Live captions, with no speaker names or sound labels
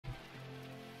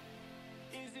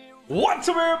What's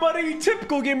up, everybody?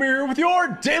 Typical Gamer here with your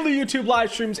daily YouTube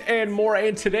live streams and more.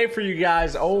 And today for you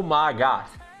guys, oh my gosh,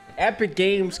 Epic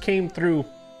Games came through.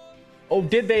 Oh,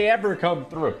 did they ever come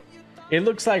through? It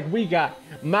looks like we got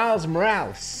Miles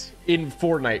Morales in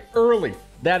Fortnite early.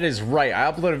 That is right.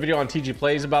 I uploaded a video on TG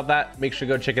Plays about that. Make sure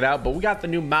to go check it out. But we got the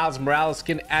new Miles Morales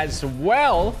skin as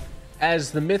well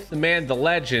as the myth, the man, the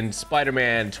legend,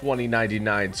 Spider-Man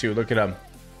 2099 too. Look at him.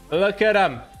 Look at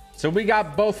him. So we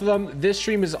got both of them. This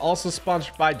stream is also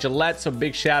sponsored by Gillette, so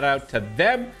big shout out to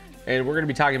them. And we're going to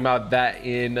be talking about that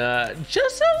in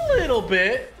just a little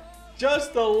bit.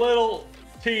 Just a little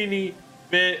teeny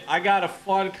bit. I got a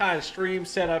fun kind of stream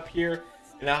set up here,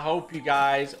 and I hope you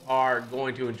guys are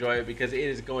going to enjoy it because it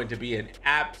is going to be an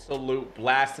absolute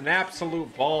blast, an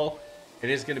absolute ball.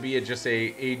 It is going to be just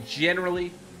a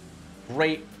generally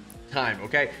great time,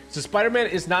 okay? So Spider-Man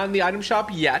is not in the item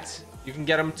shop yet. You can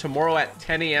get them tomorrow at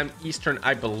 10 a.m. Eastern,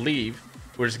 I believe,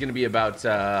 which is going to be about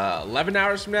 11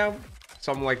 hours from now,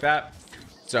 something like that.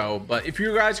 So, but if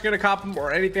you guys are going to cop them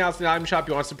or anything else in the item shop,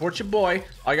 you want to support your boy,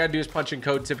 all you got to do is punch in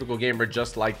code Typical Gamer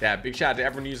just like that. Big shout out to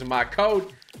everyone using my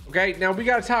code. Okay, now we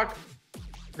got to talk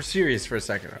for serious for a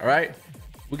second, all right?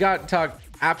 We got to talk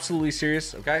absolutely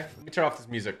serious, okay? Let me turn off this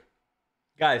music.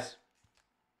 Guys,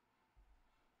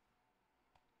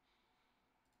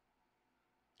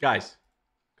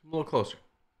 come a little closer.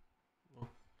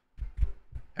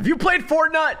 Have you played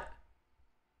Fortnite?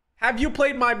 Have you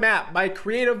played my map, my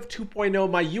Creative 2.0,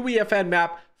 my UEFN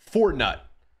map, Fortnite?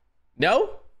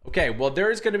 No? Okay, well, there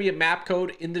is going to be a map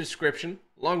code in the description,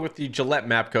 along with the Gillette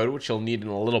map code, which you'll need in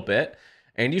a little bit.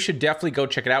 And you should definitely go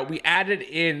check it out. We added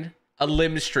in a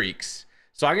limb streaks.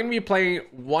 So I'm going to be playing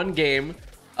one game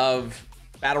of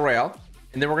Battle Royale,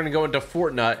 and then we're going to go into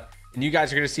Fortnite, and you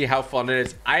guys are going to see how fun it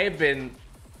is. I have been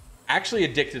actually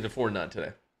addicted to Fortnite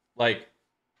today. Like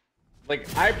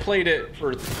I played it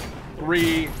for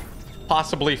 3,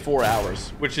 possibly 4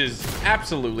 hours, which is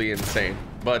absolutely insane.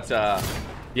 But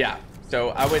yeah,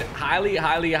 so I would highly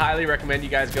recommend you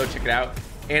guys go check it out.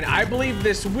 And I believe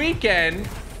this weekend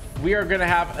we are gonna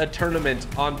have a tournament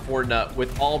on Fortnite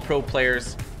with all pro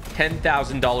players,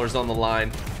 $10,000 on the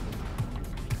line.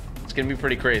 It's gonna be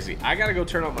pretty crazy. I gotta go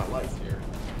turn on my lights here.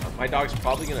 My dog's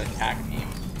probably gonna attack me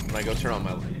when I go turn on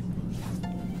my light.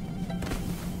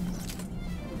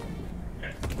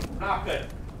 Not good.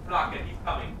 Not good. He's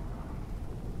coming.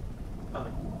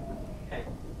 Hey.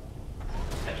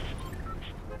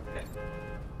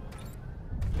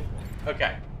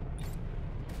 Okay.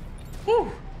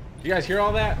 Whew. You guys hear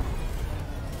all that?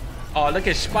 Oh, look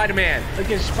at Spider-Man.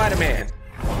 Look at Spider-Man.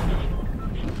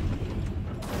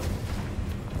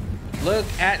 Look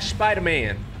at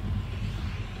Spider-Man.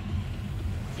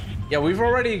 Yeah, we've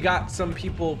already got some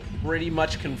people pretty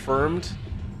much confirmed.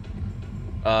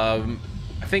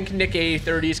 I think Nick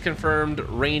A30 is confirmed,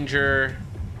 Ranger,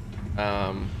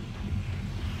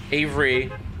 Avery.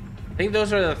 I think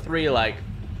those are the 3 like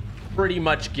pretty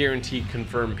much guaranteed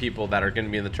confirmed people that are going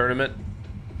to be in the tournament.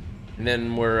 And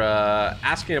then we're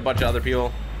asking a bunch of other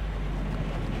people.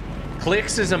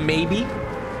 Clicks is a maybe.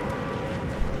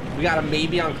 We got a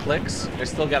maybe on Clicks. I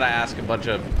still got to ask a bunch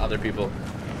of other people.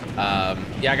 Yeah,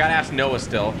 I got to ask Noah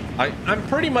still. I'm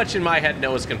pretty much in my head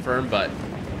Noah's confirmed, but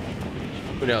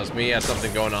who knows? Me has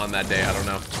something going on that day. I don't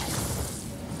know.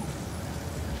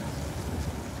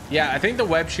 Yeah, I think the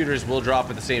web shooters will drop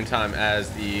at the same time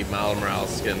as the Miles Morales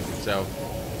skin. So,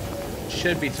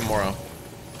 should be tomorrow.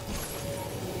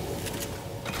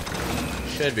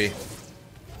 Should be.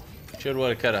 Should,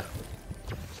 woulda, coulda.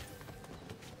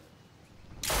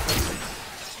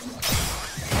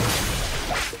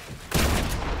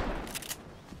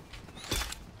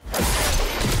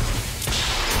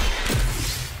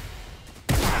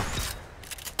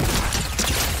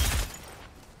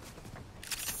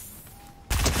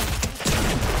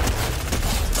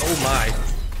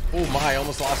 Oh my,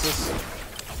 almost lost this.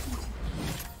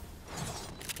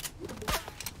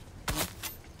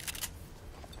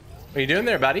 What are you doing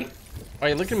there, buddy? Why are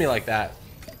you looking at me like that?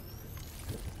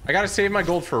 I gotta save my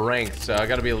gold for ranked, so I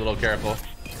gotta be a little careful.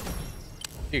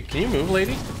 Dude, can you move,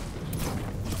 lady?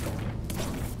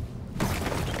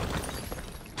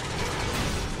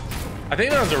 I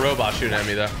think that was a robot shooting at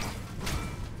me, though.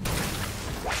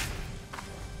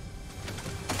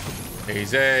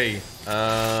 Easy.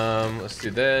 Let's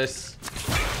do this.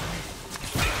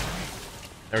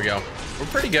 There we go. We're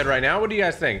pretty good right now. What do you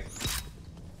guys think?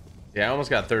 Yeah, I almost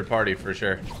got third party for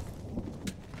sure.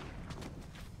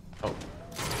 Oh,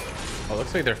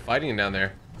 looks like they're fighting down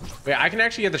there. Wait, I can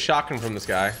actually get the shotgun from this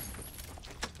guy.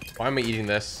 Why am I eating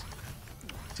this?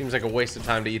 Seems like a waste of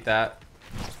time to eat that.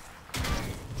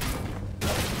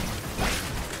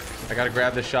 I gotta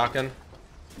grab the shotgun.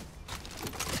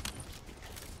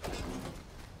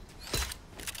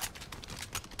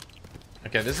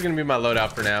 Okay, this is gonna be my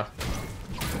loadout for now.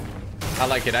 I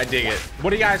like it. I dig it.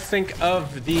 What do you guys think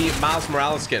of the Miles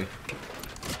Morales skin?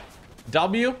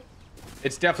 W?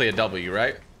 It's definitely a W,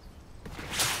 right?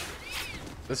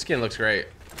 This skin looks great.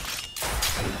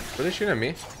 Were they shooting at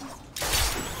me?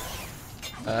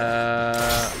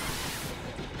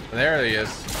 There he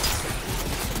is.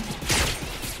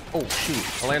 Oh,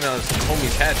 shoot. I landed on his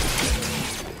homie's head.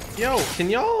 Yo, can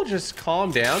y'all just calm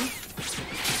down?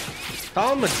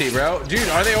 Calm it, bro. Dude,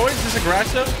 are they always this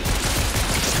aggressive?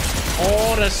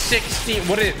 Order 60.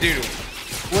 What is it, dude?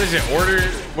 What is it? Order,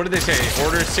 what did they say?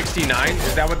 Order 69?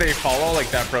 Is that what they follow? Like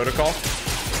that protocol?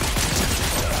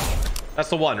 That's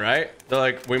the one, right? They're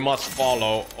like, we must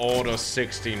follow Order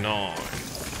 69.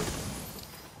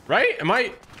 Right? Am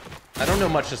I don't know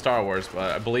much of Star Wars,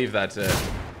 but I believe that's it.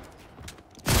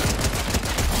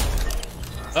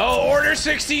 Oh, Order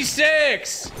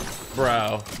 66!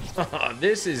 Bro.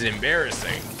 This is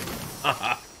embarrassing.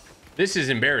 This is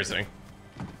embarrassing.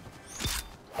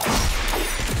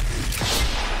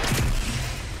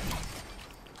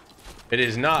 It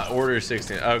is not Order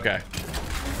 16. Okay.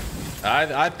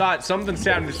 I thought something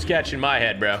sounded sketch in my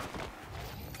head, bro.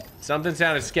 Something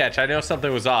sounded sketch. I know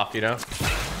something was off, you know?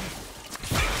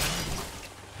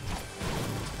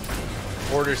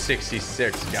 Order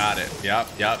 66. Got it. Yep.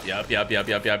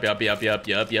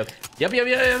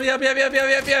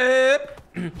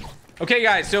 Okay,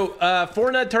 guys. So,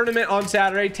 Fortnite tournament on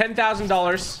Saturday.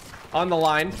 $10,000 on the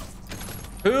line.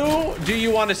 Who do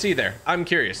you want to see there? I'm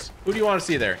curious. Who do you want to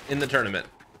see there in the tournament?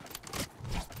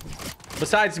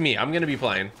 Besides me, I'm going to be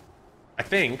playing. I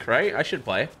think, right? I should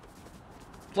play.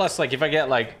 Plus, like, if I get,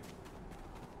 like,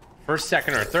 first,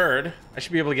 second, or third, I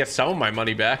should be able to get some of my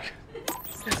money back.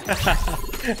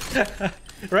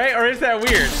 Right? Or is that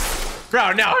weird?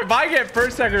 Bro, now, if I get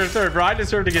first, second, or third, bro, I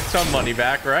deserve to get some money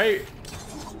back, right?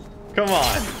 Come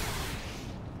on.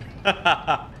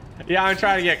 Yeah, I'm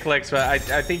trying to get clicks, but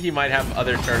I think he might have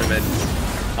other tournaments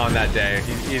on that day.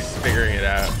 He's figuring it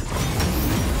out.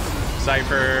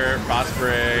 Cypher,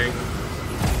 Prospering,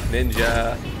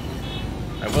 Ninja.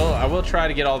 I will try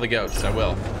to get all the goats. I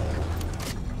will.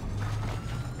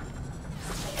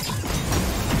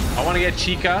 I want to get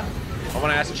Chica. I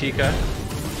want to ask Chica.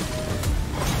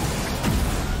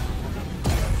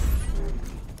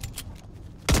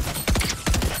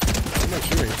 I'm not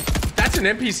shooting. That's an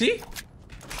NPC?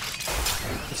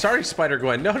 Sorry,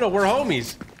 Spider-Gwen. No, we're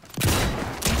homies.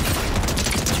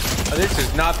 Oh, this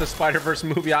is not the Spider-Verse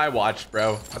movie I watched,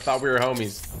 bro. I thought we were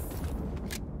homies.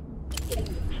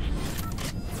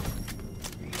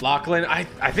 Lachlan, I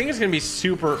think it's gonna be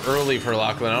super early for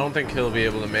Lachlan. I don't think he'll be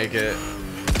able to make it.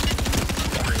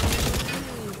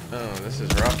 Oh, this is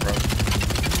rough, bro.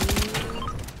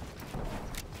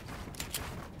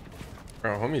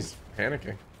 Bro, homie's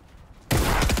panicking.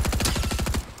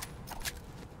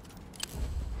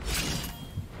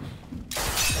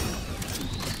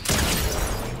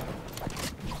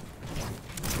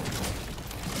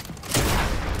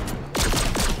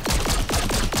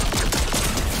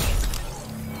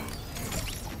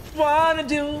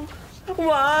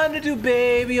 Wanna do,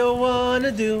 baby, I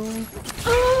wanna do.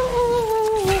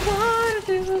 Oh, I wanna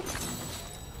do.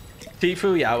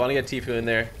 Tfue, yeah, I want to get Tfue in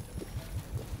there.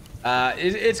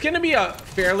 It's gonna be a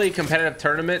fairly competitive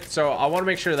tournament, so I want to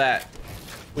make sure that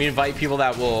we invite people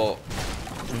that will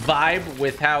vibe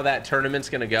with how that tournament's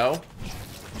gonna go.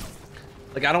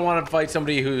 Like, I don't want to invite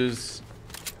somebody who's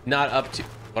not up to.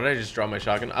 Why did I just draw my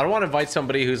shotgun? I don't want to invite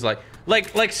somebody who's like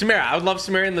Samara. I would love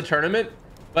Samara in the tournament,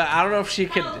 but I don't know if she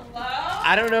could. Hello?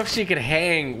 I don't know if she could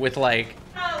hang with like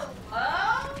Hello?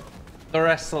 the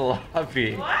rest of the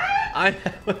lobby. What? I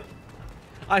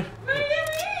What do you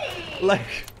mean?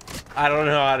 like, I don't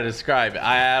know how to describe it.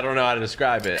 I don't know how to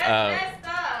describe it. That's messed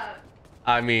up.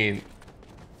 I mean,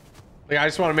 like, I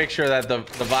just want to make sure that the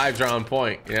vibes are on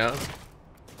point, you know?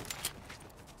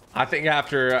 I think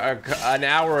after an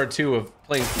hour or two of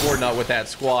playing Fortnite with that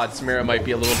squad, Samara might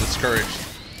be a little discouraged.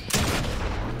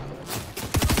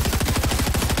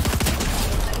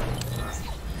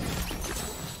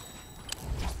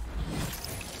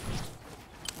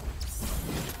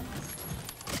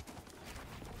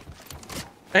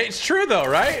 Hey, it's true though,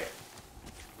 right?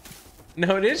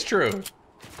 No, it is true.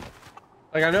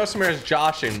 Like, I know Samara's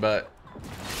joshing, but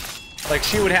like,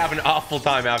 she would have an awful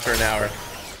time after an hour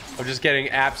of just getting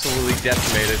absolutely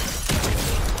decimated.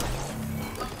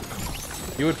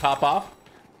 You would pop off?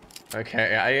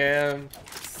 Okay, I am.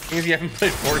 Because you haven't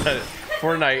played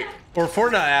Fortnite or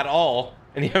Fortnite at all,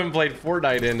 and you haven't played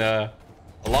Fortnite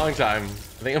A long time.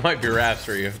 I think it might be rats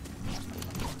for you.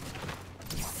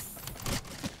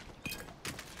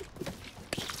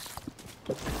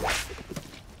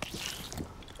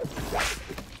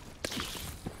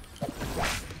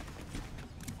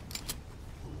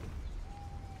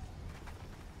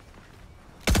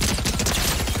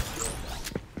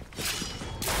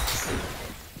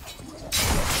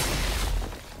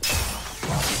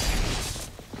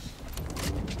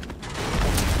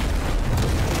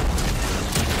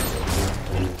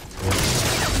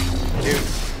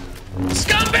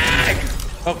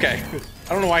 Okay, I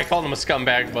don't know why I called him a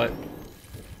scumbag, but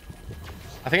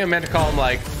I think I meant to call him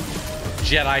like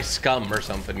Jedi scum or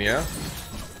something, you know?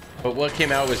 But what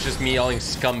came out was just me yelling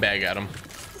scumbag at him,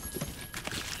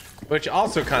 which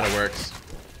also kind of works.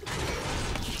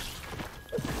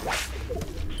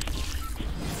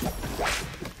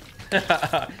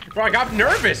 Bro, I got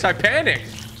nervous. I panicked.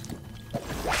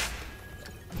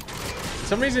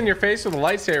 Somebody's in your face with a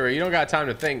lightsaber. You don't got time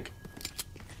to think.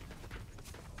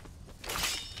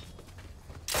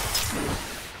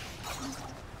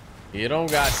 You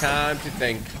don't got time to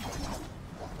think.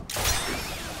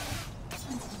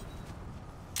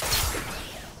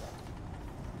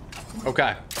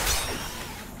 Okay.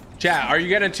 Chat, are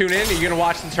you gonna tune in? Are you gonna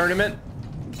watch the tournament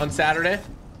on Saturday?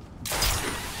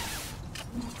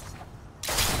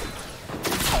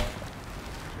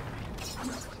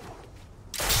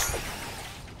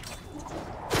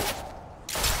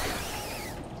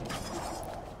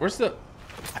 Where's the...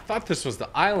 I thought this was the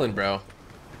island, bro.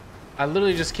 I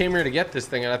literally just came here to get this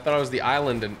thing, and I thought it was the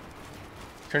island, and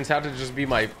turns out to just be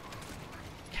my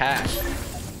cache.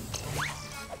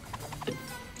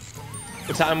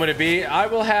 What time would it be? I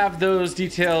will have those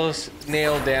details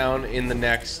nailed down in the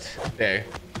next day.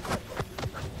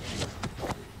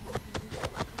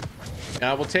 And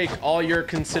I will take all your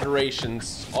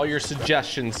considerations, all your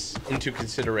suggestions into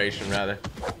consideration, rather.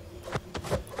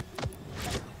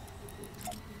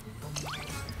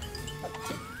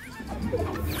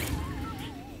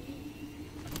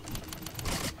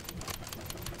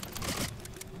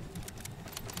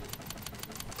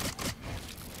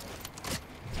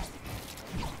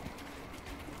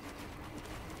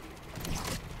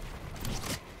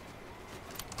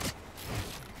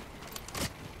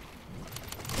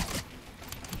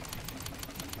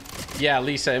 Yeah,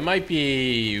 Lisa, it might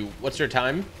be... What's your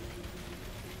time?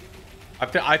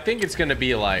 I think it's going to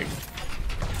be like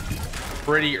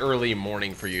pretty early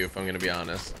morning for you, if I'm going to be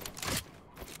honest.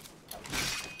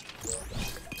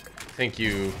 I think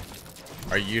you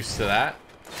are used to that.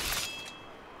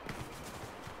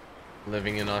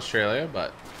 Living in Australia,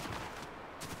 but...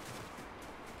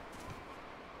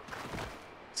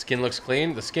 Skin looks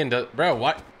clean. The skin does... Bro,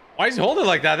 what? Why is he holding it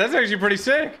like that? That's actually pretty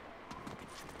sick.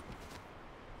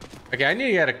 Okay, I need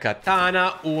to get a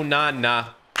katana unana.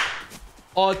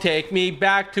 Oh, take me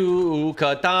back to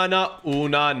katana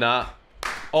unana.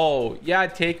 Oh, yeah,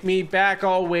 take me back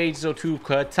always to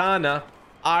katana.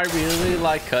 I really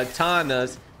like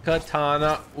katanas.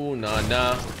 Katana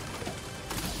unana.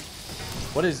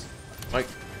 What is... my...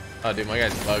 Oh, dude, my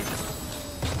guy's bugged.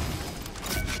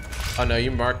 Oh, no,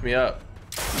 you marked me up.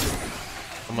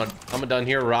 I'm done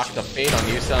here. Rock the fate on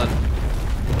you, son.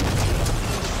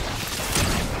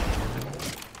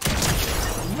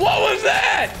 What was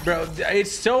that? Bro,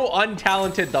 it's so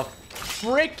untalented. The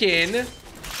freaking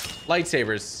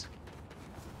lightsabers.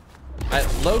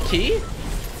 Low key,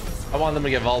 I want them to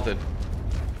get vaulted.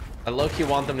 I low key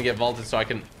want them to get vaulted so I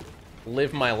can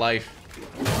live my life.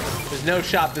 There's no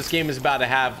shot this game is about to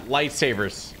have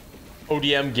lightsabers,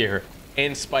 ODM gear,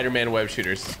 and Spider-Man web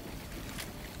shooters.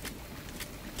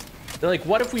 They're like,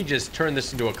 what if we just turn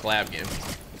this into a collab game?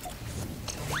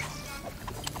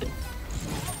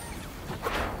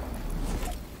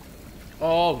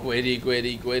 Oh, gwitty,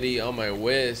 gwitty, gwitty on my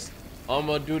waist.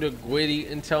 I'ma do the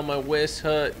gwitty until my waist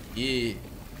hurt. Yeah.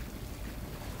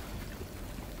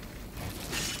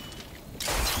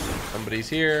 Somebody's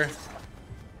here.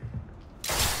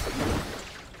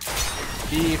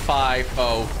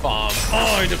 B5O thumb.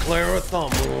 I declare a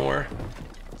thumb war.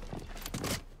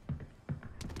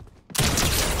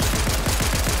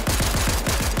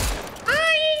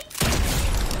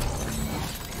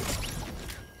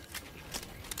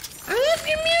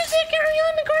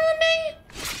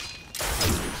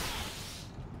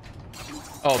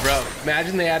 Oh, bro,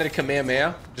 imagine they added a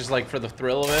Kamehameha, just like for the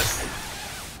thrill of it.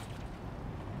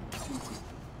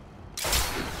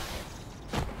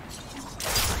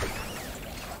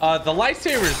 The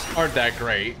lightsabers aren't that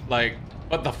great, like,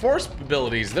 but the force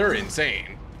abilities, they're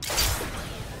insane.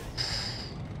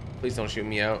 Please don't shoot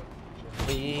me out.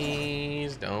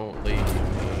 Please don't leave me.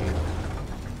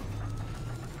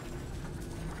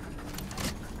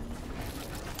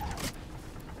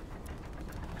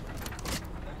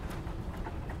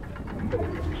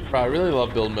 Bro, I really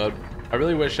love build mode. I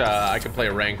really wish I could play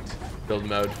ranked build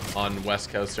mode on West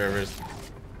Coast servers.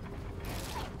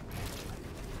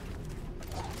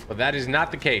 But that is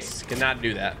not the case. Cannot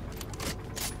do that.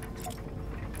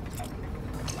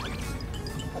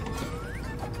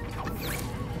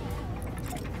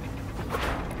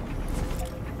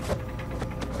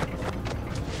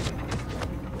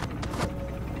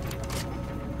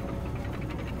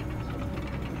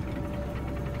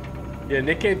 Yeah,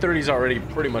 Nick K30 is already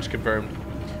pretty much confirmed.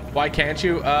 Why can't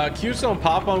you? Queues don't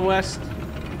pop on West.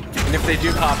 And if they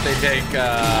do pop, they take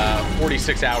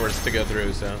 46 hours to go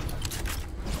through, so.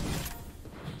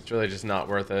 It's really just not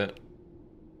worth it.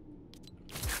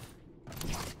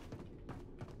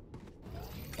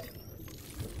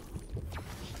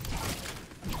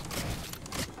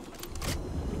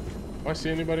 Do I see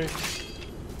anybody?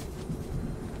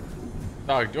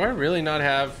 Dog, do I really not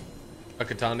have a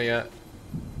katana yet?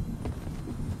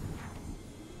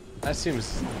 That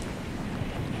seems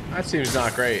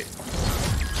not great.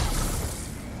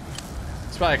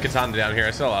 It's probably a katana down here.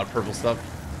 I saw a lot of purple stuff.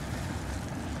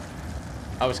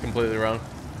 I was completely wrong.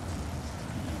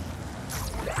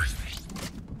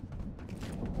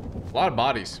 A lot of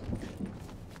bodies.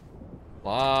 A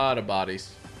lot of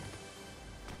bodies.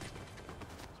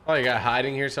 Probably a guy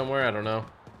hiding here somewhere. I don't know.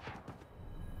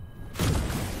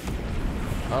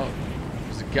 Oh,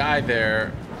 there's a guy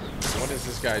there. What is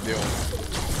this guy doing?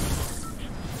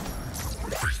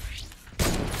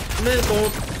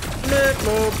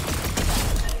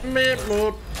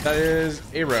 That is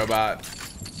a robot.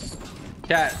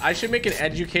 Cat, I should make an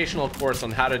educational course on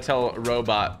how to tell a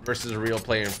robot versus a real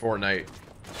player in Fortnite.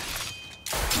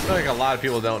 I feel like a lot of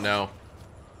people don't know.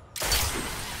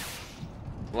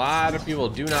 A lot of people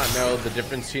do not know the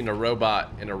difference between a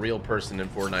robot and a real person in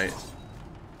Fortnite.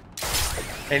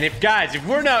 And if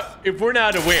we're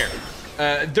not aware,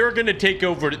 they're gonna take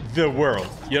over the world.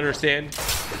 You understand?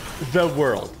 The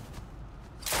world.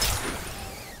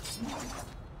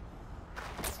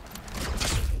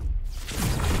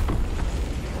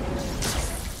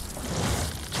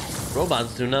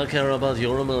 Robots do not care about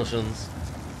your emotions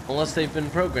unless they've been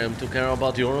programmed to care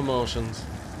about your emotions.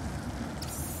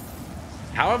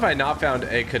 How have I not found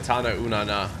a katana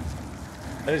unana?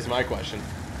 That is my question.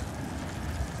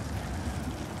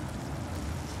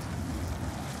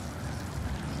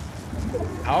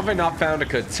 How have I not found a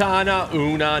katana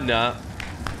unana?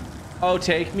 Oh,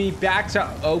 take me back to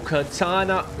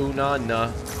katana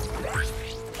unana.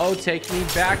 Oh, take me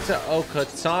back to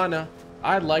katana.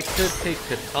 I'd like to take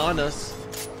katanas.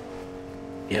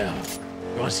 Yeah.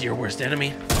 You want to see your worst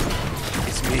enemy?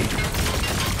 It's me.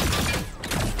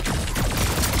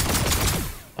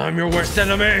 I'm your worst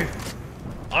enemy.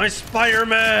 I'm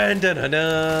Spider-Man. Da da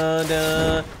da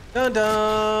da da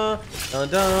da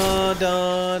da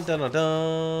da da da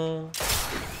da.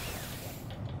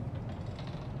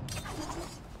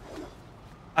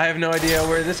 I have no idea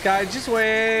where this guy just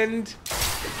went.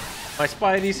 My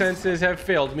spidey senses have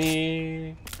failed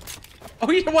me. Oh,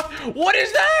 yeah, what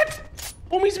is that?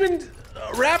 Homie's been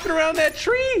wrapping around that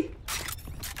tree.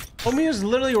 Homie is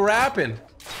literally wrapping.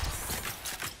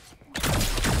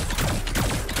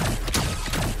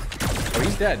 Oh,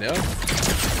 he's dead, no?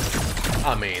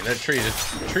 I mean, that trees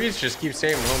just keep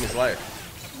saving homie's life.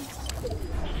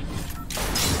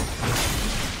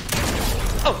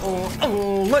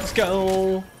 Oh, let's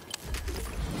go.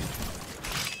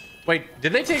 Wait,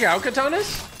 did they take out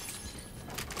katanas?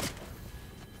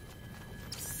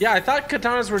 Yeah, I thought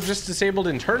katanas were just disabled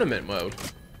in tournament mode.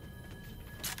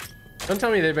 Don't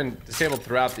tell me they've been disabled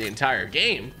throughout the entire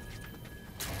game.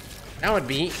 That would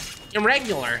be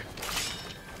irregular.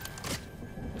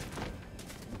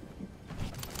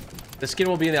 The skin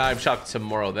will be in the item shop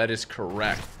tomorrow. That is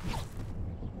correct.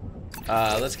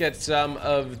 Let's get some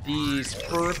of these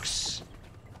perks,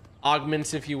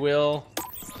 augments, if you will.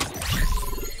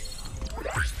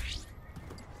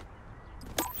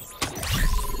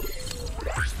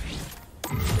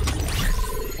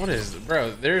 What is,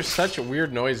 bro? There's such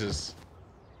weird noises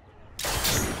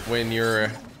when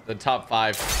you're the top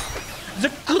 5.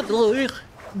 There's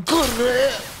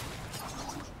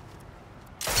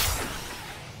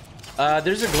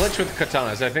a glitch with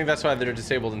katanas. I think that's why they're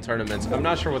disabled in tournaments. I'm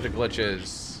not sure what the glitch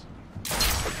is.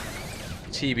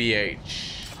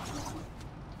 TBH.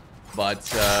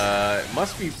 But it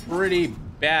must be pretty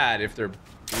bad if they're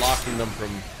blocking them from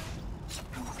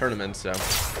tournaments, so.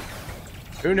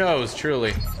 Who knows,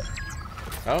 truly.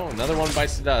 Oh, another one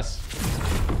bites the dust.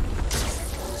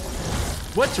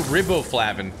 What's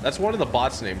riboflavin? That's one of the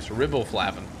bots' names,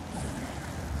 riboflavin.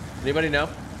 Anybody know?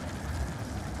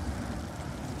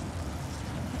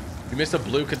 You missed a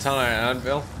blue katana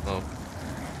anvil? Oh.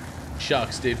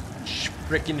 Shucks, dude.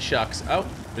 Freaking shucks. Oh,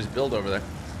 there's build over there.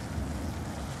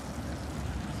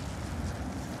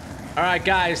 All right,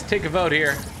 guys, take a vote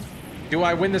here. Do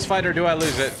I win this fight or do I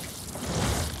lose it?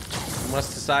 I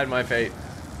must decide my fate.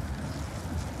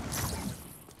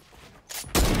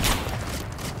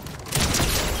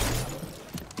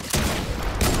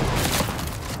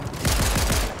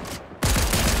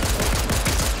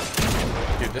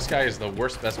 Dude, this guy is the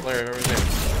worst best player I've ever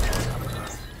seen.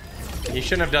 He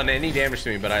shouldn't have done any damage to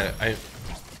me, but I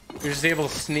was just able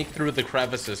to sneak through the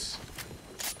crevices.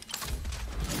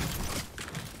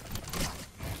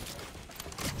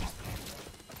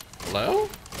 Hello?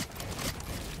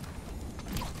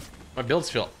 My builds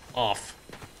feel off.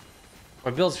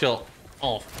 My builds feel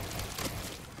off.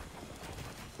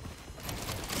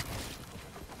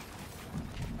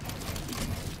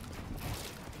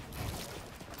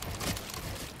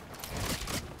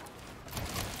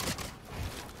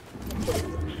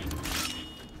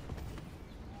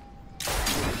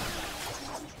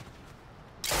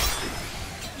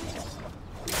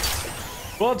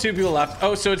 Well, 2 people left.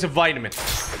 Oh, so it's a vitamin.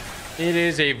 It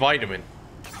is a vitamin.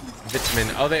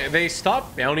 Vitamin. Oh, they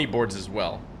stopped bounty boards as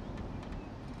well.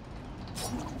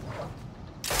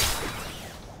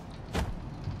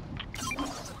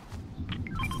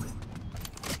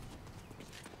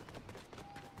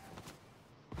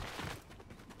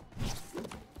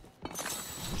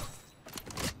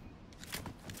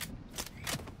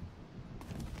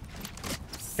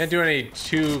 Can't do any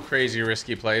too crazy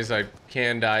risky plays. I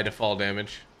can die to fall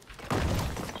damage.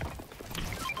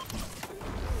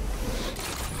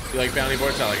 You like bounty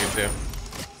boards? I like it too.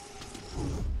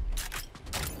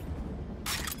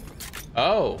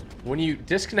 Oh, when you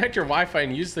disconnect your Wi-Fi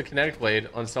and use the Kinetic Blade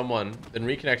on someone, then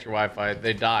reconnect your Wi-Fi,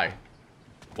 they die.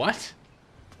 What?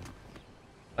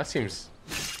 That seems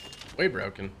way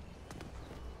broken.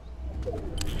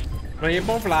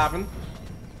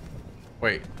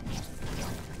 Wait,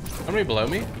 somebody below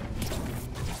me?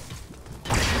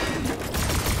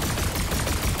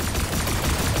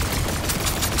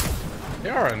 They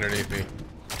are underneath me.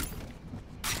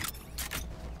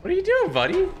 What are you doing,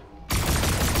 buddy?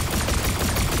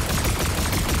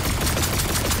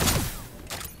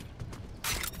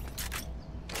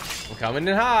 I'm coming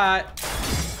in hot.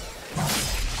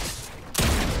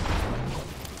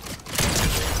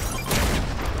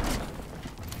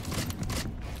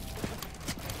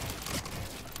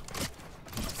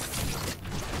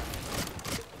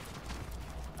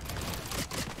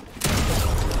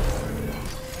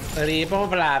 Ribo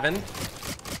Vlavin.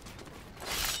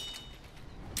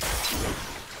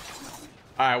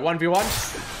 Alright, 1v1.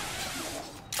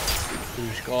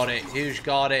 Who's got it? Who's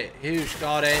got it? Who's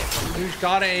got it? Who's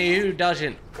got it? Who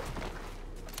doesn't?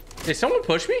 Did someone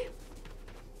push me?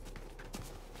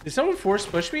 Did someone force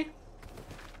push me?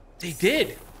 They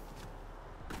did.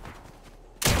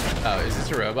 Oh, is this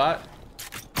a robot?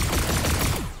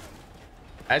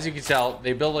 As you can tell,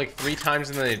 they build like 3 times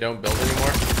and then they don't build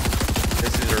anymore.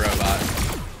 This is a robot.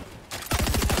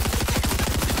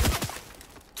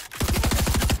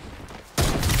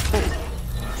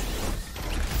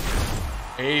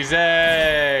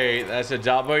 Easy. That's a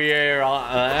W.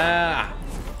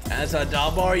 That's a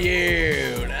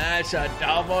W. That's a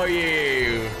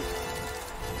W.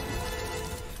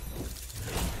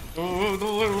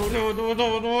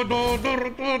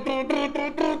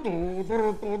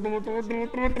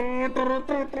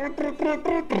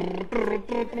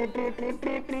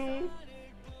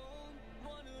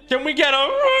 Can we get a...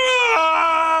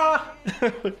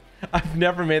 I've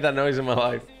never made that noise in my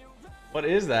life. What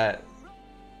is that?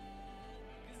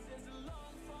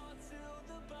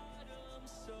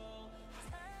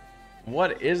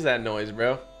 What is that noise,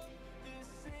 bro?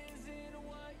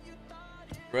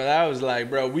 Bro, that was like,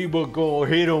 bro, we will go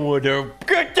hit him with a...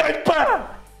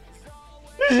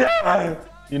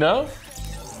 You know?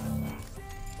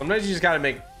 Sometimes you just gotta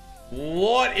make...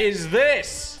 What is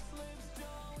this?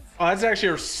 Oh, that's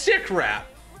actually a sick rap.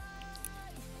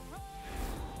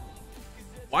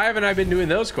 Why haven't I been doing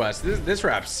those quests? This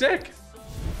rap's sick.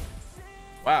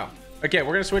 Wow. Okay,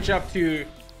 we're gonna switch up to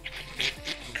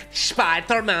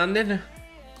Spider-Man.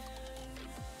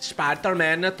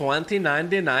 Spider-Man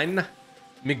 2099.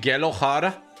 Miguel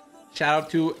O'Hara. Shout out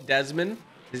to Desmond,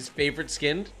 his favorite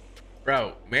skin.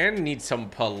 Bro, man needs some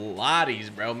Pilates,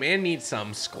 bro. Man needs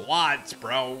some squats,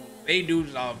 bro. They do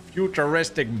some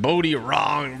futuristic booty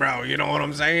wrong, bro. You know what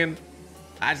I'm saying?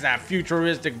 That's that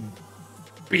futuristic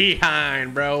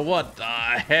behind, bro. What the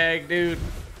heck, dude?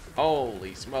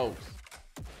 Holy smokes.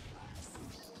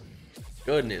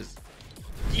 Goodness.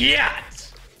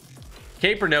 Yes!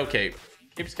 Cape or no cape?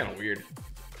 Cape's kind of weird.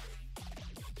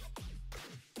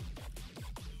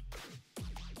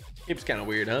 Cape's kind of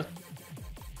weird, huh?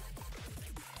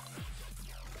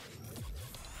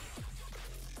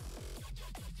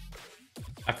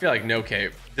 I feel like no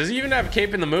cape. Does he even have a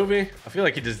cape in the movie? I feel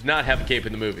like he does not have a cape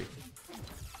in the movie.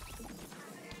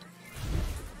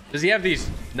 Does he have these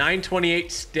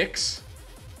 928 sticks?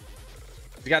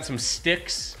 He's got some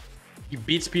sticks. He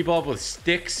beats people up with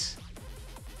sticks.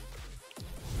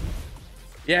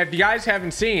 Yeah, if you guys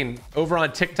haven't seen, over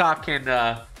on TikTok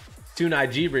and soon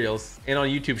IG Reels and on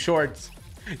YouTube Shorts,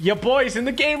 your boys in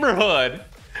the gamer hood.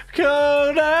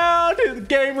 Come down to the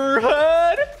gamer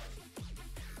hood.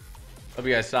 Hope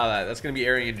you guys saw that. That's going to be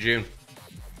airing in June.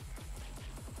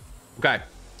 Okay.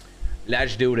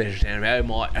 Let's do this. Let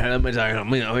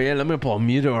me put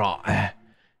meter on.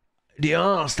 Do you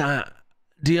understand?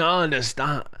 Do you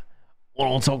understand what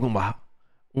I'm talking about?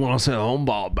 When I say home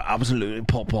ball, absolutely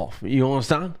pop off. You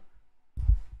understand?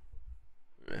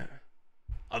 Yeah.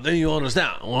 I think you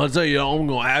understand. When I tell you I'm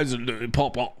going to absolutely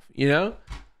pop off, you know?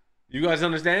 You guys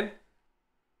understand?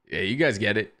 Yeah, you guys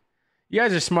get it. You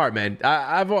guys are smart, man.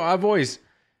 I've always,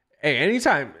 hey,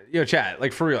 anytime, yo, chat,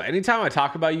 like for real, anytime I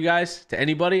talk about you guys to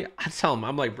anybody, I tell them,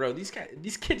 I'm like, bro, these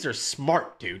kids are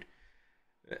smart, dude.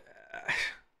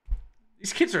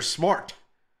 These kids are smart,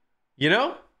 you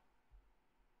know?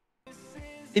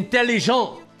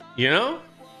 Intelligent, you know?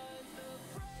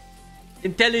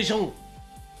 Intelligent.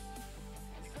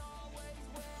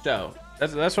 So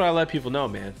that's what I let people know,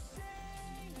 man.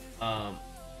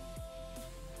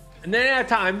 And then at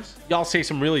times, y'all say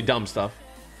some really dumb stuff.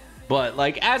 But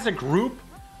like as a group,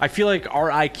 I feel like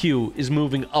our IQ is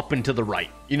moving up and to the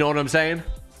right. You know what I'm saying?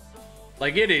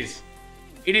 Like it is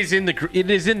in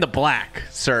the black,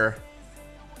 sir.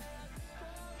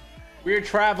 We're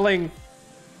traveling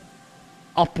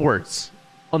upwards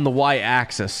on the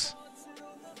y-axis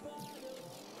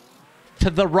to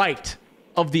the right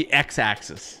of the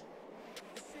x-axis.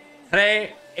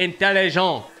 Très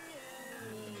intelligent.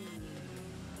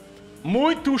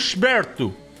 Muito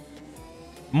esperto.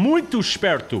 Muito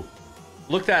esperto.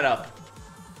 Look that up.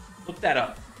 Look that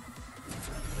up.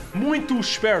 Muito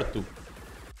esperto.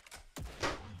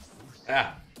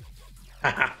 Ah.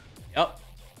 Yep.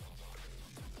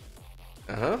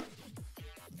 Uh-huh.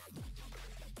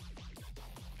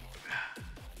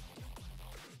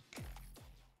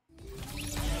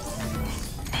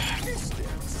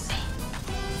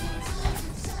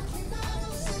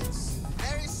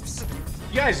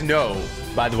 You guys know,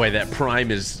 by the way, that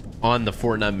Prime is on the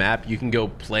Fortnite map. You can go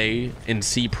play and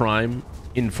see Prime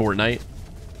in Fortnite.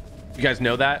 You guys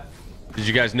know that? Did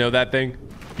you guys know that thing?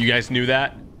 You guys knew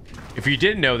that? If you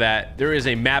didn't know that, there is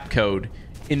a map code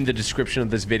in the description of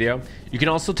this video. You can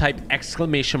also type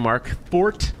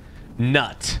 !Fortnut.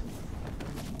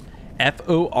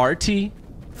 F-O-R-T-N-U-T.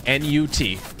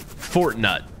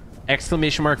 Fortnut.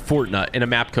 !Fortnut. And a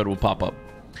map code will pop up.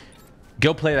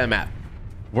 Go play that map.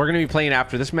 We're going to be playing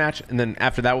after this match, and then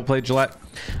after that we'll play Gillette.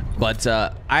 But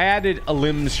I added a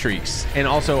limb streaks and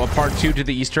also a part 2 to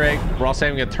the Easter egg. We're also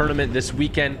having a tournament this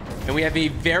weekend, and we have a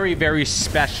very, very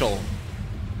special...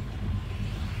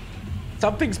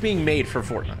 Something's being made for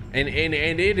Fortnite, and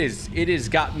it has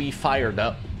got me fired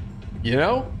up. You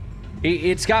know?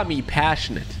 It's got me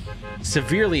passionate,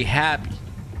 severely happy.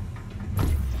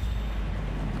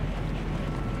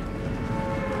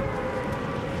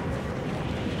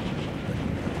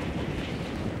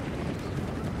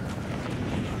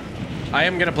 I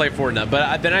am gonna play Fortnite,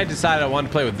 but then I decided I wanted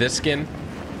to play with this skin,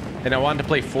 and I wanted to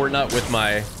play Fortnite with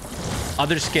my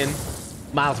other skin,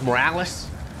 Miles Morales.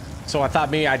 So I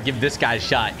thought maybe I'd give this guy a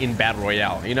shot in Battle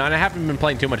Royale, you know. And I haven't been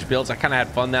playing too much builds. I kind of had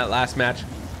fun that last match.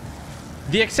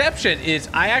 The exception is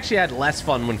I actually had less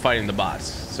fun when fighting the bots.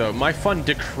 So my fun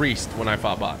decreased when I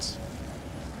fought bots.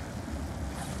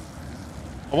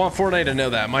 I want Fortnite to know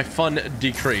that my fun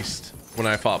decreased when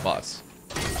I fought bots.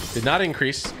 Did not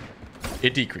increase,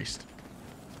 it decreased.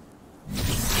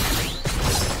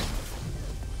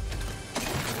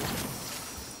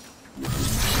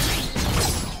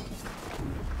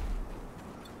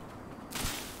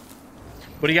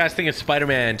 What do you guys think of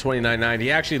Spider-Man 2990?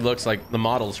 He actually looks like the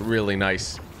model's really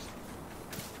nice.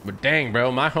 But dang,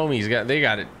 bro, my homies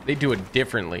they do it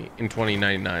differently in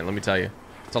 2099. Let me tell you,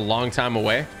 it's a long time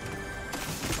away.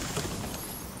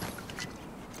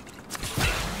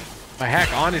 But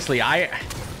heck, honestly,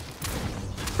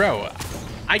 bro,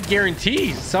 I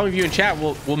guarantee some of you in chat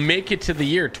will make it to the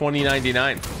year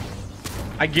 2099.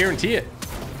 I guarantee it.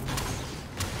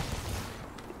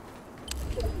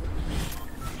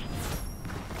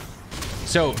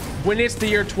 So when it's the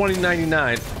year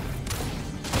 2099,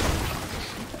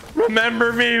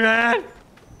 remember me, man.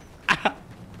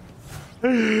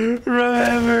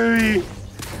 Remember me.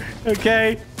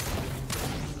 Okay.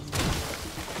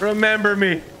 Remember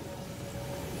me.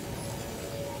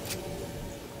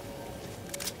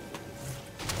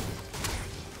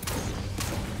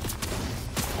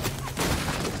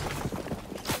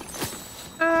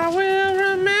 I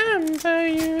will remember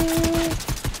you. Is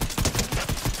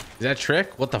that a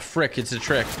trick? What the frick? It's a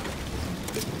trick.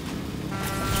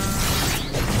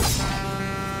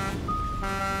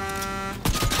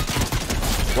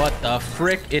 What the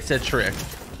frick? It's a trick.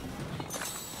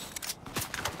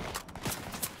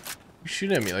 You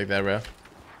shooting at me like that, bro?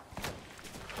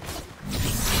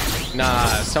 Nah,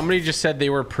 somebody just said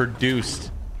they were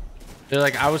produced. They're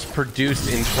like, I was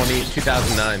produced in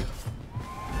 2009.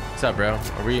 What's up, bro?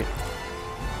 Are we...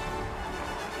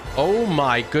 Oh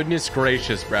my goodness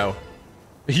gracious, bro.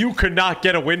 You could not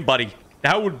get a win, buddy.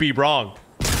 That would be wrong.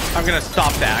 I'm gonna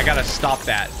stop that. I gotta stop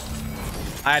that.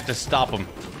 I had to stop him.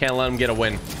 Can't let him get a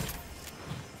win.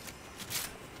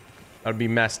 That would be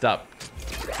messed up.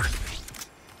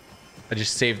 I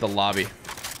just saved the lobby.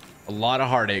 A lot of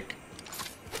heartache.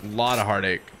 A lot of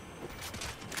heartache.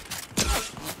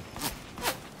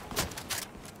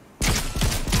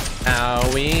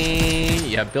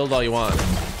 Owie. Yeah, build all you want.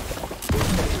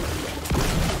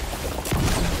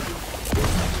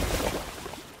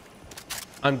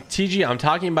 TG, I'm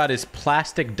talking about his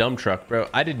plastic dump truck, bro.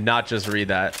 I did not just read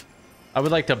that. I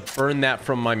would like to burn that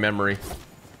from my memory,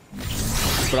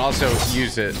 but also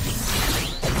use it.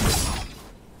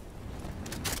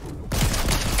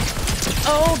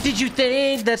 Oh, did you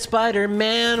think that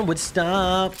Spider-Man would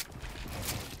stop?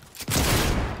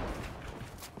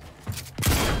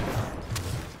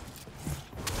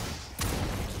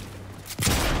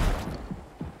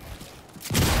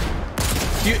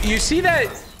 You see that?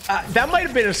 That might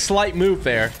have been a slight move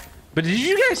there, but did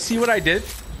you guys see what I did?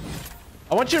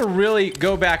 I want you to really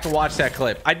go back and watch that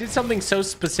clip. I did something so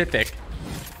specific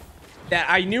that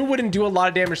I knew wouldn't do a lot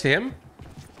of damage to him,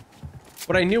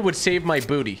 but I knew would save my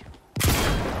booty.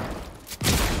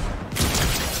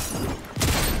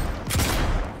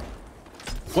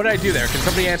 What did I do there? Can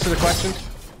somebody answer the question?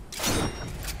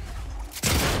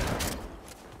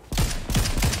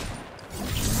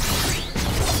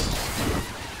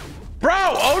 Bro,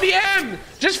 ODM!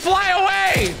 Just fly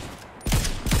away!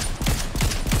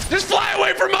 Just fly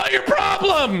away from all your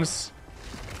problems!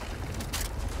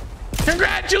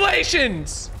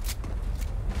 Congratulations!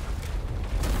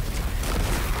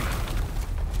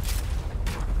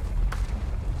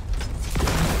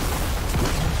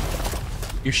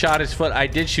 You shot his foot. I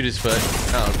did shoot his foot.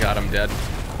 Oh god, I'm dead.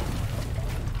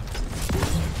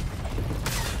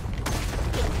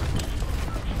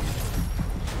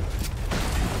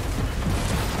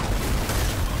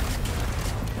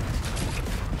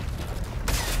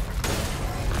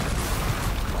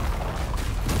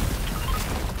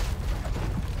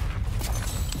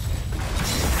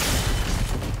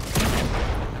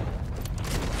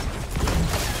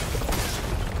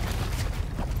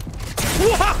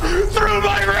 Through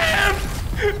my ramp!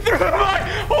 Through my...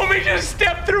 Homie just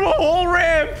stepped through a whole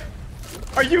ramp!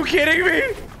 Are you kidding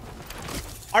me?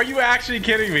 Are you actually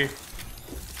kidding me?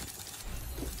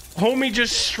 Homie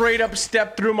just straight up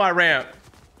stepped through my ramp.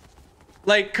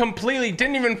 Like, completely,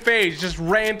 didn't even phase, just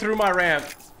ran through my ramp.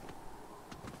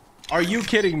 Are you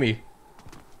kidding me?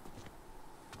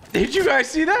 Did you guys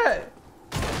see that?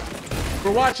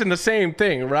 We're watching the same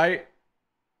thing, right?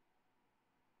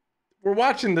 We're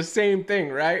watching the same thing,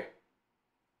 right?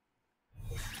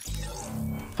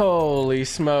 Holy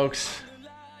smokes.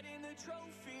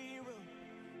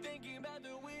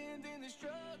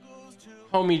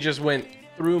 Homie just went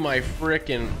through my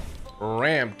freaking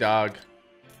ramp, dog.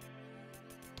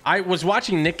 I was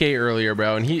watching Nick A earlier,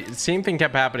 bro, and same thing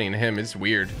kept happening to him. It's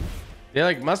weird. They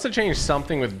like must have changed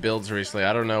something with builds recently.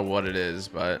 I don't know what it is,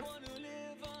 but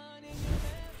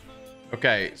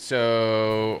okay,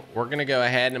 so we're gonna go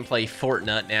ahead and play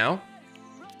Fortnite now.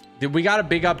 We got a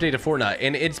big update to Fortnite,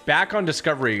 and it's back on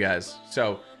Discovery, guys.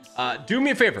 So do me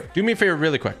a favor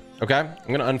really quick, okay?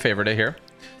 I'm gonna unfavorite it here.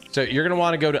 So you're gonna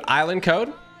want to go to island code.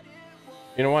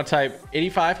 You're gonna want to type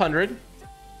 8500.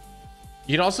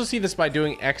 You can also see this by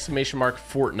doing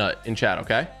 !Fortnite in chat,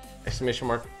 okay?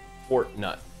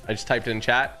 !Fortnite. I just typed it in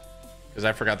chat because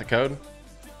I forgot the code.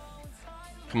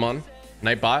 Come on,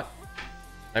 Nightbot.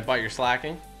 Nightbot, you're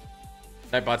slacking.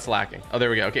 Nightbot's slacking. Oh,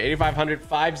 there we go. Okay, 8500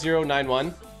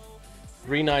 5091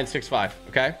 3965.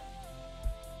 Okay.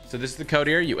 So this is the code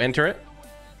here. You enter it.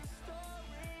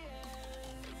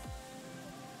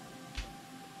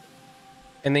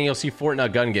 And then you'll see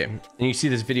Fortnite gun game. And you see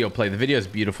this video play. The video is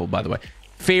beautiful, by the way.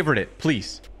 Favorite it,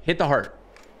 please. Hit the heart.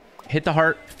 Hit the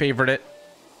heart. Favorite it.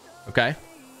 Okay.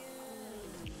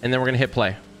 And then we're going to hit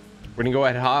play. We're going to go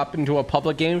ahead and hop into a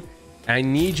public game. I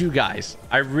need you guys,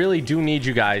 I really do need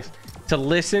you guys to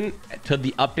listen to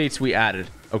the updates we added,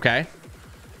 okay?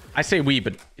 I say we,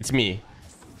 but it's me.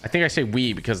 I think I say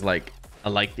we because like I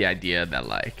like the idea that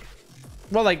like,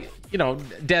 well, like, you know,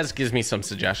 Des gives me some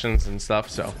suggestions and stuff,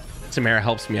 so Samara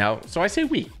helps me out, so I say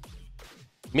we.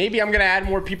 Maybe I'm gonna add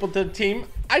more people to the team.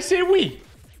 I say we,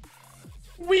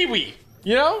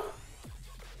 you know?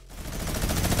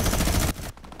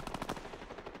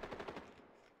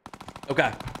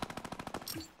 Okay,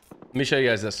 let me show you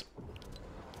guys this.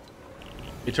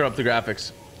 Let me turn up the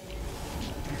graphics.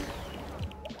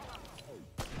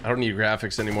 I don't need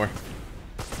graphics anymore.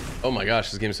 Oh my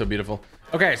gosh, this game is so beautiful.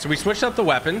 Okay, so we switched up the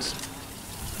weapons,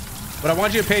 but I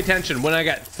want you to pay attention when I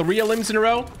got 3 elims in a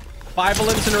row, 5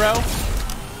 elims in a row,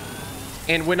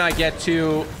 and when I get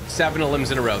to 7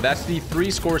 elims in a row. That's the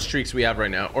 3 score streaks we have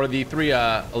right now, or the 3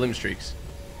 elim streaks.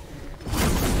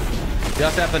 We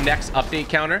also have the next update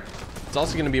counter. It's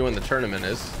also going to be when the tournament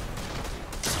is.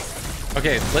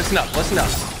 Okay, listen up, listen up.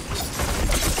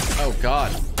 Oh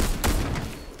God.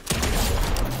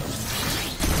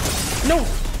 No!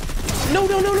 No,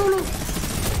 no, no, no, no!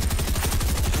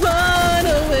 Run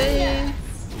away!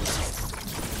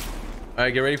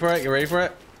 Alright, get ready for it, get ready for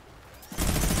it.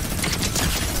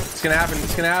 It's gonna happen,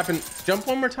 it's gonna happen. Jump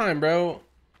one more time, bro.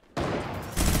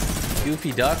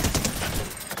 Goofy duck.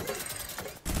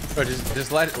 Bro,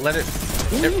 just let it.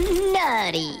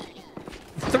 Nutty.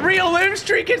 3 elim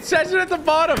streak, it says it at the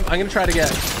bottom. I'm gonna try to get.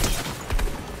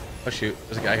 Oh shoot,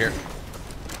 there's a guy here.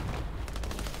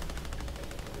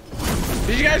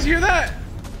 Did you guys hear that?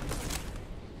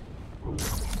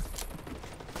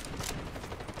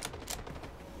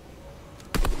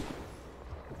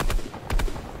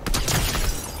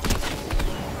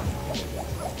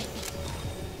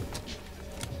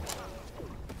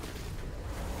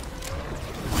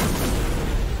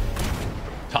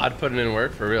 Todd putting in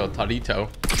work for real, Toddito.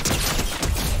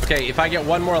 Okay, if I get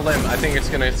one more elim, I think it's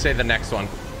gonna say the next one.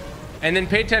 And then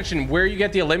pay attention, where you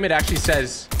get the elim, it actually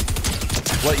says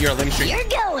what your elim streak. You're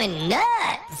going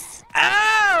nuts.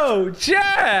 Oh,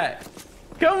 chat.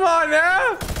 Come on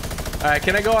now. All right,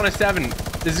 can I go on a 7?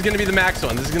 This is gonna be the max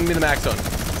one. This is gonna be the max one.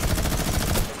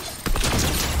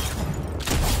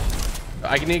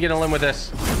 I need to get an elim with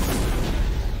this.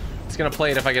 It's gonna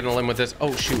play it if I get an elim with this.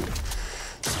 Oh shoot.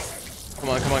 Come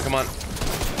on, come on, come on.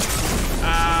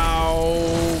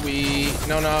 Ow,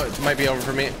 no, it might be over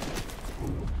for me.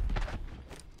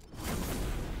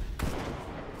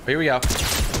 Here we go.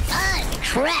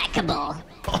 Uncrackable.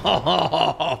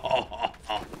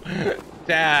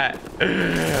 That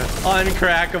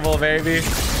uncrackable, baby.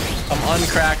 I'm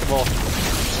uncrackable.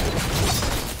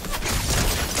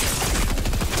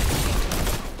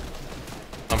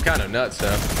 I'm kind of nuts,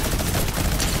 though.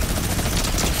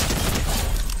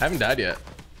 I haven't died yet.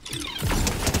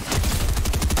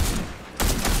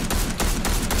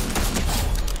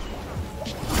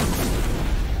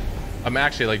 I'm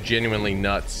actually like genuinely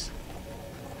nuts.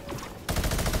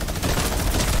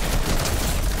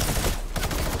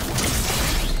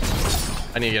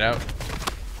 I need to get out.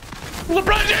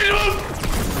 LeBron James move!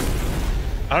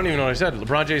 I don't even know what I said.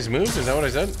 LeBron James move? Is that what I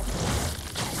said?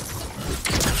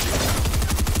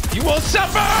 You will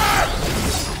suffer!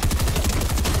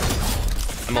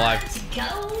 I'm alive. Let's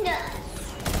go nuts.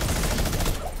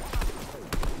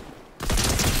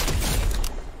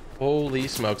 Holy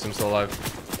smokes, I'm still alive.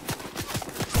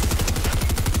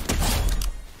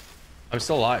 I'm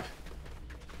still alive.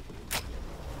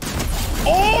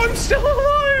 Oh, I'm still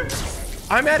alive!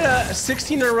 I'm at a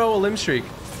 16 in a row elim streak.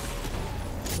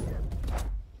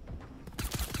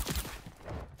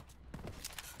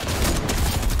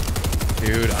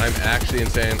 Dude, I'm actually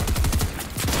insane.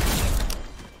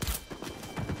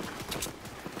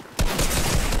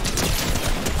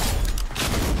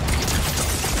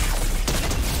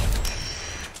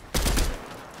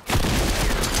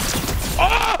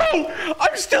 Oh!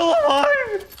 I'm still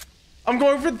alive! I'm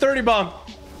going for the 30 bomb.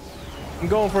 I'm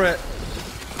going for it.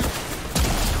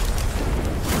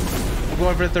 I'm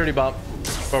going for the 30 bomb.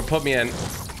 Or put me in.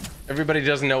 Everybody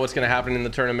doesn't know what's gonna happen in the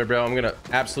tournament, bro. I'm gonna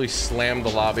absolutely slam the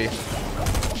lobby.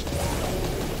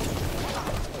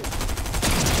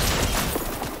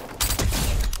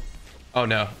 Oh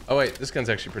no. Oh wait, this gun's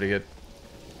actually pretty good.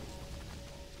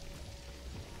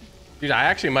 Dude,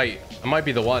 I might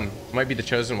be the one. I might be the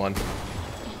chosen one.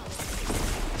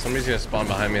 Somebody's gonna spawn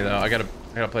behind me though. I gotta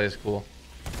play this cool.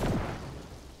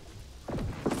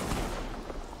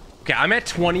 Okay, I'm at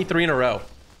 23 in a row.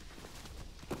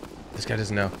 This guy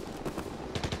doesn't know.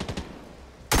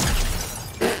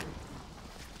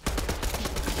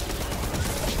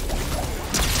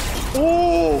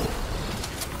 Oh!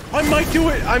 I might do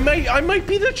it. I might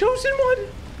be the chosen one.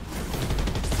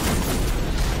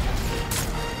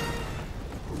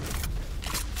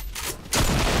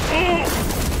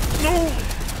 Oh, no.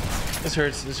 This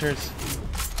hurts. This hurts.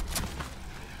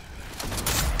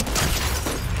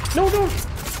 No, no.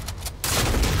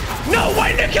 No,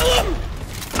 why did I kill him?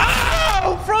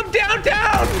 Oh, from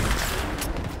downtown.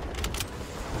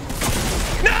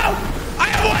 No, I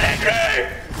have 1 HP.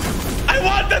 I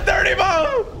want the 30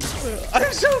 bomb.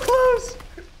 I'm so close.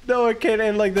 No, it can't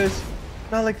end like this.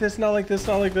 Not like this, not like this,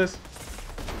 not like this.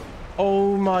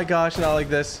 Oh my gosh, not like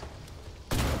this.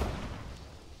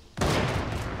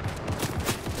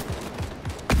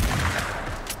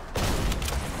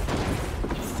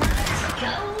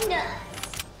 Go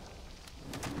nuts.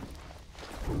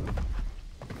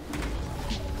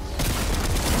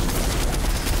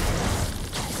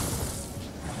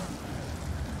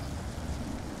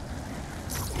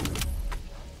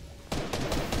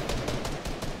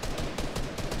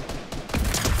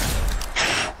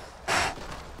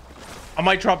 I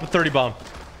might drop a 30 bomb.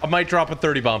 I might drop a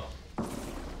 30 bomb.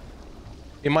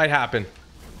 It might happen.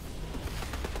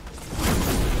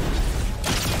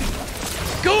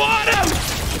 Go on him!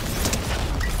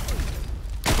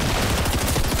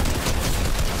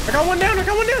 I got one down. I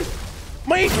got one down.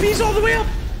 My HP's all the way up.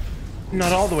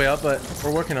 Not all the way up, but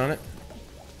we're working on it.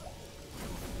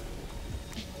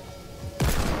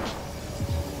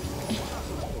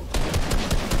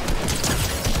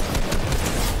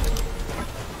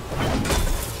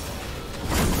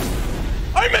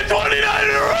 I'm at 29 in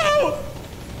a row!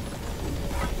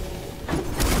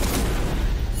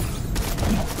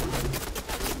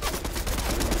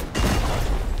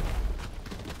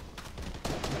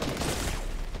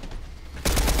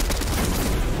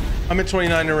 I'm at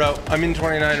 29 in a row. I'm in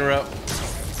 29 in a row.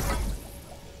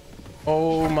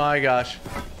 Oh my gosh.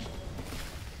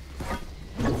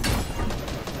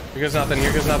 Here goes nothing.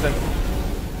 Here goes nothing.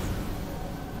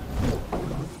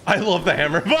 I love the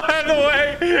hammer, by the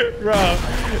way. Bro,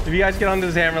 if you guys get onto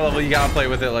this hammer level, you gotta play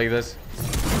with it like this.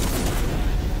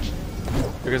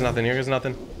 Here goes nothing. Here goes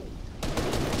nothing.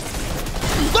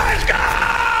 Let's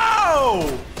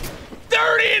go!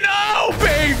 30-0,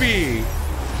 baby!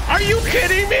 Are you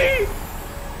kidding me?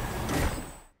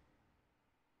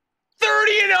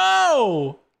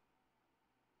 30-0!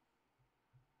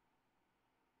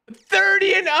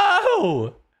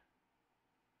 30-0!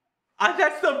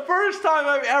 That's the first time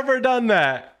I've ever done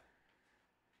that.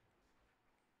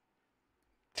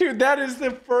 Dude, that is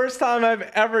the first time I've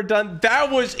ever done. That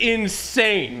was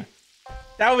insane.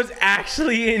 That was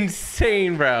actually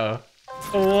insane, bro.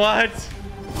 What?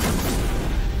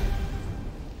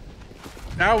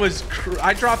 That was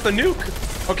I dropped the nuke.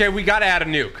 Okay, we gotta add a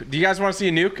nuke. Do you guys want to see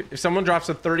a nuke? If someone drops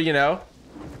a 30-0.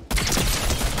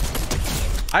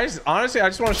 Honestly, I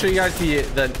just want to show you guys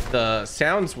the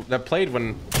sounds that played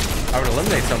when I would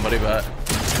eliminate somebody, but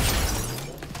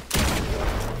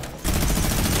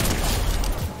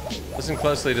listen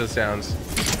closely to the sounds.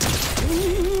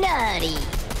 Nutty.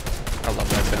 I love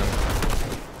that sound.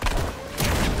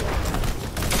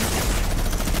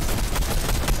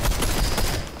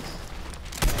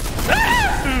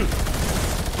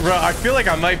 Bro, I feel like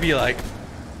I might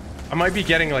be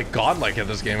getting like godlike at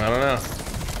this game. I don't know.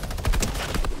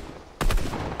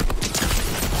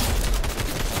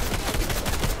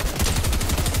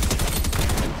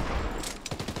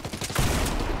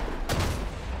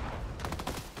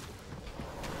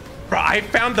 Bro, I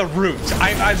found the roots.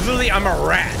 I'm a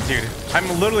rat, dude. I'm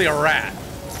literally a rat.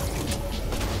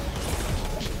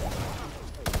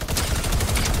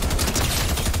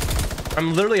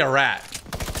 I'm literally a rat.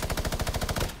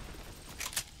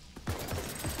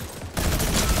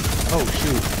 Oh,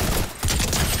 shoot.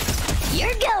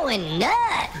 You're going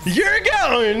nuts. You're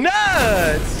going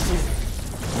nuts.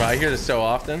 Bro, I hear this so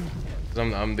often. 'Cause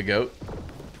I'm the GOAT.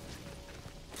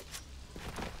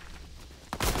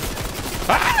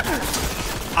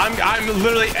 I'm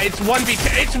literally, it's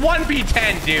 1v10. It's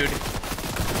 1v10, dude.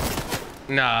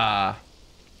 Nah,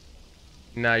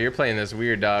 you're playing this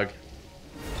weird, dog.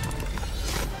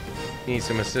 Need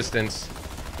some assistance.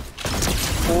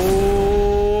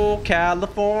 Oh,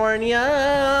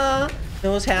 California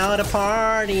knows how to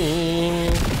party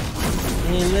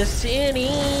in the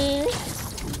city.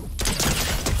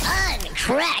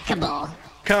 Uncrackable.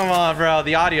 Come on, bro.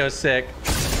 The audio's sick.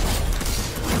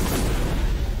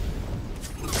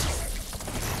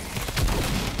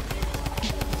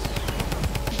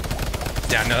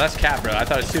 Yeah, no, that's cap, bro. I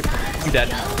thought it's too. I'm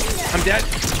dead. I'm dead.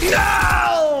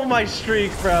 No! My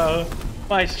streak, bro.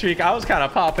 My streak. I was kind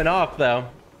of popping off, though.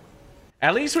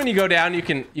 At least when you go down, you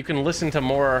can listen to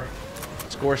more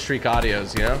score streak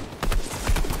audios, you know?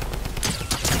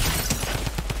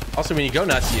 Also, when you go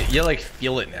nuts, you like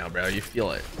feel it now, bro. You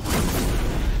feel it.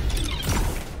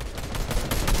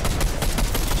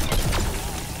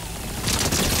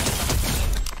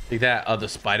 Like that. Oh, the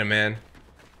Spider-Man.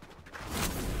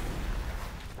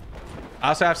 I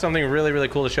also have something really, really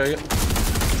cool to show you.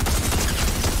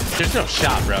 There's no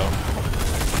shot, bro.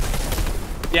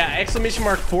 Yeah, exclamation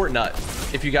mark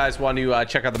Fortnite. If you guys want to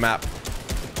check out the map.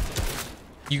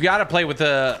 You got to play with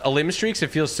the limb streaks.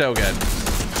 It feels so good.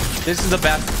 This is the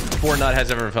best Fortnite has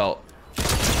ever felt.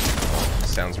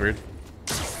 Sounds weird.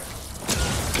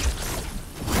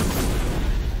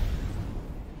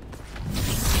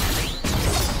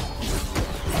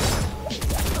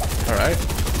 All right.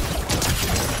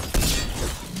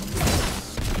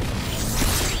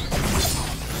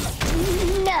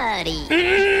 Nutty.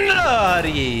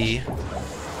 Nutty.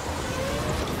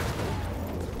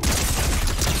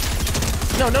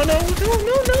 No, no, no, no,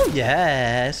 no, no.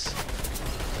 Yes.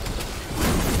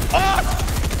 Oh!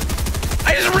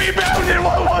 I just rebounded.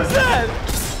 What was that?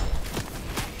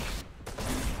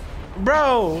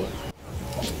 Bro,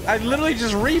 I literally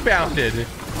just rebounded.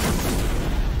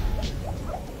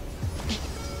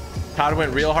 Todd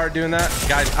went real hard doing that.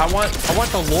 Guys, I want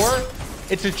the lore.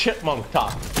 It's a chipmunk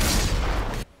Todd.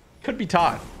 Could be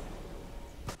Todd.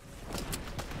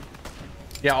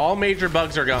 Yeah, all major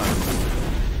bugs are gone.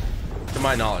 To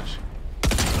my knowledge.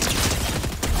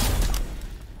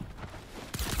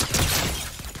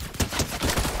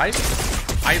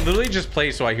 I literally just play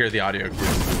so I hear the audio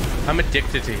cues. I'm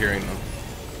addicted to hearing them.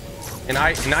 And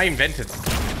I invented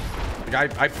them.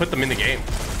 Like I put them in the game.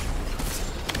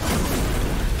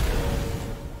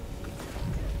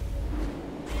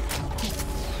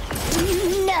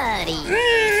 Nutty.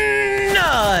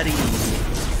 Nutty.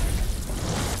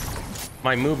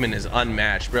 My movement is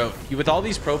unmatched, bro. With all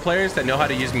these pro players that know how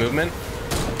to use movement.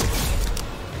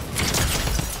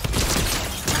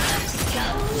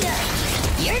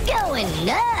 You're going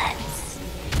nuts.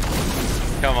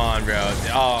 Come on, bro.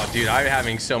 Oh, dude, I'm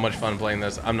having so much fun playing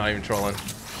this. I'm not even trolling.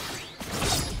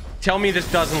 Tell me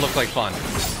this doesn't look like fun.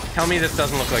 Tell me this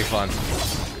doesn't look like fun.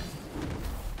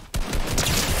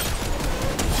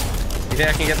 You think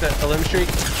I can get the limb streak?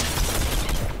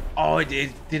 Oh, it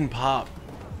didn't pop.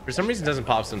 For some reason, it doesn't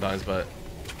pop sometimes, but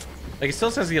like it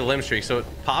still says the limb streak, so it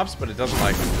pops, but it doesn't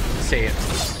like say it.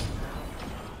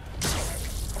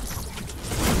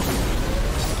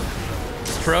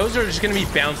 Pros are just gonna be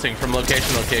bouncing from location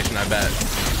to location, I bet.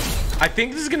 I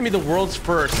think this is gonna be the world's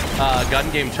first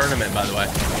gun game tournament, by the way.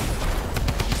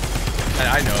 And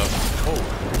I know of. Oh.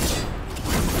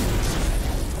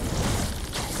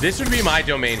 This would be my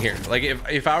domain here. Like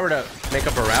if I were to make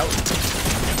up a route.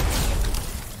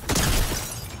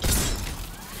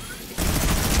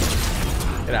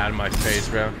 Get out of my face,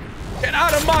 bro. Get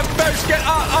out of my face! Get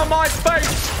out of my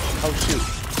face! Oh shoot.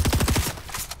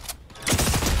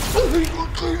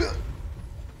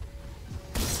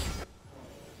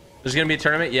 There's gonna be a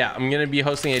tournament? Yeah, I'm gonna be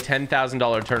hosting a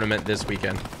 $10,000 tournament this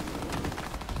weekend.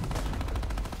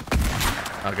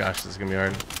 Oh gosh, this is gonna be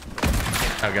hard.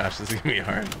 Oh gosh, this is gonna be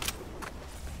hard.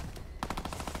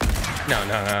 No,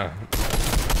 no, no.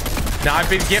 No, I've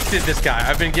been gifted this guy.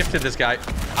 I've been gifted this guy.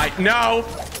 No!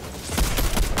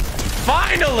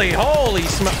 Finally! Holy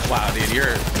smoke! Wow, dude,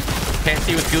 you're... Can't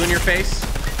see with goo in your face?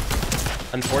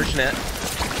 Unfortunate.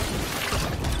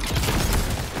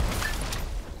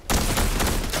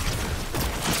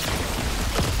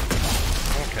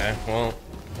 Okay, well...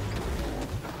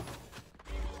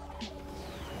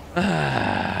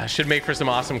 should make for some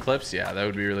awesome clips. Yeah, that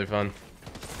would be really fun.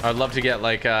 I'd love to get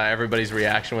like everybody's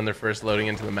reaction when they're first loading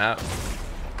into the map.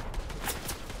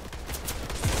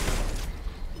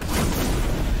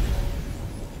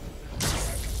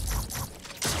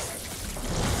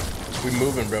 We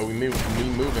moving, bro. We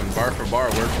moving bar for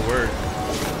bar, word for word.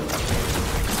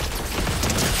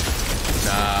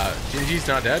 Nah, Gingy's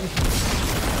not dead.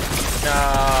 No,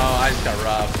 I just got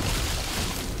robbed.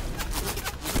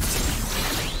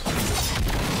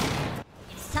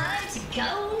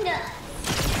 Go nuts.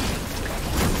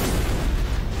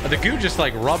 The goo just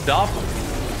like rubbed off him.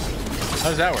 How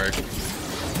does that work?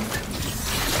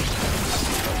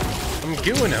 I'm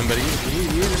gooing him, but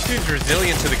this dude's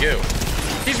resilient to the goo.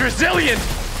 He's resilient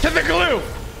to the glue.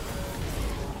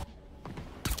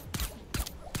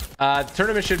 The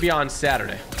tournament should be on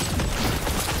Saturday.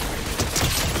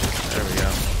 There we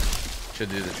go. Should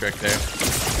do the trick there.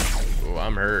 Oh,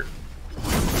 I'm hurt.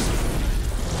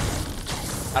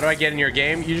 How do I get in your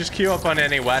game? You just queue up on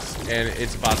NA West, and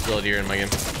it's a possibility you're in my game.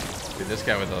 Dude, this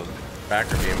guy with a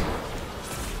backer beam.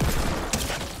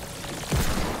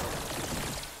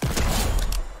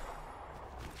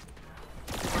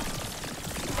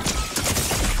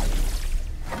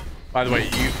 By the way,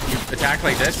 you attack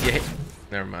like this, you hit.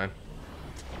 Never mind.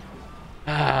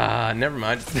 Never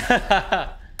mind.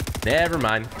 Never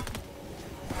mind.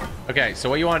 Okay, so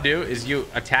what you want to do is you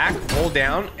attack, hold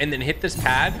down, and then hit this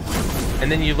pad,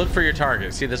 and then you look for your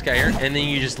target. See this guy here? And then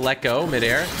you just let go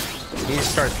midair. And you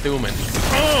just start thumbing.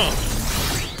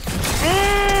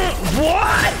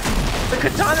 What? The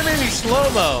katana made me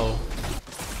slow-mo.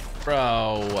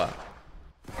 Bro.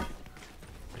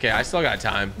 Okay, I still got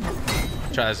time.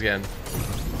 Try this again.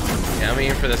 Yeah, I'm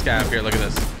aiming for this guy up here. Look at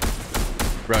this.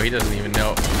 Bro, he doesn't even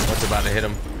know what's about to hit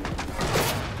him.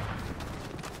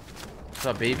 What's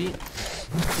up, baby?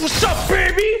 What's up,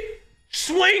 baby?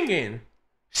 Swinging.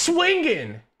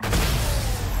 Swinging.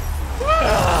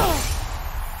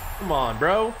 Come on,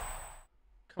 bro.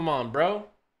 Come on, bro.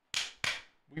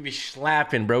 We be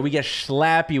slapping, bro. We get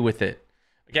slappy with it.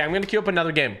 Okay, I'm going to queue up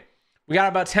another game. We got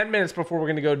about 10 minutes before we're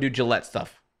going to go do Gillette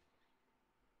stuff.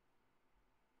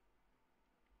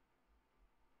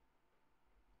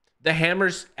 The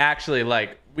hammer's actually,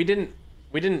 like, we didn't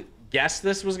guess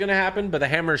this was going to happen, but the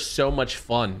hammer's so much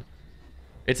fun.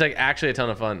 It's, like, actually a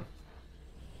ton of fun.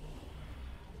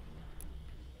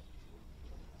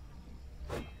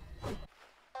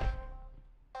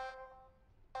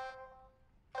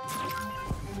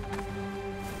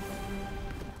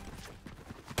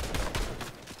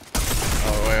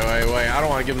 Wait. I don't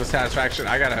want to give him the satisfaction.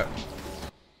 I gotta.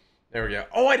 There we go.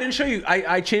 Oh, I didn't show you.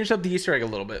 I changed up the Easter egg a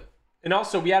little bit. And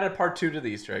also, we added part 2 to the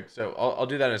Easter egg. So I'll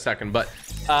do that in a second. But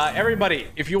everybody,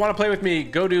 if you want to play with me,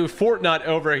 go to Fortnite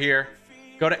over here.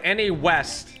 Go to NA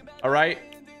West. All right.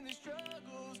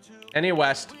 NA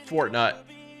West, Fortnite.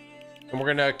 And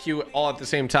we're going to queue all at the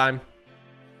same time.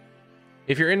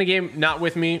 If you're in the game, not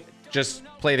with me, just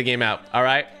play the game out. All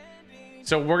right.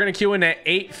 So we're going to queue in at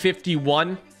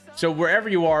 8:51. So wherever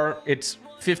you are, it's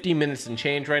 50 minutes and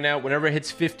change right now. Whenever it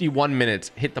hits 51 minutes,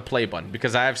 hit the play button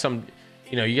because I have some,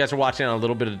 you know, you guys are watching on a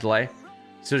little bit of delay.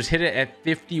 So just hit it at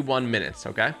 51 minutes,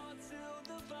 okay?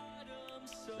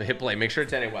 So hit play. Make sure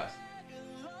it's NA West.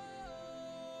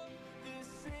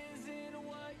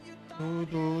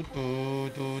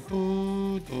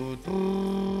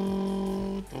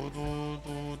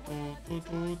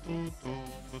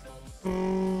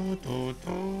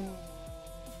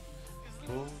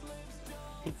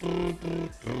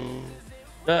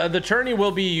 The tourney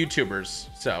will be YouTubers,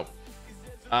 so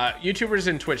YouTubers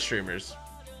and Twitch streamers.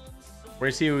 We're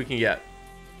gonna see who we can get.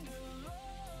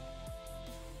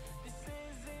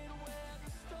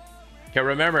 Okay,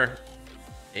 remember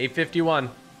 8:51.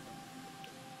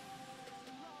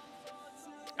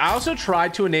 I also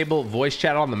tried to enable voice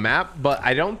chat on the map, but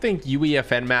I don't think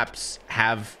UEFN maps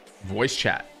have voice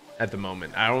chat at the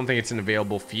moment. I don't think it's an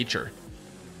available feature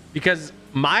because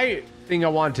my thing I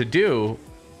wanted to do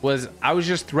was I was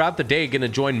just throughout the day gonna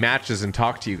join matches and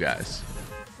talk to you guys,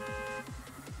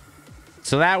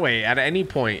 so that way at any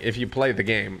point if you play the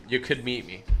game you could meet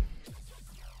me.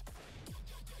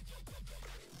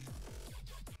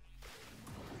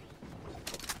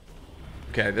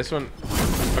 Okay, this one.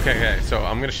 Okay, so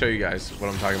I'm gonna show you guys what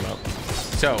I'm talking about.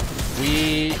 So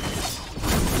the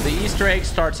Easter egg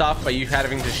starts off by you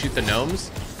having to shoot the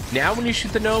gnomes. Now when you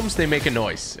shoot the gnomes, they make a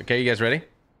noise. Okay, you guys ready?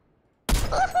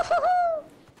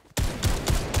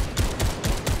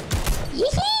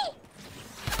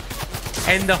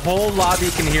 And the whole lobby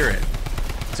can hear it.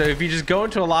 So if you just go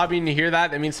into a lobby and you hear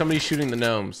that, that means somebody's shooting the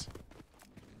gnomes.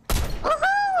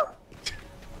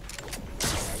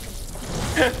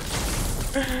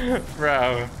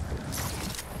 Bro.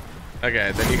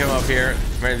 Okay, then you come up here.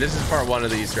 Man, this is part 1 of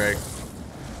the Easter egg.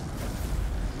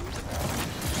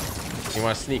 You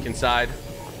want to sneak inside.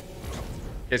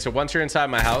 Okay, so once you're inside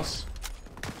my house,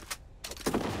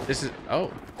 this is...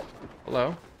 Oh,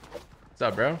 hello. What's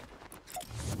up, bro?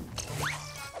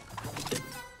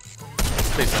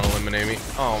 Please don't eliminate me.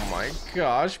 Oh my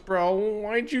gosh, bro.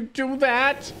 Why'd you do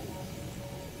that?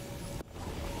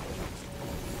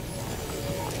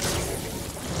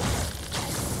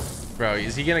 Bro,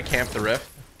 is he gonna camp the rift?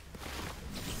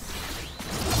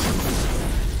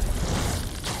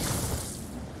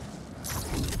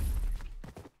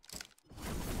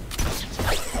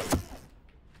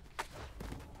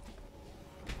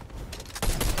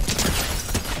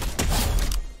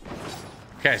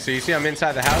 Okay, so you see I'm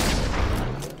inside the house.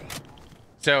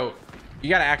 So you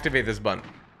got to activate this button.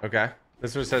 Okay,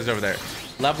 this is what it says over there.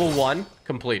 Level 1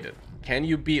 completed. Can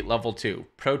you beat level 2?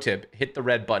 Pro tip, hit the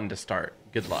red button to start.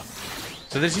 Good luck.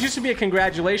 So this used to be a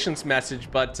congratulations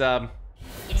message, but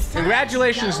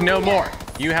congratulations no more.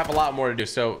 You have a lot more to do.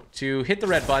 So to hit the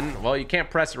red button, well, you can't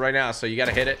press it right now, so you got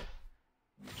to hit it.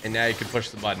 And now you can push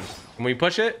the button. And when you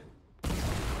push it,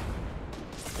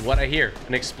 What I hear,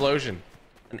 an explosion,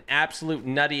 an absolute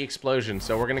nutty explosion.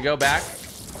 So we're gonna go back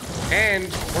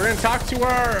and we're gonna talk to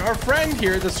our friend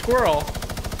here, the squirrel.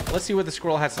 Let's see what the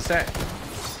squirrel has to say.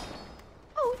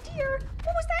 Oh dear,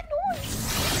 what was that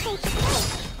noise? Oh, check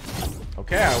it out.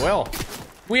 Okay, I will.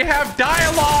 We have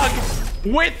dialogue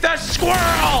with the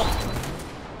squirrel.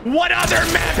 What other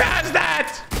map has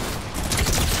that?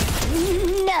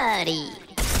 Nutty.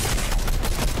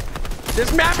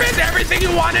 This map is everything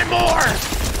you want and more.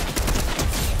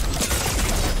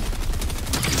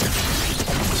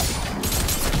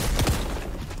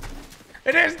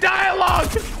 It is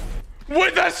dialogue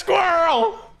with a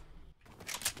squirrel.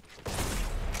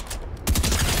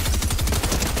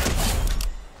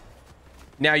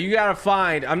 Now you gotta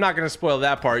find, I'm not gonna spoil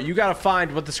that part. You gotta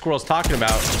find what the squirrel's talking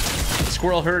about. The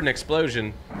squirrel heard an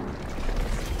explosion.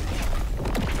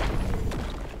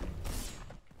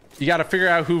 You gotta figure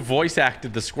out who voice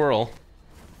acted the squirrel.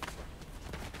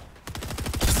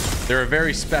 They're a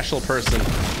very special person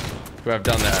who have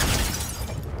done that.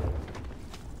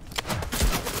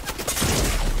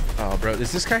 Oh, bro,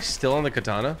 is this guy still on the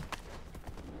katana?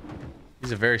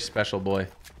 He's a very special boy.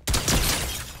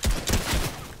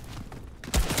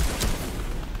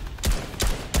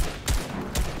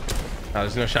 Oh,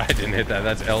 there's no shot I didn't hit that.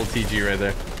 That's LTG right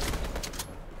there.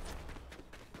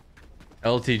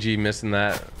 LTG missing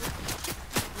that.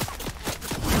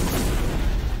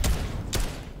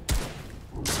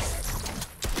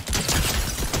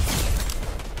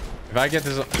 If I get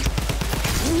this...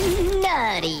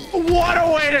 Nutty. What a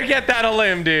way to get that a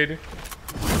limb, dude.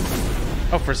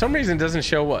 Oh, for some reason it doesn't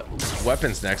show what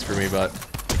weapons next for me, but...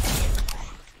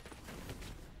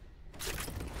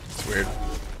 It's weird.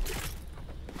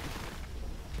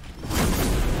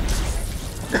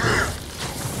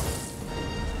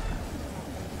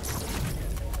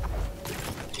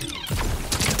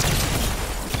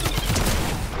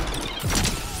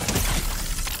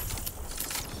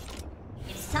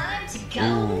 It's time to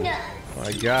go nuts. Oh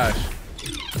my gosh.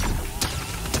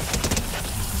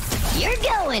 You're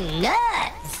going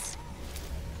nuts.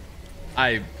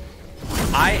 I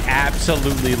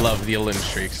absolutely love the limb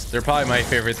streaks. They're probably my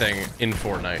favorite thing in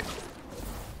Fortnite.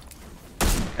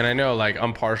 And I know, like,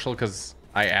 I'm partial because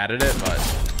I added it, but...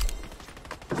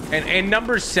 And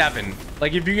number 7.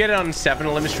 Like, if you get it on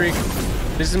 7 limb streak,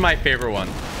 this is my favorite one.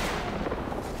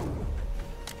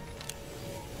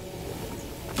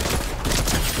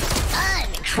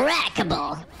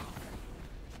 Uncrackable.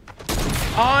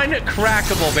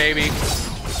 Uncrackable, baby.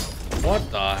 What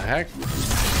the heck?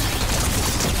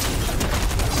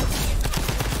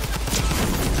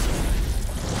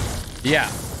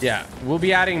 Yeah. We'll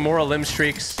be adding more limb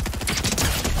streaks.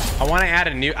 I want to add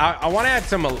a new... I want to add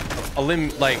some a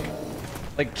limb, like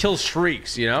kill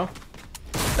streaks, you know?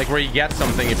 Like where you get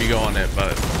something if you go on it,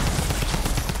 but...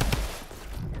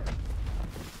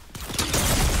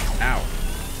 Ow.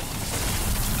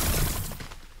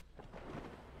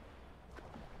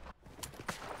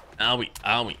 Owie,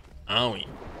 owie, owie,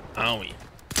 owie.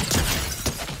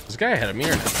 This guy ahead of me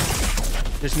or not?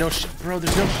 There's no bro,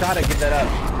 there's no shot I get that up.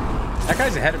 That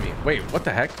guy's ahead of me. Wait, what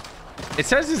the heck? It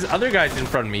says this other guy's in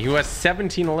front of me who has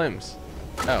 17 limbs.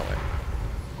 Oh, wait.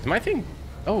 Is my thing?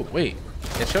 Oh, wait.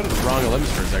 It showed the wrong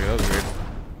limbs for a second. That was weird.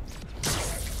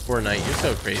 Fortnite, you're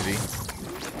so crazy.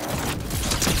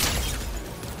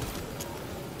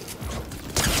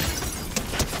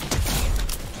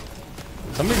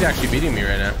 Somebody's actually beating me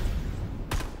right now.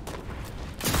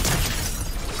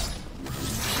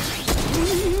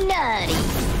 Nutty.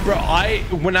 Bro,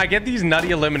 when I get these nutty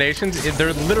eliminations,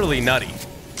 they're literally nutty.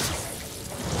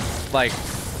 Like,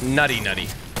 nutty.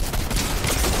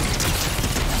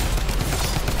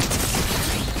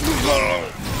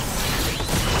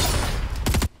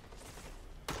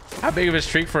 How big of a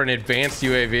streak for an advanced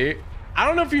UAV? I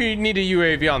don't know if you need a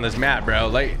UAV on this map, bro.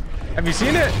 Like, have you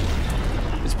seen it?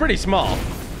 It's pretty small.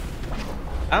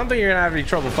 I don't think you're gonna have any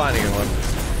trouble finding one.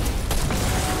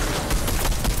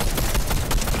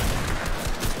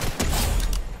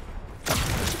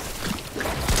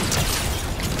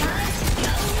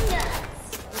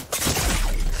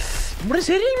 What is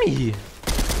hitting me?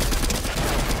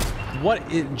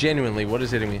 Genuinely, what is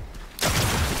hitting me?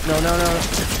 No.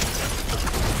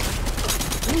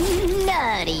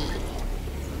 Nutty.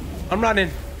 I'm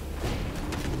running.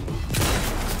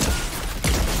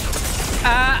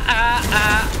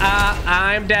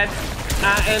 I'm dead.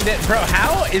 I am dead. Bro,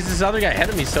 how is this other guy ahead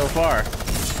of me so far?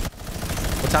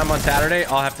 What time on Saturday?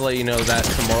 I'll have to let you know that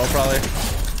tomorrow, probably.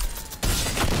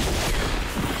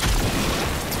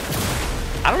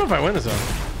 I don't know if I win this one.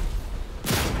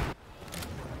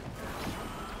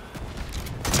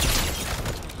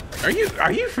 Are you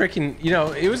freaking, you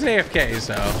know, it was an AFK,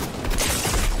 so.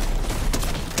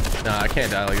 No, I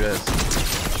can't die like this.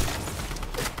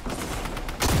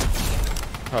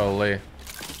 Holy.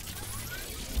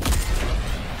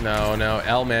 No, no,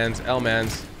 L-mans.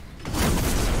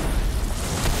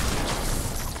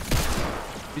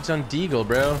 Dude's on Deagle,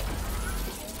 bro.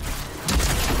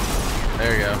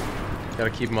 There you go.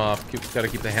 Gotta keep him off. Gotta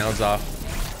keep the hounds off.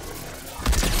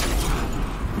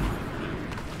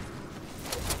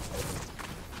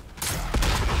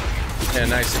 Yeah,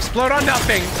 nice. Explode on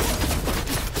nothing.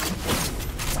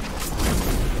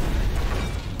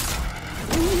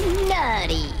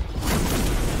 Nutty.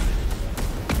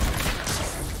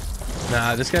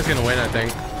 Nah, this guy's gonna win, I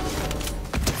think.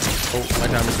 Oh, my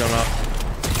timer's going off.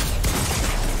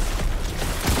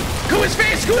 Go his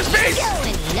face! Go his face!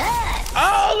 Going nuts.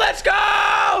 Oh, let's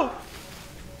go!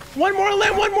 One more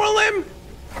limb.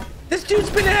 This dude's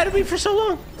been ahead of me for so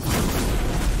long.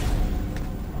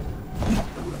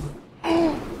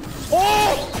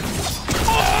 Oh!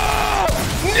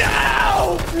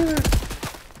 No!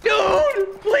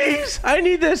 Dude, please! I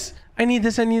need this.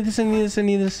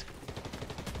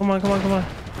 Come on.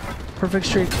 Perfect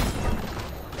streak.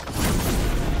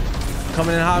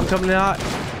 Coming in hot.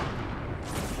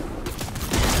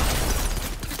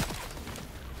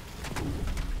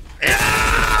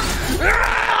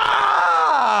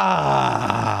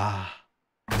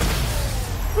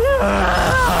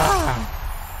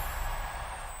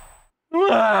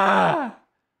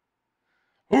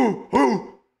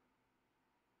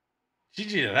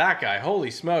 GG to that guy.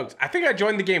 Holy smokes. I think I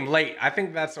joined the game late. I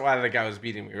think that's why the guy was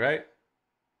beating me, right?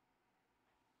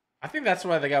 I think that's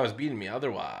why the guy was beating me.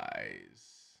 Otherwise,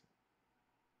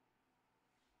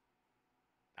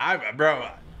 bro.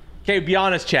 Okay, be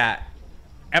honest, chat.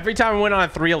 Every time I went on a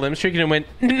 3 limb streak and it went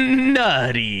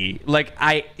nutty. Like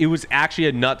it was actually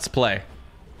a nuts play.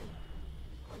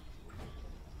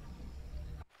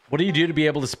 What do you do to be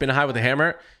able to spin high with a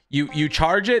hammer? You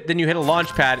charge it, then you hit a launch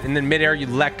pad, and then midair you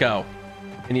let go,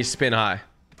 and you spin high.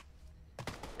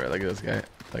 Bro, look at this guy.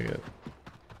 Look at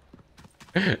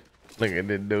it. Look at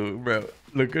the dude, bro.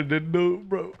 Look at the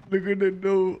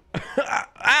dude.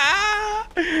 Ah!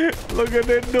 Look at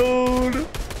the dude.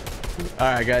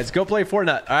 All right, guys, go play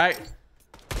Fortnite. All right,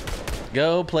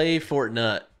 go play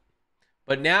Fortnite.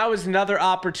 But now is another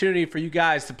opportunity for you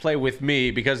guys to play with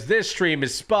me, because this stream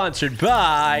is sponsored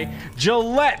by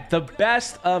Gillette, the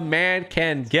best a man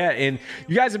can get. And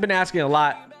you guys have been asking a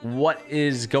lot, what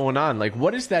is going on? Like,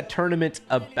 what is that tournament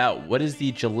about? What is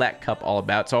the Gillette Cup all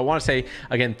about? So I want to say,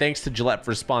 again, thanks to Gillette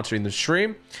for sponsoring the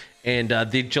stream. And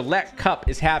the Gillette Cup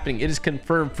is happening. It is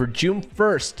confirmed for June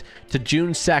 1st to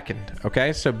June 2nd.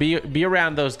 Okay, so be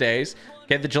around those days.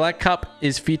 Okay, the Gillette Cup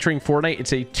is featuring Fortnite.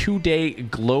 It's a 2-day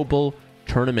global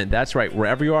tournament. That's right.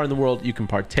 Wherever you are in the world, you can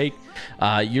partake.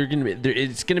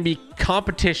 It's gonna be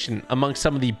competition among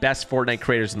some of the best Fortnite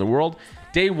creators in the world.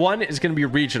 Day 1 is going to be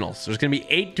regionals. There's going to be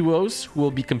 8 duos who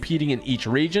will be competing in each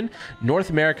region: North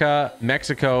America,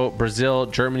 Mexico, Brazil,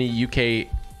 Germany, UK,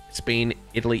 Spain,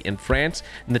 Italy, and France.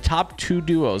 And the top 2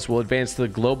 duos will advance to the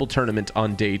global tournament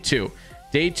on day 2.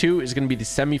 Day 2 is going to be the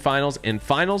semifinals and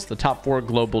finals. The top 4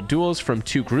 global duos from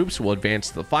 2 groups will advance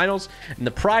to the finals. And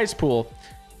the prize pool,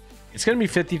 it's going to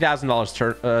be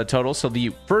 $50,000 total. So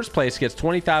the first place gets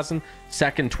 $20,000,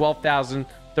 second $12,000,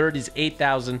 third is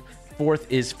 $8,000, fourth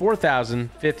is $4,000,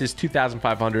 fifth is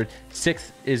 $2,500,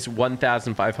 sixth is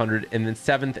 $1,500, and then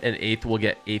seventh and eighth will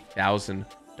get $8,000.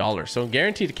 So I'm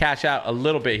guaranteed to cash out a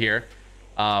little bit here.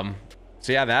 So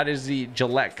yeah, that is the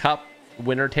Gillette Cup,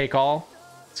 winner take all.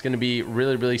 It's going to be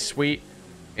really, really sweet.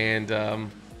 And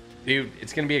dude,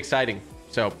 it's going to be exciting.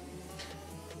 So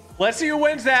let's see who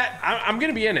wins that. I'm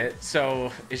going to be in it,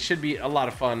 so it should be a lot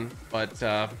of fun. But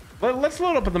let's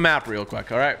load up the map real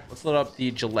quick. All right, let's load up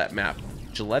the Gillette map.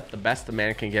 Gillette, the best the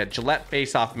man can get. Gillette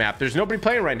face-off map. There's nobody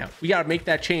playing right now. We got to make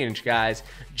that change, guys.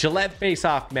 Gillette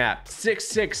face-off map.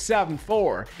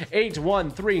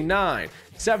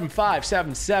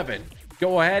 6674-8139-7577.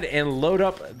 Go ahead and load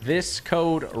up this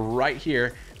code right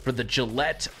here for the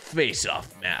Gillette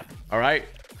face-off map. All right,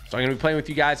 so I'm gonna be playing with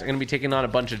you guys. I'm gonna be taking on a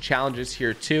bunch of challenges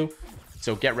here too,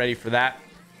 so get ready for that.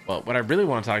 But what I really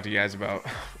want to talk to you guys about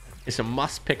is a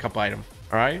must pickup item.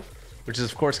 All right, which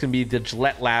is of course gonna be the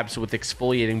Gillette Labs with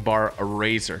exfoliating bar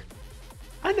eraser.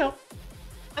 I know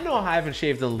I haven't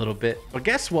shaved a little bit, but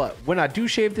guess what? When I do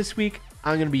shave this week,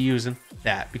 I'm gonna be using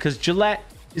that, because Gillette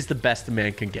is the best a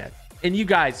man can get. And you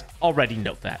guys already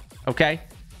know that, okay?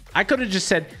 I could have just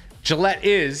said Gillette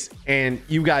is, and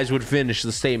you guys would finish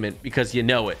the statement because you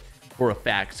know it for a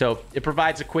fact. So it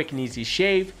provides a quick and easy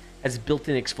shave. Has a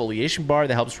built-in exfoliation bar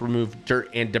that helps remove dirt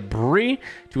and debris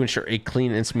to ensure a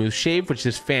clean and smooth shave, which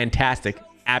is fantastic.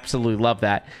 Absolutely love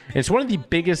that. And it's one of the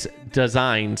biggest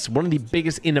designs, one of the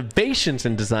biggest innovations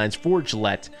in designs for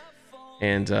Gillette.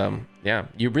 And yeah,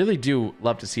 you really do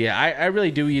love to see it. I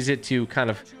really do use it to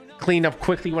kind of clean up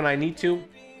quickly when I need to.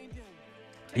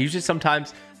 I use it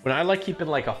sometimes when I like keeping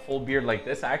like a full beard like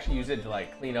this. I actually use it to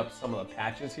like clean up some of the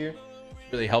patches here.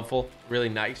 It's really helpful, really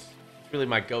nice. It's really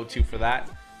my go-to for that.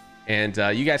 And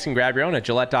you guys can grab your own at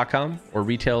Gillette.com or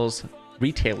retailers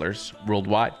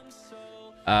worldwide.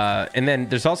 And then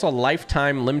there's also a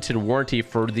lifetime limited warranty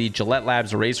for the Gillette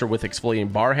Labs razor with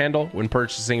exfoliating bar handle when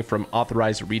purchasing from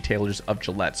authorized retailers of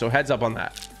Gillette. So heads up on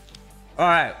that. All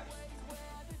right.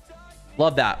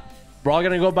 Love that. We're all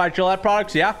going to go buy Gillette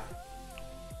products. Yeah.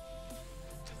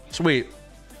 Sweet.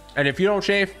 And if you don't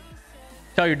shave,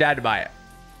 tell your dad to buy it.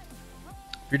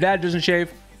 If your dad doesn't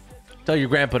shave, tell your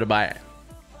grandpa to buy it.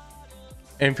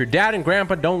 And if your dad and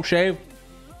grandpa don't shave,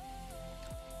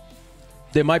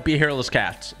 they might be hairless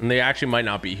cats, and they actually might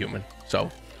not be human. So,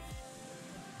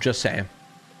 just saying.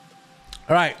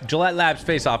 All right, Gillette Labs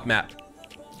face-off map.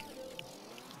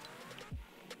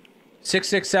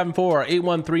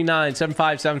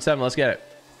 6674-8139-7577. Let's get it.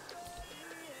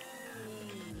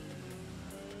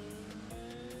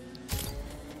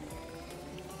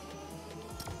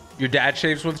 Your dad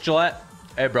shaves with Gillette?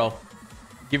 Hey, bro.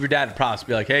 Give your dad a props.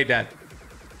 Be like, hey, dad,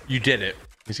 you did it.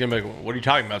 He's gonna be like, what are you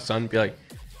talking about, son? Be like,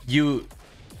 you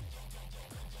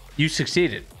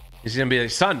succeeded. He's gonna be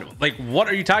like, son, like, what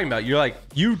are you talking about? You're like,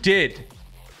 you did.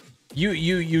 You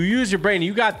use your brain.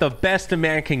 You got the best a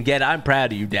man can get. I'm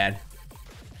proud of you, dad.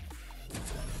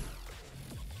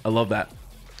 I love that.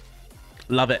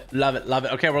 Love it. Love it. Love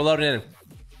it. Okay, we're loading in.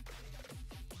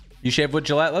 You shave with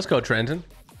Gillette? Let's go, Trenton.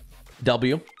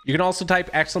 W. You can also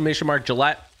type !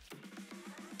 Gillette.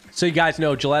 So you guys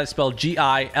know Gillette is spelled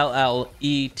Gillette.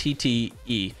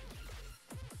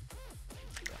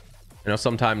 You know,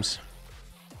 sometimes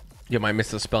you might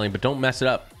miss the spelling, but don't mess it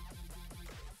up.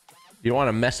 You don't want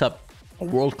to mess up a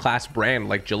world-class brand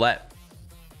like Gillette.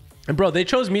 And bro, they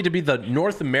chose me to be the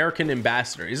North American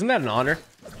ambassador. Isn't that an honor?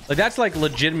 Like, that's like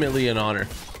legitimately an honor.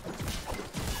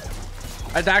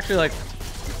 That's actually like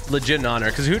legit an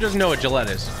honor, because who doesn't know what Gillette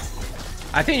is?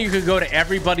 I think you could go to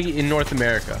everybody in North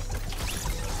America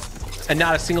and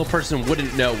not a single person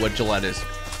wouldn't know what Gillette is.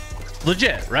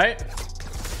 Legit, right?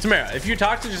 Tamara, if you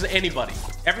talk to just anybody,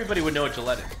 everybody would know what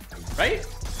Gillette is, right?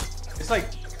 It's like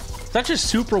such a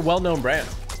super well-known brand.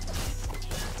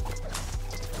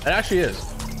 It actually is.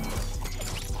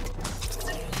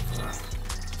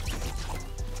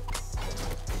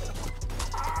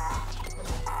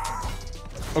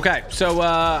 Okay, so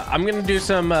I'm gonna do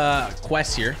some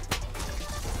quests here.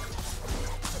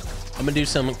 I'm gonna do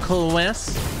some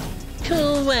quests.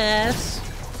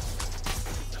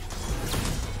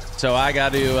 So I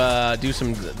got to do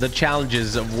the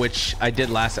challenges of which I did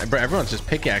last time. Bro, everyone's just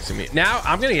pickaxing me. Now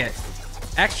I'm gonna get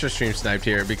extra stream sniped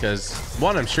here because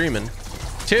one, I'm streaming.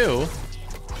 Two,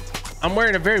 I'm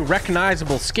wearing a very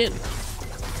recognizable skin.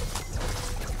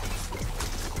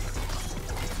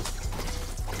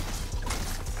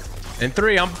 And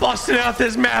three, I'm busting out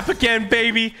this map again,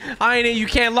 baby. You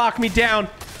can't lock me down.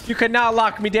 You cannot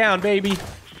lock me down, baby.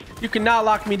 You cannot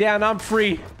lock me down. I'm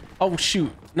free. Oh,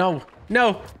 shoot. No.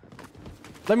 No.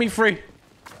 Let me free.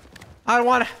 I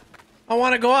want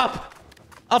to go up.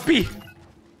 Uppy.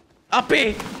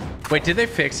 Uppy. Wait, did they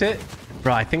fix it?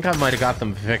 Bro, I think I might have got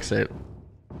them to fix it.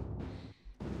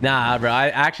 Nah, bro. I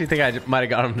actually think I might have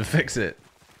got them to fix it.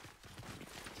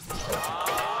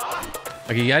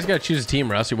 Okay, you guys got to choose a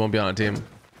team or else you won't be on a team.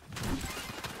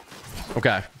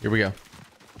 Okay, here we go.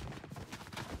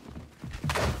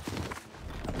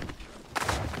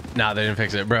 Nah, they didn't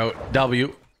fix it, bro.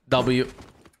 W.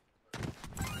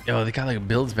 Yo, they got like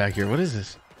builds back here. What is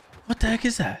this? What the heck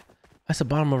is that? That's the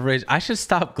bottom of Rage. I should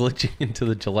stop glitching into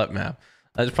the Gillette map.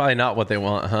 That's probably not what they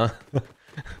want, huh?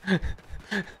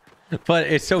 But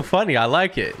it's so funny. I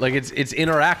like it. Like, it's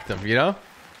interactive, you know?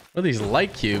 What are these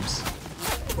light cubes?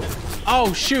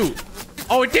 Oh, shoot.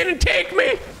 Oh, it didn't take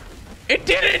me. It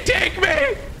didn't take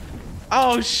me.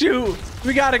 Oh, shoot.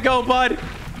 We gotta go, bud.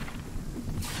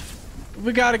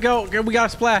 We gotta go. We gotta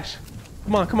splash.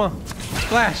 Come on, come on.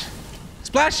 Splash.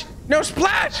 Splash. No,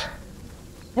 splash.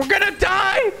 We're gonna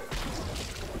die.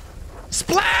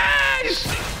 Splash.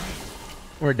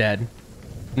 We're dead.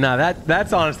 No,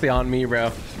 that's honestly on me,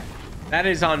 bro. That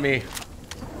is on me.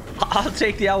 I'll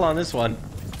take the L on this one.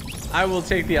 I will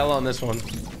take the L on this one.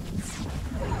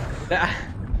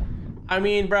 I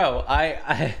mean, bro,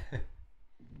 I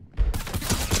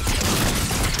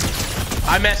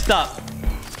messed up.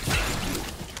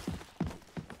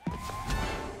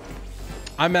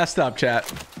 I messed up,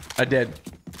 chat. I did.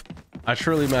 I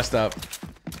truly messed up.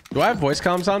 Do I have voice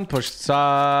comms on? Push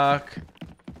sock.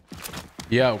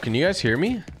 Yo, can you guys hear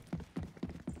me?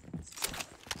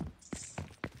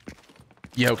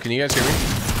 Yo, can you guys hear me?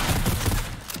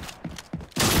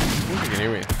 I think you can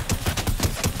hear me.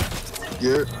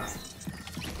 Yeah.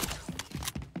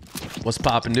 What's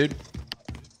poppin', dude?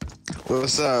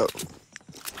 What's up?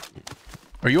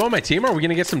 Are you on my team? Are we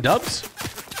gonna get some dubs?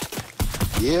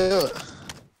 Yeah.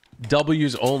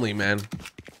 W's only, man.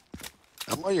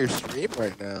 I'm on your stream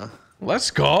right now.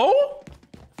 Let's go.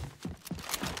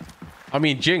 I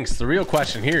mean, Jinx, the real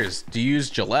question here is, do you use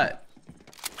Gillette?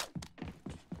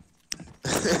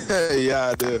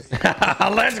 Yeah, I do.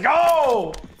 Let's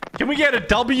go. Can we get a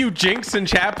W Jinx in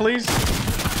chat, please?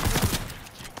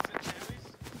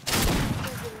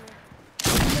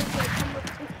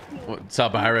 What's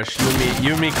up, Irish?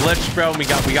 You and me glitched, bro. We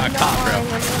got caught,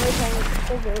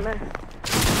 bro.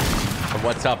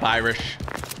 What's up, Irish?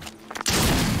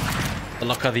 The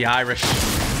look of the Irish.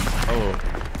 Oh,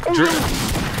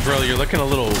 Drill, you're looking a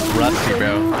little rusty,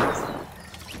 bro.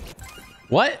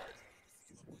 What?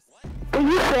 Will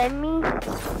you friend me?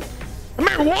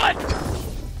 Amir, what?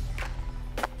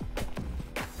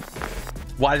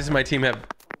 Why does my team have?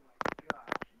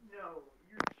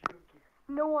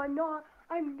 No, I'm not.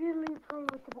 I'm literally playing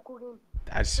with typical game.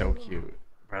 That's so cute,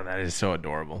 bro. That is so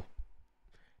adorable.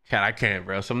 Cat, I can't,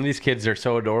 bro. Some of these kids are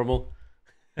so adorable.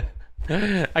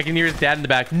 I can hear his dad in the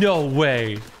back. No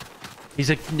way. He's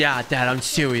like, yeah, Dad, I'm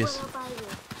serious.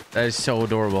 That is so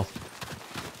adorable.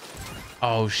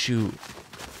 Oh shoot.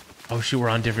 Oh shoot, we're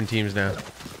on different teams now.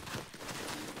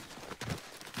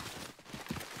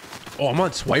 Oh, I'm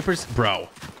on swipers, bro.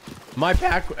 Am I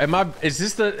back? Is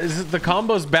this the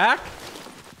combo's back?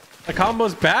 The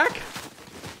combo's back?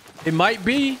 It might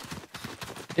be.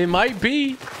 It might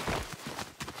be.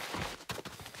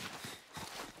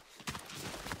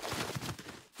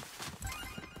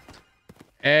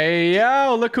 Hey,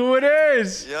 yo, look who it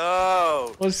is.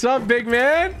 Yo. What's up, big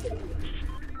man?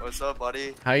 What's up,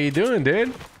 buddy? How you doing,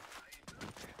 dude?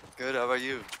 Good, how about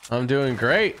you? I'm doing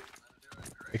great.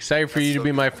 Excited for you to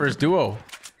be my first duo.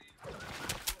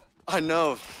 I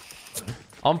know.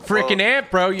 I'm freaking amped,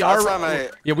 bro. Last time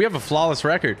Yeah, we have a flawless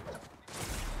record.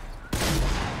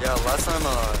 Yeah, last time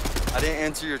I didn't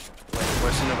answer your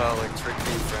question about like Trick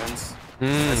being friends.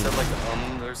 I said like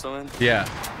or something. Yeah.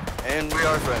 And we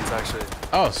are friends actually.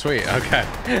 Oh, sweet. Okay.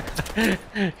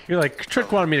 You're like,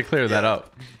 Trick wanted me to clear that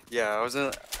up. Yeah, I was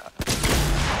in.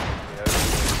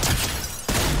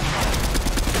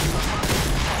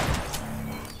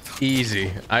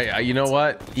 Easy. You know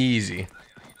what? Easy.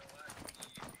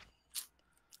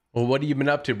 Well, what have you been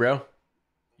up to, bro?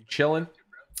 You chilling?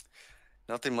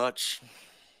 Nothing much.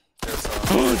 Just,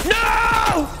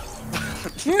 No!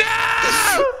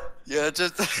 No! yeah,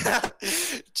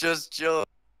 just chill.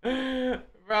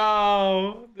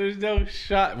 Bro, there's no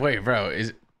shot. Wait, bro,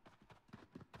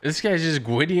 this guy's just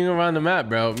gwittying around the map,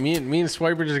 bro? Me and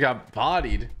Swiper just got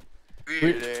bodied.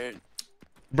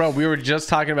 Bro, we were just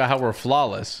talking about how we're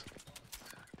flawless.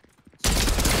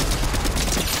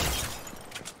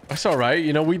 That's all right.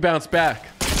 You know, we bounce back.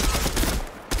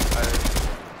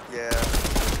 Yeah.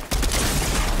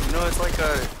 You know,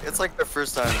 it's like the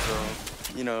first time,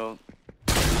 so you know.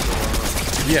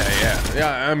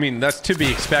 Yeah. I mean, that's to be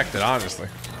expected, honestly.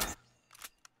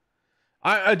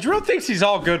 Drill thinks he's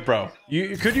all good, bro.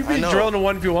 Could you be drilling a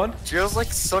 1v1? Drill's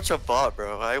like such a bot,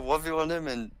 bro. I 1v1'd him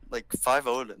and like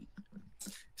 5-0'd him.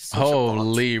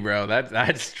 Holy, bro.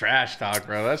 That's trash talk,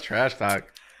 bro. That's trash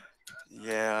talk.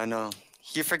 Yeah, I know.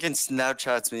 He freaking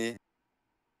Snapchats me.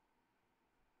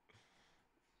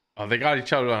 Oh, they got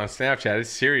each other on Snapchat. It's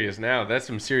serious now. That's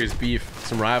some serious beef.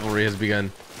 Some rivalry has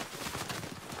begun.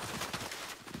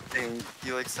 And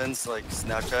he like sends like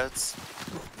Snapchats.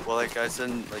 Well, like I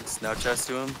send like Snapchats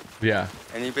to him. Yeah.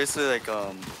 And he basically like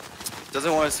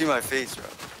doesn't want to see my face, bro.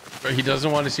 Bro, he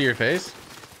doesn't want to see your face?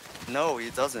 No,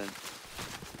 he doesn't.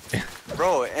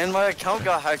 Bro, and my account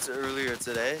got hacked earlier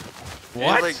today.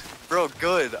 What? And, like, bro,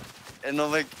 good. And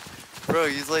I'm like, bro,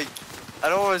 he's like, I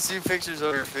don't want to see pictures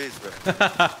of your face, bro.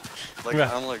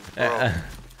 Like, I'm like, bro.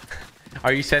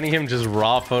 Are you sending him just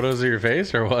raw photos of your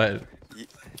face or what?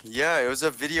 Yeah, it was a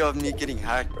video of me getting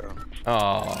hacked, bro.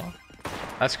 Oh,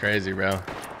 that's crazy, bro.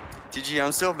 DG,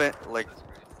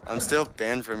 I'm still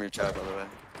banned from your chat, by the way.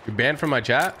 You're banned from my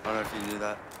chat? I don't know if you knew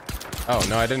that. Oh,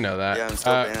 no, I didn't know that. Yeah, I'm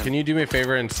still banned. Can you do me a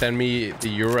favor and send me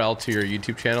the URL to your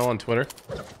YouTube channel on Twitter?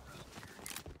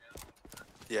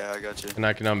 Yeah, I got you. And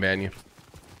I can unban you.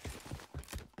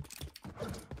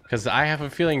 Because I have a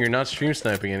feeling you're not stream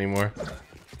sniping anymore.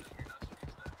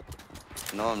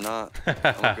 No, I'm not. I'm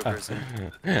a good person.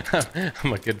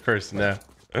 I'm a good person now.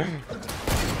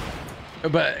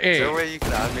 But hey, Is there a way you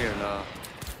can add me or not?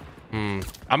 I'm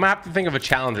gonna have to think of a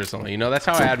challenge or something. You know, that's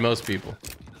how I add most people.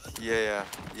 Yeah.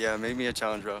 Make me a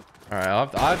challenge, bro. All right, I'll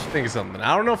have to think of something.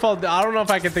 I don't know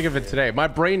if I can think of it today. My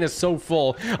brain is so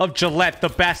full of Gillette, the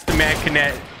best the man can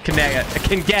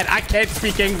get. I can't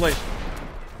speak English.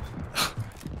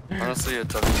 Honestly, a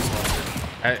W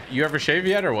sponsor. You ever shave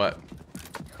yet or what?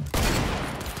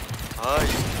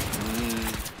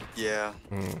 Yeah.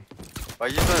 I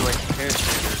use my like hand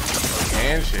shaver.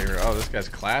 Hand shaver. Oh, this guy's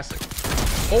classic.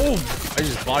 Oh, I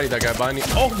just bodied that guy behind me.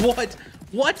 Oh, what?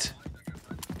 What?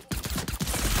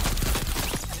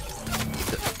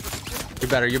 You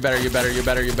better.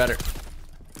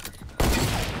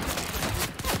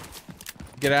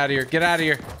 Get out of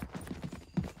here.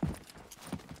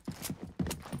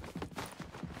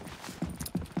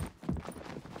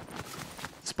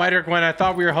 Spider-Gwen, I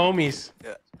thought we were homies.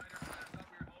 Yeah.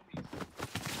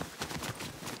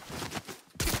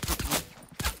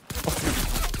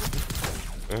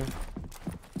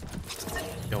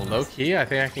 Yo, low key, I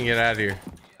think I can get out of here.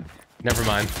 Never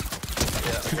mind.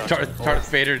 Yeah, Darth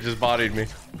Vader just bodied me.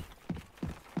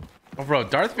 Oh, bro,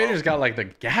 Darth Vader's got like the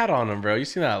gat on him, bro. You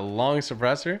see that long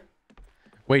suppressor?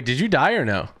 Wait, did you die or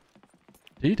no?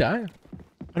 Did you die?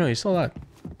 Oh, no, you're still alive.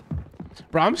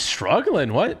 Bro, I'm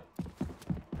struggling. What?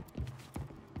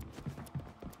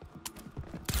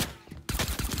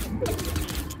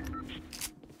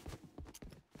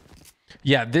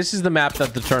 Yeah, this is the map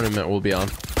that the tournament will be on.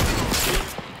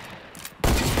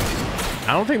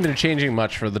 I don't think they're changing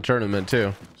much for the tournament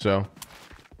too, so.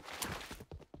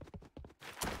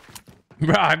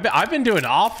 Bro, I've been doing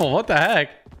awful. What the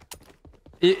heck?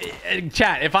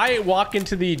 Chat, if I walk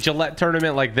into the Gillette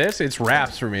tournament like this, it's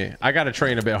wraps for me. I gotta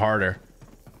train a bit harder.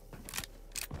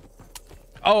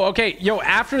 Oh, okay. Yo,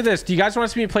 after this, do you guys want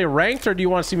to see me play ranked or do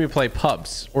you want to see me play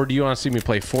pubs? Or do you want to see me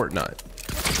play Fortnite?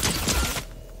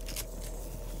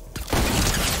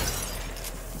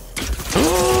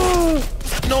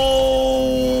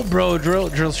 No, bro,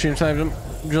 drill stream sniped him.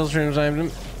 Drill stream sniped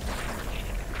him.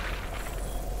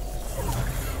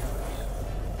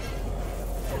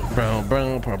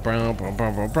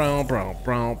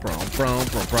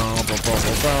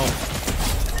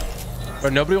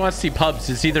 But nobody wants to see pubs.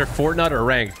 It's either Fortnite or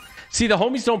ranked. See, the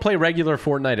homies don't play regular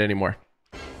Fortnite anymore.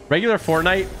 Regular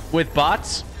Fortnite with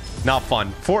bots, not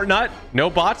fun. Fortnite, no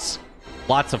bots,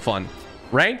 lots of fun.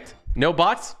 Ranked, no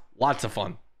bots, lots of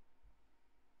fun.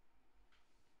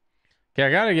 Okay, I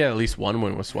gotta get at least one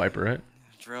win with Swiper, right?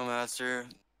 Drill master.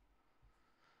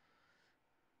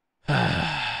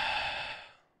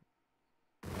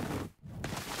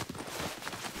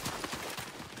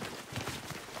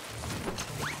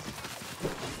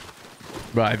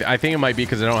 Bro, I think it might be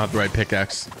because I don't have the right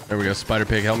pickaxe. There we go. Spider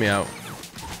Pig, help me out.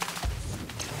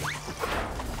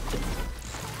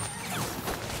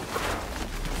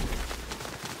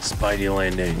 Spidey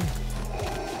landing.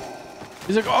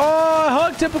 He's like, oh, I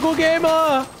hug typical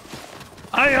gamer.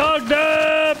 I hugged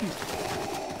him.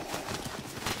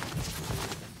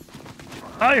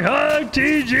 I hugged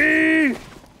TG.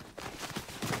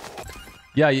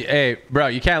 Yeah, hey, bro,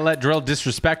 you can't let Drill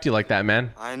disrespect you like that,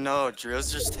 man. I know,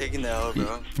 Drill's just taking the L,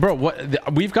 bro. Bro,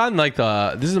 what? We've gotten like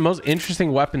this is the most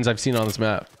interesting weapons I've seen on this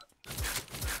map.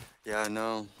 Yeah, I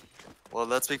know. Well,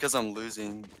 that's because I'm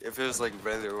losing. If it was like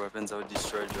regular weapons, I would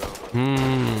destroy Drill.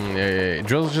 Yeah.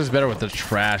 Drill's just better with the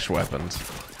trash weapons.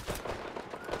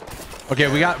 Okay,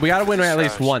 yeah, we gotta win at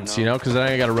least once, you know, because then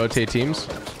I gotta rotate teams.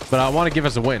 But I want to give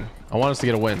us a win. I want us to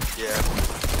get a win. Yeah.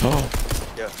 Oh.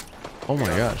 Yeah. Oh my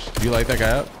gosh. Do you light that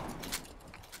guy up?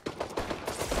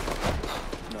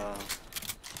 No.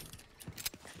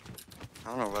 I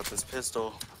don't know about this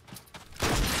pistol.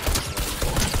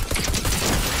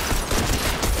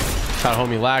 Caught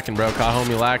homie lacking, bro. Caught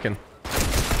homie lacking.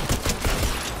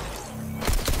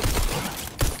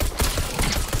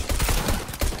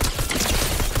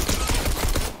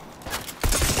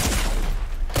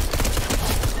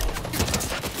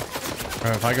 All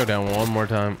right, if I go down one more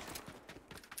time.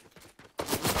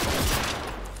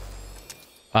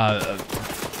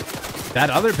 That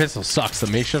other pistol sucks. The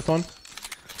makeshift one.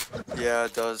 Yeah,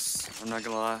 it does. I'm not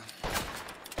gonna lie.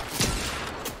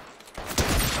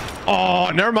 Oh,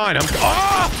 never mind.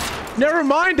 Oh, never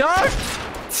mind, dog.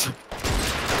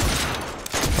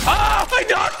 Oh, I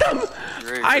knocked him.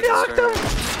 Great, I knocked him.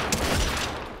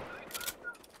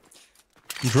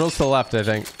 Drill's to the left, I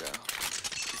think. Yeah.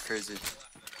 You're crazy.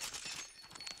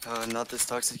 Not this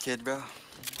toxic kid, bro.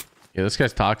 Yeah, this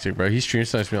guy's toxic, bro. He stream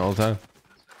snipes me all the time.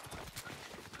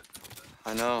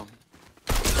 I know.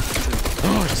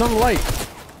 Oh, it's on the light.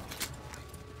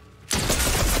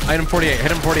 Item 48.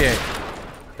 Hit him 48.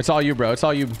 It's all you, bro. It's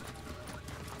all you.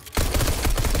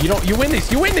 You win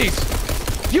these. You win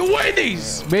these. You win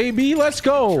these, baby. Let's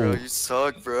go. Bro, you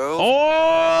suck, bro.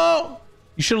 Oh!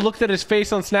 You should have looked at his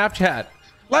face on Snapchat.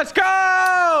 Let's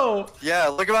go! Yeah,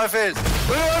 look at my face.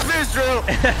 Look at my face, Drill.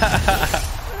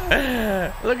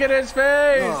 Look at his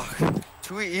face. Oh,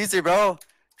 too easy, bro.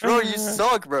 Drill, you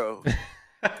suck, bro.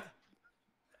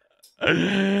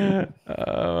 Oh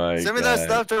my Send me God. that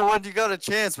Snapchat when you got a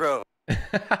chance, bro.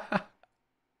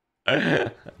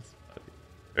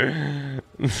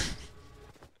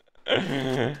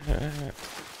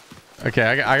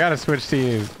 Okay, I gotta switch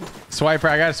teams. Swiper,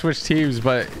 I gotta switch teams,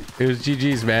 but it was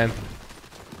GG's, man.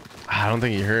 I don't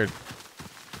think you heard.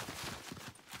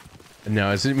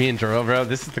 No, it's me and Jerome, bro.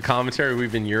 This is the commentary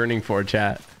we've been yearning for,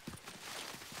 chat.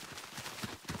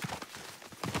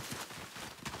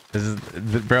 This is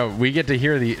bro, we get to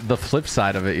hear the flip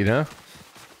side of it, you know?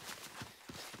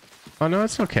 Oh no,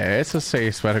 it's okay. It's okay,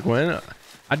 Sweater Gwen.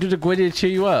 I do the Gwitty to cheer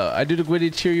you up. I do the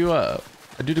Gwitty to cheer you up.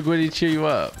 I do the Gwitty to cheer you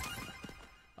up.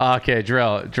 Okay,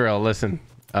 Drill, listen.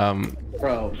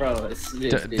 Bro,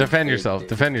 defend yourself.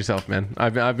 Defend yourself, man.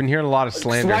 I've been hearing a lot of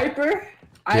slander. Swiper?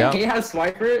 I hate how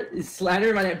Swiper is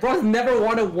slandering my name. Bro's never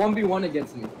won a 1v1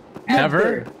 against me.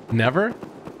 Ever. Never?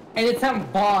 And it's on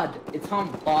VOD. It's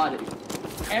on VOD.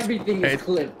 Everything is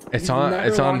clipped. It's He's on never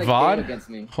it's on won a game VOD? against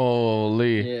me.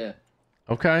 Holy. Yeah.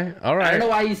 Okay. All right. I don't know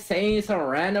why he's saying something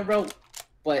random, bro.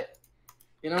 But,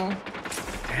 you know.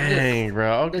 Dang,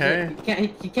 bro. Okay.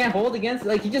 He can't hold against,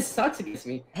 like, he just sucks against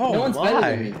me. Oh, no one's better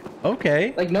than me.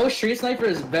 Okay. Like, no street sniper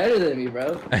is better than me,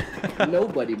 bro.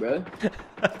 Nobody, bro.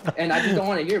 And I just don't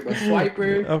want to hear, bro.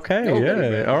 Swiper. Okay, nobody,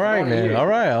 yeah. bro. All right, man. All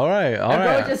right.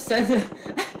 Bro just sends it.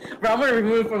 Bro, I'm gonna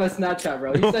remove him from a Snapchat,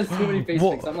 bro. He sends too many face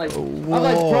pics. I'm like,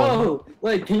 bro,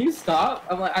 like, can you stop?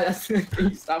 I'm like, can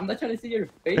you stop? I'm not trying to see your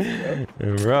face,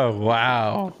 bro. Bro,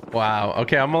 wow.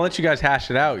 Okay, I'm gonna let you guys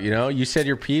hash it out. You know, you said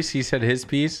your piece. He said his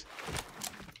piece.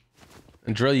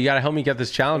 And Drill, you gotta help me get this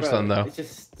challenge done, though. It's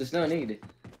just, there's no need.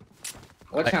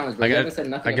 What challenge, bro? You haven't said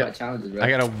nothing about challenges, bro. I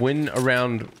gotta win a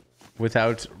round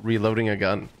without reloading a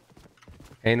gun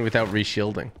and without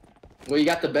reshielding. Well, you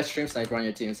got the best stream sniper on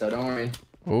your team, so don't worry.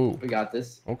 Ooh. We got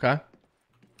this. Okay.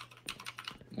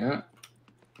 Yeah.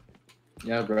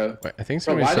 Yeah, bro. Wait, I think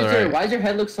Bro, somebody's why does your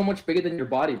head look so much bigger than your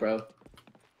body, bro?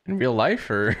 in real life,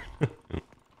 or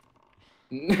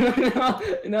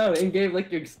no, in game,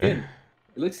 like your skin.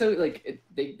 It looks so like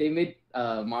they made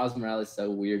Miles Morales so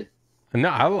weird. no?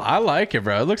 I like it,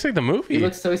 bro. It looks like the movie. He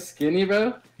looks so skinny,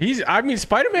 bro. I mean,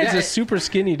 Spider-Man's a super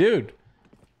skinny dude.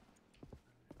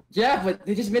 Yeah, but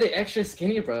they just made it extra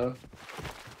skinny, bro.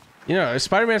 You know,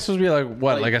 Spider-Man's supposed to be like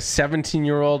what, like a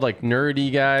 17-year-old, like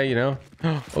nerdy guy, you know?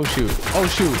 Oh shoot!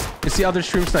 It's the other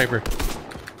stream sniper.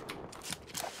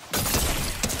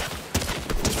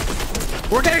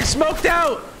 We're getting smoked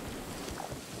out.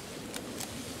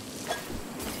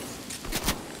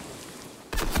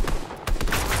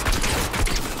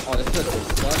 Oh, this is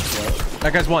sucks, bro.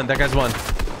 That guy's one.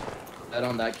 Bet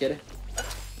on that kid.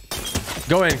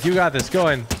 Go in. You got this. Go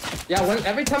in. Yeah,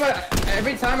 every time I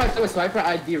play with Swiper,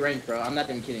 I D-rank, bro. I'm not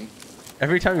even kidding.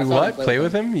 Every time you what? Play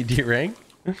with him? You D-rank?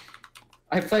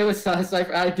 I play with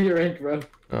Swiper, I D-rank, bro.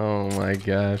 Oh my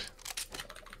gosh.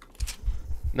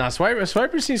 Nah,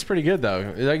 Swiper seems pretty good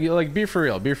though. Like be for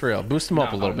real. Boost him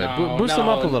up a little bit. Boost him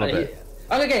up a little bit.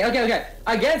 Okay.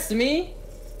 Against me,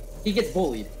 he gets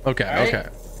bullied. Okay, right? okay.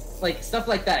 Like stuff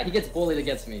like that. He gets bullied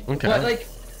against me. Okay. But like,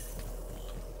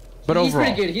 but he's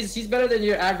overall, pretty good. He's better than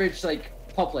your average like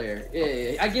PUBG player.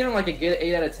 Yeah. I give him like a good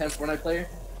 8 out of 10 Fortnite player.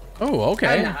 Oh,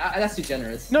 okay. That's too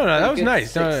generous. No, Like that was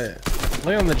nice. No,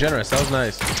 lay on the generous. That was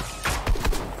nice.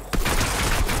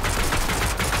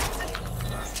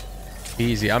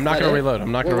 Easy. I'm not gonna reload.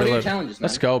 I'm not gonna reload.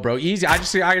 Let's go, bro. Easy. I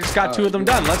just got 2 of them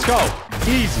done. Let's go.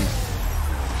 Easy.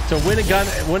 So win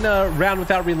a round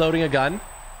without reloading a gun,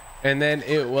 and then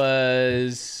it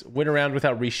was win a round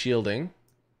without reshielding.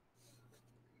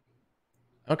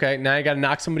 Okay, now I gotta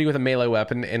knock somebody with a melee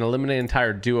weapon and eliminate an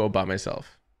entire duo by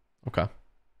myself. Okay.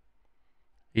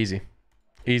 Easy.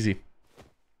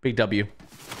 Big W.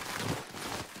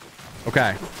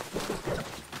 Okay.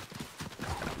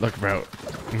 Look, bro.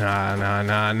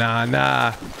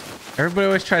 Nah. Everybody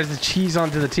always tries to cheese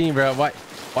onto the team, bro. Why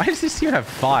does this team have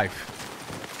 5?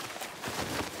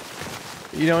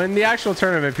 You know, in the actual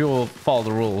tournament, people will follow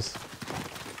the rules.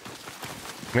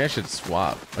 Maybe I should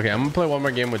swap. Okay, I'm gonna play one more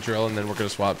game with Drill, and then we're gonna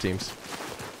swap teams.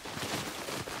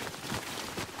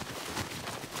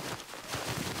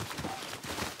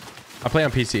 I play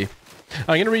on PC.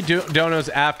 I'm gonna read donos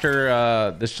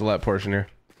after this Gillette portion here.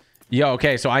 Yo,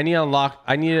 okay, so I need to unlock.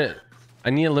 I need I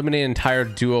need to eliminate an entire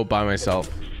duo by myself.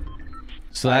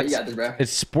 So Alright, that's you got this, bro.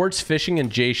 it's sports fishing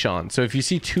and Jay Sean. So if you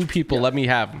see 2 people, let me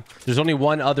have them. There's only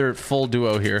one other full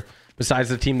duo here besides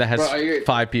the team that has Bro,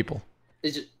 5 people.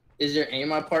 Is your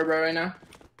aim on par, bro, right now?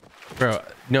 Bro,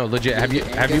 no, legit. Have you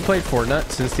played Fortnite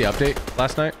since the update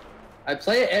last night? I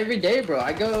play it every day, bro.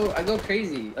 I go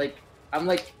crazy. Like I'm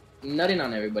like nutting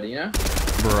on everybody, you know?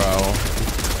 Bro.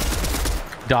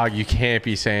 Dog, you can't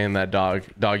be saying that, dog.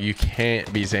 Dog, you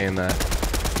can't be saying that.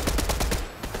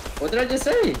 What did I just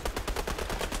say?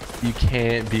 You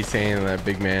can't be saying that,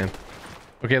 big man.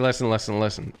 Okay, listen.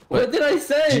 What did I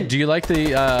say? Do you like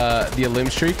the elim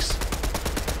streaks?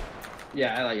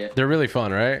 Yeah, I like it. They're really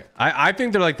fun, right? I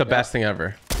think they're like the best thing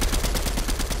ever.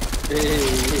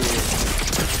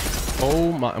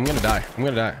 Oh my, I'm gonna die.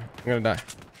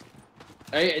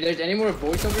 Hey, there's any more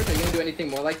voiceovers? Are you gonna do anything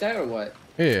more like that or what?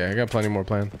 Yeah, I got plenty more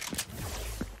planned.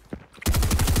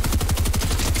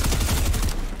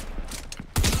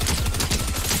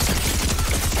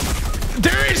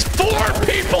 There is 4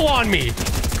 people on me.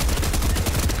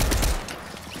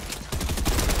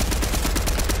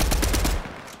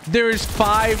 There is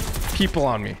 5 people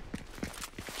on me.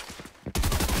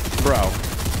 Bro.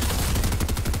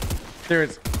 There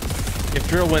is... If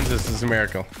Drill wins this, is a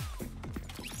miracle.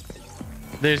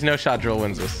 There's no shot Drill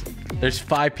wins this. There's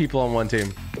 5 people on one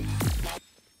team.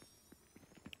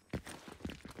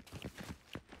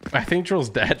 I think Drill's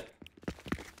dead.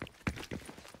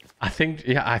 I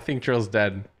think Drill's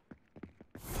dead.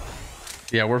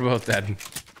 Yeah, we're both dead.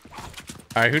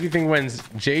 All right, who do you think wins?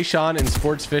 Jay Sean in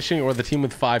sports fishing or the team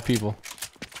with 5 people?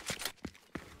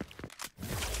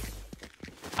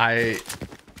 I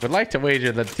would like to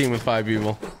wager that the team with 5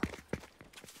 people.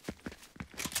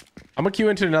 I'm gonna queue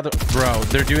into another. Bro,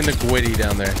 they're doing the Gwitty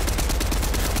down there.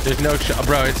 There's no shot,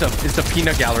 bro. It's a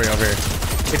peanut gallery over here.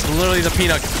 It's literally the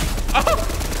peanut. Oh!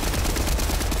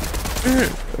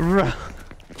 Bro.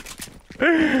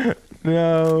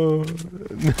 No.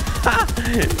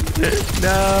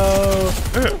 No.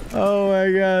 Oh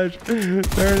my gosh.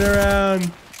 Turn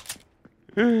around.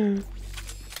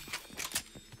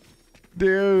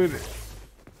 Dude.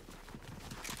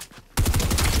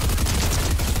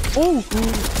 Oh.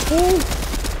 Oh.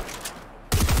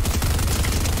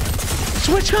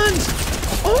 Switch guns.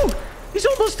 Oh, he's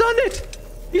almost done it.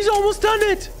 He's almost done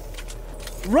it.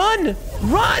 Run.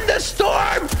 Run the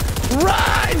storm.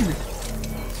 Run.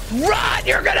 Run!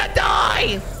 You're gonna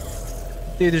die!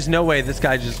 Dude, there's no way this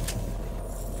guy just...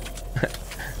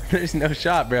 There's no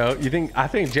shot, bro. You think... I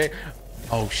think Jay...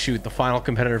 Oh, shoot. The final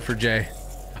competitor for Jay.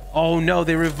 Oh, no.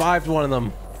 They revived one of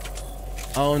them.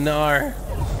 Oh, no.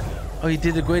 Oh, he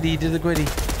did the Gwitty. He did the Gwitty.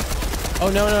 Oh,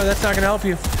 no. That's not gonna help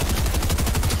you.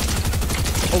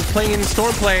 Oh, playing in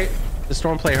Stormplay. The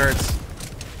Stormplay hurts.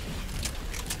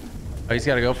 Oh, he's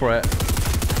gotta go for it.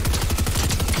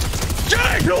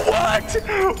 Jay, what?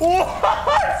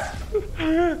 What?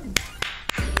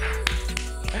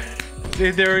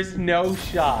 Dude, there is no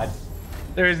shot.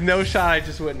 There is no shot. I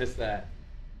just witnessed that.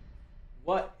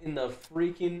 What in the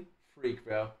freaking freak,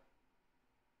 bro?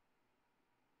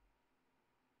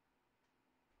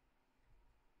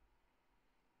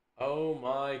 Oh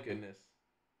my goodness.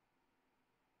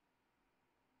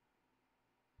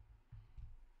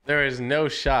 There is no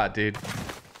shot, dude.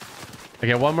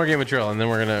 Okay, one more game of drill, and then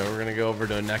we're gonna go over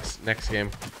to the next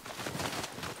game.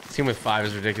 Team with 5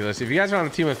 is ridiculous. If you guys are on a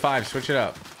team with 5, switch it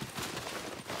up.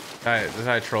 This is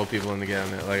how I troll people into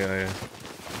getting it. Like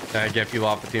I get people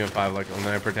off the team with 5, like when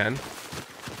I pretend.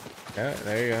 Yeah,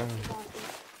 there you go.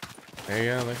 There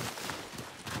you go. Like.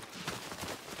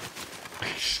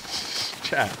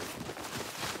 Chat.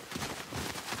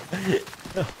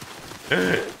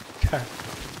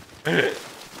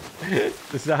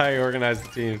 This is how I organize the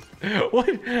teams. What?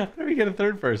 How do we get a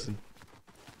 3rd person?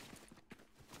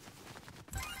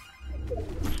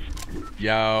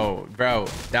 Yo, bro,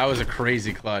 that was a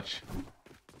crazy clutch.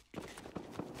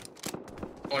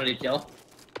 What did he kill?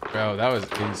 Bro, that was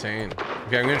insane.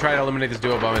 Okay, I'm gonna try to eliminate this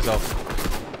duo by myself.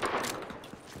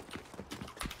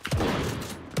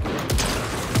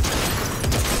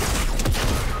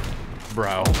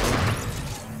 Bro,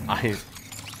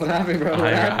 What happened, bro?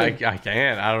 What happened? I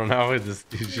can't. I don't know.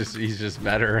 He's just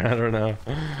better. I don't know.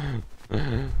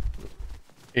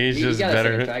 He's just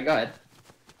better. Go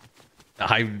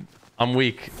ahead. I'm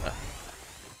weak.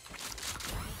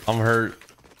 I'm hurt.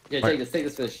 Yeah, take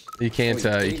this fish. You can't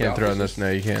you can't throw in this.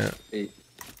 No, you can't. Wait.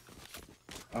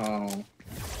 Oh.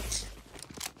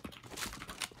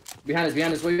 Behind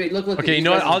us. Wait. Look. Okay, you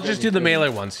know what? I'll just do the melee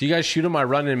one. So you guys shoot him. I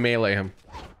run and melee him.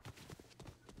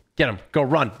 Get him. Go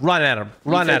run. Run at him.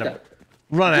 Run at him.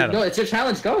 Run at him. No, it's your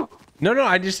challenge. Go. No, no,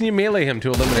 I just need to melee him to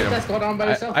eliminate him. That's going on by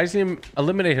yourself. I just need to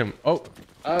eliminate him. Oh.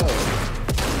 Oh.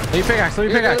 Let me pickaxe. Let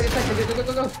me pickaxe.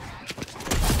 Go.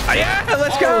 Oh, yeah,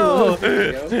 let's go.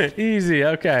 Easy.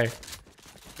 Okay.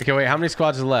 Okay, wait. How many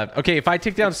squads are left? Okay, if I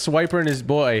take down Swiper and his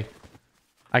boy,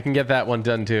 I can get that one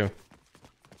done too.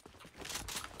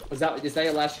 Is that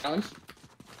your last challenge?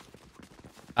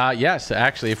 Yes,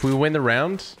 actually, if we win the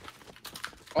round,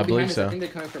 I believe so. I think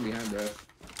they're coming from behind, bro.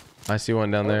 I see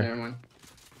one down there. Never mind.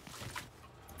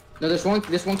 No, there's one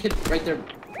kid right there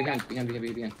behind.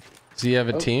 Do you have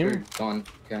a team? Gone.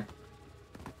 Okay.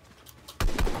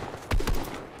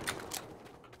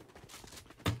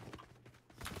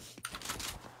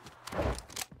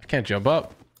 I can't jump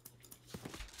up.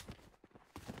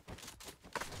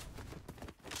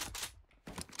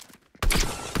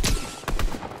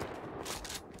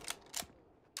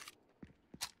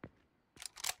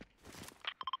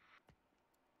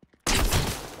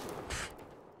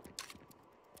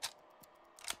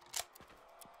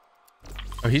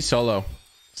 Oh, he's solo.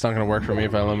 It's not gonna work for me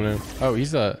if I eliminate him. Oh,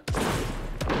 he's a.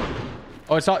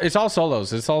 Oh, it's all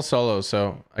solos. It's all solos,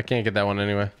 so I can't get that one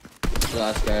anyway. The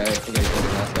last guy. The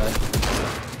last guy.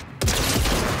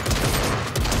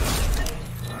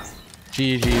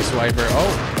 GG Swiper. Oh.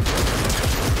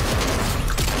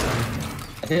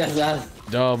 I think that's last.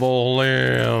 Double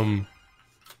limb.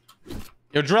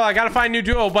 Yo, Drill, I gotta find a new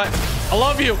duo, but I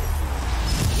love you.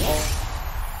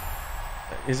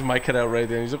 Oh. His mic cut out right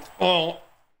there. He's like, oh.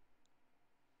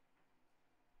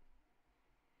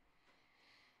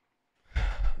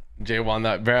 Jay won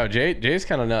that. Bro, Jay's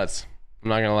kind of nuts. I'm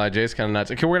not gonna lie, Jay's kind of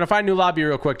nuts. Okay, we're gonna find a new lobby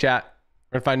real quick, chat.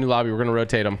 We're gonna find a new lobby. We're gonna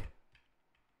rotate them.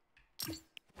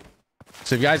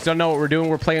 So if you guys don't know what we're doing,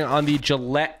 we're playing on the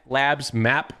Gillette Labs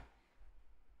map.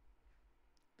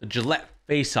 The Gillette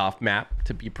face-off map,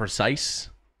 to be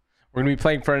precise. We're gonna be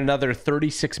playing for another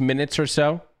 36 minutes or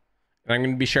so. And I'm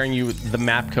gonna be sharing you the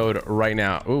map code right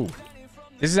now. Ooh.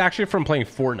 This is actually from playing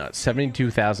Fortnite.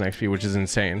 72,000 XP, which is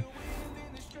insane.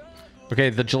 Okay,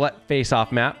 the Gillette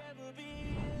face-off map.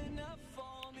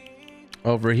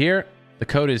 Over here, the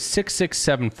code is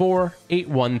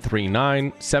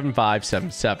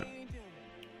 6674-8139-7577.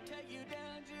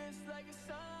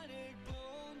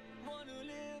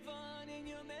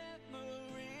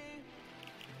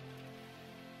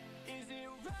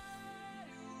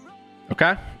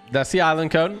 Okay, that's the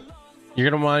island code.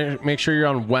 You're gonna want to make sure you're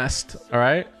on west, all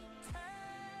right?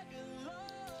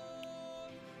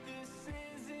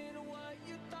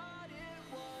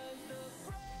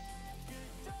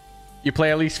 You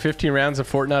play at least 15 rounds of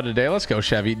Fortnite a day. Let's go,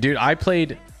 Chevy. Dude,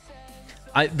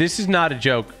 this is not a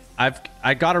joke.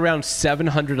 I got around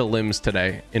 700 elims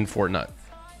today in Fortnite.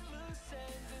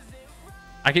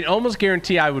 I can almost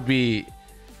guarantee I would be,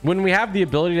 when we have the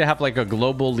ability to have like a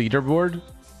global leaderboard,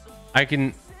 I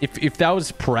can, if that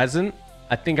was present,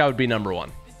 I think I would be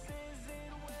 #1.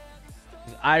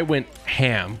 I went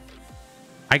ham.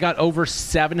 I got over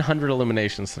 700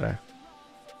 eliminations today.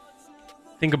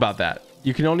 Think about that.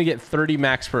 You can only get 30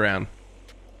 max per round.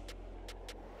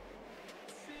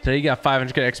 Today you got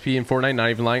 500 XP in Fortnite, not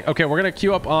even lying. Okay, we're going to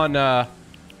queue up on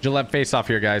Gillette Face Off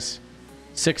here, guys.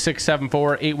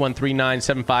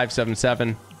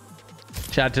 6674-8139-7577.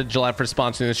 Shout out to Gillette for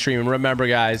sponsoring the stream. And remember,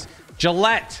 guys,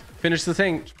 Gillette, finish the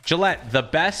thing. Gillette, the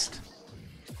best.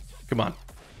 Come on.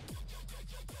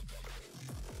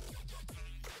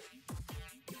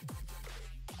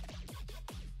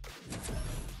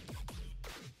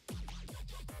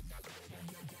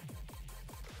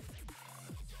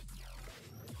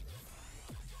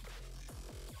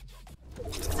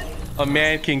 A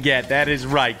man can get. That is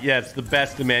right. Yes, the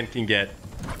best a man can get.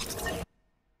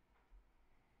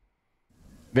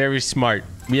 Very smart.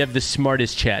 We have the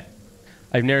smartest chat.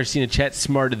 I've never seen a chat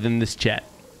smarter than this chat.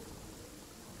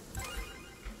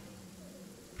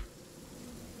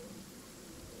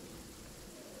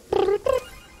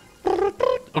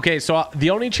 Okay, so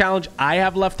the only challenge I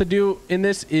have left to do in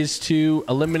this is to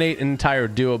eliminate an entire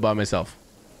duo by myself.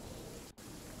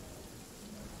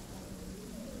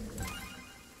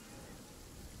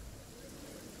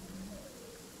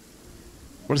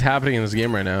 What is happening in this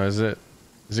game right now? Is it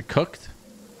cooked?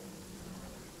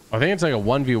 I think it's like a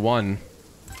 1v1.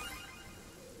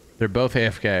 They're both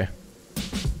AFK.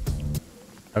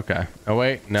 Okay. Oh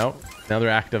wait, no. Now they're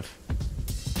active.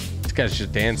 This guy's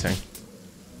just dancing.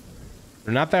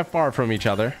 They're not that far from each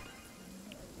other.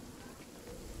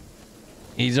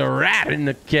 He's a rat in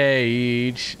the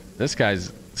cage. This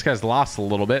guy's lost a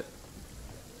little bit.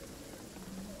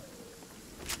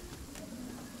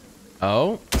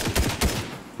 Oh.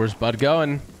 Where's Bud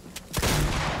going?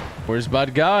 Where's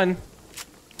Bud going?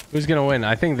 Who's gonna win?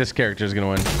 I think this character is gonna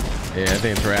win. Yeah, I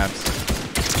think it's wraps.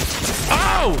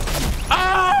 Oh!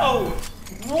 Oh!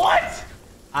 What?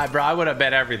 Bro, I would have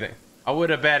bet everything. I would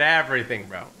have bet everything,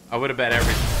 bro. I would have bet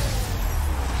everything.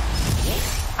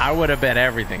 I would have bet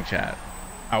everything, chat.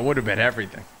 I would have bet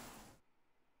everything.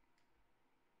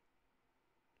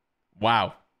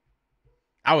 Wow.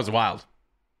 That was wild.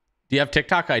 Do you have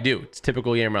TikTok? I do. It's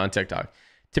Typical Gamer on TikTok.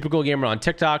 Typical Gamer on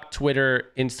TikTok,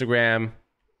 Twitter, Instagram.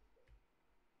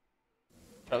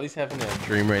 At least having a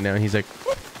dream right now. He's like,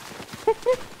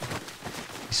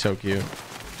 he's so cute.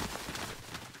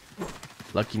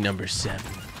 Lucky number 7.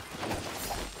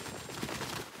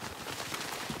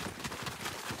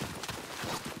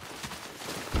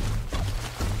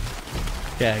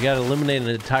 Yeah, I gotta eliminate an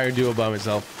entire duo by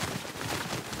myself.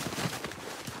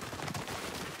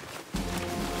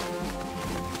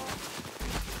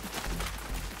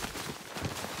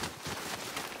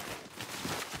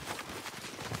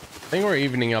 I think we're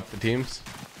evening up the teams.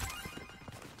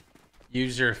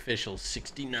 User official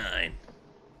 69.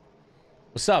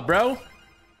 What's up, bro?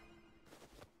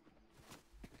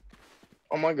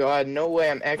 Oh my god, no way,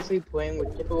 I'm actually playing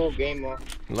with Typical Gamer.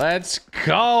 Let's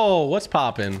go. What's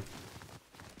poppin'?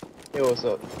 Yo, what's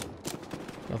up?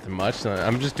 Nothing much.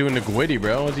 I'm just doing the gwitty,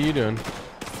 bro. What are you doing?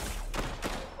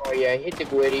 Oh yeah, hit the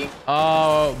gwitty.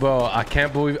 Oh, bro, I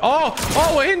can't believe. Oh,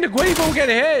 we're hitting the gwitty, but we're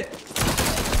getting hit.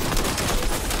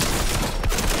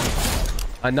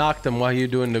 I knocked him while you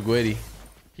doing the gwitty.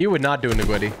 He would not doing the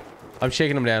gwitty. I'm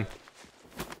shaking him down.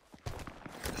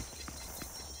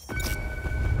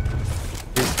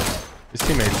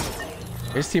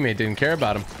 His teammate didn't care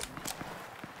about him.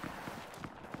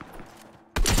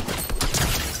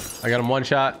 I got him one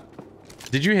shot.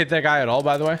 Did you hit that guy at all,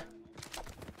 by the way?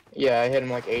 Yeah, I hit him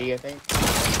like 80, I think.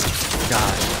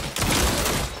 Gosh.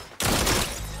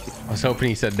 I was hoping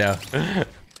he said no.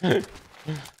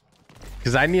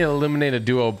 Because I need to eliminate a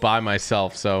duo by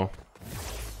myself, so.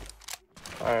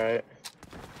 Alright.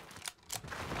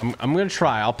 I'm going to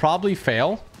try. I'll probably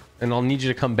fail, and I'll need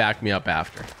you to come back me up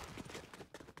after.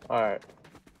 Alright.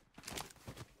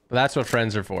 But that's what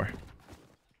friends are for.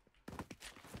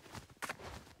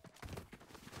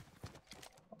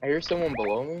 I hear someone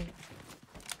below me.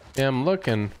 Yeah, I'm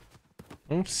looking.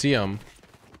 I don't see them.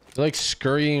 They're like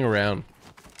scurrying around.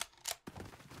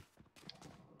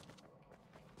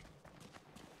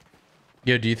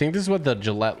 Yo, do you think this is what the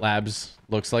Gillette Labs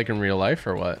looks like in real life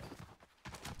or what?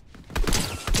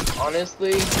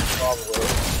 Honestly, probably.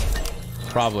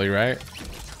 Probably, right?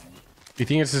 You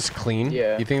think it's just clean?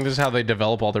 Yeah. You think this is how they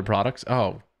develop all their products?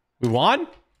 Oh, we won?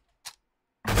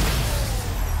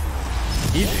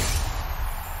 Easy.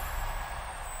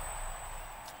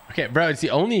 Okay, bro, it's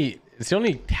the only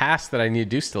task that I need to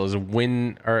do still is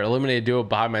win or eliminate a duo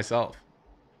by myself.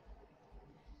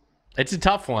 It's a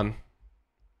tough one.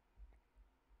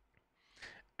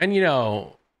 And you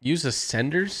know, use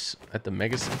ascenders at the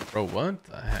mega. Bro, what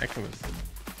the heck was it?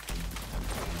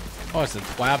 Oh, it's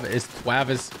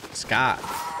Travis Scott.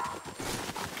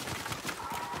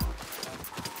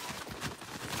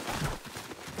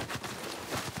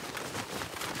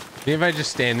 Maybe if I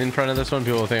just stand in front of this one,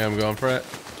 people will think I'm going for it.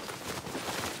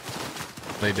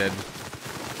 They did.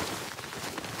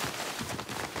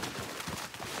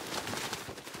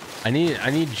 I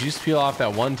need juice peel off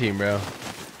that one team, bro.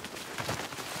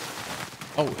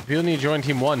 Oh, people need to join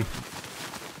team 1.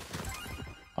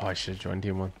 Oh, I should have joined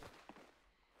team 1.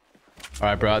 All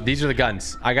right, bro. These are the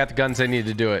guns. I got the guns I need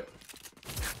to do it.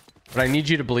 But I need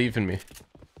you to believe in me.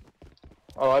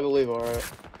 Oh, I believe,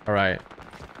 alright. All right.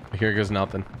 Here goes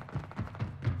nothing.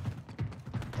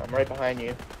 I'm right behind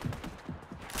you.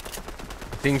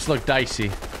 Things look dicey.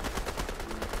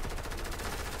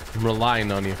 I'm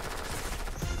relying on you.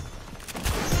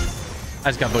 I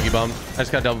just got boogie bumped. I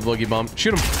just got double boogie bumped.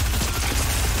 Shoot him.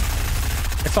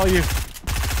 It's all you.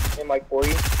 In like 40.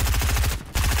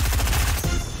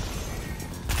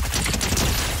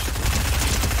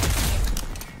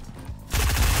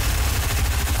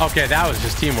 Okay, that was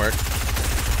just teamwork.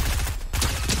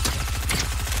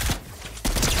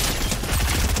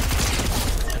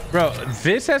 Bro,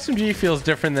 this SMG feels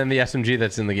different than the SMG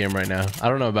that's in the game right now. I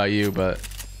don't know about you, but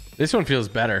this one feels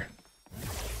better.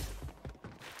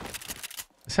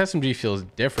 This SMG feels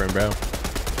different, bro.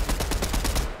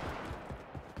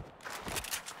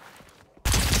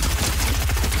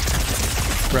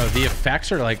 Bro, the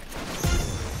effects are like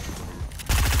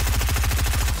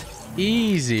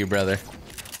easy, brother.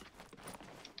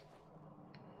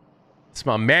 It's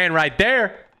my man right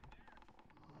there.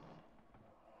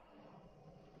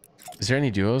 Is there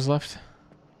any duos left?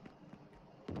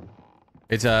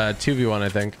 It's a 2v1, I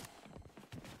think.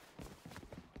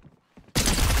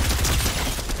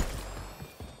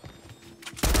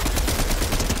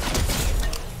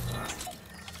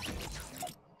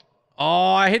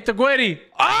 Oh, I hit the Gwitty.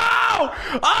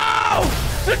 Oh!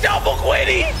 Oh! The double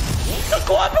Gwitty!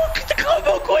 The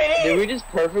combo Gwitty! Did we just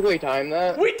perfectly time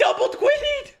that? We doubled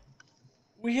Gwitty!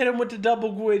 We hit him with the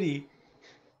double Gwitty.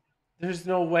 There's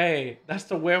no way. That's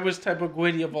the weirdest type of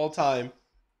Gwitty of all time.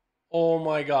 Oh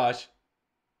my gosh.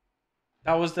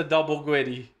 That was the double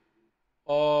Gwitty.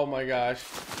 Oh my gosh.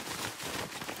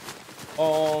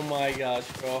 Oh my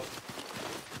gosh, bro.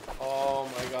 Oh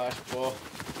my gosh, bro.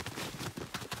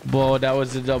 Bro, that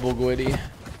was the double Gwitty.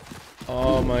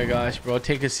 Oh my gosh, bro.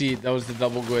 Take a seat. That was the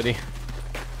double Gwitty.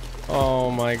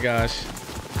 Oh my gosh.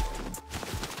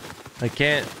 I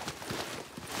can't.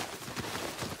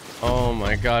 Oh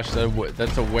my gosh,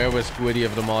 that's the weirdest Gwitty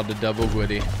of them all, the double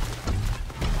Gwitty.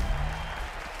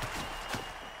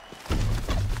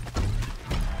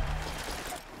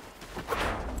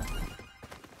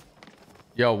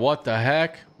 Yo, what the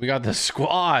heck? We got the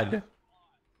squad.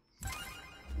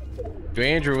 Yo,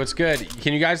 Andrew, what's good?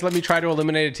 Can you guys let me try to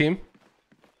eliminate a team?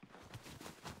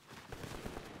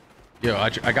 Yo,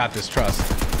 I got this, trust.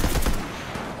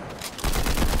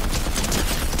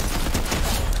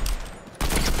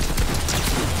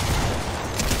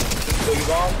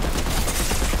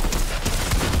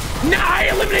 Nah, I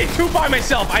eliminated 2 by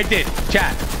myself. I did.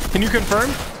 Chat, can you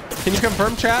confirm? Can you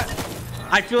confirm, chat?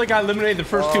 I feel like I eliminated the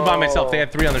first 2 by myself. They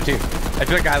had 3 on their team. I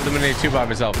feel like I eliminated 2 by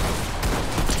myself.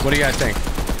 What do you guys think?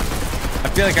 I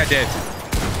feel like I did.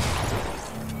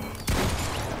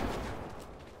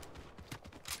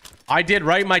 I did,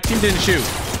 right? My team didn't shoot.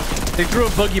 They threw a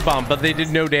boogie bomb, but they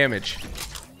did no damage.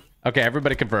 Okay,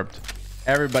 everybody confirmed.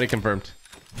 Everybody confirmed.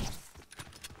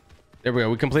 There we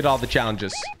go. We completed all the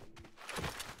challenges.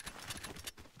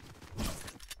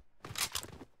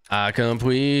 I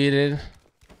completed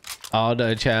all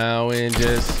the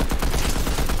challenges,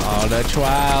 all the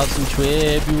trials and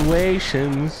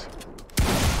tribulations.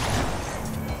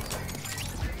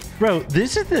 Bro,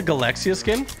 this is the Gillette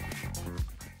skin.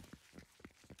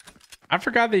 I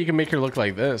forgot that you can make her look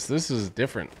like this. This is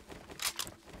different.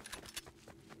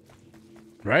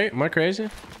 Right? Am I crazy?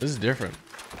 This is different.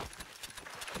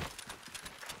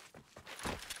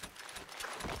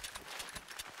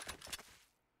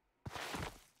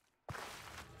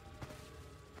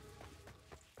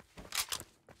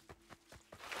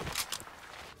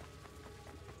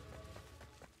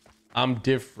 I'm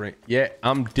different. Yeah,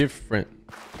 I'm different.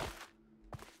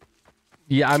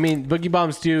 Yeah, I mean, boogie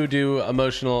bombs do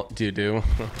emotional... Do.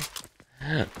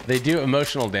 They do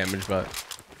emotional damage, but...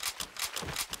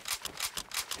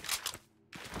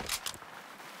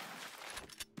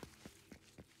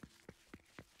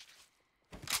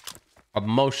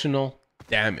 Emotional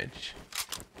damage.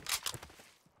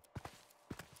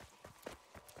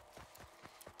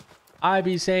 I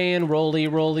be saying rolly,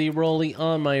 rolly, rolly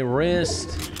on my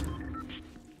wrist.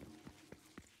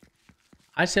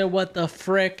 I said, what the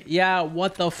frick? Yeah,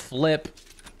 what the flip?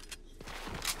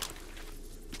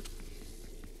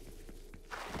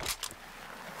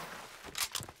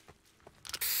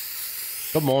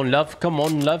 Come on, love. Come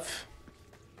on, love.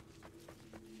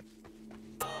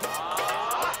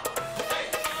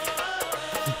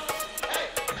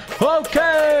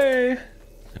 Okay.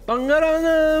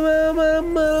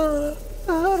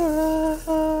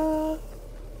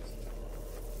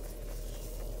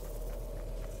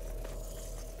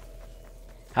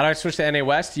 How do I switch to NA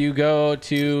West? You go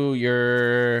to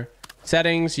your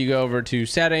settings, you go over to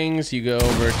settings, you go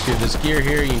over to this gear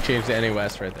here, you can change to NA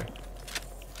West right there.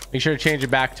 Make sure to change it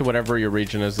back to whatever your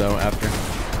region is though after.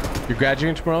 You're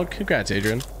graduating tomorrow? Congrats,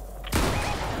 Adrian.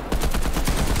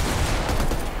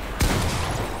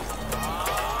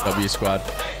 W squad.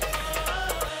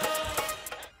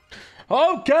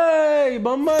 Okay.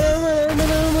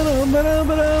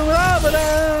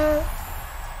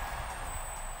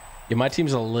 Yeah, my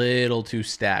team's a little too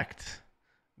stacked.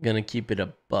 Gonna keep it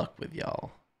a buck with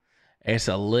y'all. It's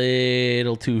a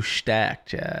little too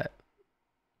stacked, chat.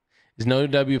 Is no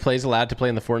W plays allowed to play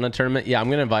in the Fortnite tournament? Yeah, I'm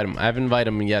gonna invite him. I haven't invited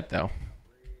him yet though.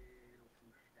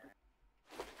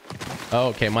 Oh,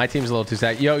 okay, my team's a little too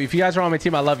stacked. Yo, if you guys are on my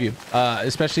team, I love you.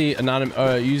 Especially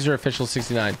anonymous user official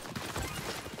 69.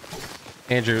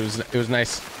 Andrew, it was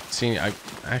nice seeing you. I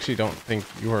actually don't think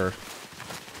you were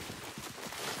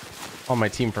on my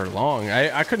team for long.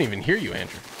 I couldn't even hear you,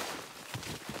 Andrew.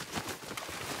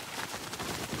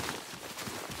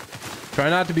 Try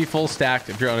not to be full stacked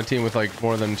if you're on a team with like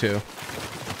more than 2.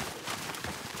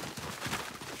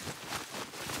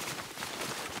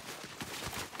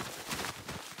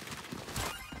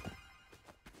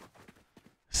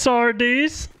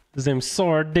 Sardies. His name's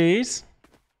Sardies.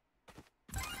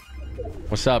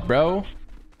 What's up, bro?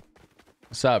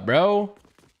 What's up, bro?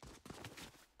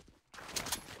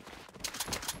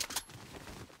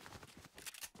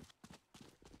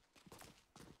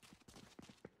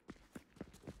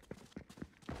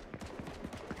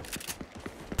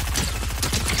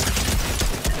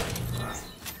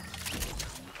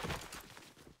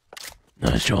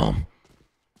 Let's show him.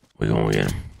 We're gonna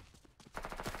get him.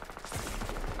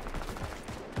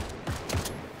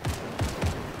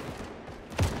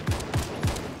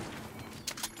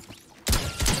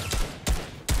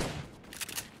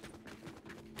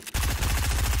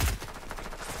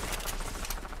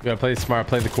 You gotta play smart,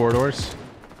 play the corridors.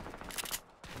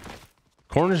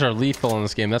 Corners are lethal in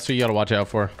this game. That's what you gotta watch out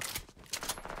for.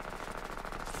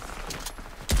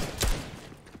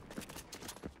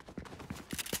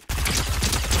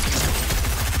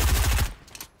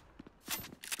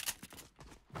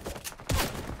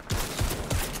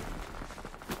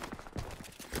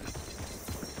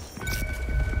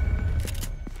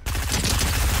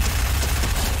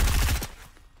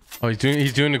 Oh, he's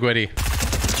doing the Gwitty.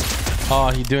 Oh,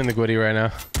 he's doing the Gwitty right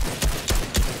now.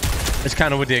 It's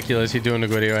kind of ridiculous. He's doing the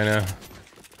Gwitty right now.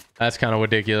 That's kind of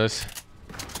ridiculous.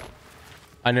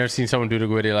 I never seen someone do the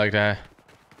Gwitty like that.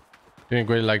 Doing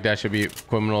Gwitty like that should be a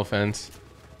criminal offense.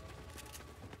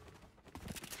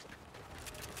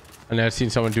 I never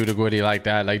seen someone do the Gwitty like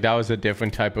that. Like that was a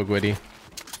different type of Gwitty.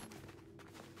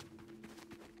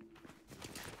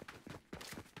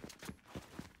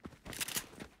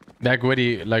 That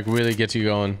Gwitty like really gets you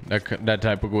going. That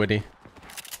type of Gwitty.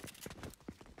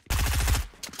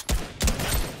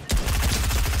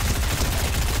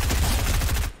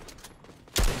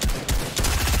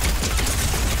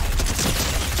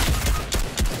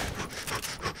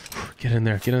 Get in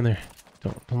there. Get in there.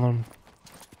 Don't let him.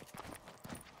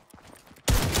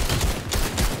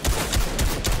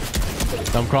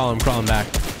 I'm crawling back.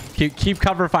 Keep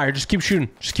cover fire. Just keep shooting.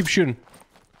 Just keep shooting.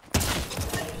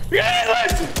 Yeah,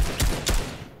 listen.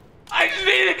 I just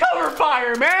need a cover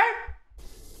fire, man.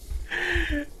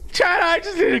 Chad, I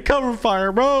just need a cover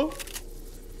fire, bro.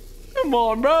 Come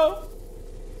on, bro.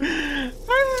 I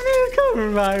just need a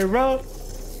cover fire, bro.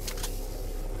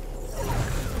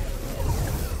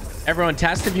 Everyone,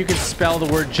 test if you can spell the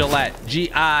word Gillette.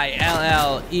 Gillette.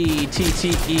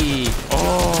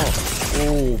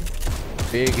 Oh,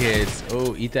 big hits.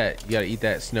 Oh, eat that. You gotta eat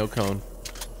that snow cone.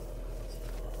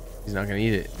 He's not gonna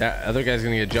eat it. That other guy's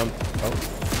gonna get jumped. Oh,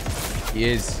 he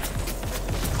is.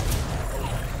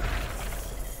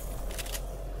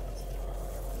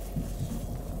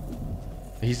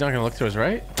 He's not gonna look to his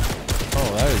right.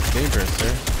 Oh, that is dangerous,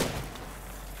 sir.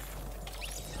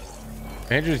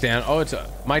 Andrew's down. Oh, it's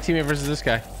my teammate versus this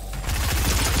guy.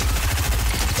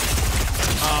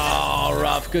 Oh,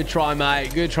 rough. Good try,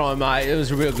 mate. Good try, mate. It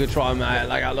was a real good try, mate.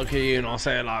 Like, I look at you and I'll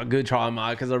say, like, good try,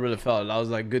 mate, because I really felt it. I was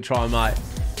like, good try, mate.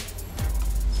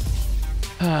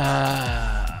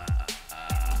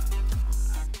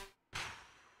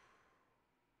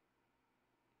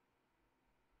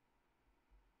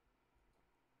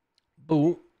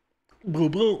 Boom.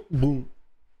 Boom, boom, boom.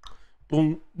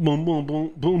 Boom, boom, boom,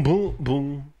 boom, boom, boom,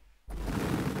 boom.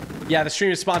 Yeah, the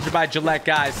stream is sponsored by Gillette,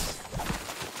 guys.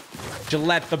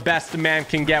 Gillette, the best a man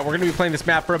can get. We're going to be playing this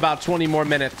map for about 20 more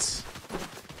minutes.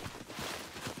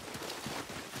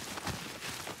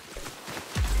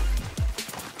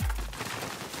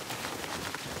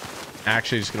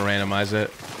 Actually, just going to randomize it.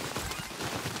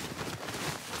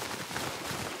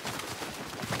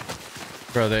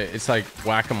 Bro, it's like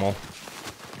whack-a-mole.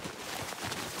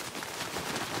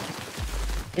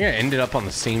 I think I ended up on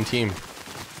the same team.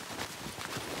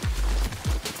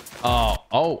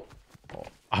 Oh,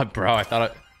 bro, I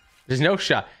thought there's no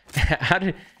shot.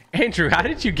 Andrew, how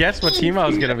did you guess what team I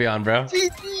was gonna be on, bro?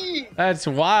 That's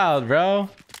wild, bro.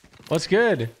 What's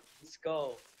good? Let's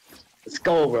go. Let's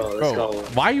go, bro. Let's go.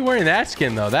 Why are you wearing that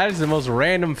skin though? That is the most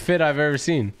random fit I've ever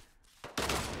seen.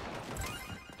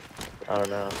 I don't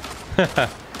know.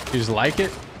 You just like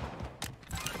it?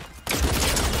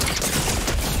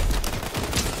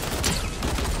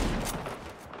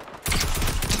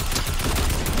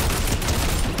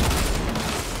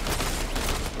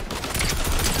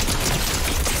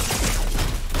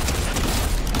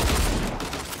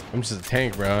 I'm just a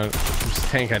tank, bro. I'm just a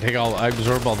tank. I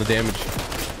absorb all the damage.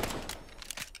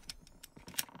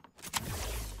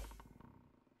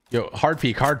 Yo, hard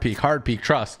peek,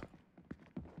 trust.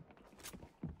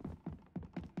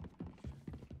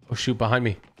 Oh shoot, behind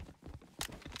me.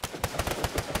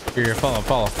 Here,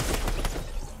 follow.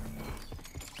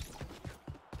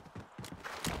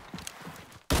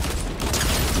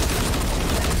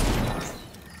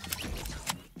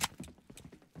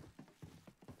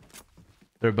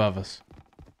 They're above us.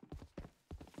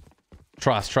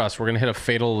 Trust. We're gonna hit a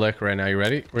fatal lick right now. You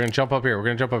ready? We're gonna jump up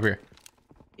here.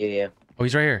 Yeah. Oh,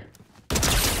 he's right here.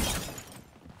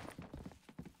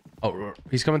 Oh,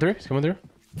 he's coming through.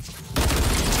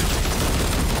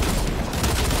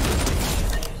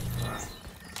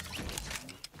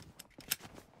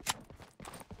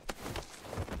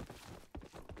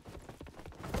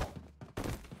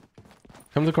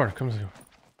 Come to the corner. Come to the corner.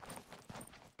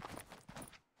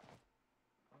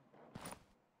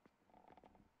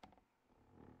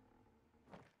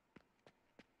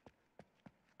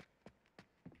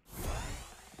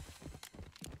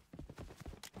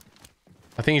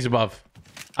 I think he's above.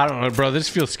 I don't know, bro. This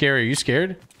feels scary. Are you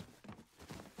scared?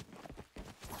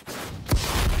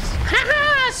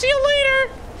 Haha! See you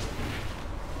later!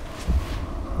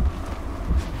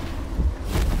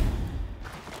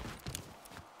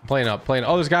 Playing up, playing.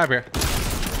 Oh, there's a guy up here.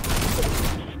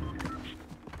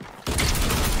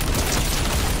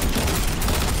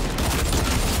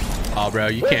 Oh, bro,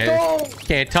 you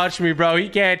can't touch me, bro. He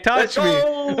can't touch me.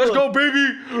 Let's go,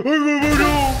 baby.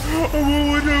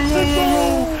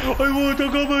 I want to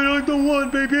go on the one,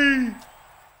 baby.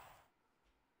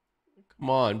 Come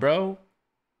on, bro.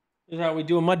 This is how we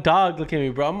doing. My dog, look at me,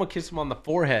 bro. I'm gonna kiss him on the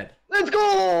forehead. Let's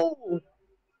go.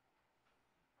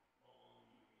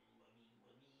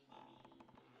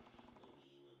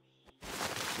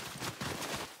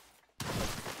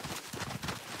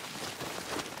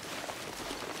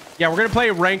 Yeah, we're gonna play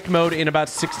ranked mode in about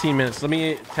 16 minutes. Let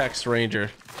me text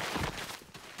Ranger.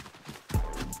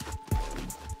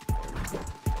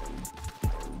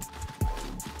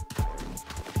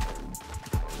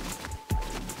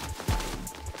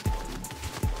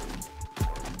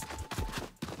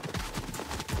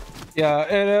 Yeah.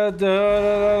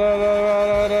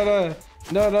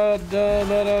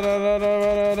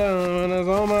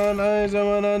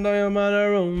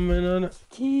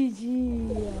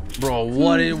 Bro,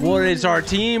 what is our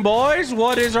team, boys?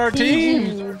 What is our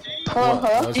team?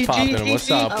 What's poppin'?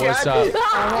 What's up? What's up?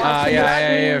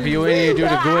 Yeah. If you in here, do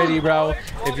the gwitty, bro.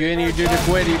 If you in here, do the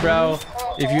gwitty, bro.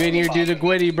 If you in here, do the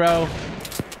gwitty, bro.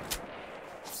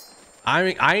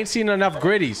 I ain't seen enough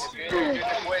gritties.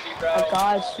 I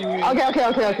got you.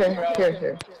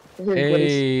 Okay.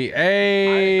 Here.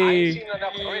 Hey.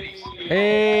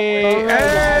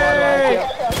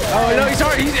 Oh no, he's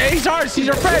ours. He's ours. He's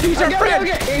our friend. He's our friend.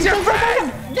 He's our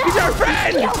friend. He's our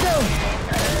friend.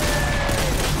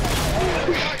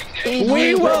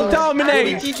 We will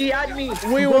dominate.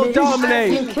 We will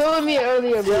dominate. You killed me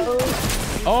earlier, bro.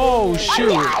 Oh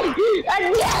shoot.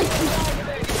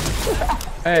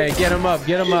 Hey, get him up.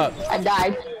 Get him up. I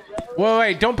died.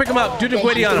 Wait, don't pick him up. Do the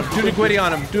gwitty on him. Do the gwitty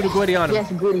on him. Do the gwitty on him. Yes,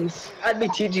 goodies. Add me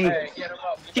TG.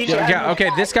 Yeah, okay,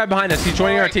 this guy behind us. He's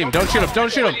joining our team. Don't shoot him.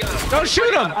 Don't shoot him. Don't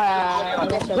shoot him.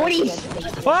 Goodies.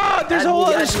 Oh, there's a whole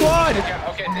other squad.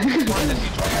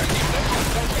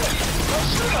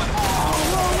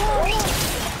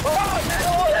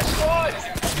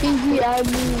 TG, add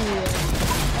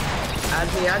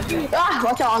me. Ah,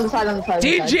 watch out on the side,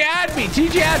 TG, add me.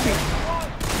 TG, add me.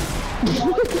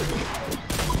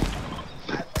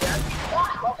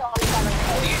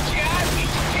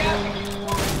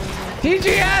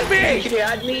 TG, add me! Can you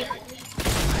add me?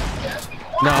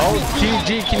 No,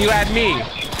 TG, can you add me?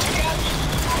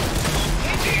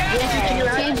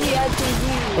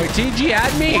 Wait, TG,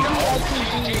 add me!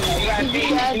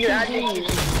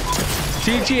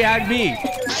 TG, add me!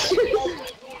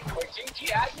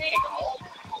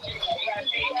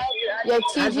 Yeah,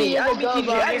 TG,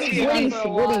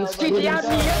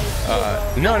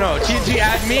 no, TG,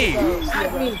 add me!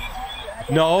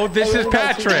 No, this is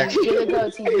Patrick.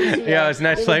 Yeah, it's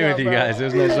nice playing with you guys. It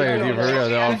was nice playing with you for real,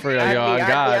 though. For real, yo, on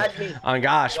God, on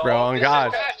gosh, bro, on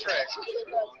God.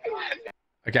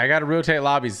 Okay, I gotta rotate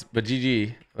lobbies, but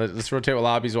GG. Let's rotate with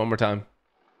lobbies one more time.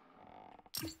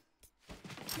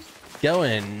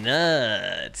 Going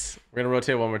nuts. We're gonna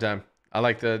rotate one more time. I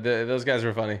like those guys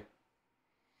were funny.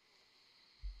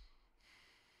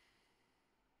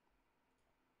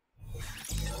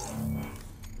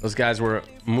 Those guys were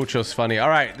muchos funny. All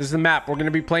right, this is the map. We're going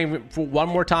to be playing for one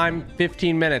more time,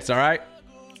 15 minutes, all right?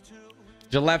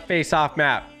 Gillette face-off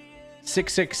map.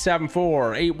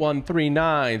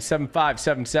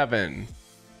 6674-8139-7577.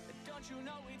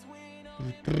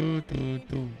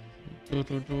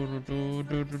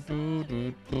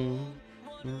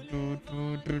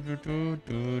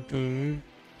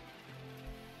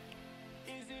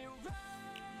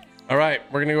 All right,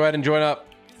 we're going to go ahead and join up.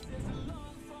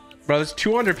 Bro, there's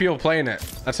 200 people playing it.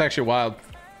 That's actually wild.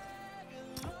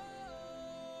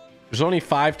 There's only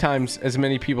 5 times as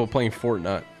many people playing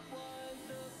Fortnite.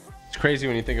 It's crazy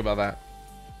when you think about that.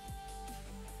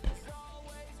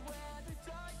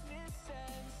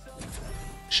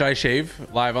 Should I shave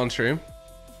live on stream?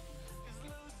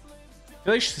 I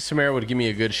feel like Samara would give me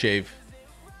a good shave.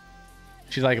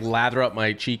 She'd like lather up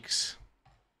my cheeks.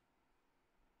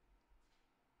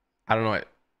 I don't know.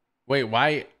 Wait,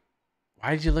 why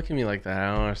did you look at me like that?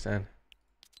 I don't understand.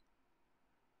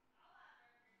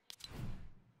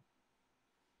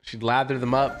 Should lather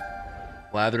them up,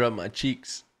 lather up my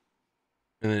cheeks,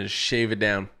 and then just shave it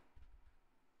down.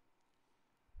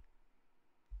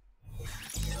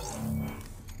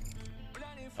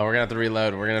 Oh, we're gonna have to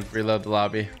reload. We're gonna have to reload the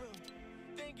lobby.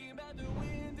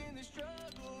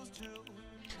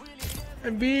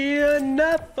 Be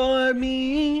enough for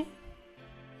me.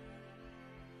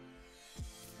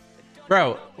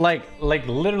 Bro, like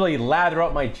literally lather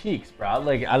up my cheeks, bro.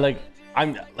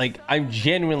 I'm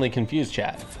genuinely confused,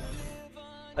 chat.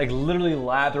 Like literally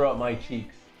lather up my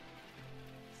cheeks.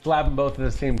 Slap them both at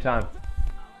the same time.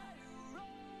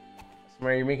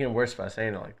 Samara, you're making it worse by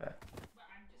saying it like that.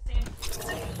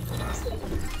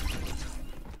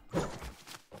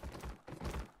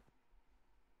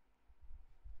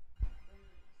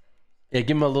 Yeah,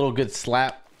 give him a little good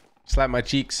slap. Slap my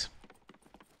cheeks.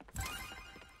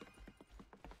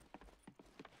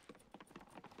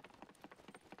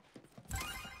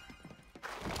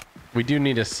 We do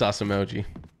need a sus emoji.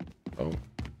 Oh.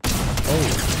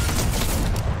 Oh.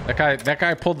 That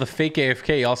guy pulled the fake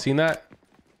AFK. Y'all seen that?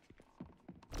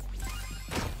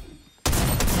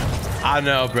 I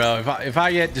know, bro. If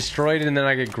I get destroyed and then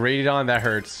I get graded on, that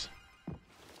hurts.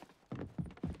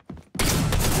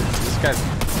 This guy's...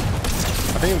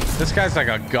 I think this guy's like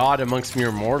a god amongst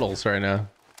mere mortals right now.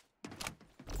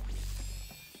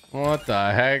 What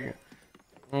the heck?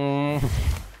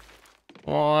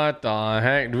 What the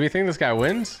heck? Do we think this guy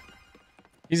wins?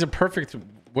 He's a perfect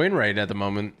win rate at the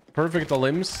moment. Perfect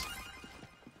limbs.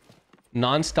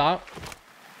 Non-stop.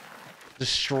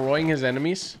 Destroying his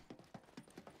enemies.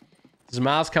 Does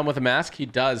Miles come with a mask? He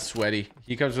does, Sweaty.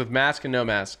 He comes with mask and no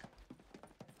mask.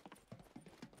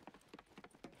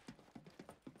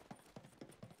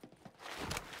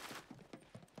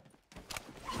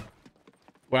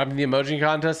 What happened to the emoji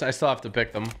contest? I still have to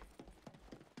pick them.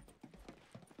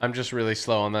 I'm just really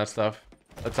slow on that stuff.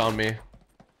 That's on me.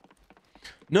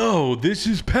 No, this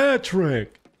is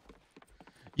Patrick.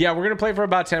 Yeah, we're going to play for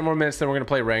about 10 more minutes, then we're going to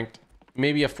play ranked.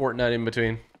 Maybe a Fortnite in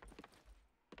between.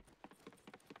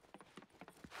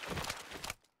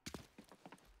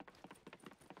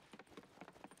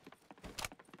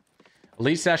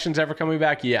 Elite Sessions ever coming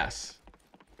back? Yes.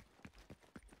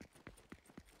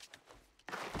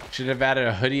 Should have added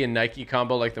a hoodie and Nike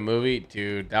combo like the movie.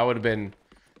 Dude, that would have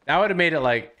made it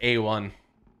like A1.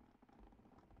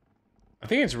 I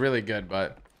think it's really good,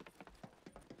 but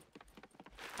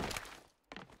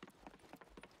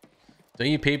don't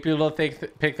you pay people to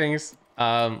pick things?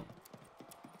 No,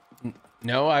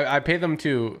 I pay them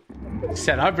to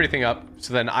set everything up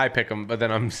so then I pick them, but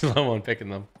then I'm slow on picking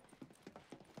them.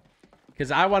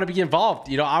 Because I want to be involved.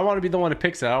 You know, I want to be the one who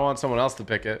picks it. I don't want someone else to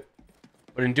pick it.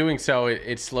 But in doing so,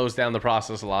 it slows down the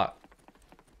process a lot.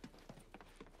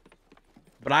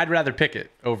 But I'd rather pick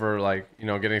it over, like, you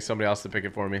know, getting somebody else to pick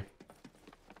it for me.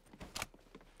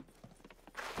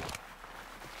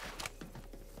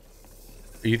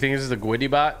 You think this is a Gwitty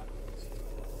bot?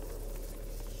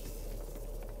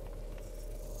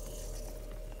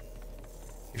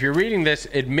 If you're reading this,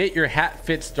 admit your hat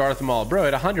fits Darth Maul. Bro,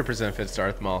 it 100% fits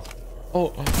Darth Maul. Oh,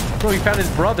 bro, he found his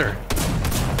brother.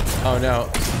 Oh, no.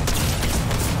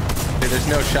 Dude, there's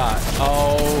no shot.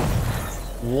 Oh,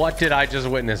 what did I just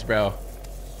witness, bro?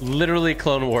 Literally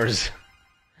Clone Wars.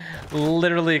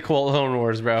 Literally Clone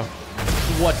Wars, bro.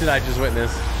 What did I just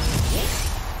witness?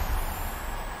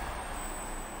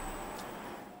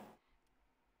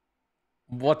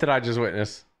 What did I just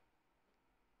witness?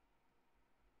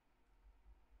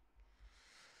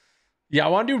 Yeah, I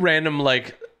want to do random,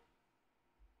 like...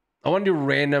 I want to do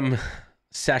random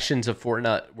sessions of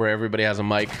Fortnite where everybody has a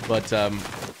mic, but I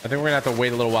think we're going to have to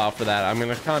wait a little while for that. I'm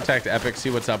going to contact Epic,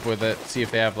 see what's up with it, see if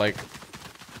they have, like,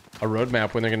 a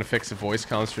roadmap when they're going to fix the voice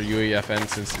comms for UEFN,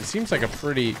 since it seems like a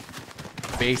pretty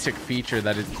basic feature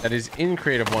that is in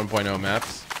Creative 1.0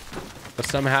 maps, but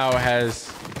somehow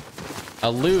has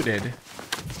eluded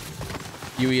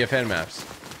UEFN maps.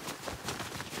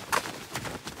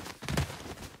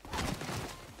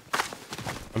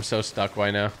 I'm so stuck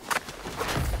right now.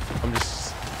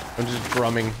 I'm just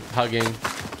drumming, hugging,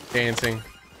 dancing.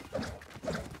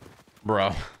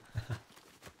 Bro.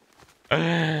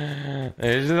 This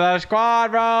is the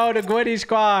squad, bro. The Gwitty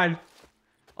squad.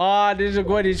 Oh, this is a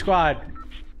Gwitty squad.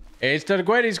 It's the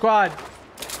Gwitty squad.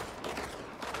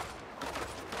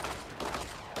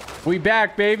 We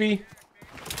back, baby.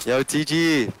 Yo,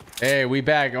 TG. Hey, we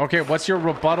back. Okay, what's your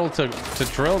rebuttal to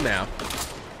drill now?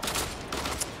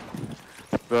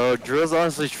 Bro, Drill's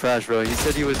honestly trash, bro. He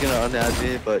said he was gonna unadd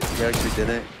me, but he actually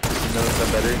didn't. He knows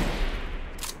I'm better.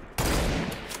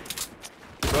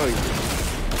 Bro,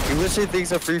 he literally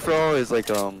thinks a free-for-all is like,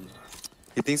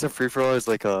 he thinks a free-for-all is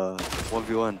like a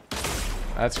 1v1.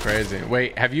 That's crazy.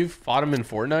 Wait, have you fought him in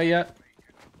Fortnite yet?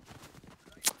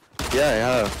 Yeah, I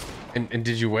have. And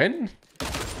did you win?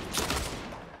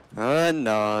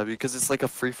 No, because it's like a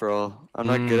free for all. I'm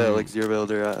not good at like zero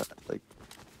builder. Like,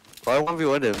 well, I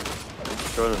 1v1'd him. I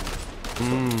destroyed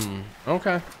him.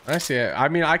 Okay, I see it. I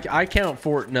mean, I count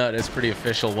Fortnite as pretty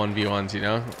official 1v1s, you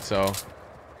know. So.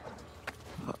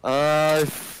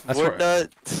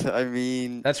 Fortnite. I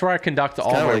mean. That's where I conduct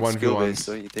all my like 1v1s.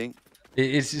 Don't you think?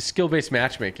 It's skill-based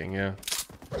matchmaking, yeah.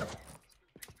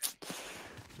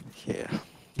 Yeah.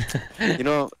 You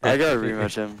know, I gotta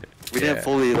rematch him. We didn't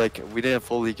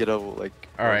fully get up like.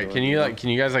 All right, can you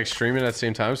guys like stream it at the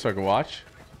same time so I can watch?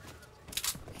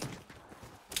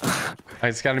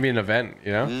 It's got to be an event,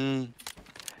 you know.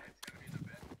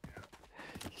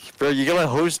 Bro, you gotta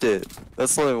host it.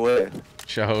 That's the only way.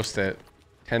 Should host it.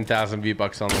 10,000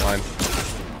 V-Bucks on the line.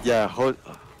 Yeah,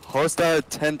 host that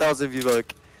 10,000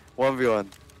 V-Buck 1v1.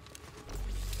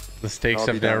 The stakes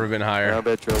have never been higher. I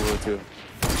bet Drill will too.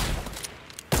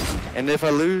 And if I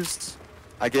lose,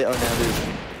 I get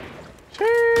another.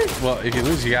 Well, if you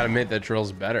lose, you gotta admit that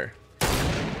Drill's better.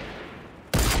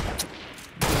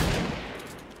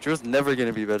 Drill's never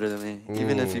gonna be better than me,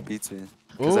 even if he beats me,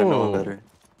 because I know him better.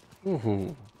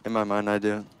 Ooh. In my mind, I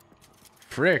do.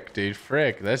 Frick, dude,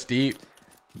 frick. That's deep.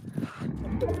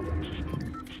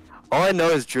 All I know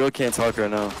is Drill can't talk right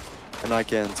now, and I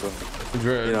can, so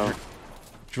you know.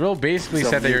 Drill basically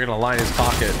said that you're gonna line his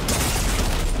pocket.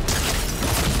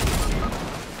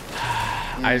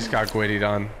 I just got Gwittied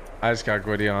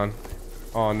on.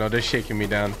 Oh no, they're shaking me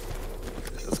down.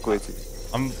 That's Gwitty.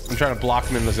 I'm trying to block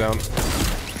him in the zone.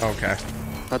 Okay.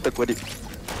 Not the Gwitty.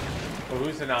 Well,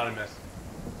 who's anonymous?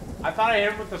 I thought I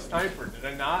hit him with the sniper. Did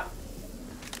I not?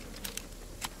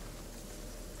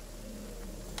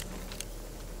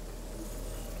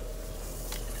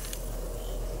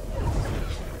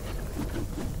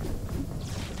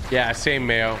 Yeah, same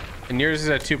Mayo. And yours is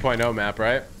a 2.0 map,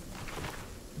 right?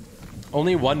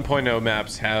 Only 1.0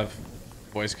 maps have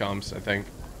voice comms, I think.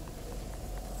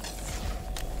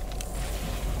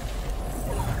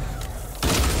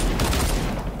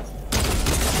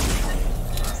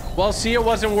 Well, see, it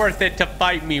wasn't worth it to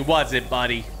fight me, was it,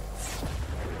 buddy?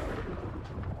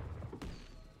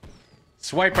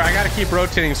 Swiper, I gotta keep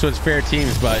rotating so it's fair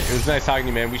teams, but it was nice talking to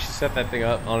you, man. We should set that thing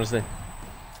up, honestly.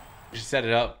 We should set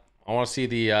it up. I want to see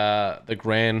the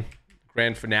grand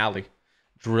finale.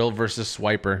 Drill versus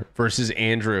Swiper versus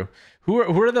Andrew. Who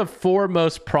are the 4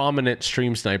 most prominent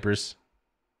stream snipers?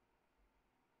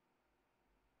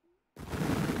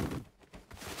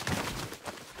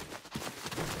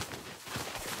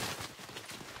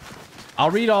 I'll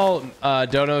read all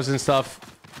donos and stuff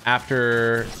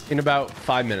after in about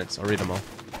 5 minutes. I'll read them all.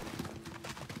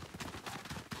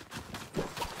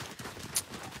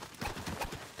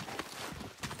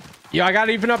 Yo, I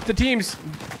gotta even up the teams.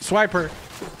 Swiper.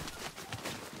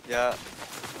 Yeah.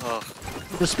 Oh.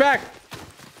 Respect.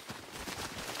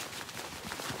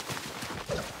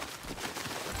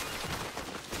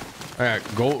 All right,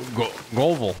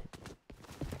 Govel.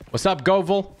 What's up,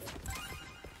 Govel?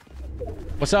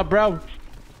 What's up, bro?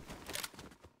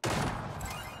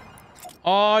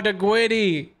 Oh, the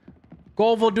Gwitty.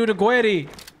 Govel, do the Gwitty.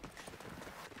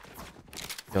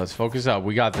 Yo, let's focus up.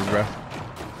 We got this, bro.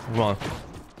 Come on.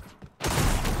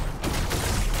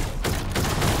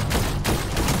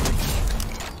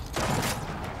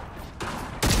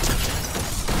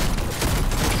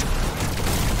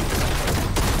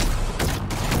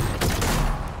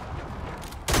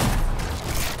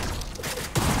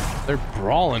 They're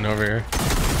brawling over here.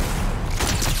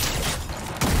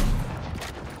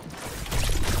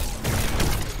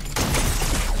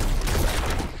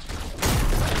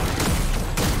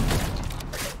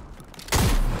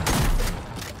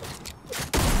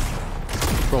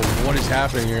 Bro, what is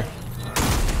happening here?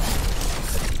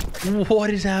 What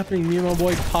is happening? Me and my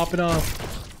boy popping off.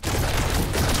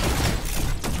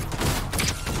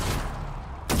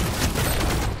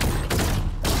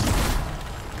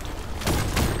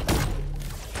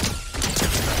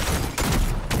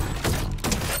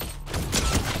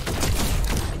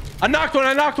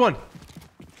 I knocked one.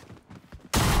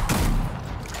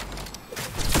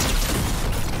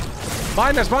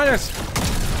 Behind us.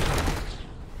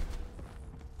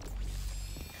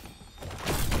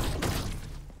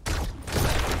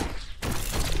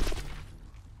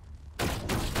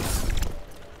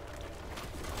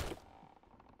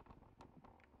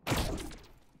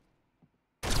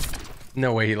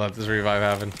 No way he let this revive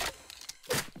happen.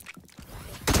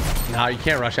 Nah, you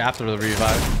can't rush after the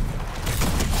revive.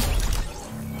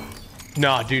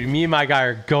 Nah, dude, me and my guy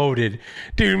are goated.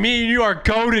 Dude, me and you are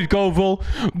goated, Goville.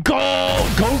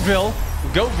 Goville.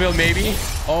 Goatville, maybe.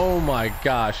 Oh my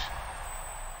gosh.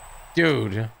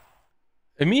 Dude.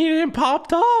 Immediate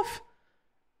popped off?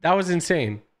 That was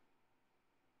insane.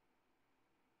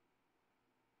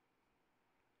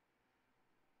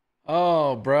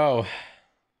 Oh, bro.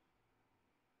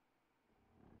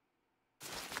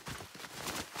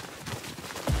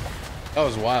 That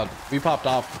was wild. We popped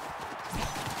off.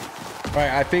 All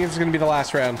right, I think it's going to be the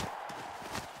last round.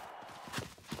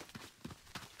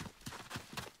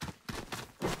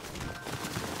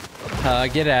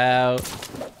 Hug it out.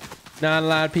 Not a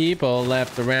lot of people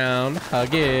left around.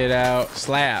 Hug it out.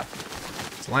 Slap.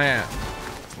 Slap.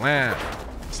 Slap.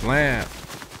 Slap.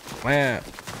 Slap.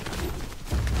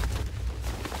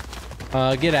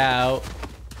 Hug it out.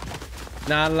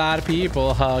 Not a lot of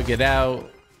people. Hug it out.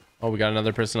 Oh, we got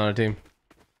another person on our team.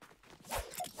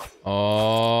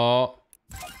 Oh.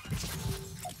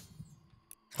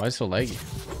 Why is it so laggy?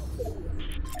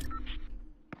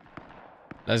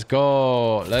 Let's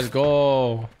go. Let's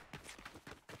go.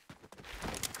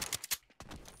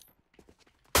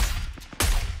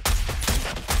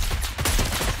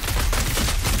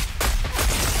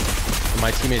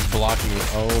 My teammate's blocking me.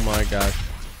 Oh my gosh.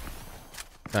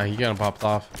 Nah, he got popped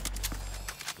off.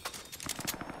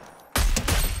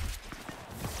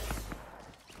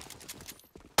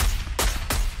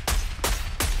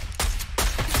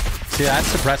 See,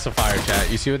 that's suppressive fire,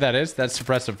 chat. You see what that is? That's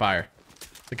suppressive fire.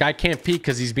 The guy can't peek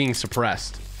because he's being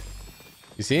suppressed.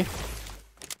 You see?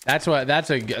 That's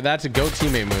a go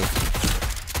teammate move.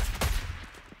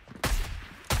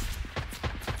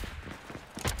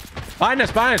 Behind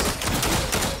us, behind us.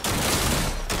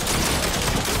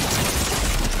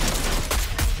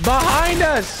 Behind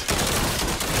us.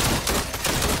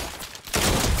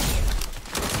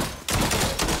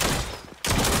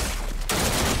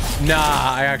 Nah,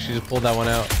 I actually just pulled that one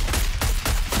out.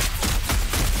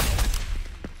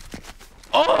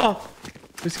 Oh!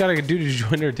 We just got a dude to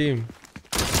join our team.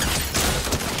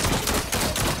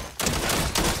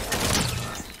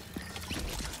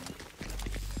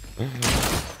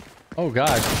 Oh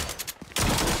god.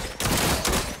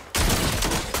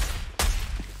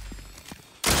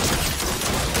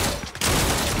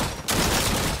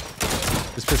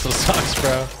 This pistol sucks,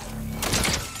 bro.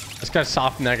 Just gotta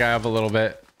soften that guy up a little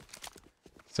bit.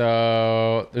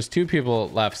 So there's 2 people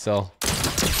left still.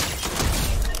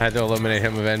 I had to eliminate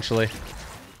him eventually.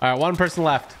 All right, 1 person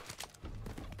left.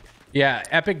 Yeah,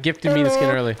 Epic gifted me the skin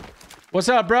early. What's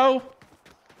up, bro?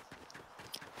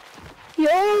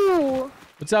 Yo.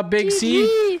 What's up, Big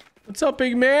C? What's up,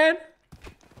 big man?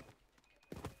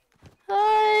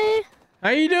 Hi. How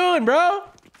you doing, bro?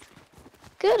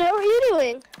 Good. How are you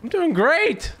doing? I'm doing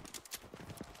great.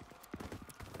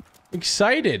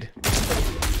 Excited.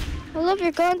 I love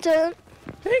your content.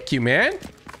 Thank you, man.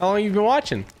 How long have you been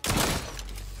watching?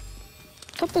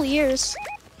 Couple years.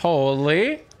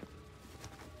 Holy.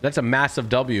 That's a massive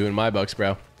W in my books,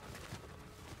 bro.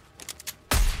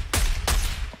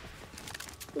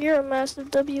 You're a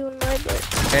massive W in my book.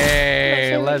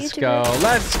 Hey, let's go.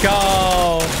 Let's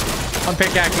go. I'm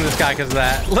pickaxing this guy because of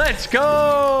that. Let's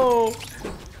go.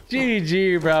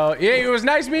 GG, bro. Yeah, it was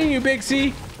nice meeting you, Big C.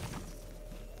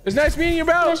 It was nice meeting you,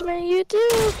 bro. Nice meeting you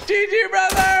too. GG,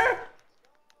 brother.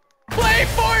 Play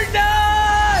Fortnite.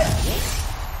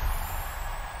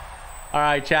 All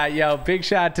right, chat. Yo, big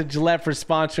shout out to Gillette for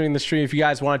sponsoring the stream. If you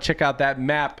guys want to check out that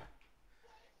map,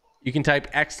 you can type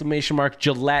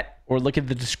 !Gillette or look at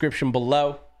the description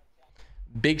below.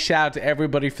 Big shout out to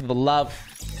everybody for the love.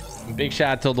 And big shout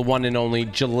out to the one and only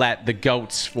Gillette, the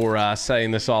GOATs, for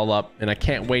setting this all up. And I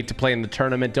can't wait to play in the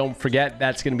tournament. Don't forget,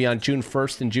 that's going to be on June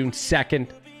 1st and June 2nd.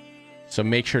 So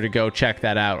make sure to go check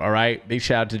that out, all right? Big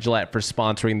shout out to Gillette for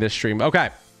sponsoring this stream. Okay.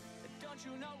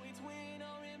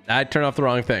 I turned off the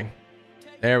wrong thing.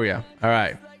 There we go. All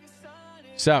right.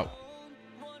 So.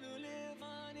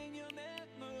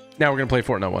 Now we're going to play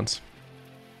Fortnite once.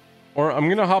 Or I'm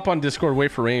going to hop on Discord,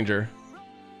 wait for Ranger.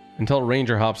 Until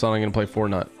Ranger hops on, I'm going to play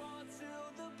Fortnite.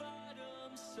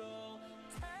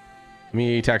 Let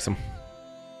me text him.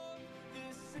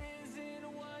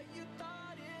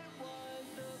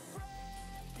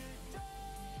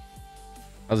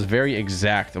 I was very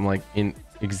exact. I'm like in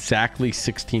exactly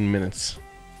 16 minutes.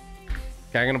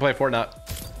 Okay, I'm gonna play Fortnite.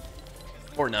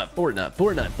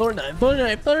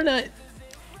 Fortnite.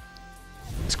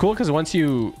 It's cool because once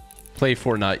you play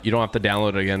Fortnite, you don't have to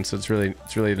download it again, so it's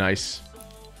really nice.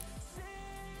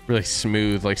 Really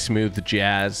smooth, like smooth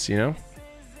jazz, you know?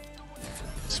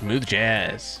 Smooth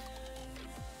jazz.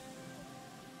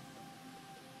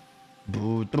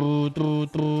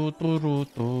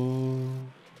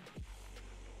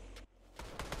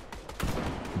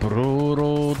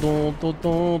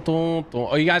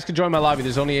 Oh, you guys can join my lobby.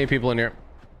 There's only 8 people in here.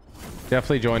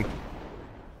 Definitely join.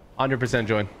 100%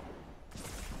 join.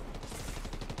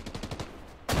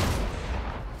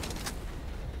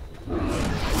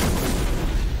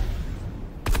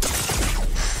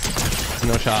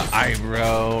 No shot.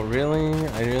 Bro, really?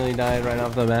 I really died right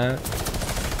off the bat.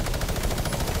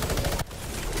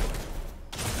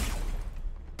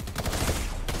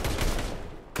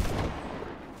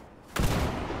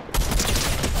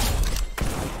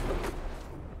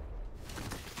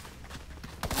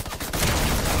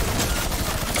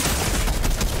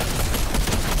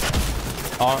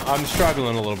 Oh, I'm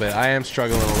struggling a little bit. I am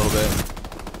struggling a little bit.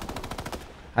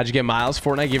 How'd you get Miles?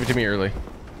 Fortnite, give it to me early.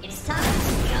 It's time to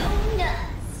go nuts.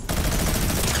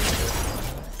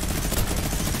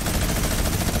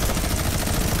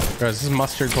 Bro, is this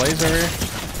mustard glaze over here?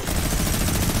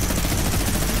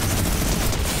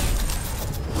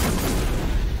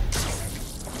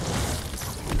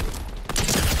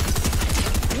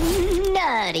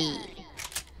 Nutty.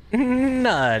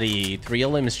 Nutty. 3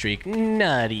 limit streak.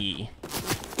 Nutty.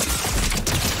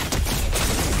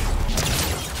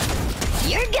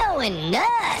 You're going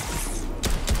nuts.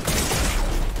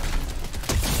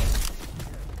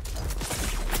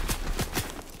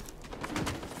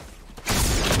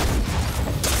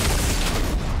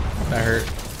 That hurt.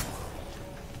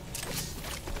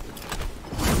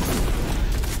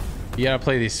 You gotta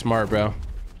play these smart, bro.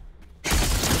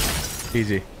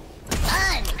 Easy.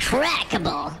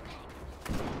 Uncrackable.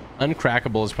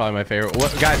 Uncrackable is probably my favorite.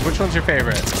 What, guys, which one's your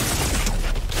favorite?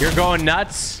 You're going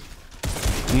nuts,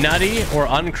 nutty, or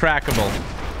uncrackable?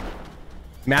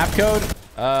 Map code?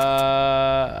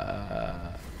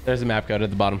 There's a map code at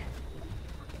the bottom.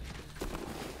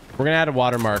 We're gonna add a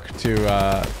watermark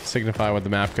to signify what the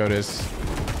map code is.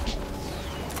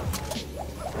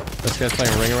 This guy's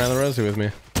playing Ring Around the Rosie with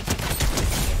me.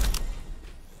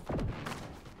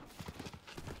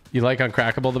 You like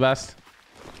uncrackable the best?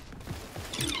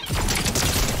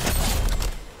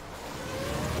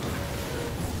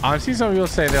 I've seen some people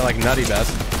say they're like nutty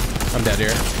best. I'm dead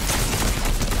here.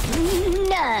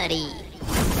 Nutty.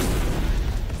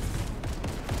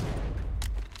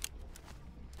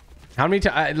 How many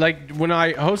times, like when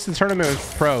I host a tournament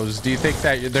with pros, do you think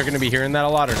that they're going to be hearing that a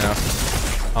lot or no?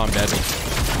 Oh, I'm dead.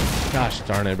 Gosh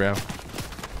darn it, bro.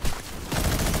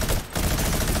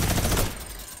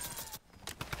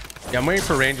 Yeah, I'm waiting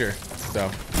for Ranger,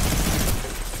 so.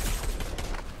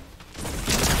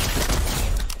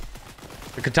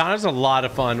 The katana's a lot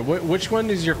of fun. Which one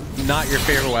is not your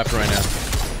favorite weapon right now?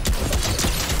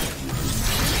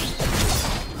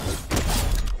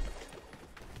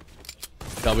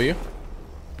 W.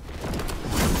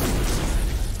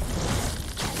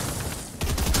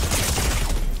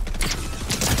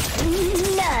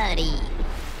 Nutty.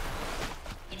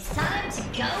 It's time to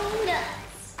go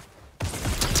nuts.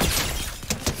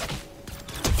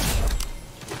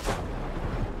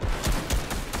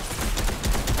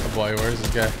 Oh boy, where's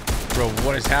this guy? Bro,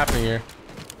 what is happening here?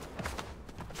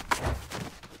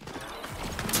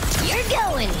 You're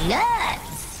going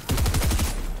nuts.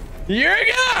 You're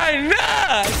going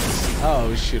nuts!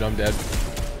 Oh shoot, I'm dead.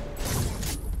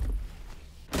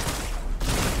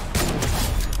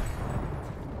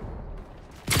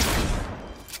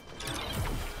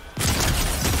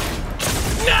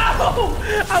 No!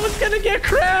 I was gonna get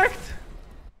cracked!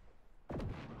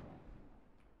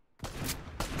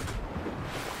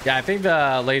 Yeah, I think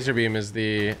the laser beam is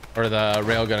the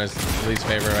railgun is least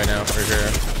favorite right now, for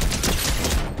sure.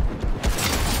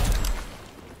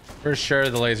 For sure,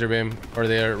 the laser beam or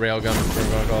the railgun, whatever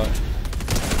you want to call it.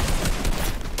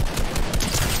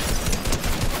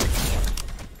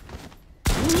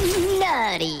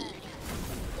 Nutty.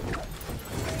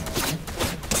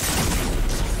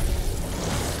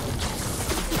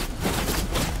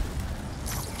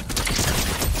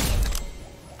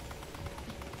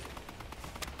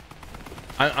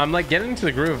 I'm like getting into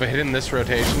the groove of hitting this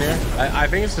rotation here. I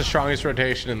think it's the strongest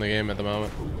rotation in the game at the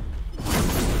moment.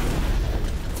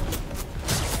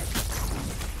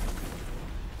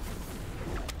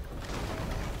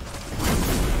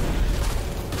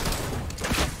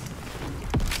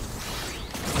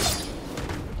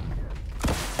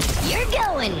 You're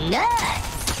going nuts.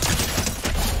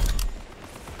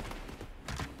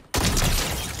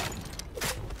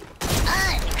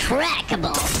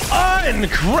 Uncrackable.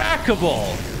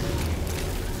 Uncrackable.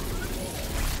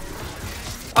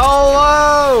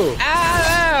 Hello.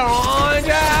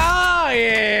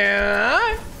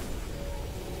 Yeah.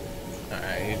 All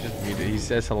right, he just muted. He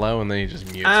says hello and then he just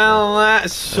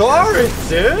mutes. Sorry,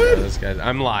 dude. This guy's.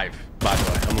 I'm live. By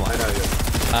the way, I'm live. I know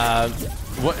you.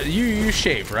 What you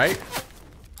shave, right?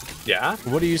 Yeah.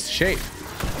 What do you use to shave?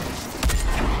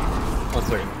 1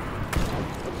 second.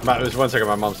 Just 1 second.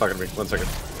 My mom's talking to me. 1 second.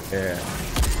 Yeah.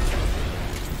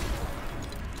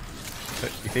 You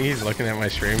think he's looking at my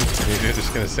stream? You're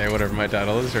just gonna say whatever my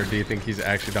title is, or do you think he's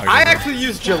actually talking? I actually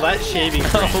use Gillette shaving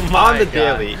cream on the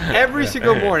daily, every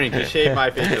single morning to shave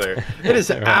my facial hair. It is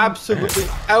absolutely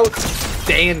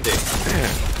outstanding.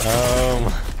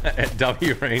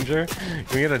 W Ranger? Can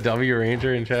we get a W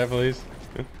Ranger in chat, please?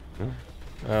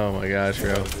 Oh my gosh,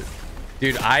 bro.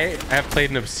 Dude, I have played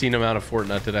an obscene amount of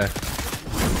Fortnite today.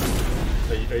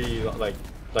 Are you like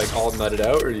all nutted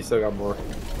out, or do you still got more?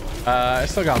 I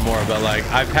still got more, but like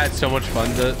I've had so much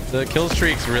fun. The kill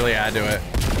streaks really add to it.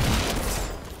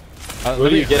 What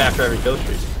do you get after every kill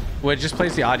streak? Well, it just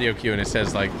plays the audio cue and it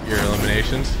says like your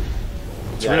eliminations.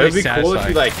 It's Yeah, really it'd be cool if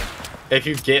satisfying. if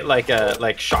you get like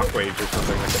shockwaves or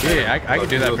something like that. Yeah, I can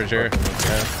do that for sure.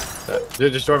 Yeah.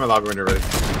 Dude, just join my lobby when you're ready.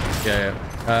 Yeah.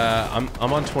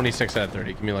 I'm on 26 out of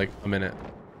 30. Give me like a minute.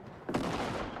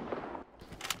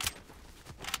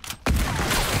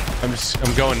 I'm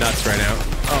going nuts right now.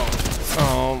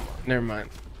 Oh, never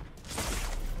mind.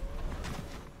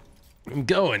 I'm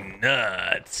going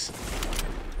nuts.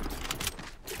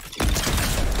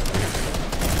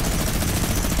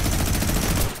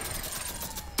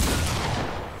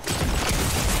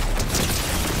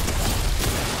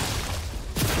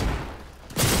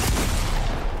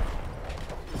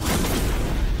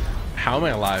 How am I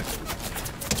alive?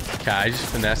 Okay, I just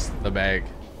finessed the bag.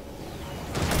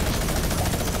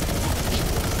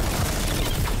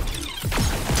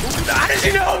 How did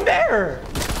you know I'm there?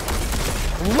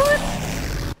 What?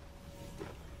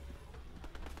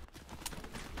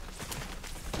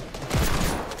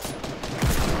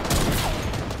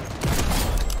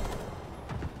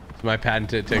 It's my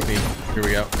patented technique. Here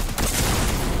we go.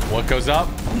 What goes up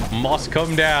must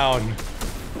come down.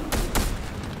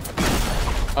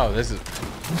 Oh, this is...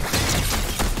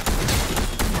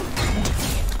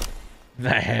 The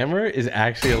hammer is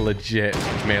actually a legit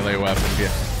melee weapon. Yeah.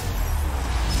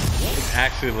 It's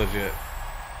actually legit.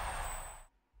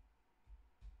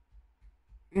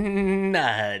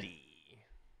 Nutty.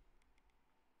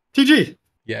 TG.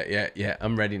 Yeah.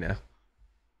 I'm ready now.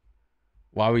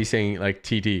 Why are we saying like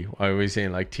TD? Why are we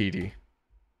saying like TD?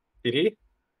 TD?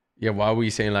 Yeah, why are we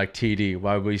saying like TD?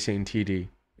 Why are we saying TD?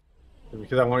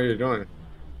 Because I wanted you to join.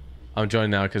 I'm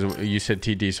joining now because you said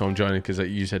TD, so I'm joining because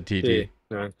you said TD.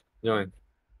 No, join.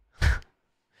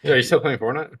 Yeah, are you still playing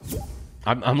Fortnite?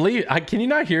 I'm leaving. Can you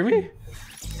not hear me?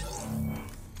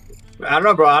 I don't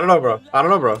know, bro. I don't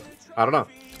know.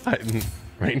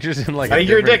 Rangers in like. I think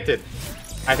you're addicted.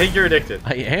 I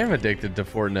I am addicted to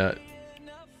Fortnite.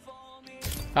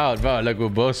 Oh, bro, look, we're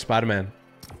both Spider-Man.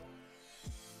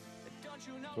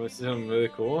 What's something really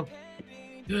cool?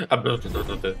 That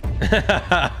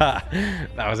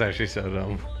was actually so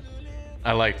dumb.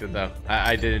 I liked it though.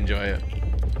 I did enjoy it.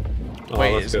 Oh,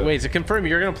 wait, so confirm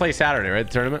you're gonna play Saturday, right?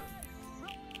 The tournament?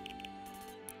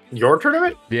 Your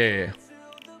tournament? Yeah.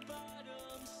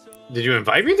 Did you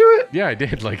invite me to it? Yeah, I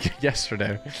did, like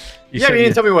yesterday. You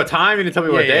didn't tell me what time, you didn't tell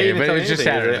me what day. Yeah, but it's just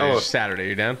Saturday. Oh, It's Saturday.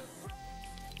 You down?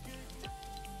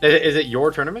 Is it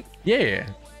your tournament? Yeah,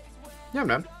 I'm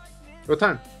down. What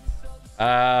time?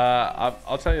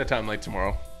 I'll tell you the time like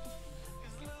tomorrow.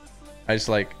 I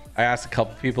asked a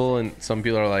couple people and some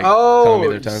people are like telling me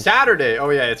their time. Saturday. Oh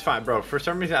yeah, it's fine, bro. For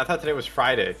some reason I thought today was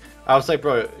Friday. I was like,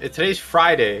 bro, today's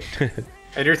Friday.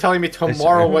 And you're telling me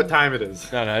tomorrow what time it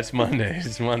is. No, it's Monday.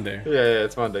 It's Monday. Yeah,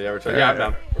 it's Monday. Yeah, I'm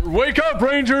down. Wake up,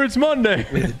 Ranger! It's Monday.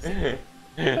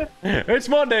 It's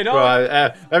Monday, dog.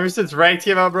 Bro, ever since ranked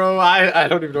came out, bro, I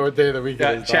don't even know what day of the week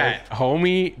it is. Chat,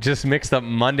 homie just mixed up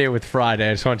Monday with Friday.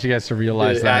 I just want you guys to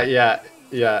realize that. Yeah.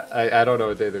 I don't know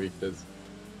what day of the week it is.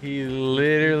 He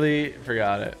literally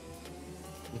forgot it.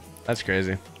 That's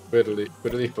crazy.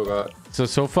 Literally forgot.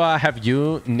 So far I have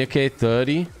you, Nikkei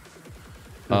 30,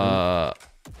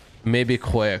 maybe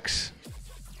Quicks.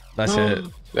 That's it.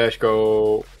 Let's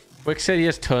go. Quick said he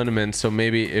has tournaments, so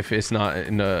maybe if it's not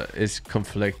it's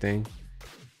conflicting.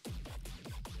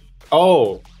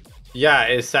 Oh, yeah.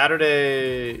 Is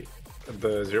Saturday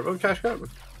the Zero Cash Cup?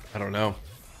 I don't know.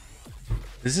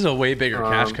 This is a way bigger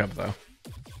cash cup, though.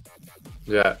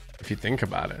 Yeah. If you think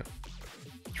about it.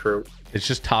 True. It's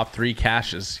just top 3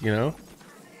 caches, you know?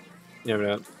 Yeah,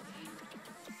 man.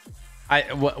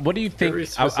 What do you think?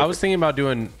 I was thinking about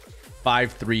doing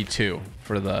 5-3-2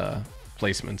 for the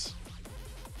placements.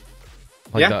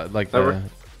 Or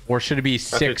should it be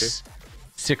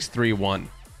 6-6-3-1?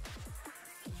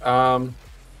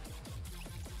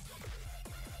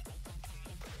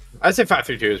 I'd say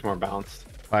 5-3-2 is more balanced.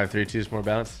 5-3-2 is more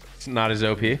balanced. It's not as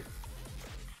OP.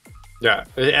 Yeah,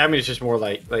 I mean it's just more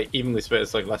like evenly split.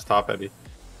 It's like less top heavy.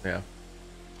 Yeah.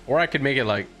 Or I could make it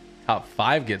like top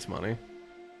 5 gets money.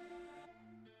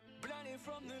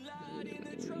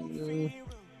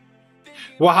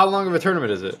 Well, how long of a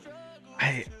tournament is it?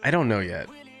 I don't know yet.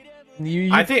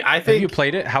 I think have you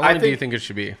played it? How long do you think it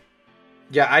should be?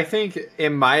 Yeah, I think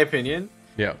in my opinion,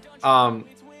 yeah.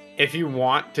 If you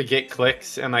want to get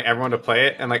clicks and like everyone to play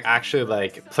it and like actually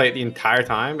like play it the entire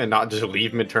time and not just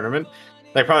leave mid tournament,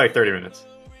 like probably like 30 minutes.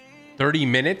 30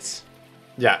 minutes?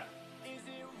 Yeah.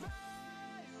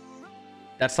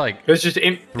 That's like it's just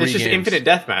infinite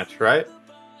deathmatch, right?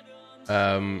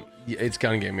 It's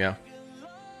gun game, yeah.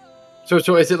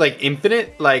 So is it like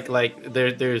infinite? Like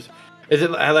there's is it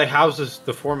like how's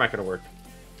the format gonna work?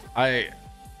 I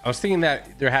was thinking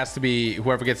that there has to be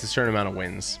whoever gets a certain amount of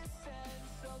wins.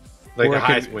 Like the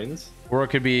highest wins? Or it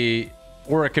could be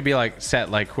like set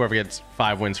like whoever gets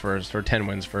 5 wins first or 10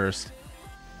 wins first.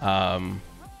 Or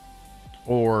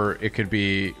it could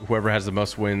be whoever has the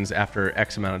most wins after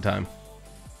X amount of time.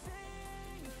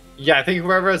 Yeah, I think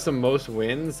whoever has the most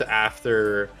wins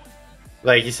after,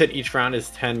 like you said, each round is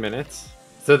 10 minutes.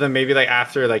 So then maybe like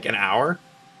after like an hour.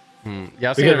 Yeah, I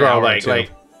was because bro, an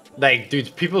like,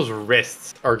 dude, people's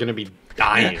wrists are gonna be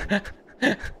dying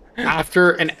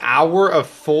after an hour of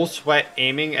full sweat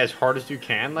aiming as hard as you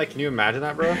can. Like, can you imagine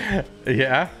that, bro?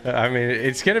 Yeah, I mean,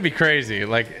 it's gonna be crazy.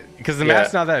 Like, because the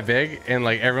map's not that big, and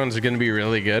like everyone's gonna be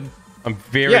really good. I'm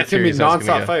very it's gonna be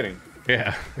non-stop fighting.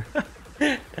 Yeah.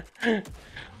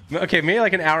 Okay, maybe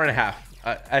like an hour and a half.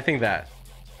 I think that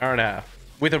hour and a half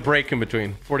with a break in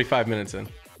between, 45 minutes in.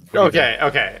 Okay.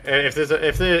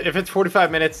 If it's 45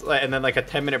 minutes and then like a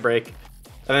 10-minute break,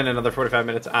 and then another 45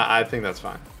 minutes, I think that's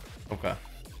fine. Okay.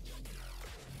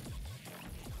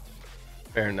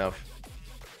 Fair enough.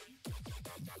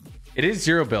 It is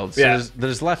 0 builds. So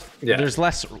there's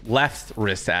less left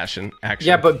wrist action.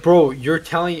 Yeah, but bro, you're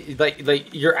telling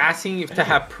like you're asking to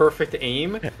have perfect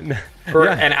aim for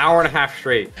an hour and a half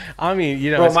straight. I mean,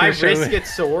 you know, bro, my wrist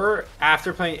gets sore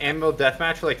after playing Anvil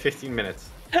Deathmatch for like 15 minutes.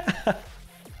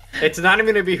 It's not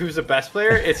even gonna be who's the best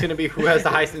player. It's gonna be who has the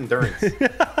highest endurance.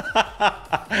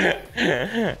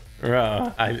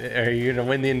 Bro, are you gonna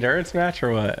win the endurance match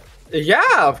or what?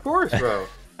 Yeah, of course, bro.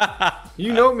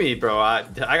 You know me, bro. I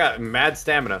got mad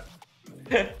stamina.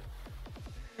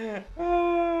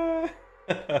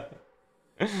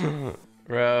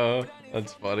 Bro,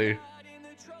 that's funny.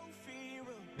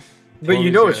 But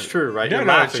you know it's true, right? No,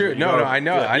 it's true. No, I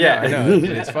know. I know.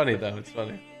 It's funny though. It's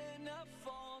funny.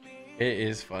 It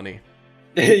is funny.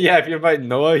 Yeah, if you invite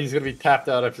Noah, he's gonna be tapped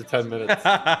out after 10 minutes.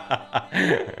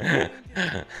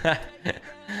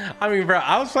 I mean, bro,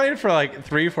 I was playing for like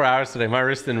 3-4 hours today. My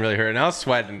wrist didn't really hurt, and I was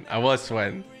sweating.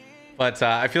 But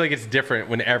I feel like it's different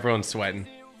when everyone's sweating.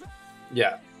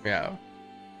 Yeah. Yeah. I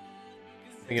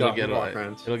think it'll get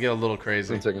a little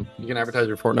crazy. 1 second. You can advertise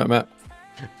your Fortnite map.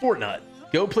 Fortnite.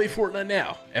 Go play Fortnite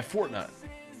now at Fortnite.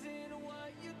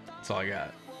 That's all I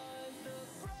got.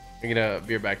 I'm gonna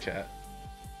be back chat.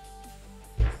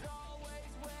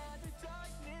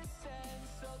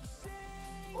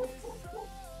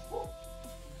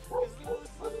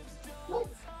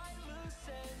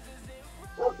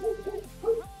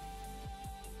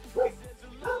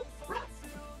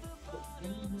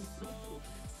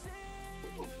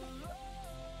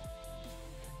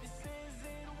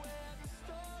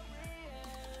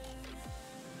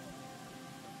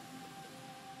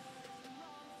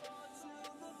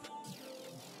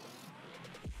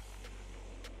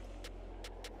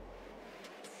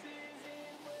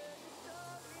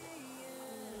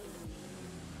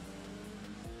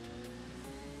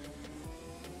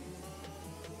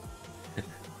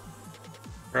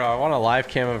 Bro, I want a live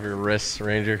cam of your wrists,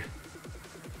 Ranger.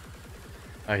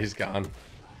 Oh, he's gone. I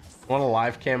want a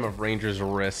live cam of Ranger's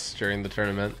wrists during the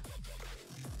tournament.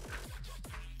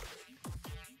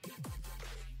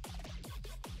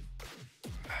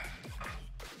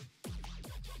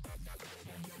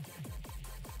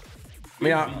 I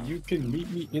mean, you can meet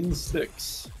me in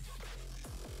 6.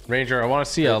 Ranger, I want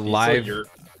to see a live.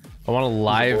 I want a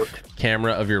live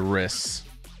camera of your wrists.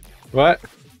 What?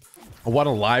 I want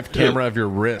a live camera of your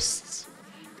wrists.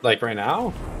 Like right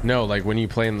now? No, like when you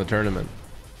play in the tournament.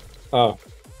 Oh,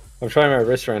 I'm trying my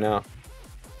wrist right now.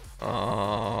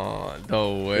 Oh,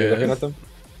 no way. Are you looking at them?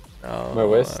 No, my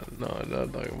waist? No,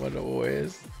 not talking about no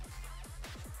waist.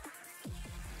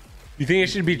 You think it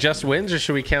should be just wins, or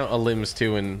should we count a limbs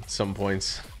too in some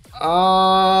points?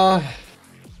 I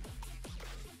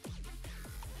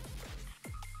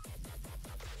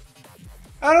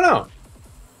don't know.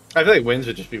 I feel like wins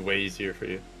would just be way easier for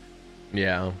you.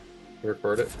 Yeah.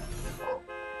 record it.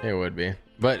 It would be,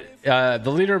 but the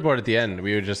leaderboard at the end,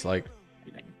 we would just like,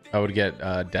 I would get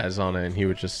Dez on it, and he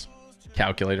would just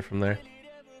calculate it from there.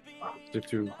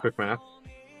 Do quick math.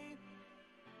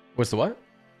 What's the what?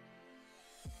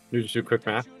 You just do quick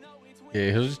math.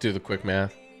 Yeah, he'll just do the quick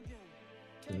math.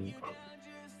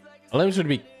 Limbs would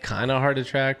be kind of hard to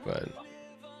track, but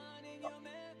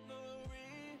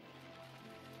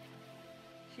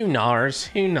who knows?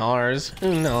 Who knows?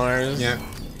 Who knows? Yeah.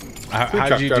 How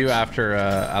did you do after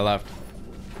I left?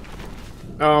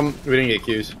 We didn't get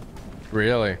queues.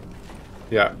 Really?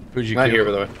 Yeah. Who'd you Not kill? here,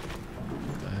 by the way.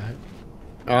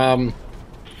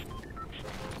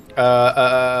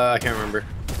 I can't remember.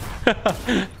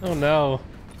 Oh no.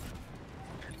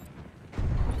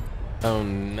 Oh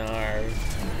no.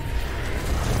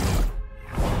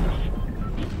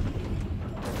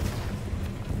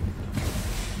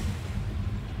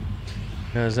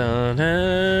 Cause I'm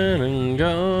dead and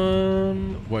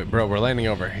gone. Wait, bro, we're landing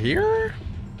over here?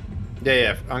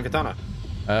 Yeah, on Katana.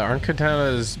 Aren't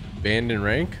Katanas banned in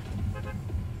rank?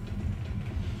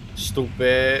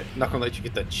 Stupid. Not gonna let you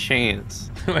get the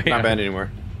chance. Wait, Not banned anymore.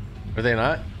 Are they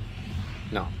not?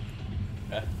 No.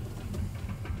 Okay.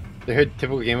 They heard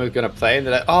typical game was gonna play, and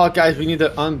they're like, "Oh, guys, we need to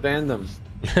unban them."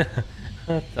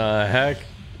 What the heck?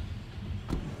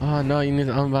 Oh no, you need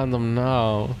to unban them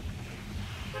now.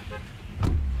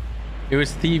 It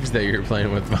was thieves that you were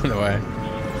playing with, by the way.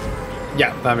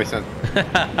 Yeah, that makes sense.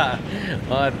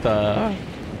 What the?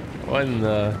 What in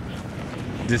the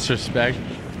disrespect?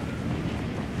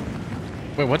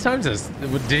 Wait, what time is this?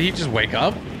 Did he just wake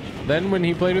up then when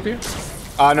he played with you?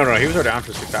 No, he was already down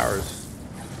for 6 hours.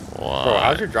 What? Bro,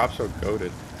 how's your drop so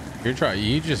goated?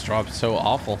 You just dropped so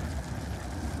awful.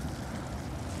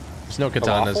 There's no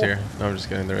katanas awful? here. No, I'm just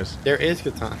kidding. There is. There is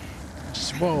Katana.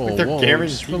 Just whoa, Like, they're whoa. guaranteed.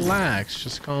 Just relax.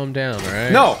 Just calm down, all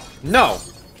right? No.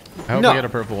 I hope no. we get a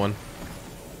purple one.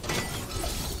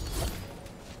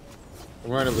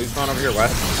 We're in a loot spawn over here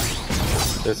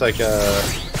west. There's like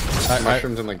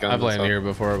mushrooms and like guns. I've landed here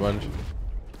before a bunch.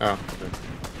 Oh, okay.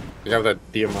 You have that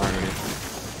DMR on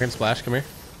you. Can Splash, come here.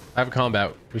 I have a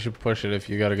combat. We should push it if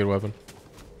you got a good weapon.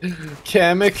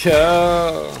 Chemical.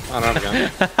 I don't have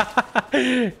a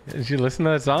gun. Did you listen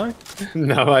to that song?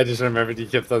 No, I just remembered you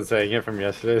kept on saying it from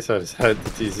yesterday, so I just had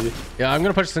to tease you. Yeah, I'm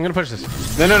gonna push this. I'm gonna push this.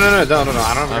 No, don't. I don't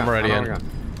have a gun. I'm already in.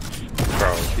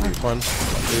 Bro, One. you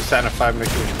just sat in a 5-minute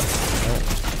queue.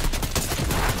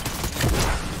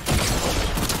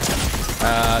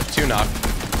 2 knock.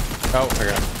 Oh,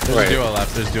 Okay. there's a duo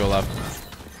left. There's a duo left.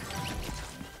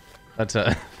 That's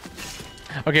a.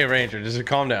 Okay, Ranger, just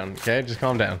calm down. Okay, just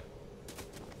calm down.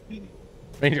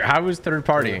 Ranger, I was third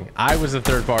partying. I was the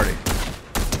third party.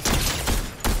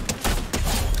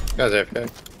 Guys, AFK.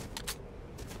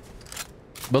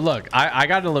 But look, I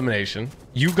got an elimination.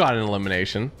 You got an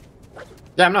elimination.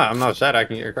 Yeah, I'm not upset. I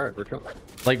can get your card. We're chilling.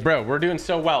 Like, bro, we're doing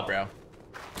so well, bro.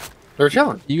 We're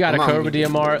chilling. You got I'm a not- Cobra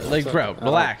DMR. Like, bro,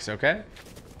 relax, okay?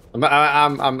 I'm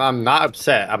not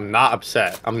upset. I'm not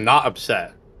upset. I'm not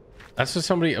upset. That's what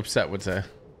somebody upset would say.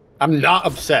 I'm not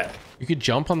upset. You could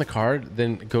jump on the card,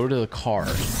 then go to the car.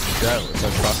 Is that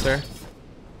the truck there?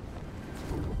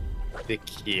 The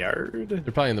yard? They're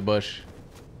probably in the bush.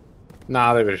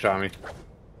 Nah, they would have shot me.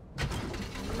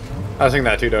 I was thinking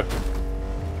that too, though.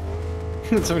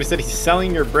 Somebody said he's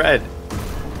selling your bread.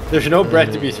 There's no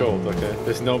bread to be sold, okay?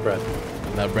 There's no bread.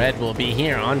 The bread will be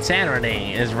here on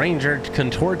Saturday as Ranger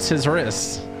contorts his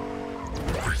wrists.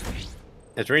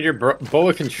 As Ranger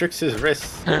boa constricts his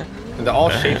wrists into all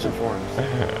shapes and forms.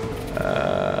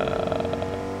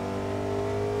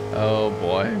 Oh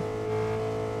boy.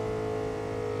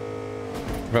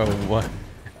 Bro, what?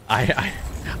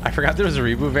 I forgot there was a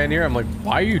reboot van here. I'm like,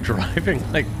 why are you driving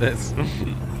like this?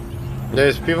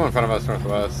 There's people in front of us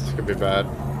northwest. This could be bad.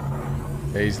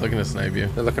 Yeah, he's looking to snipe you.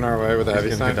 They're looking our way with a heavy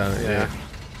He's gonna snipe. get down, Yeah.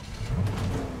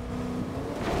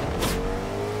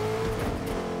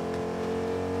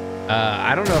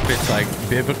 I don't know if it's like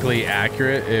biblically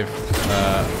accurate if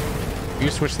you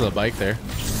switch to the bike there.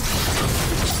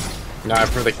 Nah,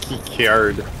 for the key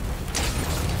yard.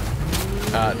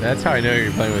 That's how I know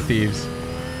you're playing with thieves.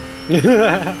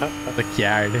 The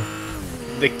yard.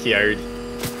 The yard.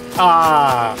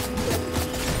 Ah.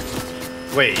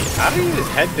 Wait, how did his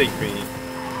head dig me?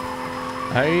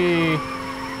 I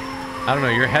don't know.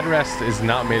 Your headrest is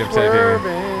not made of titanium.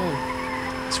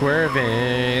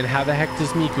 Swerving. How the heck does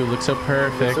Miku look so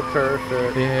perfect? So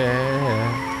perfect.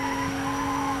 Yeah.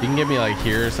 You can get me like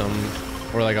here or something,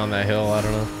 or like on that hill. I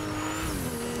don't know.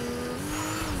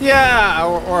 Yeah,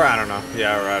 or I don't know.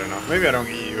 Yeah, or I don't know. Maybe I don't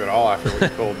get you at all after what you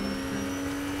pulled.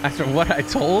 After what I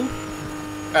told?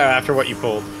 After what you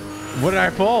pulled. What did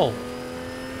I pull?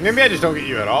 Maybe I just don't get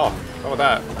you at all. How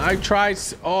about that? I tried.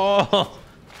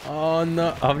 Oh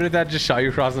no! How did that just shot you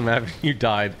across the map? And you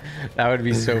died. That would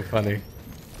be so funny.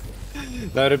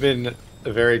 That would have been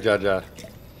very Jaja.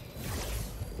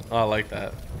 Oh, I like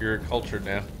that. You're cultured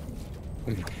now.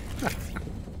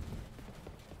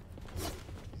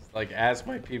 Like, as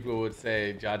my people would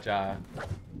say, Jaja.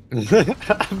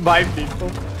 My people.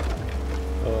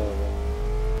 Oh.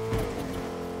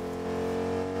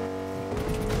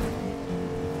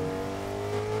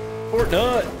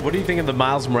 Fortnite. What do you think of the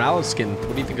Miles Morales skin?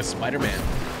 What do you think of Spider-Man?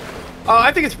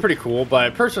 I think it's pretty cool,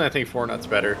 but personally, I think Fortnite's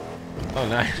better. Oh,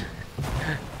 nice.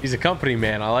 He's a company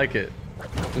man. I like it.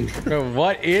 Bro,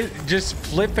 what is? Just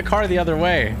flip the car the other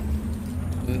way.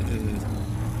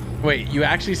 Wait, you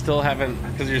actually still haven't?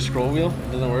 Because your scroll wheel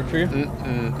doesn't work for you?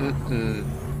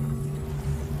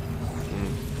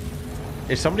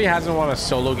 If somebody hasn't won a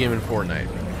solo game in Fortnite,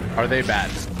 are they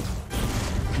bad?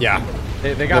 Yeah.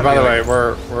 They got. By the way,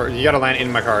 you gotta land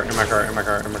in my car. Somebody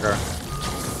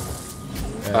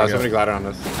glided on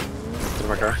this. In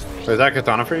my car. Wait, is that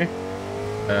katana for you?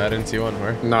 I didn't see one.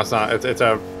 Where? No, it's not. It's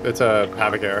a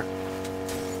havoc air.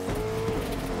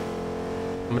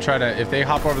 I'm gonna try to. If they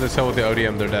hop over this hill with the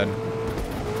ODM, they're dead.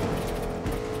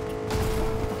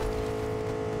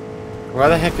 Why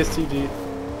the heck is TG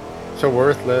so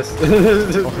worthless?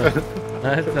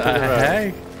 What the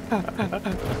heck?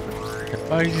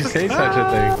 Why would you say such a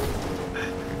thing?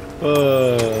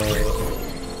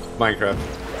 Minecraft.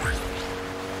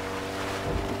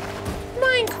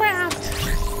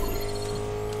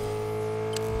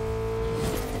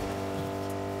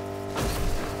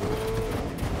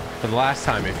 For the last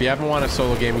time, if you haven't won a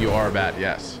solo game, you are bad.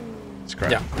 Yes, that's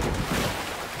correct. Yeah.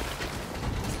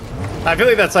 I feel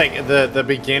like that's like the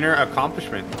beginner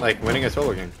accomplishment, like winning a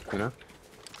solo game. You know.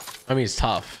 I mean, it's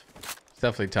tough. It's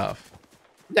definitely tough.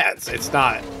 Yeah, it's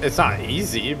not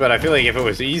easy, but I feel like if it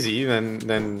was easy, then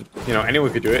you know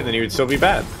anyone could do it, and then you would still be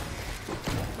bad.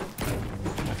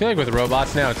 I feel like with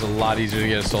robots now, it's a lot easier to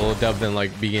get a solo dub than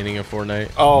like beginning of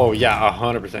Fortnite. Oh yeah,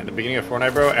 100%. The beginning of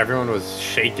Fortnite, bro, everyone was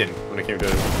shaking when it came to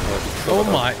it. Oh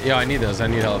my, yeah, I need those. I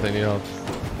need help. I need help.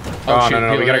 Oh, shoot,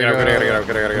 no, we gotta go. I'm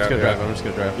just gonna drive. I'm just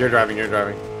gonna drive. You're driving. Yeah,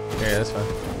 that's fine.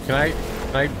 Can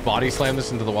I body slam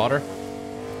this into the water?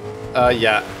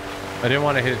 Yeah. I didn't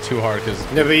want to hit it too hard because.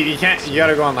 No, but you can't. You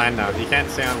gotta go on land now. You can't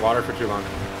stay on water for too long.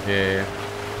 Yeah.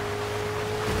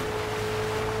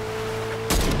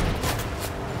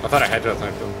 I thought I headshot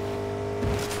sniped him.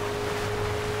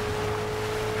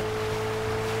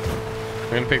 I'm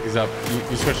gonna pick these up.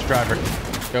 You switch to driver.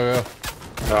 Go.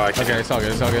 Oh, I can't. Okay, it's all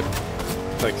good. It's all good.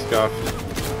 It's like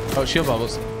scuffed. Oh, shield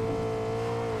bubbles.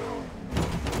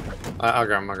 I'll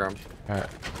grab him. Alright,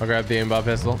 I'll grab the aimbot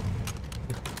pistol.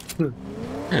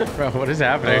 Bro, what is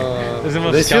happening?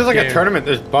 This feels like a tournament.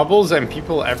 There's bubbles and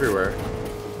people everywhere.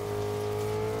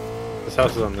 This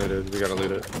house is unlooted. We gotta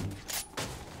loot it.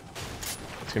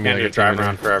 It's gonna be like a drive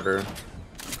around forever.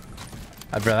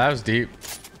 Bro, that was deep.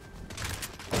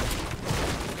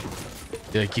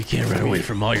 You're like, you can't run away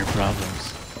from all your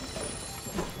problems.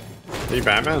 Are you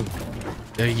Batman?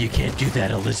 No, you can't do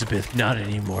that, Elizabeth. Not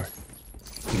anymore.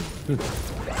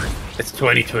 It's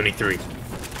 2023.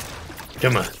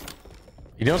 Come on.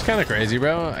 You know what's kind of crazy,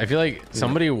 bro? I feel like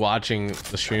somebody watching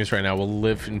the streams right now will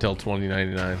live until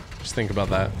 2099. Just think about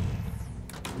that.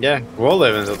 Yeah, we'll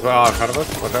live until 12. Oh, in front of us.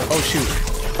 Watch out. Oh shoot!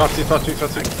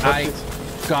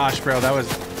 Gosh, bro, I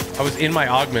was in my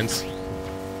augments.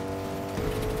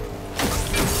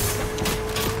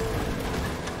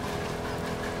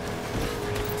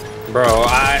 Bro,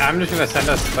 I'm just gonna send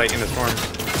us like in the storm.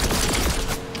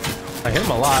 I hit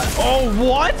him a lot. Oh,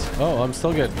 what? Oh, I'm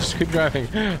still good. Just keep driving.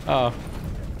 Oh.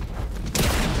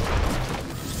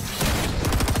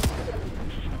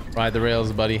 Ride the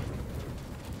rails, buddy.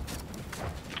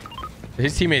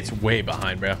 His teammate's way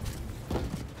behind, bro.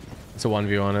 It's a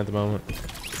 1v1 at the moment.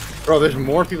 Bro, there's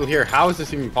more people here. How is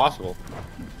this even possible?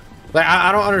 Like,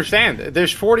 I don't understand.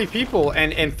 There's 40 people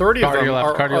and 30 of them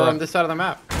are on this side of the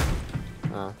map.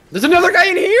 There's another guy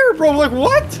in here, bro. Like,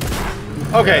 what?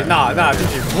 Okay, nah,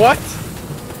 GG. What?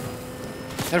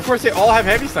 And of course, they all have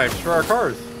heavy snipes for our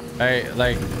cars. Hey,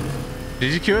 like,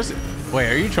 did you queue us? Wait,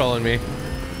 are you trolling me?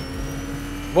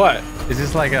 What? Is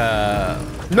this like a...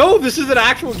 No, this is an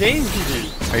actual game,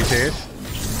 GG. Are you serious?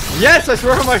 Yes, I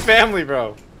swear on my family,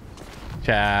 bro.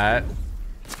 Chat.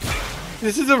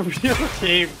 This is a real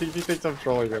game. TG thinks I'm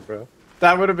trolling it, bro.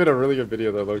 That would have been a really good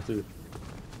video, though, low-key.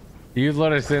 You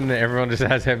let us in that everyone just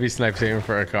has heavy snipes aiming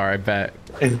for a car, I bet.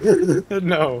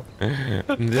 No.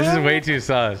 This is way too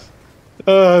sus.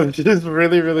 It's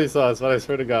really, really sus, but I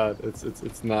swear to God,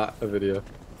 it's not a video.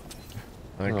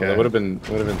 Okay. Oh, that would have been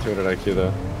 200 IQ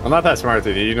though. I'm not that smart,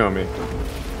 dude. You know me.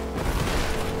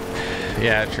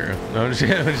 Yeah, true. No, I'm just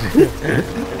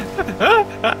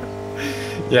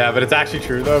Yeah, but it's actually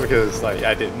true though because like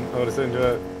I didn't notice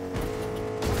into it.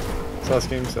 Sus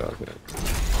game, so okay.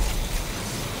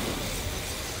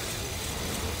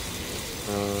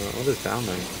 What is down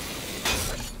there?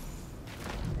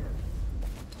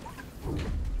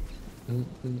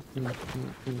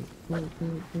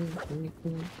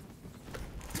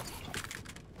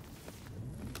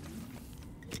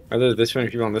 Are there this many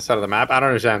people on this side of the map? I don't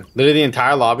understand. Literally the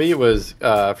entire lobby was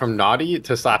from Naughty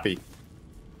to Slappy.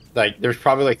 Like there's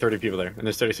probably like 30 people there and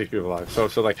there's 36 people alive. So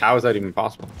like how is that even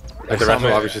possible? Like the rest of the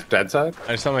lobby is just dead side?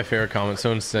 I saw my favorite comment.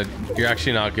 Someone said, "You're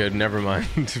actually not good. Never mind."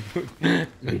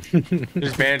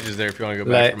 There's bandages there if you want to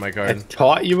go back Like, for my card. I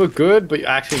thought you were good, but you're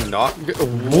actually not good.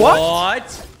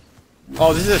 What?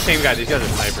 Oh, this is the same guy. These guys are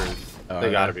snipers. Oh, they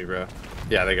yeah. gotta be, bro.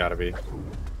 Yeah, they gotta be.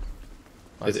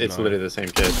 It's literally the same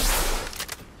kid.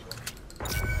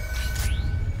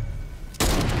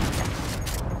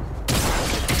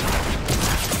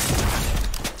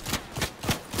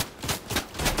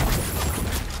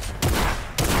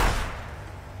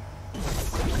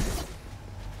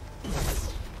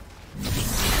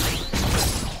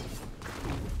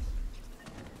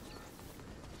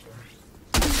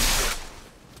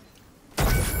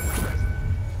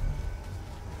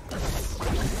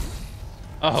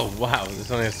 Oh wow, this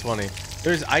only has 20.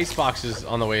 There's ice boxes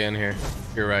on the way in here.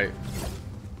 You're right.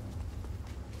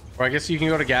 Or I guess you can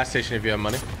go to gas station if you have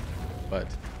money. But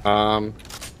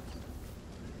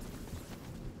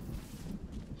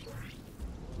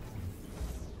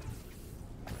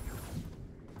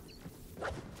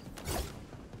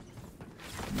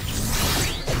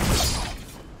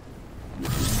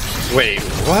wait,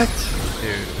 what?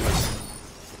 dude.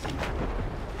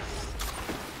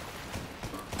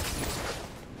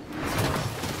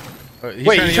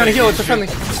 Wait, you're trying to heal. It's a friendly.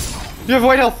 You have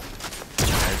white health.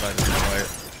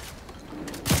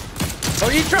 Oh,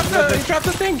 he dropped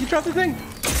the thing. He dropped the thing.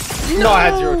 No, I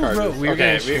had 0 charges. Bro,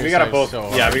 Okay, we gotta both.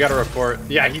 Yeah, we gotta report.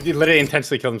 Yeah, he literally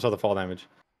intentionally killed himself to fall damage.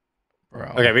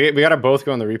 Bro. Okay, we gotta both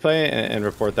go in the replay and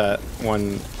report that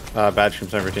one bad stream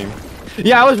sniper team.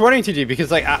 Yeah, I was running TG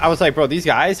because like I was like, bro, these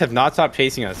guys have not stopped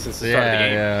chasing us since the start of the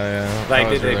game. Yeah.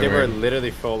 Like they were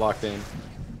literally full locked in.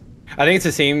 I think it's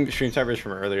the same stream snipers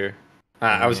from earlier.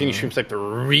 I was getting stream sniped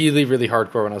really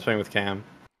hardcore when I was playing with Cam.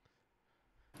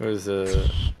 It was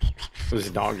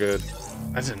not good.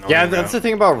 That's annoying. Yeah, that's the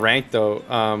thing about ranked though.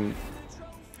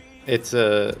 It's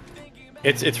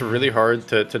really hard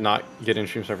to not get in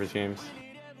stream snipers games.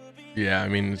 Yeah, I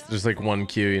mean, there's like one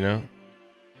queue, you know.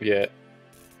 Yeah.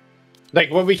 Like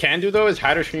what we can do though is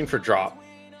hide our screen for drop.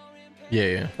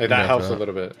 Yeah. Like that helps a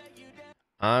little bit.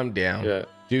 I'm down. Yeah.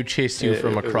 Dude chased you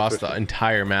from across the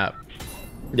entire map.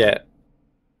 Yeah.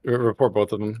 Report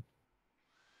both of them.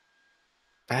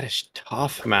 That is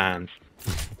tough, man.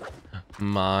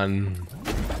 Manga.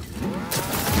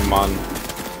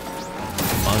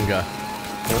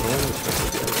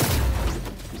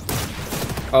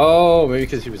 Oh, maybe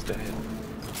because he was dead.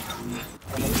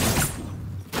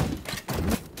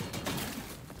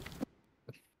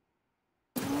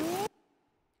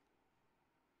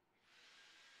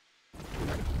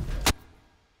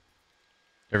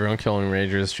 Everyone killing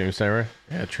Ranger stream sniper?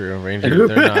 Yeah, true. Ranger,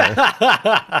 they're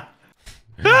not.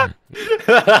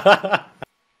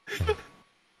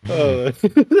 Oh.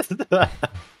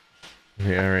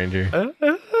 Yeah, Ranger.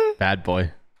 Bad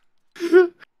boy.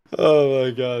 Oh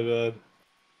my god, man.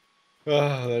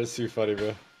 Oh, that is too funny,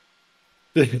 bro.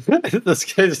 This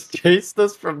guy just chased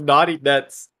us from Naughty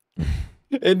Nets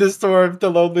in the storm to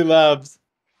Lonely Labs.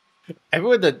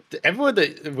 Everyone that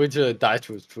would die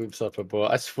to his stream stuff, bro.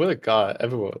 I swear to God,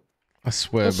 everyone. I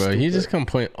swear, bro. He just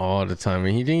complain all the time.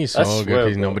 And he think he's so good because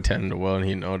he's number 10 in the world and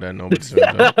he know that nobody's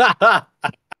doing that.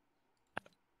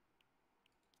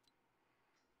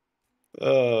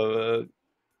 Oh, man.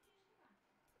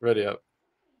 Ready up.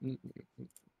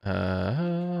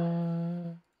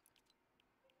 There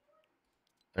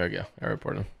we go. I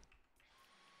report him.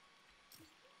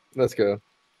 Let's go.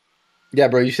 Yeah,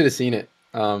 bro, you should have seen it.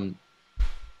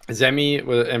 Zemi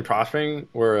and Prospering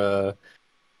were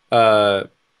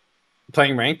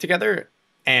playing ranked together,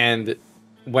 and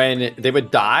when they would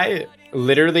die,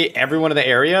 literally everyone in the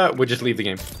area would just leave the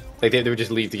game. Like they would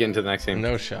just leave to get into the next game.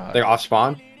 No shot. They're off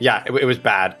spawn. Yeah, it was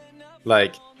bad.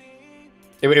 Like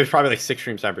it was probably like 6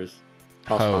 stream snipers.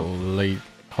 Holy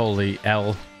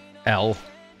L.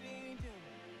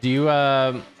 Do you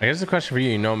I guess the question for you,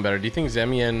 you know him better. Do you think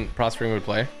Zemi and Prospering would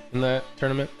play in that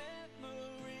tournament?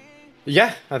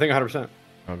 Yeah, I think 100%.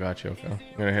 Oh, gotcha. Okay. I'm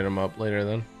gonna hit him up later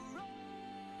then.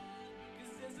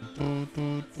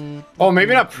 Oh,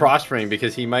 maybe not prospering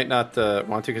because he might not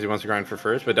want to because he wants to grind for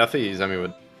first, but definitely Zemi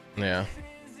would. Yeah.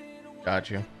 Got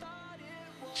you.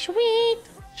 Sweet.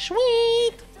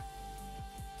 Sweet.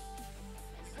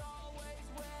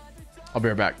 I'll be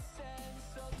right back.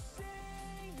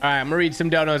 All right, I'm gonna read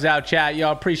some donos out, chat.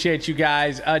 Y'all appreciate you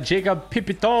guys. Jacob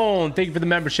Pipiton, thank you for the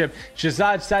membership.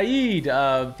 Shazad Saeed,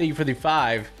 thank you for the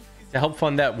 5 to help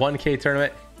fund that 1K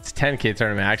tournament. It's 10K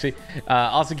tournament, actually.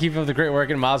 Also, keep up the great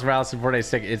work. And Miles Morales and Fortnite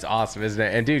stick. It's awesome, isn't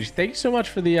it? And dude, thank you so much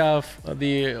for the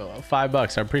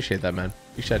 $5. I appreciate that, man.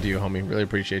 Big shout out to you, homie. Really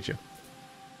appreciate you.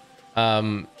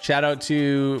 Shout out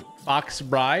to Fox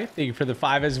Bry. Thank you for the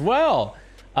 5 as well.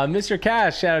 Mr.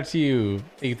 Cash, shout out to you.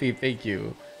 Thank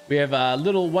you. We have a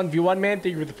little 1v1 man.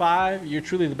 Thank you for the 5. You're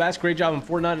truly the best. Great job on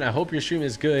Fortnite. And I hope your stream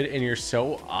is good and you're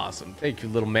so awesome. Thank you,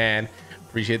 little man.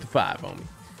 Appreciate the 5, homie.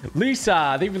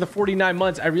 Lisa, thank you for the 49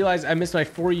 months. I realized I missed my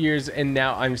 4 years and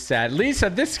now I'm sad. Lisa,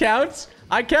 this counts.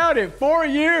 I counted 4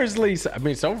 years, Lisa. I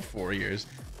mean, it's over 4 years.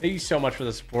 Thank you so much for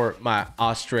the support, my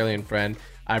Australian friend.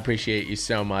 I appreciate you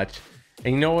so much.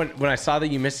 And you know what? When I saw that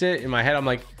you missed it in my head, I'm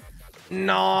like,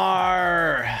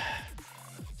 nar.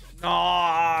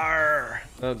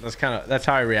 That's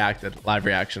how I reacted. Live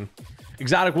reaction.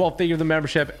 Exotic Wolf, thank you for the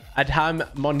membership. Adham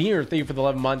Monir, thank you for the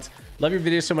 11 months. Love your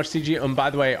videos so much, CG. And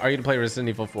by the way, are you gonna play Resident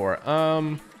Evil 4?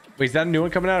 Wait, is that a new one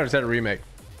coming out or is that a remake?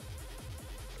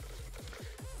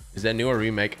 Is that new or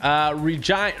remake?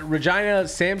 Regina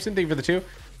Samson, thank you for the 2.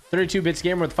 32 bits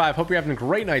gamer with 5. Hope you're having a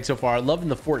great night so far. Loving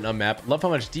the Fortnite map. Love how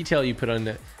much detail you put on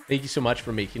it. Thank you so much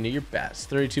for making it your best.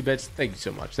 32 bits. Thank you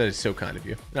so much. That is so kind of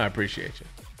you. No, I appreciate you.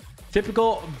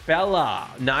 Typical Bella,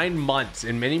 9 months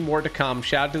and many more to come.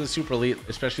 Shout out to the Super Elite,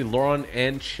 especially Lauren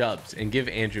and Chubbs, and give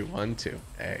Andrew 1 too.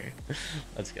 Hey,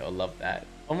 let's go. Love that.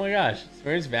 Oh my gosh,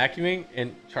 Smear's vacuuming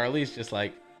and Charlie's just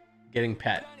like getting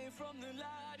pet.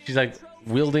 She's like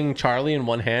wielding Charlie in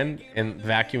one hand and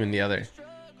vacuum in the other.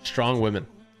 Strong woman.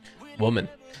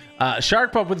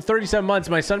 Shark Pup with 37 months.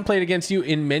 My son played against you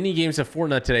in many games of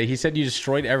Fortnite today. He said you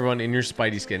destroyed everyone in your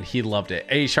Spidey skin. He loved it.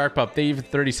 Hey, Shark Pup, thank you for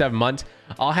 37 months.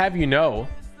 I'll have you know,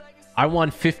 I won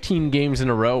 15 games in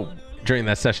a row during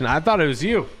that session. I thought it was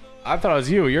you.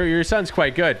 Your son's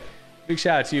quite good. Big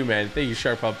shout out to you, man. Thank you,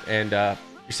 Shark Pup. And your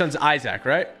son's Isaac,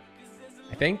 right?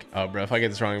 I think. Oh, bro, if I get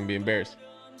this wrong, I'm gonna be embarrassed.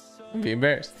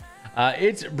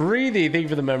 It's Breathy. Thank you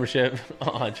for the membership.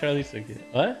 Oh, Charlie's so cute.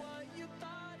 What?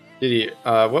 Did he,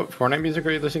 what Fortnite music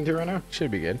are you listening to right now? Should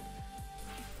be good.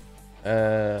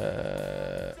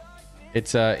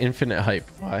 It's Infinite Hype.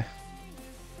 Why?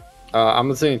 I'm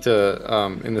listening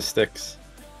to In the Sticks.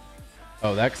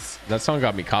 Oh, that song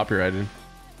got me copyrighted.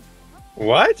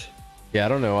 What? Yeah, I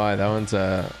don't know why. That one's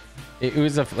it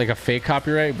was like a fake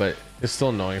copyright, but it's still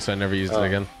annoying, so I never used it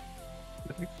again.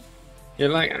 You're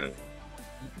like,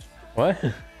 what?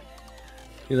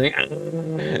 You're like,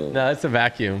 no, that's the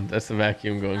vacuum. That's the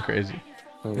vacuum going crazy.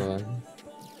 Hold on.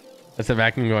 That's the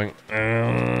vacuum going.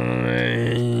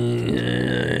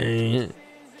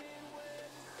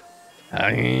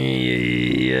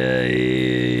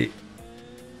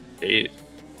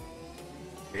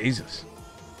 Jesus.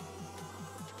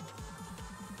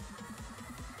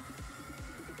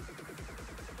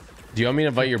 Do you want me to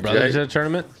invite your brother to the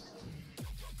tournament?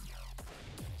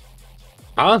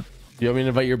 Huh? Do you want me to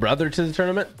invite your brother to the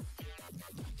tournament?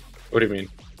 What do you mean?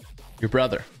 Your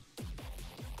brother.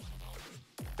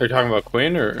 Are you talking about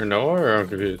Quinn or Noah, or I'm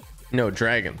confused? No,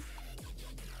 Dragon.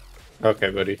 Okay,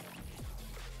 buddy.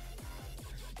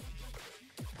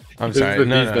 I'm sorry.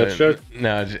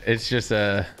 No, it's just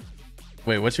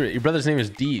wait, what's your brother's name is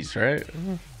Deez, right?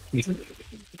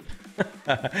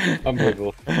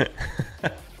 Unbelievable.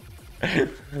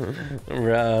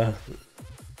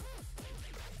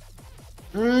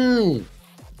 You're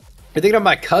thinking of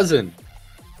my cousin.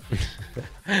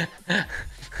 I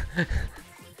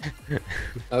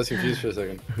was confused for a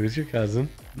second. Who's your cousin?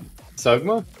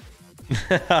 Sugma?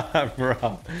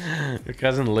 Bro. Your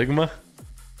cousin Ligma?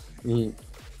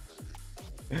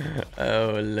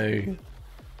 Oh, Lord.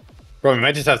 Bro, we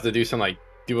might just have to do some like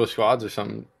duo squads or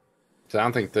something. Cause I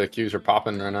don't think the queues are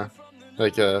popping right now.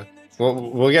 Like,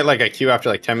 we'll get like a queue after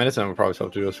like 10 minutes, and we'll probably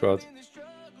swap duo squads.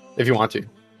 If you want to.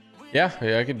 Yeah,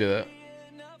 I could do that.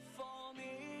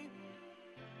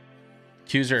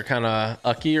 Queues are kind of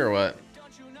ucky or what?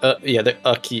 Yeah, they're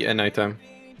ucky at nighttime.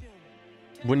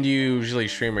 When do you usually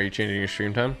stream? Are you changing your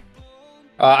stream time?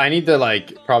 I need to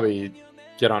like probably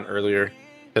get on earlier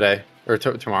today or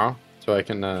tomorrow, so I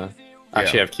can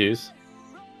actually have queues.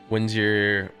 What's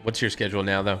your schedule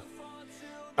now though?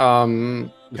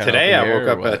 Today I woke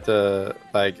up at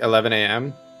like 11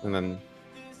 a.m. and then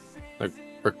like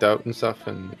worked out and stuff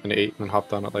and ate and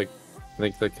hopped on at like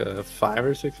think like a 5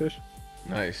 or 6-ish.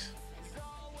 Nice.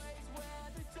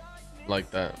 Like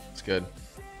that. It's good.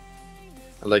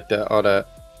 I like that. All that.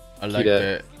 I like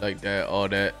that. Like that. All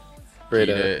that.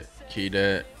 Key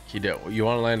that. You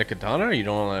want to land a katana or you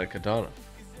don't want to land a katana?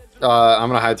 I'm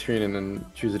gonna hide screen and then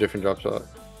choose a different drop shot.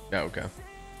 Yeah, okay.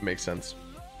 Makes sense.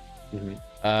 Mm-hmm.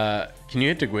 Can you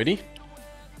hit the Gwitty?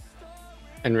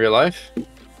 In real life?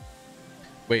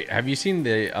 Wait, have you seen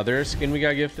the other skin we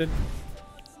got gifted?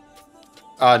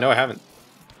 No, I haven't.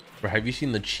 Or have you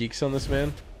seen the cheeks on this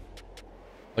man?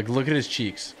 Like, look at his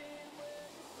cheeks.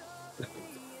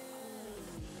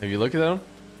 Have you looked at them?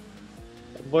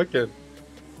 I'm looking.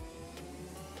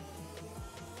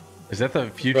 Is that the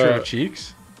future of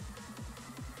cheeks?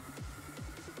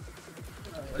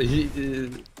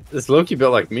 It's Loki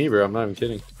built like me, bro. I'm not even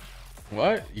kidding.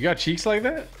 What? You got cheeks like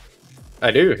that?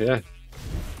 I do, yeah.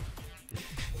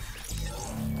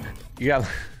 You got...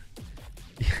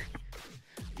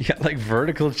 You got like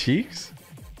vertical cheeks?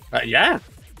 Yeah.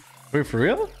 Wait, for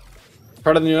real?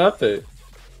 Part of the new update.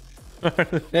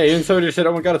 Yeah, even somebody just said,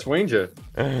 "Oh my god, it's Wanger."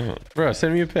 Bro,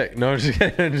 send me a pic. No, I'm just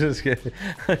kidding. I'm just kidding.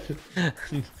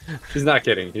 He's not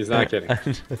kidding. He's not kidding.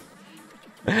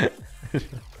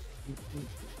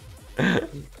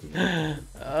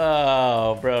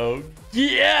 Oh, bro.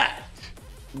 Yeah.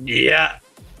 Yeah.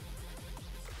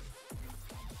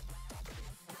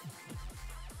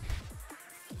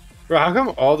 Bro, how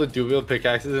come all the dual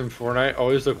pickaxes in Fortnite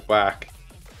always look whack?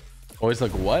 Always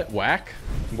look what? Whack?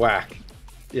 Whack.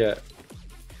 Yeah.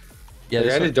 Yeah,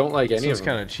 I just don't like any of them.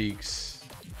 kind of cheeks.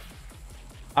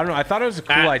 I don't know. I thought it was a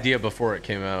cool idea before it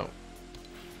came out.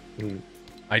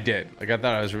 I did. Like, I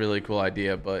thought it was a really cool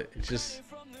idea, but it just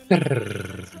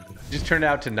turned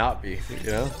out to not be,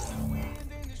 you know?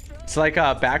 It's like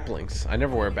back blinks. I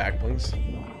never wear back blinks.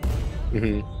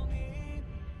 The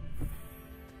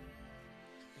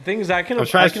thing is, I can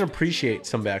appreciate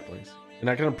some back blinks. And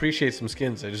I can appreciate some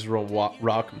skins. I just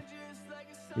rock them.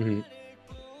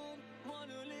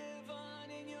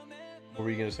 What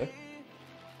were you gonna say?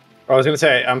 I was gonna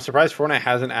say I'm surprised Fortnite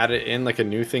hasn't added in like a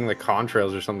new thing like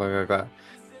contrails or something like that,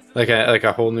 like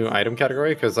a whole new item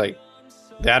category. Because like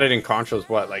they added in contrails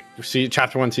like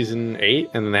chapter 1 season 8,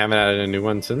 and then they haven't added a new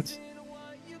one since.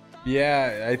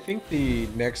 Yeah, I think the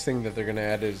next thing that they're gonna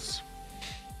add is,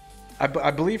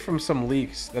 I believe from some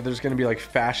leaks that there's gonna be like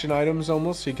fashion items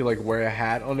almost, so you could like wear a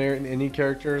hat on there in any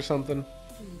character or something.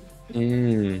 I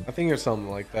think there's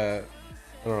something like that.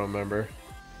 I don't remember.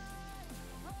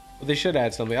 But they should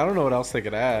add something. I don't know what else they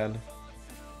could add.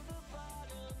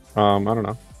 I don't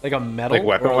know. Like a medal, like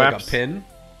weapon or like wraps? a pin.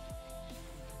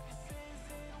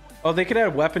 Oh, they could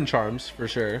add weapon charms for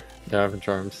sure. Yeah, weapon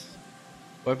charms.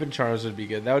 Weapon charms would be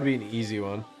good. That would be an easy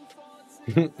one.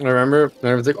 I remember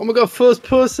everyone's like, "Oh my god, first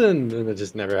person," and it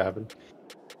just never happened.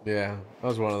 Yeah, I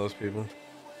was one of those people.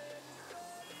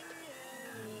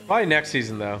 Probably next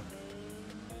season though.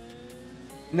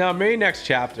 No, maybe next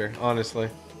chapter, honestly.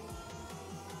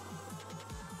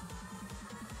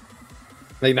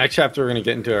 Like next chapter, we're gonna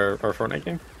get into our Fortnite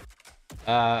game.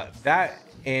 That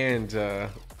and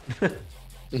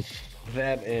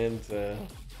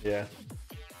yeah.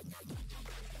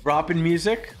 Drop in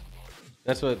music.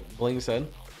 That's what Bling said.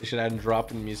 They should add in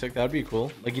drop in music. That would be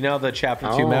cool. Like, you know the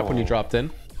chapter 2 map when you dropped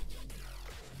in?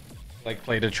 Like,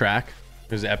 played a track.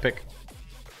 It was epic.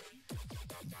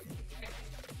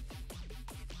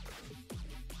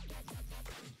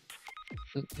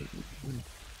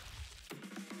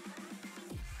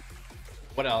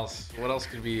 What else? What else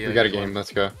could be? We got a game.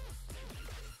 Let's go.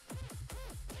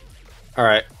 All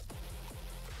right.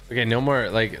 Okay, no more.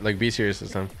 Like, be serious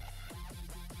this time.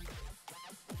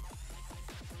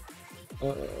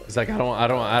 It's like I don't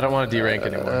want to derank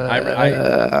anymore.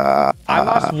 I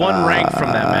lost 1 rank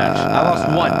from that match. I lost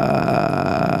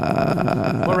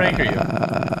 1. What rank are you?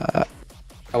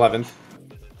 11th.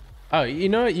 Oh, you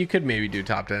know what? You could maybe do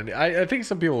top 10. I think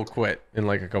some people will quit in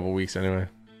like a couple weeks anyway.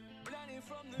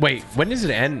 Wait, when does it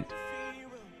end?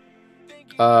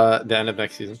 The end of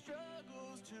next season.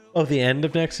 Oh, the end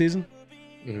of next season?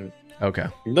 Okay.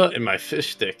 Not in my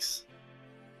fish sticks.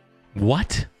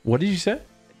 What? What did you say?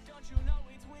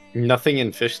 Nothing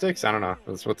in fish sticks? I don't know.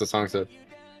 That's what the song said.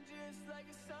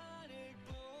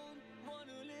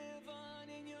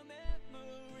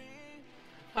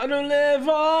 I don't live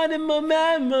on in my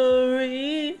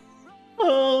memory.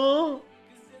 Oh.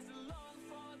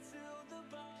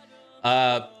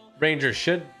 Ranger,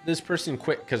 should this person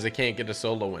quit because they can't get a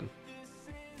solo win?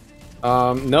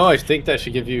 No, I think that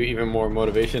should give you even more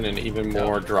motivation and even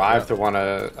more drive to want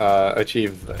to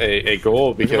achieve a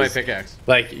goal, because my pickaxe.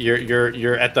 Like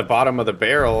you're at the bottom of the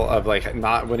barrel of like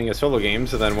not winning a solo game.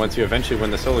 So then once you eventually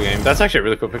win the solo game, that's actually a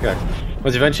really cool pickaxe.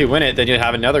 Once you eventually win it, then you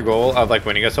have another goal of like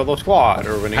winning a solo squad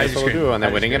or winning a solo duo, and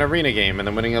then winning an arena game, and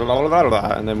then winning a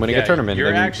and then winning a tournament,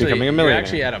 and then becoming a millionaire. You're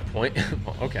actually at a point.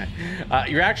 Okay,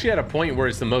 you're actually at a point where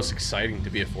it's the most exciting to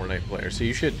be a Fortnite player. So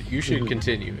you should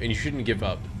continue, and you shouldn't give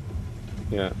up.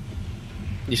 Yeah.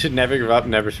 You should never give up,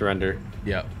 never surrender.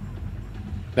 Yeah.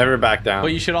 Never back down.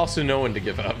 But you should also know when to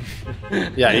give up.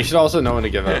 Yeah, you should also know when to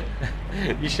give up.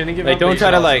 You shouldn't give up. Like, don't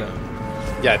try to like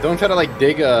yeah, don't try to like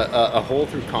dig a hole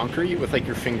through concrete with like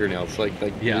your fingernails. Like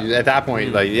at that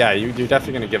point, like yeah, you're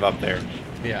definitely gonna give up there.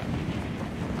 Yeah.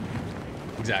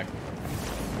 Exactly.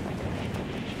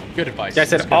 Good advice. Yeah, I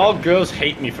said all girls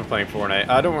hate me for playing Fortnite.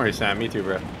 Don't worry, Sam. Me too,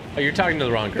 bro. Oh, you're talking to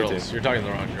the wrong girls. You're talking to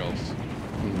the wrong girls.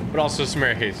 But also,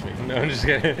 Samara hates me. No, I'm just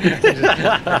kidding.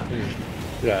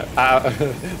 Yeah.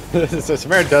 So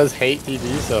Samara does hate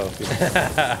TV, so.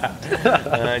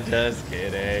 I'm just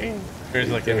kidding. Samara's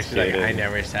looking at me. She's like, I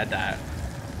never said that.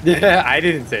 Yeah, I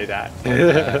didn't say that.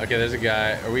 Okay, there's a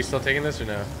guy. Are we still taking this or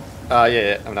no?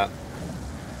 Yeah, I'm not.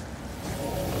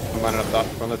 I'm running up top.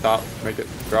 From the top. Make it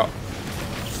drop.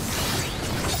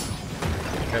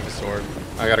 I have a sword.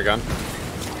 I got a gun.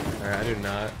 Alright, I do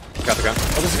not. Got the gun.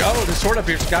 Oh, there's sword up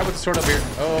here. There's a guy with the sword up here.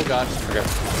 Oh, God. Okay.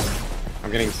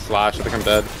 I'm getting slashed. I think I'm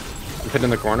dead. I'm hidden in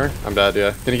the corner. I'm dead,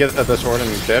 yeah. Can you get the sword and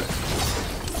dip?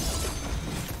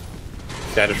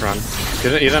 Yeah, just run.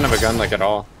 He doesn't have a gun, like, at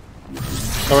all.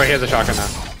 Oh, wait, he has a shotgun now.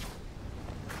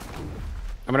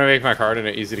 I'm gonna make my card in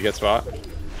an easy-to-get spot.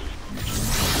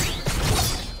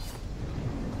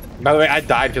 By the way, I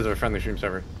died because of a friendly stream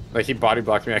server. Like, he body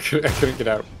blocked me. I couldn't get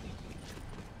out.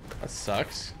 That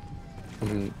sucks.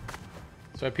 Mm-hmm.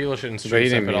 So people shouldn't stream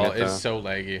stuff at all. It's so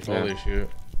laggy. Yeah. Holy shoot.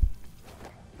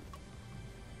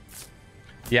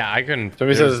 Yeah, I couldn't.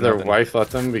 Somebody says their wife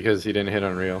let them because he didn't hit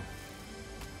Unreal.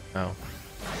 Oh.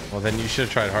 Well, then you should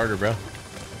have tried harder, bro.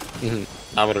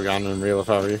 Mm-hmm. I would have gone Unreal if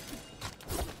I were you.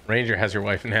 Ranger has your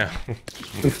wife now.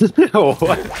 Oh,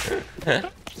 what?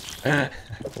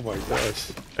 Oh my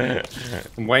gosh.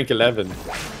 I'm wank 11.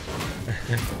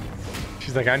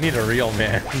 She's like, I need a real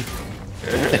man.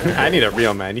 I need a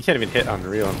real man. You can't even hit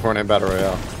Unreal in Fortnite Battle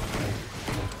Royale.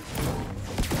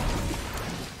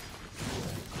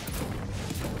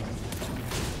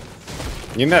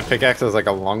 You know that pickaxe has like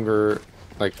a longer,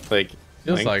 like feels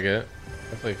length? like it.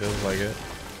 Definitely feels like it.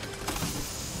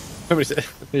 Somebody said,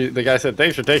 the guy said,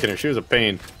 thanks for taking her. She was a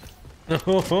pain.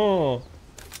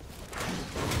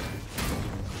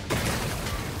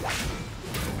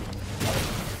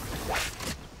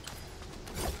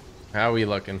 How are we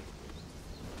looking?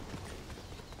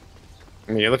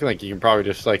 I mean, you're looking like you can probably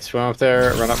just like swim up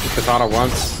there, run up to Katana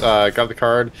once, grab the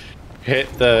card, hit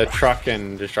the truck,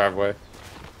 and just drive away.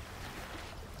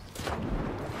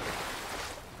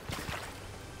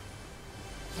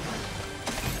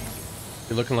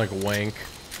 You're looking like a wank.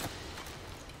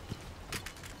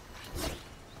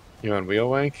 You on wheel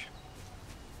wank?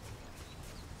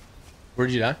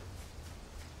 Where'd you die?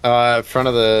 Front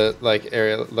of the like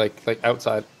area, like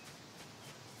outside.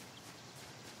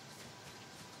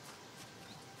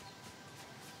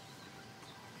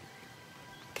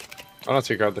 I don't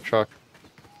see grab the truck.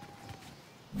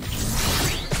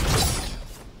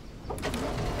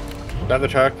 Grab the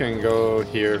truck and go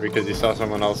here because you saw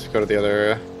someone else go to the other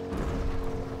area.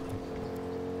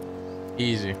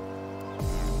 Easy.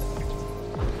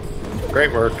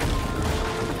 Great work.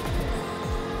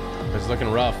 It's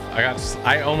looking rough.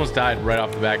 I almost died right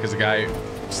off the bat because the guy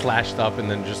slashed up and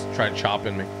then just tried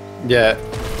chopping me. Yeah,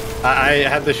 I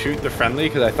had to shoot the friendly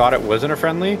because I thought it wasn't a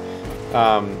friendly.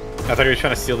 I thought he was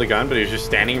trying to steal the gun, but he was just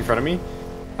standing in front of me.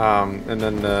 And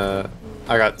then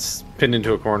I got pinned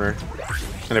into a corner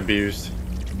and abused.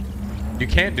 You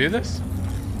can't do this?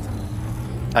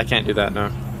 I can't do that,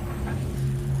 no.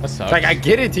 That sucks. Like, I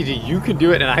get it, TG. You can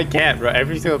do it, and I can't, bro.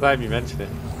 Every single time you mention it.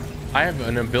 I have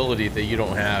an ability that you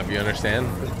don't have. You understand?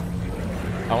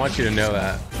 I want you to know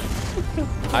that.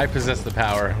 I possess the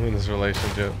power in this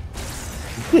relationship.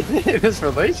 In this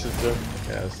relationship?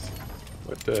 Yes.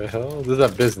 What the hell? This is a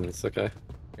business, okay.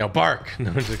 Yo, bark!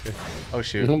 No, I'm just kidding. Oh,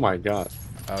 shoot. Oh my god.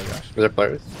 Oh, gosh. Are there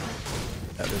players?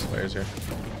 Yeah, there's players here.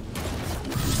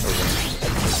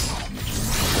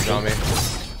 He's on me.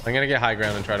 I'm gonna get high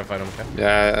ground and try to fight him, okay?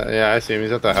 Yeah, I see him.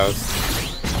 He's at the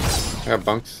house. I got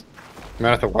bunks. You might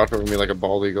have to watch over me like a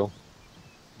bald eagle.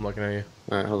 I'm looking at you.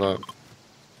 Alright, hold up.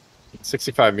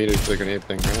 65 meters is a grenade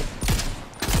thing, right?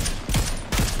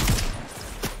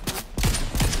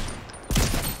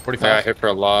 45. I got hit for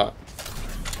a lot.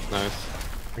 Nice.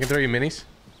 I can throw you minis.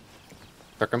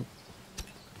 Took him.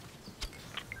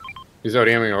 He's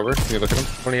ODMing over. Can you look at him?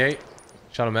 28.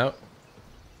 Shot him out.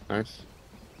 Nice.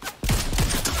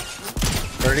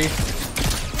 30.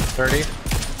 30.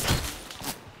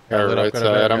 Yeah, right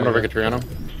side. I'm gonna break a tree on him.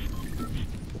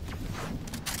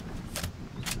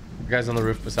 The guy's on the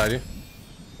roof beside you.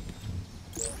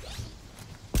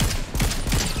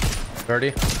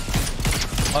 30.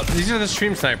 Oh, these are the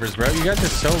stream snipers, bro. You guys are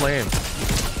so lame.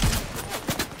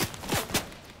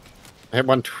 I hit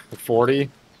 140. I'm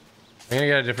gonna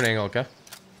get a different angle, okay?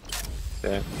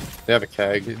 Yeah. They have a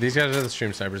keg. These guys are the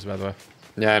stream snipers, by the way.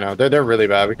 Yeah, I know. They're really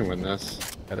bad. We can win this.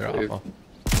 Yeah, they're awful.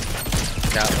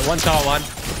 Yeah, one shot, one.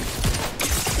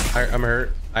 I'm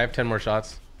hurt. I have 10 more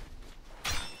shots.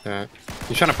 Yeah.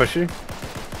 He's trying to push you.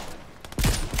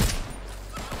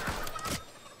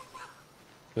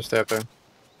 Just stay up there.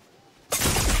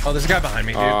 Oh, there's a guy behind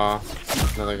me, dude.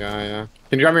 Another guy, yeah.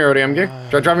 Can you drop me your ODM gear?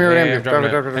 Drop me your ODM gear.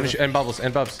 Drop it. And bubbles,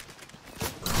 and bubs.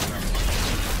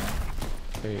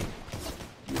 Hey.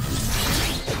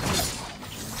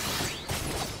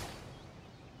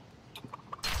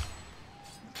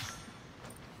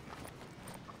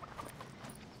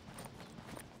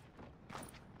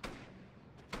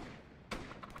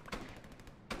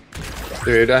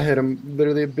 Dude, I hit him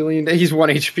literally a billion. He's 1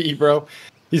 HP, bro.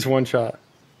 He's one shot.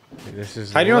 This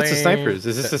is how do you know it's the snipers?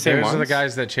 Is this the same ones? Those are the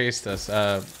guys that chased us.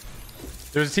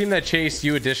 There's a team that chased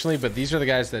you additionally, but these are the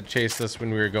guys that chased us when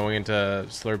we were going into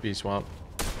Slurpee Swamp.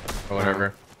 Or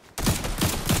whatever.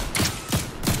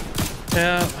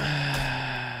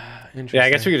 Yeah. Interesting. Yeah, I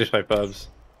guess we could just fight pubs.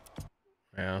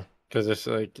 Yeah. Because it's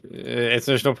like,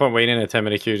 there's no point waiting in a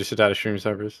 10-minute queue just to die to stream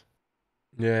servers.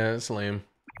 Yeah, it's lame.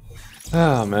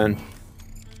 Oh, man.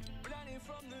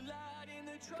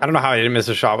 I don't know how I didn't miss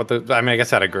a shot with the. I mean, I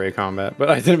guess I had a great combat,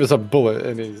 but I didn't miss a bullet,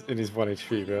 and he's 1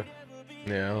 HP, bro.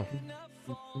 Yeah.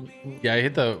 Yeah, I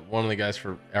hit one of the guys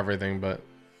for everything, but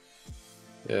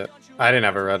yeah, I didn't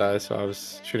have a red eye, so I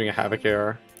was shooting a Havoc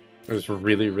AR. It was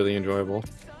really, really enjoyable.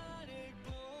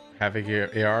 Havoc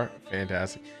AR,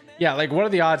 fantastic. Yeah, like what are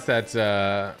the odds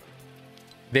that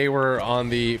they were on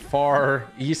the far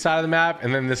east side of the map,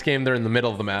 and then this game they're in the middle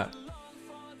of the map?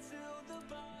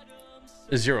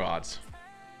 0 odds.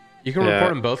 You can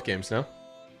report in both games, no?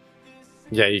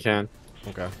 Yeah, you can.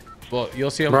 Okay. Well, you'll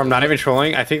see them. Bro, I'm not even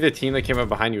trolling. I think the team that came up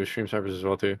behind you was stream snipers as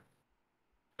well, too.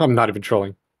 I'm not even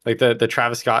trolling. Like the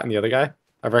Travis Scott and the other guy.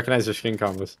 I recognize their skin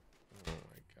combos. Oh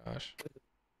my gosh.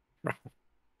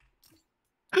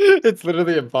 It's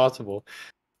literally impossible.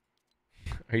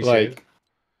 Are you like, serious?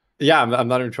 Yeah, I'm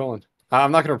not even trolling.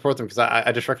 I'm not going to report them because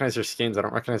I just recognize their skins. I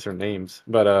don't recognize their names.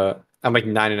 But I'm like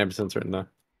 99% certain, though.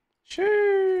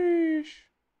 Sheesh.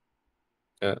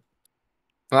 Yeah.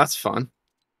 Well, that's fun.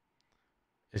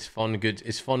 It's fun, good.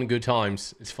 It's fun, good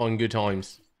times. It's fun, good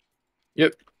times.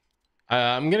 Yep.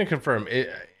 I'm gonna confirm it.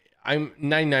 I'm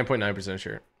 99.9%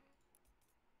 sure.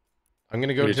 I'm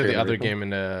gonna go to the other game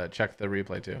and check the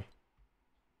replay too.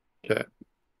 Okay.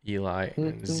 Eli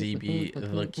and ZB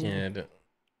the kid.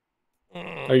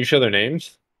 Are you sure their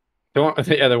names? They want,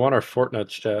 yeah, they want our Fortnite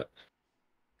chat.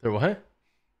 They're what?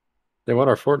 They want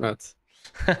our Fortnites.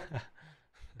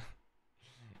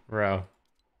 Bro.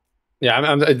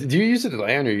 Yeah, do you use a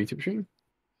delay on your YouTube stream?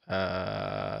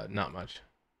 Not much.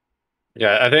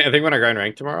 Yeah, I think when I grind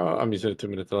rank tomorrow, I'm using a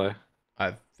 2-minute delay.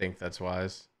 I think that's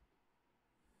wise.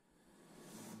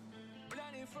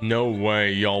 No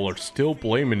way, y'all are still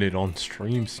blaming it on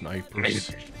stream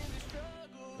snipers.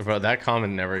 Bro, that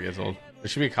comment never gets old. There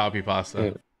should be copy pasta. Yeah.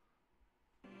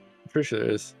 I'm pretty sure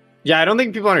there is. Yeah, I don't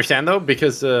think people understand though,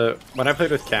 because when I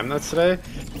played with Camnuts today,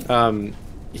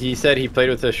 he said he played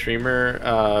with a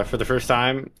streamer for the first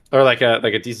time, or like a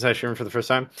decent sized streamer for the first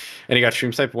time, and he got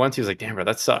stream sniped once. He was like, "Damn, bro,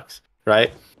 that sucks,"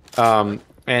 right? And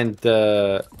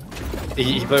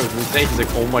he played with me today. He's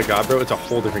like, "Oh my god, bro, it's a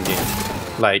whole different game.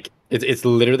 Like, it's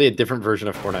literally a different version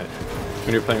of Fortnite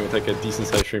when you're playing with like a decent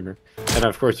sized streamer." And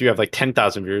of course, you have like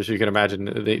 10,000 viewers, so you can imagine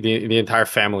the entire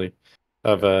family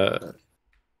of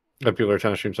people are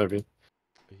trying to stream snipe you.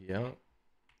 Yeah.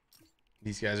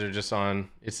 These guys are just on.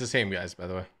 It's the same guys, by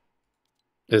the way.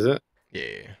 Is it?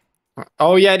 Yeah.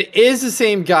 Oh yeah, it is the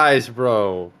same guys,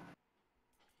 bro.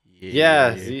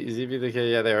 Yeah.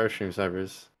 ZBDK, yeah, they are stream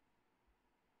snipers.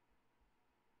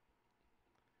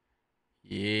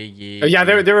 Yeah. Oh, yeah,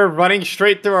 they were running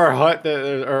straight through our hut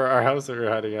or our house that we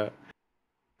were hiding at.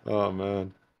 Oh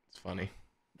man, it's funny.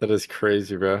 That is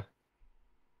crazy, bro.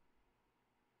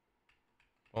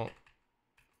 Well,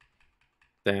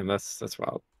 damn, that's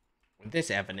wild. With this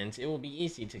evidence, it will be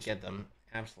easy to get them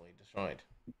absolutely destroyed.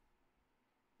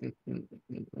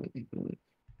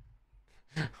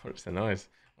 What's the noise?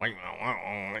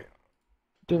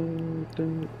 Dun,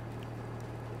 dun.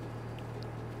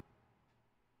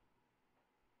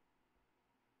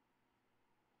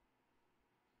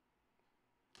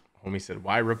 Homie said,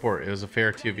 why report? It was a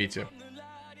fair 2v2.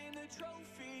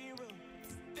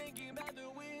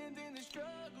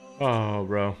 Oh,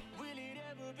 bro.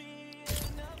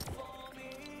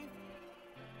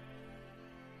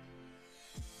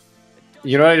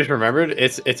 You know what I just remembered?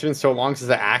 It's been so long since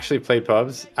I actually played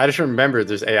pubs. I just remembered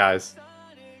there's AIs.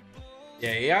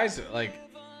 Yeah, AIs like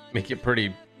make it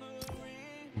pretty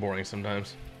boring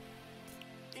sometimes.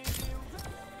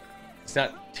 It's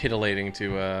not titillating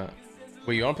to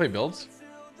wait, you wanna play builds?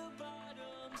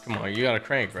 Come on, you gotta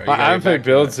crank, bro. I haven't played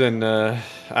builds in a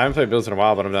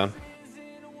while, but I'm done.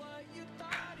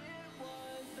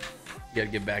 You gotta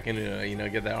get back into it, you know,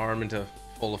 get that arm into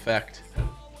full effect.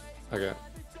 Okay.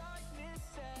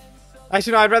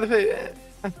 Actually, no, I'd rather play.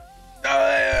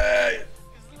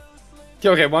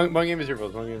 Okay, one game is your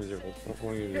build. One game is your build.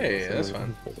 One game is your build. Yeah, that's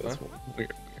fine. That's fine.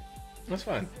 That's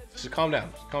fine. Just calm down.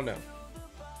 Just calm down.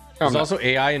 There's also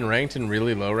AI in ranked and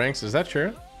really low ranks. Is that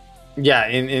true? Yeah,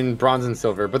 in bronze and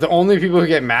silver. But the only people who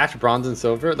get matched bronze and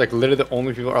silver, like literally the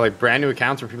only people are like brand new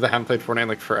accounts or people that haven't played Fortnite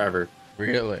like forever.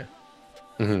 Really?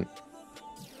 Mm-hmm.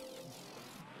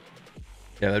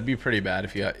 Yeah, that'd be pretty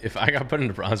bad if I got put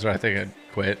into bronze. I think I'd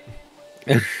quit.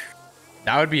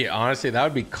 That would be, honestly, that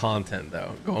would be content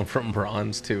though, going from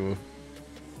bronze to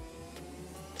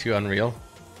Unreal.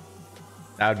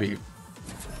 That would be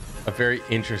a very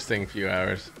interesting few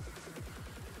hours.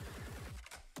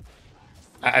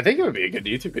 I think it would be a good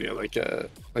YouTube video, like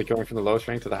going from the lowest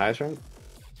rank to the highest rank.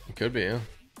 It could be, yeah.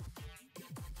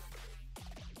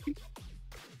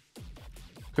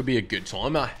 Could be a good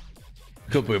time, eh?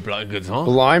 Could be a bloody good time.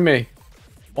 Blimey.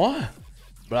 What?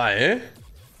 Bloody?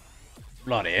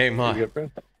 Bloody heck, mate.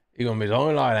 You gonna be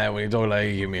talking like that when you talk like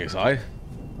you get me excited?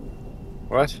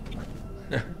 What?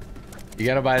 You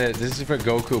gotta buy that. This is for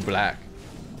Goku Black.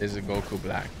 This is Goku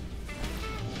Black.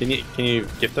 Can you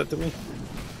gift that to me?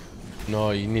 No,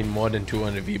 you need more than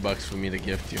 200 V-Bucks for me to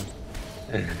gift you.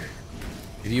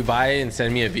 If you buy it and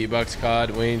send me a V-Bucks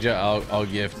card, Wanger, I'll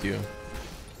gift you.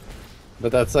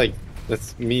 But that's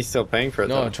me still paying for it.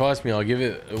 No, though. trust me, I'll give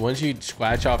it. Once you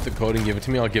scratch off the code and give it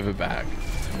to me, I'll give it back.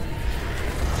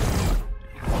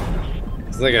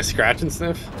 It's like a scratch and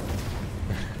sniff.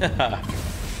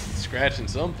 Scratching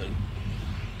something.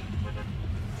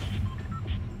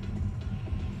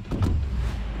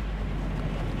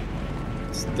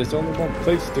 There's only one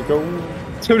place to go.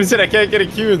 Somebody said I can't get a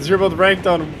queue and Zero ranked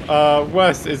on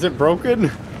West. Is it broken?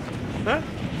 Huh?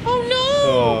 Oh no!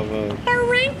 Oh man. Our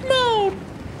ranked mode!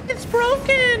 It's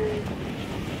broken!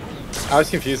 I was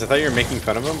confused. I thought you were making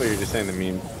fun of him, but you're just saying the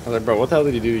meme. I was like, bro, what the hell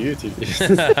did he do to YouTube?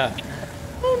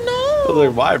 Oh no! I was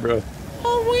like, why, bro?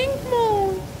 Our ranked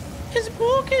mode is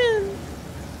broken!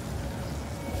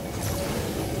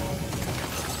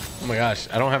 Oh my gosh,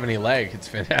 I don't have any lag. It's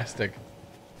fantastic.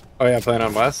 Oh yeah, playing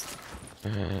on West.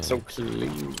 So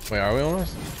clean. Wait, are we on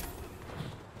West?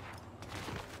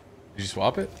 Did you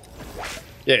swap it?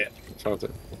 Yeah, swapped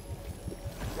it.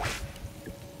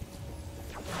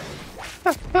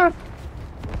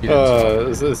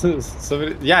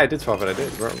 Somebody, yeah, I did swap it. I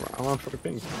did. I'm on for the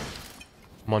ping.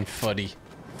 I'm on fuddy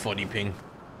ping.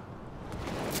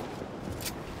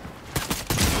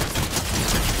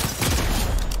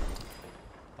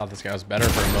 Thought this guy was better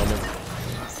for a moment.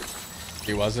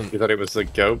 He wasn't. You thought he was the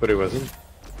GOAT, but he wasn't?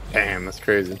 Damn, that's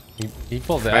crazy. He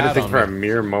pulled that I had to think on for me. a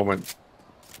mere moment.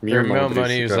 Mere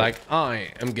moment, he was like, I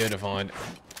am good to find.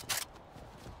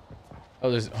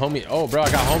 Oh, there's homie. Oh, bro, I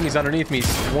got homies underneath me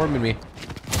swarming me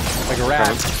like a rat.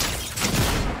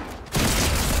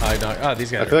 Oh,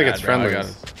 these guys. I feel like bad, it's bro. friendly.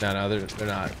 No, they're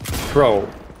not. Bro,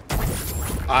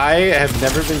 I have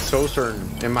never been so certain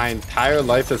in my entire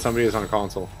life that somebody is on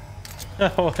console.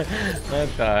 What the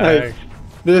heck? Like,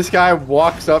 this guy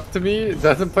walks up to me,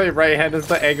 doesn't play right hand, doesn't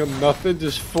play angle, nothing,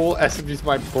 just full SMGs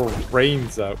my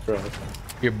brains out, bro.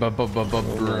 Your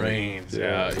brains.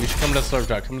 Yeah. You should come to the slurp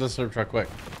truck. Come to the slurp truck quick.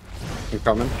 I'm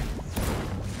coming.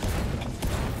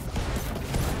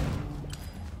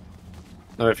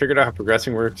 No, I figured out how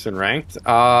progressing works in ranked.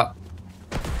 I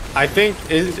think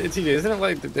isn't it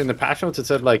like in the patch notes it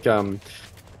said like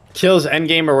kills end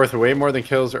game are worth way more than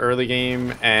kills early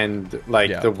game, and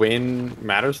like the win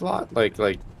matters a lot. Like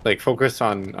focus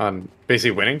on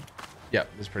basically winning. Yeah,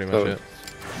 that's pretty much it.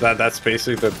 That's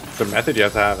basically the method you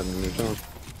have to have in the new zone.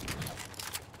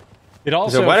 It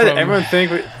also. So why did everyone think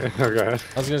we? Oh, go ahead.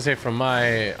 I was gonna say, from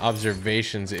my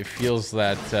observations, it feels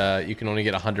that you can only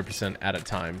get 100% at a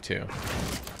time too.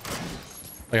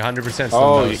 Like 100%.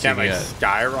 Oh, you can't like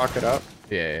skyrocket up.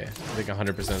 Yeah, I think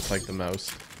 100% is like the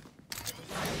most.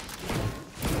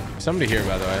 Somebody here,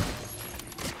 by the way.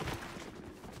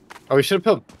 Oh, we should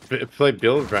have played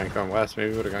build rank on West.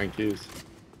 Maybe we would have gone Qs.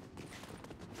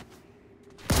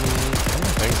 I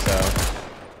don't think so.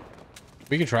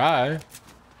 We can try.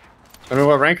 I mean,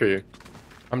 what rank are you?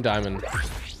 I'm diamond.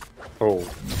 Oh.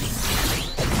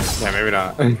 Yeah, maybe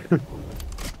not.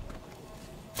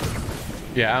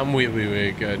 Yeah, I'm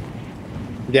really good.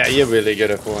 Yeah, you're really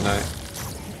good at Fortnite.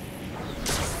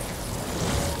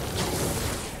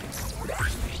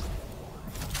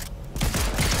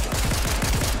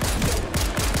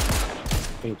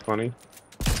 I think 20.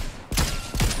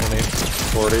 20.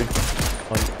 40.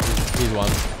 He's one.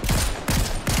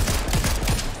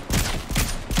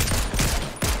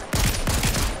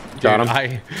 Got Dude,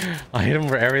 him. I hit him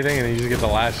for everything and he just gets the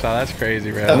last shot. That's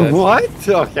crazy, bro. What?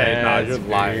 Okay, That's no, you're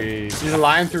lying. He's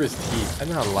lying through his teeth. I'm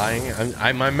not lying.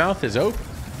 My mouth is open.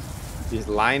 He's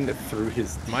lying through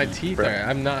his teeth. My teeth bro. are.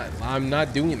 I'm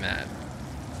not doing that.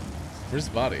 Where's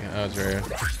the body? Oh, it's right here.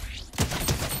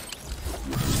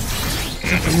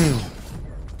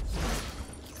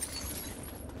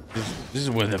 This is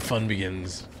where the fun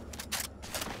begins.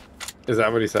 Is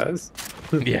that what he says?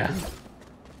 Yeah.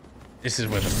 This is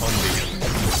where the fun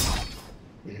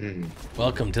begins.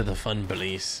 Welcome to the fun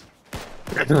police.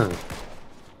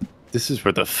 This is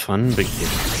where the fun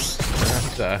begins.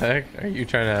 What the heck? Are you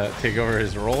trying to take over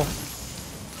his role?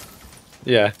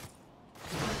 Yeah.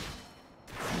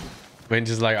 Wayne's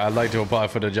just like, I'd like to apply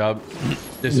for the job.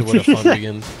 This is where the fun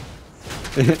begins.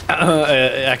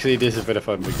 Actually, this is where the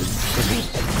fun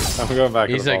begins. I'm going back.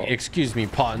 He's like, excuse me,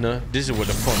 partner. This is where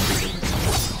the fun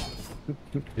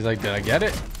begins. He's like, did I get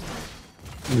it?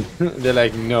 They're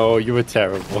like, no, you were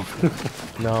terrible.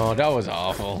 No, that was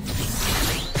awful.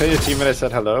 Tell your teammate I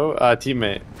said hello.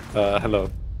 Teammate, hello.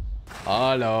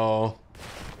 Hello.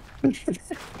 We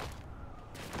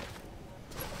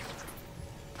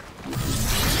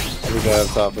got on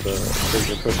top of the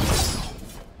big push.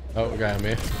 Oh, we got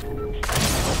me.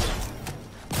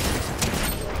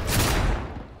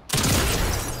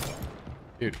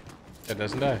 Dude, that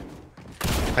doesn't die.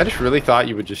 I just really thought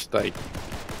you would just like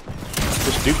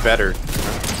do better.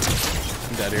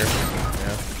 I'm dead here.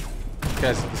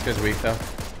 Yeah. This guy's weak though.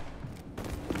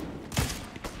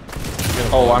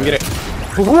 Oh, I'm getting.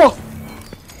 Whoa!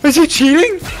 Is he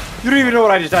cheating? You don't even know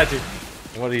what I just had to.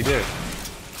 What did he do?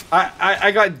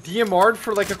 I got DMR'd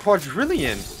for like a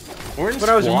quadrillion. We're in when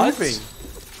I was squads? moving.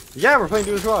 Yeah, we're playing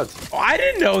duo squads. Oh, I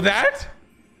didn't know that.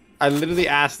 I literally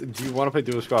asked, "Do you want to play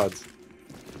duo squads?"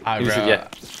 Bro, said, yeah.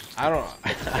 I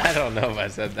don't know if I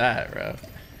said that, bro.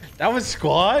 That was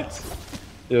squads.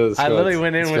 Yeah, it was I squads. literally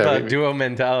went in It's with fair. a duo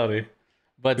mentality.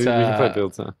 But We can play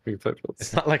builds now. We can play builds.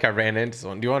 It's not like I ran into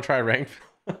someone. Do you want to try rank?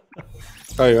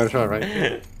 Oh, you want to try, right?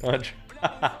 You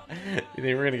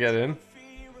think we're gonna get in?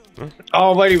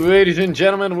 Oh, ladies and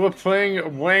gentlemen, we're playing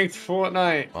Wanked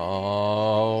Fortnite.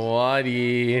 Oh,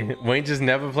 buddy. Wayne just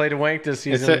never played a wank this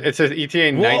season. It says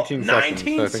ETA 19 seconds.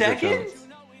 19 seconds?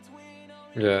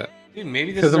 Yeah. Dude,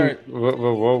 maybe this is our... We're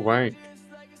wanked.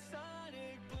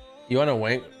 You want to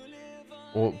wank?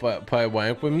 Well, play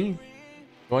wank with me? You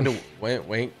want to wank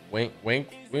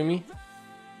with me?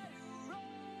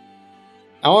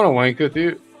 I want to wank with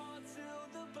you.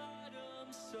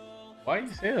 Why are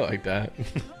you saying it like that?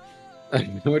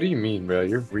 What do you mean, bro?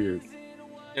 You're weird.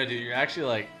 No, dude, you're actually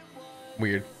like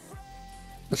weird.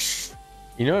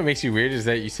 You know what makes you weird is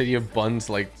that you said you have buns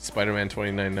like Spider-Man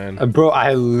 2099. Bro,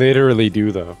 I literally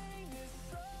do though.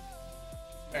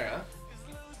 Yeah.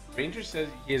 Ranger says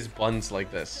he has buns like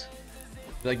this.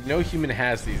 Like no human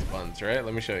has these buns, right?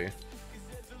 Let me show you.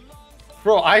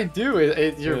 Bro, I do.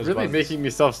 You're Those really buns. making me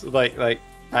self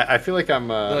I feel like I'm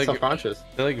self-conscious.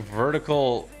 They're like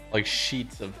vertical like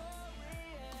sheets of.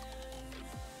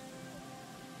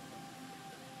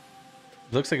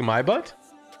 Looks like my butt,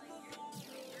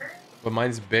 but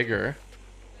mine's bigger.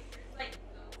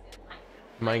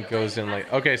 Mine goes in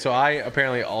like okay, so I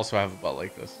apparently also have a butt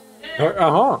like this.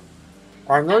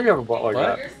 I know you have a butt like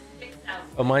What? that.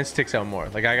 Oh, mine sticks out more.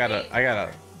 Like I got it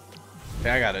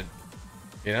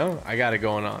you know, I got it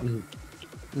going on.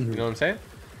 You know what I'm saying?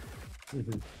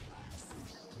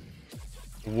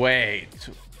 Wait,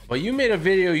 but you made a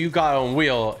video you got on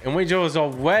wheel and when Joe was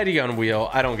already on wheel.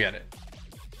 I don't get it.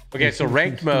 Okay, so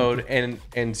ranked mode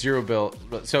and zero build.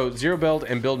 So zero build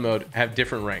and build mode have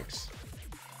different ranks.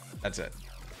 That's it.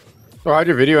 So how'd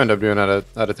your video end up doing out of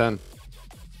 10?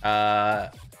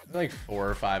 Like 4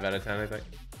 or 5 out of 10, I think.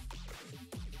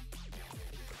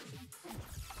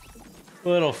 A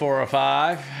little 4 or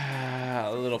 5.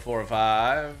 A little 4 or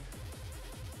 5.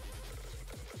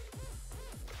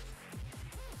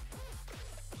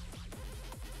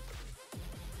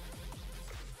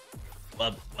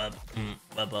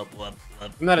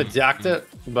 not a doctor,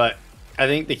 but I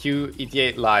think the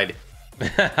QETA lied.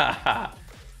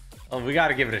 Well, we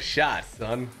gotta give it a shot,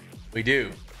 son. We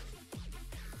do.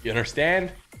 You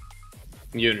understand?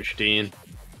 You understand?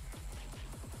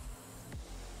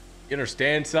 You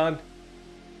understand, son?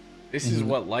 This is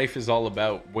what life is all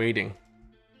about, waiting.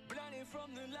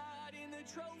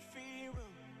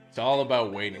 It's all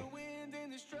about waiting.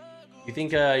 You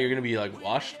think you're gonna be like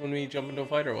washed when we jump into a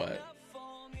fight or what?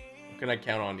 Can I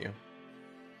count on you?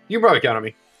 You can probably count on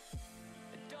me.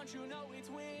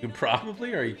 You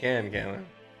probably, or you can I?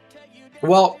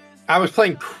 Well, I was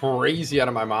playing crazy out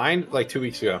of my mind like 2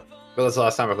 weeks ago. But that's the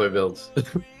last time I played builds.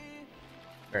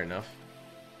 Fair enough.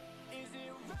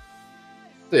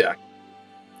 So yeah.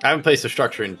 I haven't placed a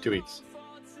structure in 2 weeks.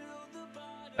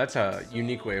 That's a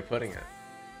unique way of putting it.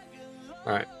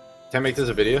 Alright. Can I make this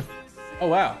a video? Oh,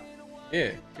 wow.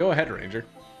 Yeah, go ahead, Ranger.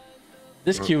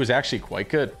 This queue is actually quite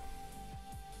good.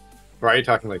 Why are you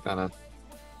talking like that, huh?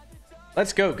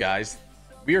 Let's go, guys.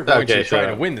 We are going to try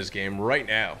to win this game right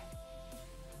now.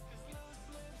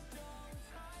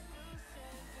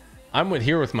 I'm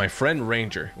here with my friend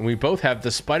Ranger, and we both have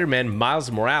the Spider-Man Miles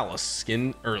Morales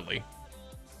skin early.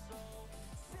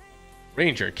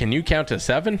 Ranger, can you count to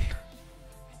 7?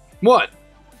 1,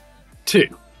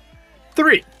 2,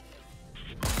 3,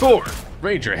 4.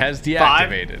 Ranger has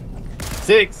deactivated. 5,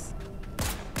 6,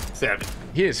 7.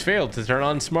 He has failed to turn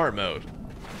on smart mode.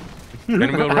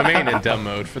 And will remain in dumb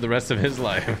mode for the rest of his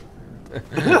life.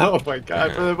 Oh my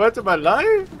god, for the rest of my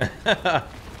life?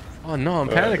 Oh no, I'm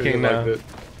panicking now.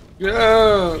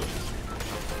 Yeah.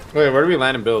 Wait, where do we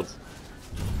land in builds?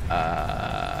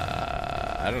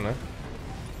 I don't know.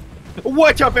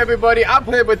 What's up, everybody? I'm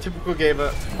playing with Typical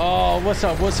Gamer. Oh, what's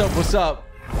up? What's up? What's up?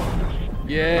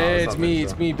 Yeah, it's me.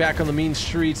 It's me back on the mean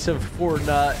streets of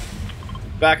Fortnite.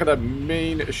 Back on the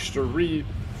main street.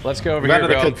 Let's go over here,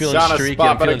 bro. I'm feeling streaky.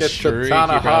 I'm feeling streaky, bro.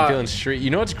 I'm feeling streaky. You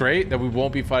know what's great? That we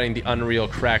won't be fighting the Unreal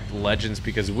Cracked Legends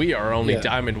because we are only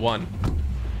Diamond 1.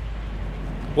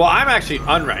 Well, I'm actually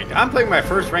unranked. I'm playing my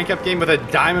first rank up game with a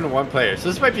Diamond 1 player, so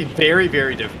this might be very,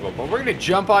 very difficult, but we're going to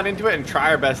jump on into it and try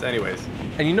our best anyways.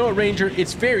 And you know what, Ranger?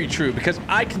 It's very true because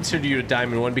I consider you a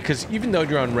Diamond 1 because even though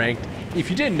you're unranked, if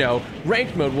you didn't know,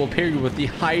 ranked mode will pair you with the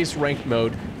highest ranked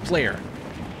mode player.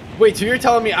 Wait, so you're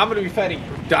telling me I'm going to be fighting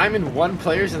Diamond 1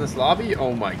 players in this lobby?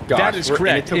 Oh my gosh. That is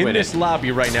correct. In this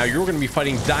lobby right now, you're going to be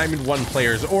fighting Diamond 1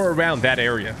 players or around that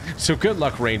area. So good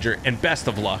luck, Ranger, and best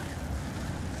of luck.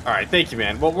 All right, thank you,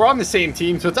 man. Well, we're on the same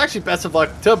team, so it's actually best of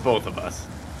luck to both of us.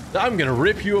 I'm going to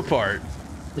rip you apart.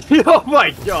 Oh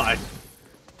my god.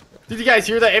 Did you guys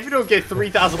hear that? If you don't get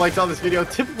 3,000 likes on this video,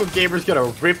 Typical Gamer's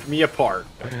going to rip me apart.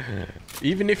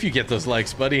 Even if you get those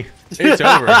likes, buddy, it's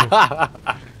over.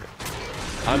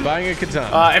 I'm buying a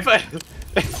katana.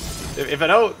 If I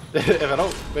don't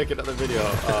make another video,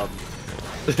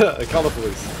 call the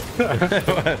police.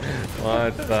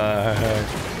 What the heck?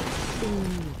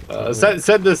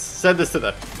 Send this to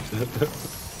them.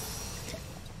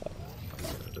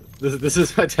 This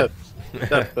is my death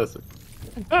person.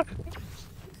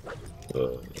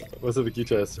 What's in the key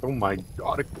chest? Oh my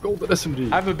god, a golden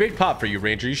SMG. I have a big pop for you,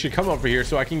 Ranger. You should come over here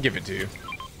so I can give it to you.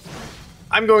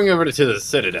 I'm going over to the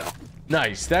Citadel.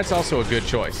 Nice. That's also a good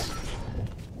choice.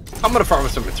 I'm gonna farm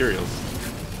with some materials.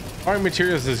 Farming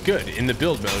materials is good in the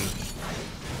build mode.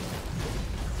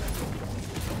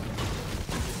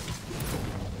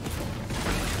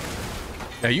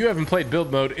 Now, you haven't played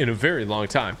build mode in a very long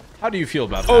time. How do you feel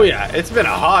about that? Oh yeah, it's been a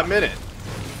hot minute.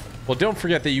 Well, don't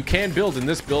forget that you can build in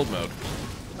this build mode.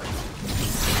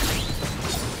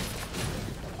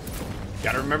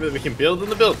 Gotta remember that we can build in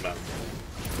the build mode.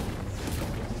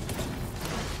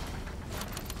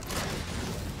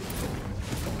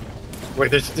 Wait,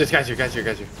 there's guys here.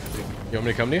 You want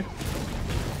me to come to you?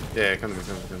 Yeah, come to me.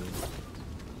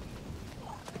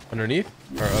 Underneath?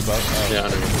 Or above? Oh. Yeah,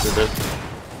 underneath.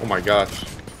 Oh my gosh.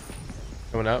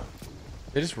 Coming up.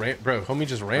 They just ran, bro, homie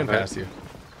just ran past you.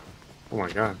 Oh my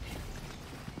god.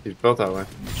 He's built that way.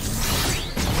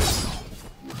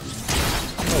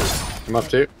 Oh. I'm up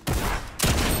too.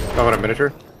 How about a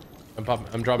miniature? I'm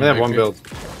dropping. I have one build.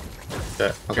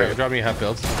 Yeah, okay. I'm dropping you half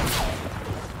builds.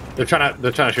 They're trying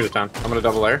to shoot us down. I'm gonna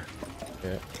double layer.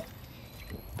 Yeah.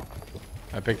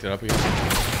 I picked it up again.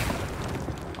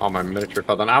 Oh, my miniature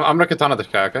fell down. I'm gonna katana this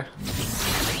guy, okay?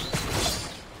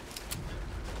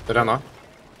 They're down low. I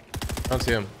don't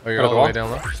see him. Oh, you're all the way down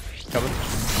low? Coming.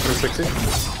 360.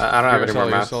 I don't have any more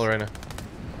mats. Solo right now.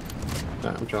 No,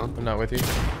 I'm chilling. I'm not with you.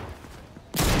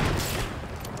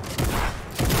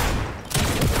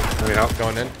 Let me help.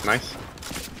 Going in. Nice.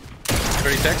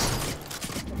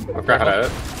 36. I'll crack it at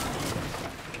it.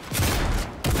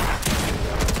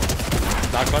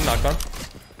 Knocked one, knocked one.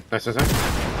 Nice, nice, nice.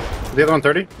 The other one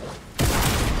 30.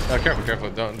 Careful, careful.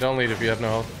 Don't lead if you have no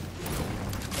health.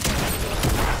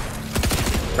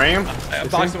 Ram.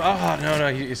 Box him. Oh,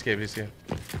 no, he escaped. He escaped.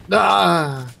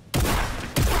 Ah.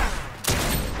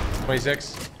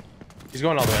 26. He's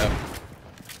going all the way up.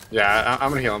 Yeah, I'm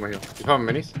gonna heal. I'm gonna heal. You have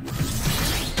minis?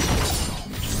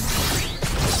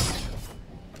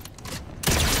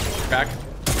 Crack.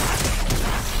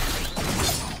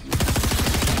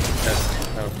 Yes.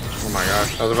 Oh. Oh my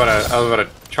gosh! I was about to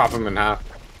chop him in half.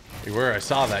 You were. I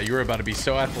saw that. You were about to be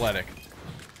so athletic.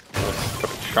 I was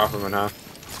about to chop him in half.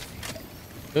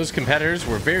 Those competitors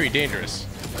were very dangerous.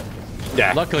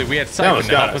 Yeah. Luckily, we had Siphon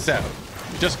to help us out.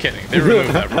 Just kidding. They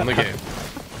removed that from the game.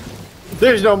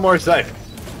 There's no more Siphon.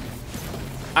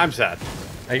 I'm sad.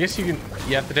 I guess you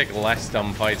have to take less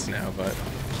dumb fights now, but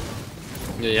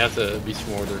yeah, you have to be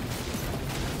smarter.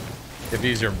 if you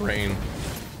use your brain.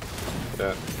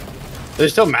 Yeah.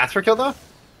 There's still math for kill though.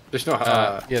 There's no.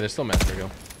 Yeah, there's still math for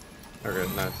kill.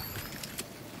 Okay, nice.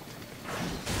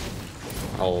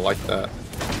 I like that.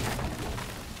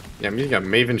 Yeah, I'm using a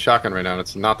Maven shotgun right now, and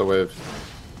it's not the wave.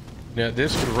 Yeah,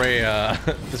 this gray,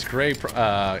 Havoc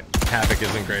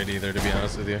isn't great either, to be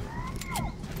honest with you.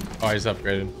 Oh, he's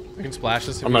upgraded. I can splash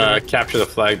this. I'm gonna capture the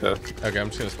flag though. Okay, I'm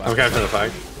just gonna splash. I'm capturing the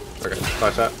flag. Okay,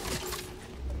 splash that.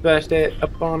 Splash that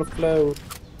up on the floor.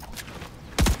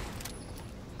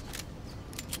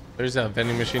 There's a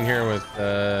vending machine here with you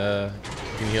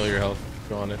can heal your health.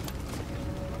 Go on it.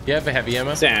 You have a heavy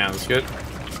ammo? Sounds good.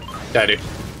 Yeah, I do.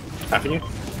 Tapping you.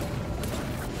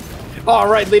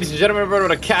 Alright, ladies and gentlemen, we're going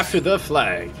to capture the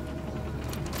flag.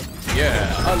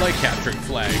 Yeah, I like capturing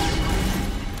flags.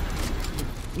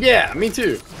 Yeah, me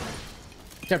too.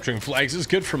 Capturing flags is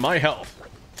good for my health.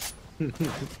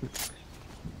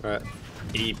 Alright.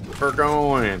 Keep her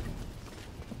going.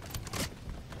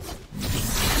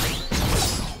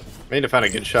 I need to find a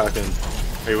good shotgun.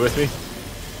 Are you with me?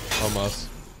 Almost.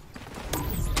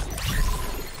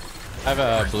 I have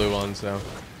a blue one, so.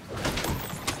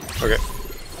 Okay.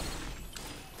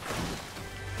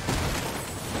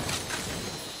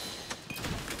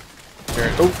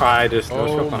 Here. Oh, I just.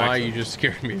 Oh my! You just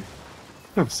scared me.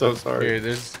 I'm so sorry. Here,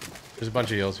 there's a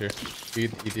bunch of heals here.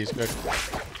 Eat these quick.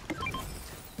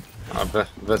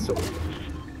 Vegetable.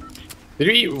 Did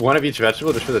you eat one of each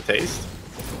vegetable just for the taste?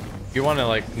 If you want to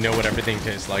like know what everything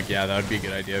tastes like, yeah, that would be a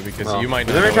good idea because you might.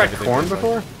 Have you ever tried corn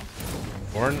before? Like.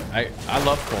 Corn? I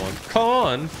love corn.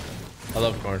 Corn. I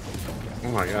love corn.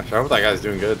 Oh my gosh! I hope that guy's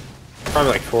doing good.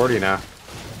 Probably like 40 now.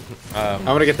 I'm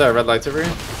gonna get the red lights over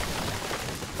here.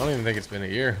 I don't even think it's been a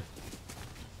year.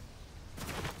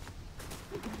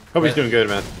 Hope he's doing good,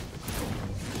 man.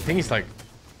 I think he's like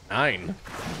 9.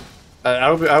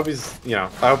 I hope he's, you know,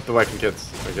 I hope the wife and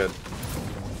kids are good.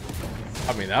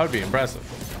 I mean, that would be impressive.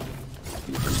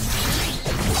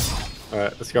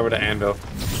 Alright, let's go over to Anvil.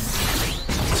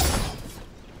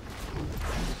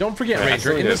 Don't forget, Yeah,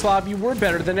 Ranger, in this lobby, we're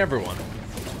better than everyone.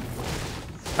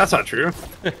 That's not true.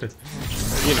 You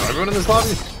know everyone in this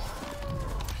lobby?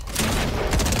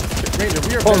 Ranger,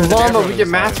 we are Oh, better than llama, everyone we in get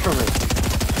this mats lobby. from it.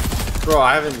 Bro,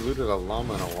 I haven't looted a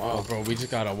llama in a while. Oh, bro, we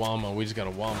just got a llama. We just got a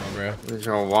llama, bro. There's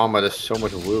no llama, there's so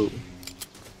much loot.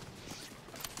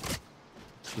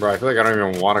 Bro, I feel like I don't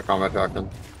even want a combat shotgun.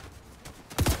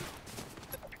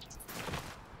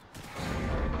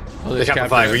 Oh, They got the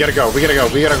flag. We gotta go. We gotta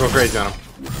go crazy on him.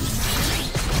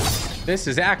 This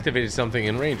has activated something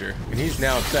in Ranger, and he's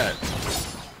now upset.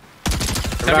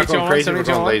 We're not going crazy, we're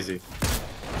going lazy.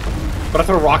 But I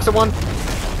threw rocks at one.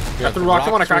 I threw rocks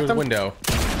at one, I cracked him. Window.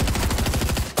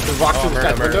 The rocks through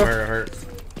the window. Hurt.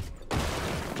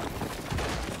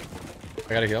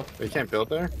 I got a heal. You can't build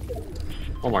there?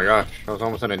 Oh my gosh, I was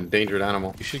almost an endangered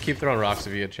animal. You should keep throwing rocks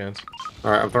if you get a chance.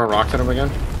 Alright, I'm throwing rocks at him again.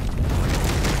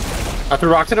 I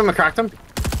threw rocks at him and cracked him.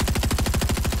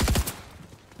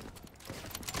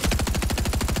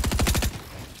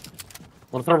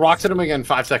 I'm gonna throw rocks at him again in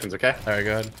 5 seconds, okay? Alright,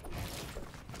 go ahead.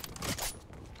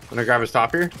 I'm gonna grab his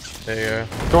top here. There you go.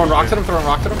 Throwing rocks at him, throwing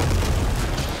rocks at him.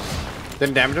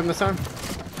 Didn't damage him this time.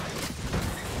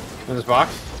 In this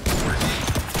box.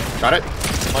 Got it.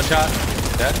 One shot.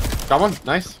 Dead. Got one.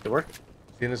 Nice. Good work.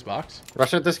 See in this box?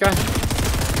 Rush at this guy.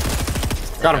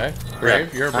 Got him. Brave.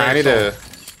 Okay. You're a brave I need to.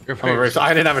 You're I'm a brave soul.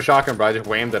 I didn't have a shotgun, bro. I just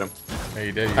whammed at him. Yeah,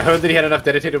 you did. I heard that he had enough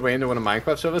dedicated wham to win a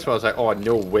Minecraft service, but I was like, oh,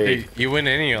 no way. Hey, you went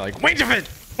in and you're like, Ranger fin!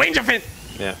 Ranger fin!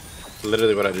 Yeah.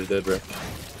 Literally what I just did, bro.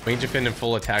 Ranger fin in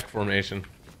full attack formation.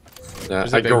 Yeah,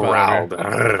 I growled.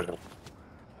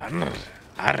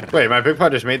 Wait, my big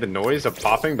pot just made the noise of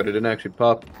popping, but it didn't actually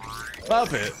pop.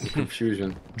 Pop it.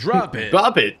 Confusion. Drop it.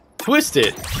 Bop it. Twist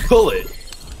it. Pull it.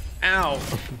 Ow.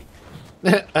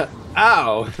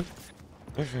 Ow!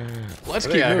 Let's I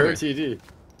keep think I hurt moving.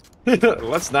 TG.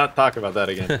 Let's not talk about that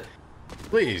again.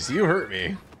 Please, you hurt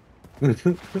me.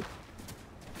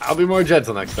 I'll be more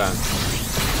gentle next time.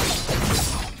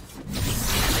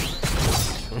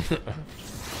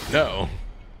 No.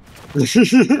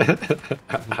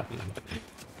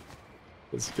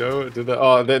 Let's go to the.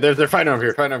 Oh, they're fighting over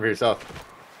here. Fighting over here, south.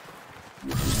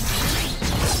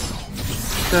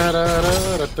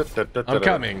 I'm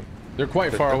coming. They're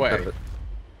quite far away.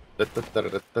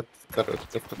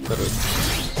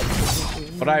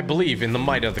 But I believe in the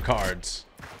might of the cards.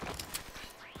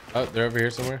 Oh, they're over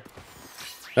here somewhere.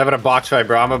 Having a box fight,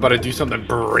 bro. I'm about to do something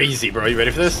crazy, bro. You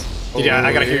ready for this? Yeah,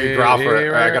 I gotta hear you growl for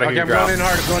it. I gotta hear you growl. I'm going in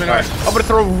hard. I'm going in hard. Right. I'm gonna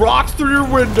throw rocks through your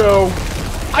window.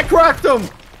 I cracked them.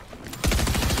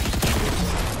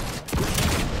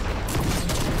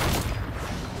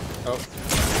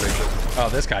 Oh,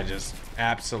 this guy just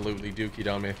absolutely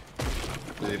dookied on me.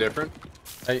 Is he different?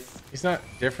 He's not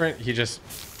different. He just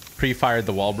pre-fired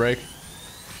the wall break.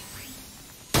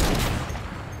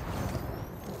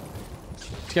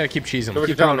 Just gotta keep cheesing him.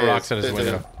 Keep throwing rocks at his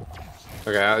window.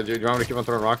 Okay, do you want me to keep on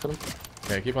throwing rocks at him?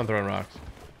 Yeah, keep on throwing rocks.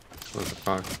 What the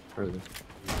fuck? Where is he?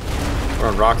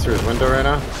 Throwing rocks through his window right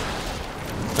now?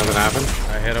 Nothing happened?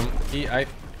 I hit him. Do you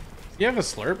have a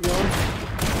slurp going?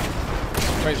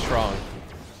 It's quite strong.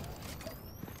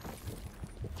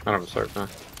 I don't have a slurp, no.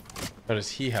 Or does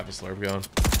he have a slurp going?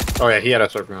 Oh yeah, he had a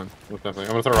slurp going. Definitely.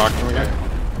 I'm gonna throw rocks at him again.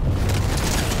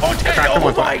 Oh, dang! Oh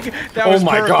my god! That was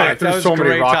perfect. God, that was so many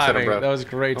great rocks timing. at him, bro. That was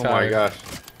great timing. Oh my gosh.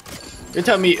 You're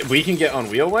telling me we can get on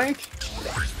wheel wank?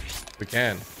 We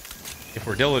can. If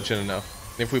we're diligent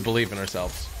enough. If we believe in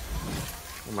ourselves.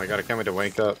 Oh my god, I can't wait to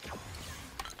wank up.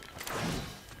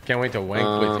 Can't wait to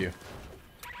wank with you.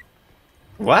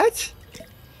 What?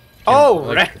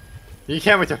 Oh, you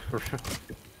can't wait to...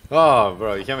 Oh,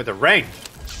 bro, you can't wait to rank.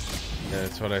 Yeah,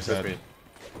 that's what I said.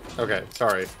 Okay,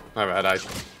 sorry. My bad, I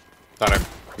thought I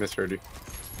misheard you.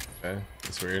 Okay,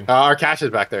 that's weird. Our cash is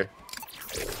back there.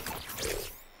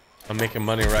 I'm making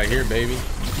money right here, baby.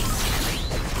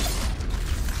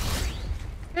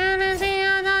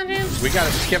 We got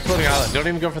it. Just keep floating island. Don't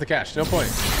even go for the cash. No point.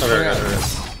 Okay.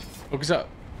 Focus up.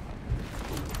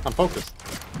 I'm focused.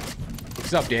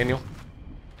 Focus up, Daniel.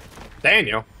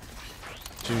 Daniel?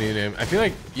 What's your new name? I feel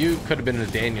like you could have been a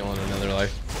Daniel in another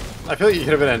life. I feel like you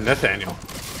could have been a Nathaniel.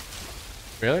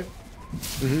 Really?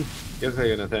 Mm-hmm. You look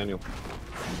like a Nathaniel.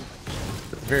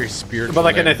 Very spiritual. But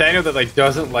like name. a Nathaniel that like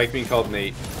doesn't like being called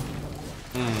Nate.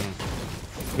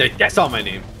 That's not my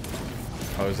name.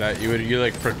 Oh, is that you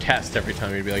like protest every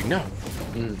time you'd be like, no.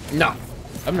 No.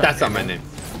 I'm not. That's not my name.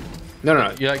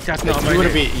 No. You're like, that's not my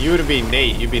name. You wouldn't be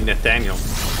Nate, you'd be Nathaniel.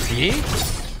 Me?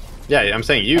 Yeah, I'm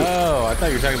saying you. Oh, I thought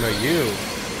you were talking about you.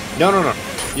 No.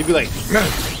 You'd be like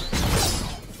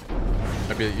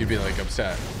you'd be like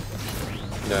upset.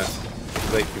 Yeah.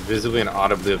 Like visibly and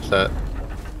audibly upset.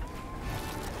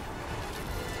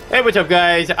 Hey, what's up,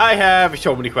 guys? I have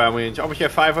so many crown wins. Almost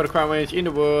have 500 crown wins in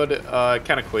the world.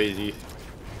 Kind of crazy.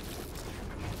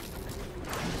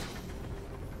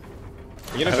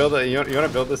 You gonna build it? You want to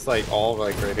build this like all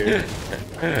like right here?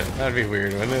 That'd be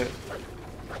weird, wouldn't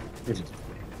it?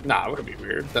 Nah, it wouldn't be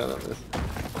weird.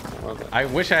 I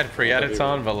wish I had pre-edits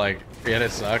on, but like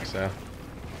pre-edits suck. So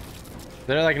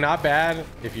they're like not bad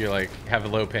if you like have a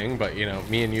low ping, but you know,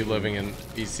 me and you living in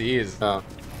BC is down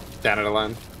at the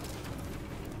line.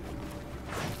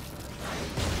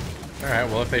 All right.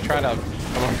 Well, if they try to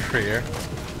come over here.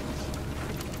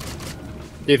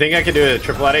 Do you think I could do a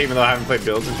triple edit even though I haven't played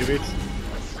builds in 2 weeks?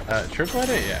 Triple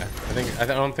edit? Yeah. I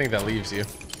don't think that leaves you.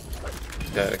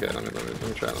 Yeah. Okay. Let me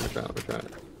try it.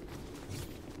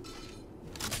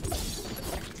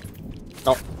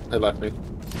 Oh, it left me.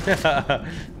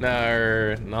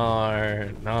 Nar.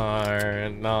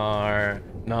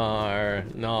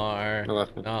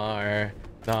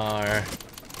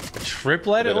 A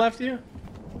triplet it left you?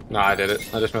 No, I did it.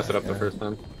 I just messed it up the first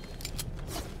time.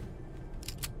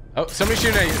 Oh, somebody's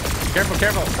shooting at you. Careful.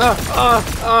 Oh,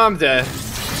 I'm dead.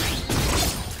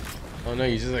 Oh no,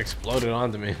 you just exploded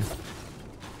onto me.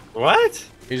 What?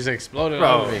 You just exploded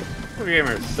onto me. We're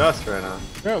gamers sus right now.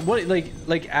 Bro, what?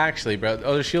 Like actually, bro.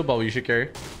 Oh, there's shield bubble you should carry.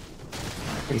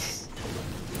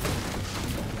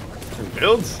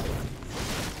 Builds?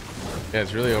 Yeah,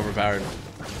 it's really overpowered.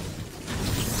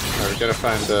 Alright, we gotta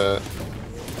find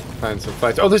some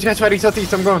fights. Oh, there's guys fighting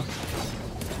southeast. I'm going.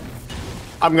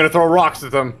 I'm gonna throw rocks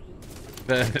at them.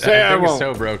 I think it's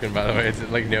so broken, by the way. It's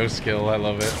like no skill. I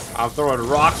love it. I'm throwing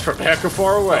rocks from heck of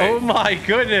far away. Oh my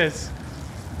goodness.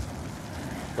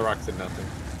 The rocks did nothing.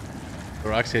 The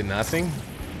rocks did nothing?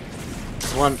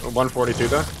 142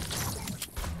 though.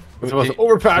 It's the most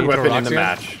overpowered Can you throw weapon in rocks the again?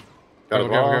 match. Got Careful, a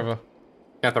careful, wall. careful.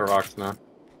 Can't throw rocks now.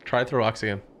 Try throw rocks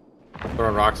again.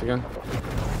 Throwing rocks again.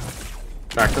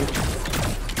 Cracked him.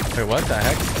 Wait, what the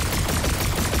heck?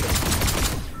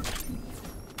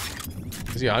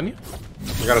 Is he on you?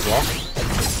 We got his wall.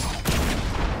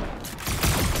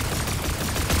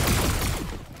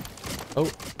 Oh.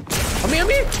 On me, on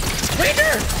me!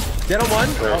 Ranger! Dead on one.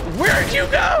 Where'd you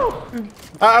go?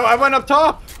 I went up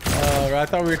top. I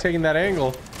thought we were taking that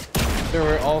angle. They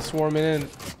were all swarming in.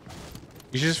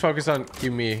 You should just focus on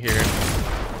me here.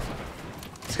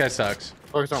 This guy sucks.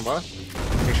 Focus on what?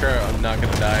 Make sure I'm not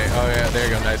gonna die. Oh yeah, there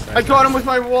you go. Nice, nice. I got him with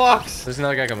my walks. There's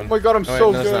another guy coming. Oh my god, I'm wait,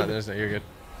 so no, good. It's not. There's not. You're good.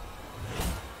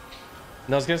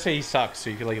 No, I was gonna say he sucks, so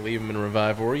you could like leave him and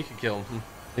revive, or you could kill him.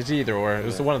 It's either or.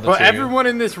 It's the one of the two. But everyone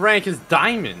in this rank is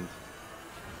diamond.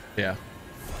 Yeah.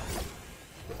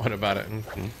 What about it?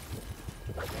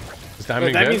 Is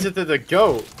diamond that good? means that they're the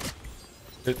GOAT.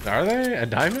 Are they a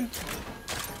diamond?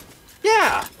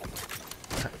 Yeah.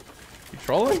 You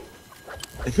trolling?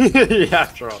 Yeah,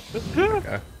 troll.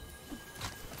 Okay.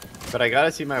 But I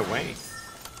gotta see my wang.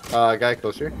 Guy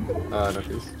closer. No,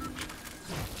 please.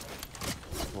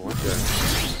 I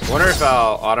wonder if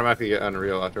I'll automatically get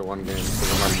Unreal after one game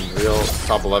because I'm on Unreal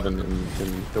top 11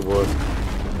 in the wood.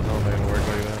 Oh man, work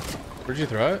like that. Where'd you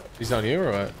throw it? He's on you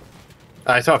or what?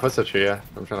 I saw a footstep tree, yeah.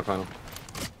 I'm trying to find him.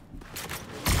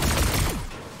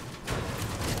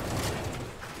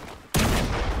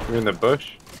 You're in the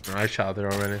bush? I shot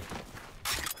there already.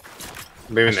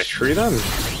 Maybe in the tree then?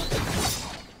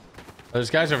 There's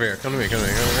guys over here. Come to me, come to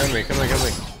me, come to me, come to me, come to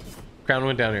me. Crown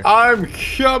went down here. I'm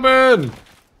coming!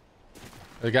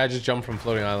 The guy just jumped from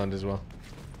floating island as well.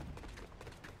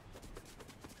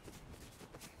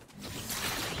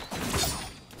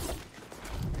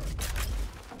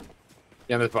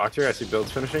 Yeah, in this box here, I see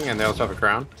builds finishing, and they also have a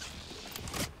crown.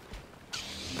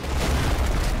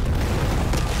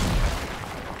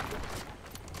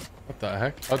 What the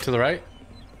heck? Oh, to the right?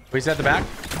 Wait, he's at the back?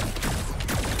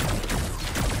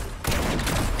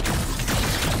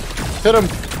 Hit him!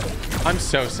 I'm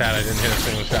so sad I didn't hit a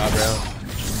single shot, bro.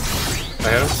 I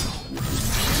hit him.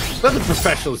 That's a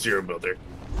professional zero builder.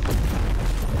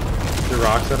 Threw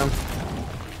rocks at him.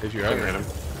 Did you I ever hit him?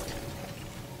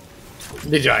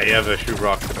 Did you ever shoot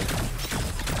rocks at him?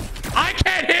 I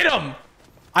can't hit him!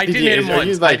 I Did didn't you- hit him are once.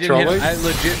 you, like, I didn't hit him. trolling? I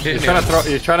legit didn't You're hit trying him. to throw.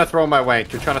 You're trying to throw my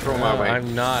wank. You're trying to throw my No, wank.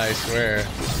 I'm not, I swear.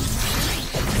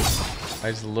 I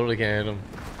just literally can't hit him.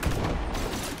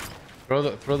 Throw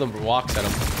the walks at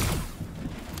him.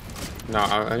 No,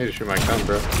 I need to shoot my gun,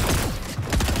 bro.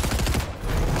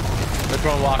 They're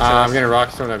throwing walks at us. I'm getting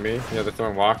rocks thrown at me. Yeah, they're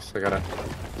throwing walks. I gotta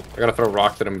throw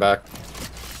rocks at him back.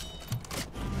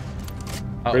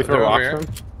 Oh, Ready to throw they're over rocks here. at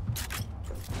him?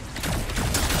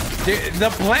 Dude, the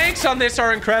blanks on this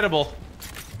are incredible.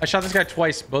 I shot this guy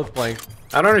twice, both blanks.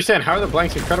 I don't understand. How are the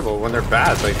blanks incredible when they're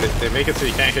bad? Like, they make it so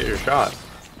you can't hit your shot.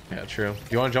 Yeah, true.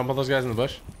 You want to jump on those guys in the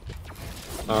bush?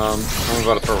 I'm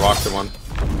about to throw rocks at one.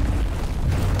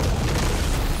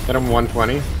 Hit him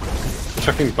 120. You're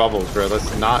chucking bubbles, bro.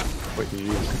 That's not what you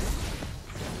use.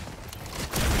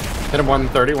 Hit him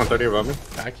 130 above me.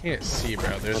 I can't see,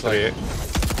 bro. There's like...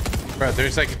 138. Bro,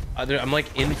 there's like... I'm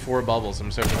like in 4 bubbles.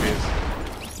 I'm so confused.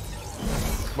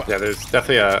 Yeah, there's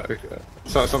definitely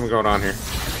something going on here.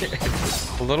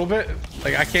 A little bit?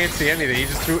 Like, I can't see anything. He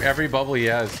just threw every bubble he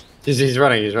has. He's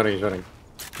running.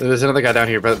 There's another guy down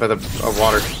here by the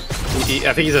water.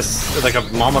 I think he's like a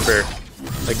mama bear,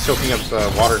 like soaking up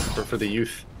water for the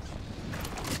youth.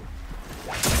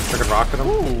 Freaking rock at him.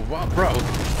 Ooh, wow, bro.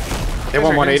 Hit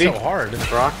 180. So hard.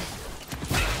 Rock.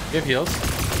 You have heals?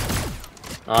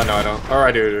 Oh no, I don't. Or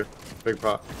I do. Big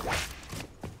pot.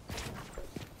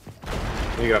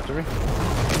 Can you get up to me?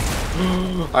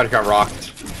 I just got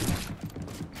rocked.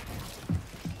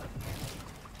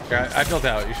 Yeah, I built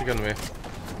out. You should come to me.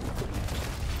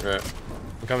 Right.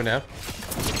 I'm coming now.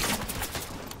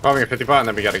 Popping a 50 pot and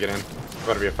then we gotta get in. It's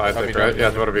about to be a 5 Copy, thick, right? copy. Yeah,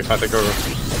 it's about to be a 5 thick. Go.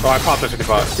 Oh, I popped a 50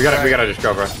 pot. We gotta just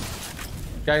go, bro.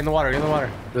 Guy in the water, in the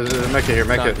water. Make it here,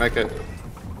 make it.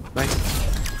 Nice.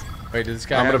 Wait, did this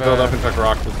guy I'm gonna have, build up and chuck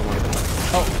rocks with someone.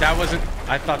 Oh, that wasn't...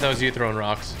 I thought that was you throwing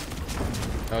rocks.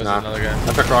 That was another guy.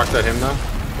 I took rocks at him though.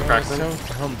 Bro, Cracked that's him.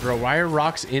 so dumb, bro. Why are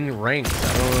rocks in ranks?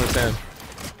 I don't understand.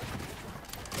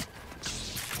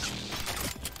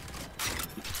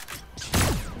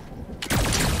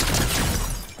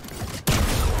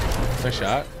 Nice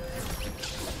shot.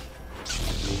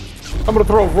 I'm gonna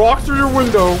throw rocks through your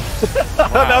window.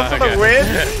 That was okay. the win?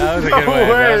 That was a No good win.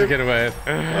 That was a way. good win.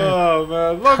 Oh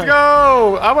man, let's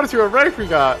go! I want to see what rank we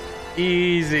got.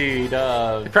 Easy,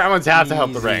 dub. The crown ones have to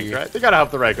help the Easy. rank, right? They gotta help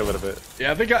the rank a little bit.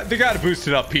 Yeah, they got to boost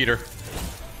it up, Peter.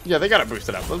 Yeah, they gotta boost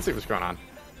it up. Let's see what's going on.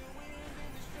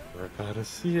 We're about to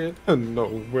see it.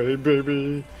 No way,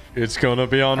 baby. It's gonna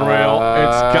be unreal.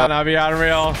 It's gonna be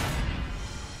unreal.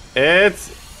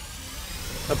 It's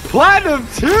a platinum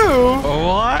 2.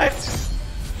 What?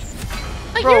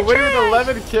 Bro, winning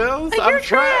 11 kills? I'm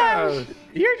trash.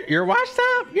 You're washed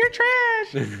up. You're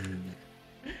trash.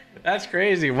 That's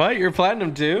crazy. What? You're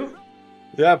platinum 2?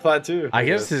 Yeah, plat 2. I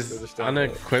guess this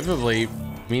unequivocally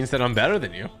means that I'm better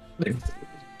than you.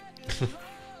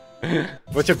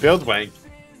 What's your build rank?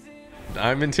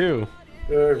 I'm in 2.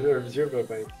 What's your build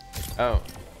rank? Oh.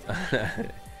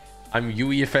 I'm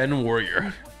UEFN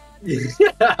Warrior.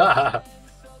 Yeah.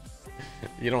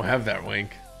 You don't have that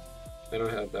wink. I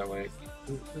don't have that rank.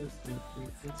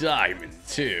 Diamond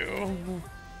 2.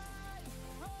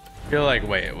 You're like,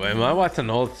 wait, am I watching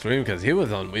the whole stream? Because he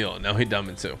was on wheel. Now he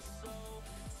Diamond 2.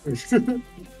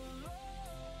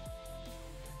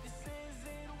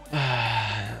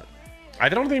 I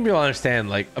don't think people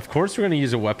understand. Like, of course we're gonna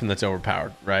use a weapon that's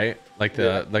overpowered, right? Like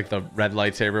the red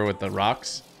lightsaber with the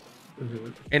rocks.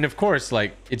 And of course,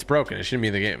 like, it's broken. It shouldn't be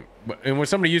in the game. And when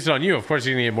somebody uses it on you, of course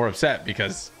you're gonna get more upset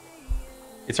because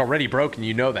it's already broken.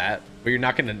 You know that, but you're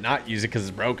not gonna not use it because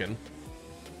it's broken.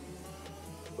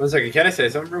 1 second. Can I say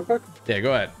something real quick? Yeah,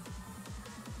 go ahead.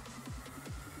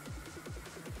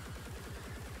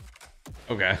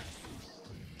 Okay.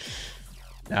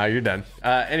 Now you're done.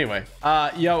 Anyway,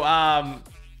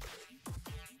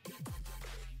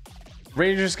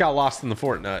 Rangers got lost in the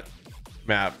Fortnite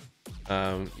map.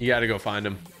 You gotta go find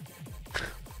him.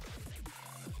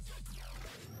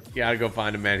 You gotta go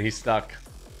find him, man. He's stuck.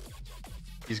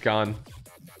 He's gone.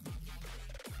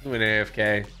 He went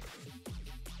AFK.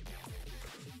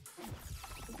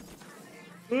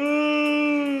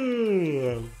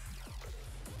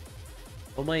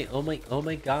 Oh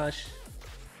my gosh.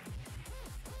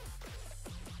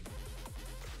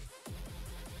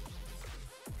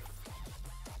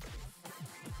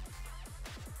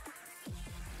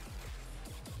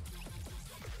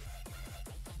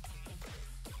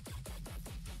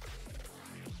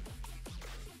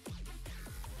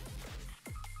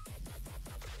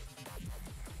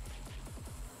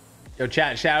 Yo,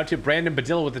 chat, shout out to Brandon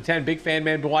Badilla with the 10. Big fan,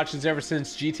 man. Been watching this ever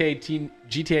since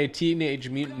GTA Teenage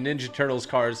Mutant Ninja Turtles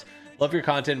cars. Love your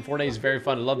content. Fortnite is very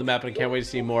fun. I love the map and I can't wait to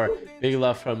see more. Big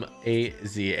love from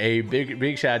AZ. A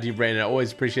big shout out to you, Brandon. I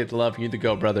always appreciate the love. You're the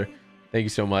go, brother. Thank you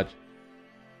so much.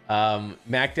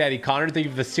 Mac Daddy Connor, thank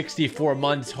you for the 64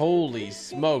 months. Holy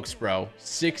smokes, bro.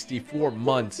 64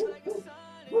 months.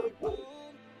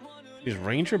 Is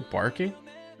Ranger barking?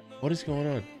 What is going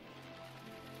on?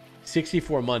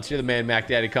 64 months. You're the man, Mac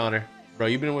Daddy Connor. Bro,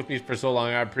 you've been with me for so long.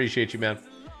 I appreciate you, man.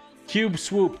 Cube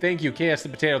Swoop, thank you. KS the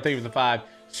Potato, thank you for the 5.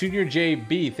 Senior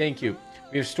JB, thank you.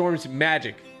 We have Storm's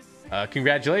Magic.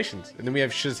 Congratulations. And then we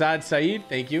have Shazad Saeed,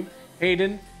 thank you.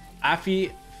 Hayden,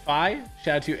 Afi Fi,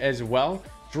 shout out to you as well.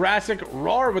 Jurassic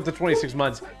Roar with the 26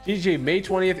 months. DJ, May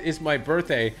 20th is my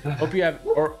birthday. Hope you have,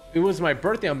 or it was my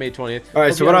birthday on May 20th. All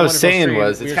right, so what I was saying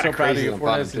was, we are so proud of you.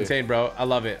 Fortnite's insane, bro. I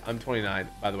love it. I'm 29,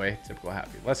 by the way. Typical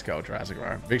happy. Let's go, Jurassic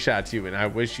Roar. Big shout out to you, and I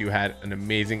wish you had an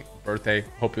amazing birthday.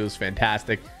 Hope it was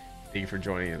fantastic. Thank you for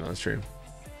joining in on the stream.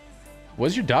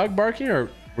 Was your dog barking, or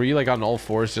were you like on all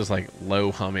fours, just like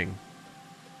low humming?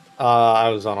 I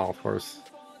was on all fours.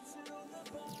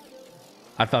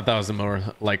 I thought that was the more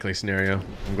likely scenario.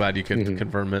 I'm glad you could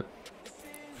confirm it.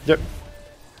 Yep.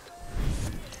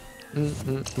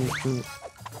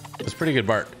 It's pretty good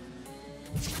bark.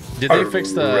 Did they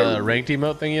fix the ranked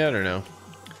emote thing yet, or no?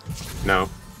 No.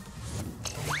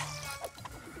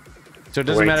 So it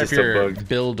doesn't matter if you're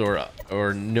build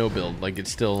or no build. Like,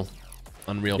 it's still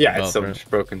Unreal. Yeah, it's still just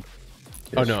broken.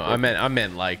 Oh no, I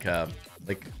meant like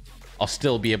I'll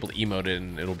still be able to emote it,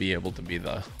 and it'll be able to be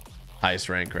the highest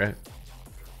rank, right?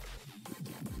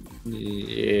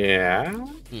 Yeah.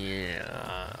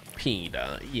 Yeah.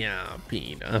 PETA. Yeah,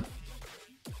 PETA.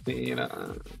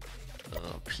 PETA.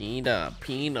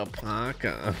 PETA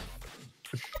Paka.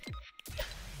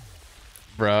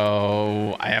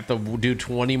 Bro, I have to do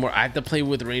 20 more. I have to play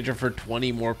with Ranger for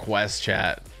 20 more quests,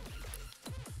 chat.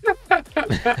 I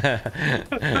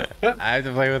have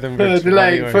to play with him for 20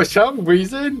 like more. For some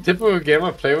reason, typical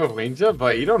gamer play with Ranger,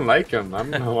 but you don't like him. I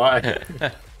don't know why.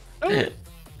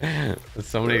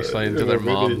 Somebody explained to their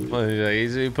mom, like,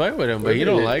 easy play with him, but you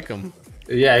don't like him.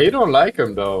 Yeah, you don't like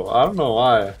him though. I don't know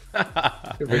why.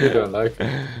 You really don't like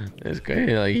him. It's great.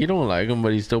 Like, you don't like him, but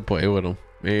you still play with him.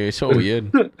 It's so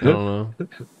weird. I don't know.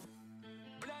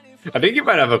 I think you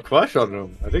might have a crush on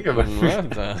him. I think I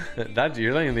might. That's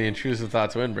you're letting the intrusive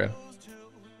thoughts win, bro.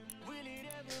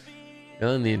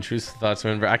 Feeling the intrusive thoughts,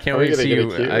 man. I can't wait to see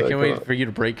you. I can't wait for you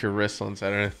to break your wrist on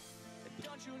Saturday.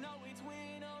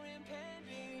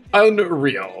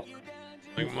 Unreal.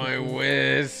 Like my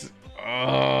whiz.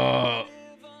 Oh.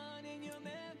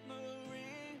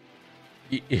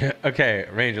 Yeah, okay,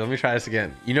 Ranger, let me try this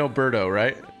again. You know Birdo,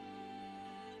 right?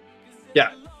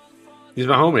 Yeah. He's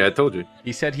my homie, I told you.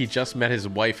 He said he just met his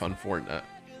wife on Fortnite.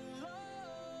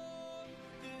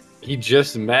 He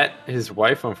just met his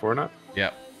wife on Fortnite?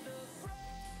 Yep.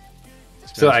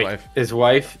 So like his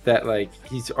wife that like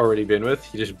he's already been with,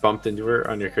 he just bumped into her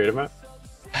on your creative map?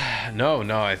 No,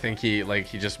 I think he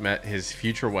just met his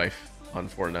future wife on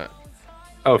Fortnite.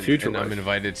 Oh, future and wife. I'm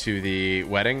invited to the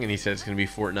wedding, and he said it's going to be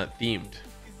Fortnite themed.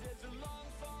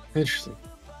 Interesting.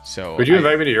 So would you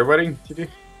invite me to your wedding, TD?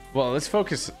 Well, let's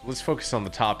focus on the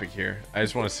topic here. I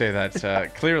just want to say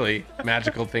that clearly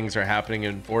magical things are happening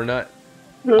in Fortnite.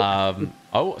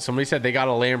 Oh, somebody said they got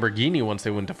a Lamborghini once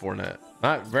they went to Fortnite.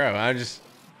 Not, bro. I just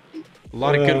a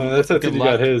lot of good. That's how good TD luck.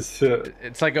 got his.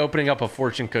 It's like opening up a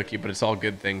fortune cookie, but it's all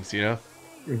good things, you know.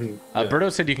 Yeah.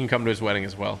 Birdo said you can come to his wedding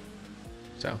as well.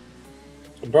 So,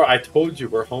 bro, I told you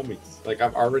we're homies. Like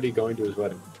I'm already going to his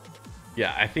wedding.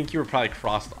 Yeah, I think you were probably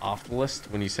crossed off the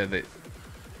list when you said that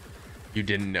you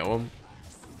didn't know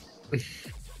him.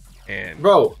 And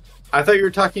bro, I thought you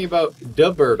were talking about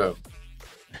Duberto.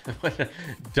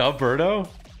 Duberto?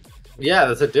 Yeah,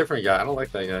 that's a different guy. I don't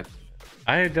like that guy.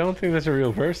 I don't think that's a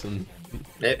real person.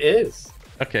 It is.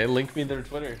 Okay, link me their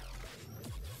Twitter.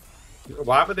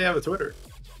 Why would they have a Twitter?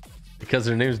 Because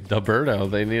their name's Duberto.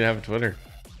 They need to have a Twitter.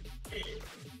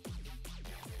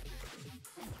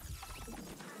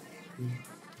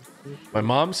 My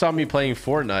mom saw me playing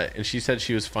Fortnite, and she said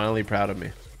she was finally proud of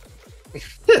me.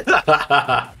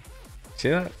 See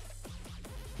that?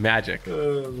 Magic.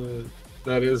 Oh, man.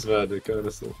 That is magic,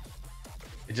 honestly.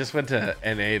 It just went to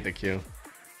NA, the queue.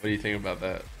 What do you think about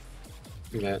that?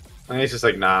 Yeah. I think it's just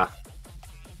like, nah.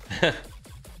 I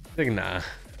think, nah.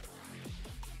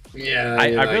 Yeah,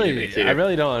 I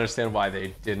really don't understand why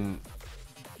they didn't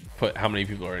put how many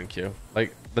people are in queue.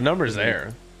 Like, the number's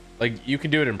there. Like, you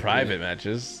can do it in private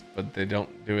matches, but they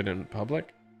don't do it in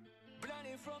public.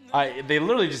 They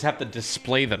literally just have to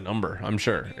display the number, I'm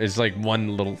sure. It's like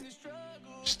one little...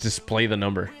 Just display the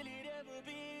number.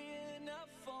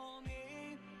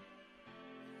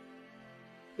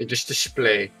 They just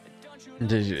display.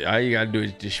 All you gotta do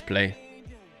is display.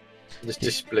 Just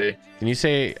display. Can you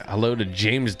say hello to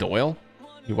James Doyle?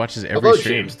 He watches every hello,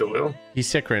 stream. James Doyle. He's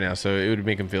sick right now, so it would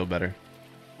make him feel better.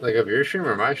 Like of your stream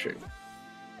or my stream?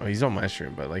 Oh, he's on my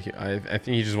stream, but like I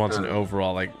think he just wants an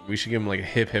overall, like, we should give him like a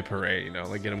hip hip hooray, you know,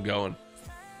 like get him going.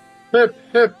 Hip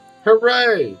hip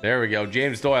hooray! There we go,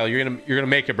 James Doyle. You're gonna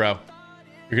make it, bro.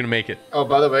 You're gonna make it. Oh,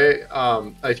 by the way,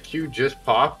 a queue just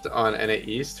popped on NA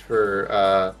East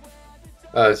for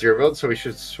zero build, so we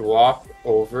should swap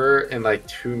over in like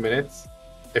 2 minutes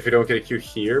if we don't get a queue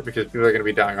here, because people are gonna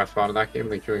be dying off spawn in that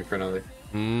game and then queuing for another.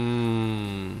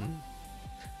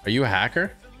 Are you a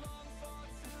hacker?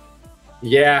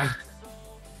 Yeah.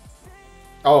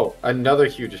 Oh, another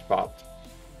queue just popped.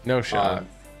 No shot.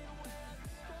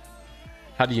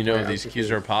 How do you know these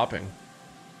queues are popping?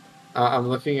 I'm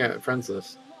looking at friends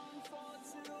list.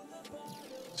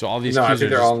 So all these no, queues I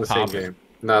think are they're all in the popping. same game.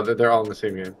 No, they're all in the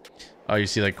same game. Oh, you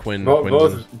see like Quinn.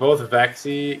 Both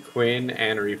Vexy, Quinn,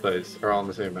 and Replays are all in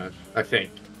the same match. I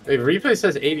think. Replay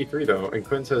says 83 though, and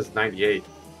Quinn says 98.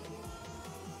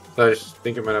 So I just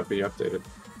think it might not be updated.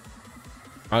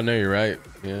 Oh no, you're right.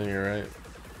 Yeah, you're right.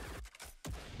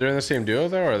 They're in the same duo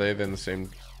though, or are they in the same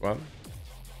squad?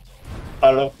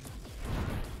 I don't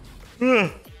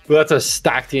know. Well, that's a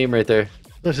stacked game right there.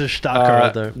 There's a stalker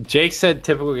right there. Jake said,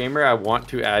 "Typical gamer, I want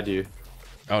to add you."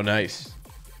 Oh, nice. Is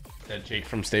that Jake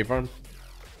from State Farm?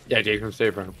 Yeah, Jake from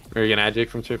State Farm. Are you gonna add Jake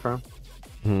from State Farm?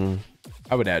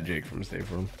 I would add Jake from State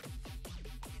Farm.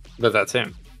 But that's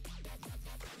him.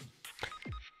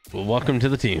 Well, welcome to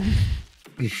the team.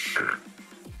 You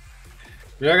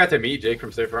know, I got to meet Jake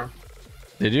from State Farm.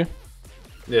 Did you?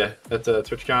 Yeah, at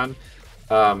TwitchCon.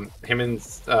 Him and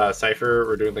Cypher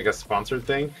were doing like a sponsored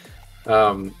thing,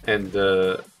 and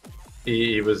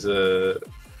he was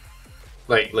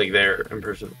like there in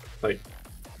person, like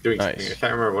doing something. I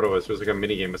can't remember what it was. It was like a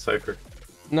mini game with Cypher.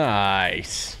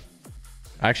 Nice.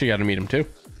 I actually got to meet him too.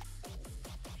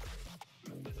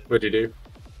 What'd you do?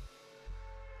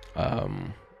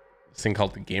 This thing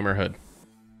called the Gamerhood.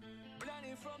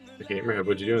 The Gamerhood.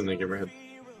 What'd you do in the Gamerhood?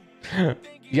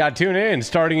 Yeah, tune in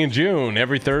starting in June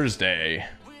every Thursday.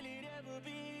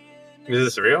 Is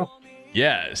this real?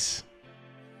 Yes.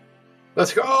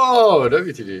 Let's go,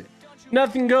 WTD.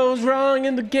 Nothing goes wrong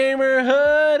in the gamer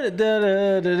hood. Da,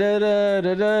 da, da, da, da,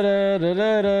 da, da,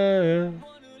 da, da.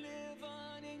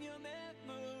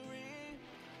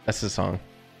 That's the song.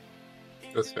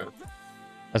 That's good.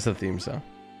 That's the theme song.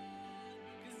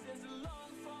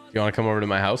 You want to come over to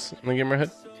my house in the gamer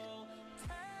hood?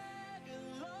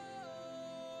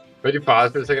 Would you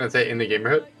pause for a second and say in the gamer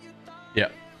hood? Yeah,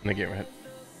 in the gamer hood.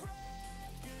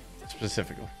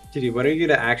 Specifically. Dude, when are you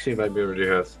gonna actually invite me over to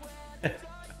your house?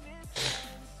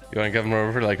 You want to come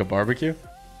over for like a barbecue?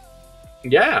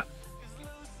 Yeah.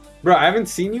 Bro, I haven't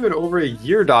seen you in over a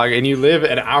year, dog, and you live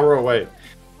an hour away.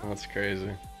 That's crazy.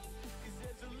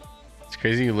 It's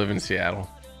crazy you live in Seattle.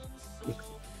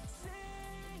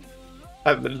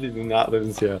 I literally do not live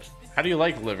in Seattle. How do you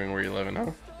like living where you live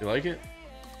now? You like it?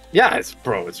 Yeah, it's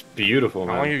beautiful,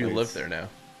 man. How long have you lived there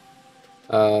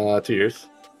now? 2 years.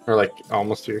 Or like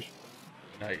almost 2 years.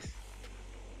 Nice.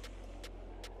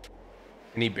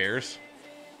 Any bears?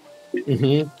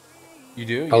 Mm-hmm. You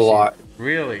do? A lot.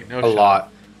 Really? No a shot.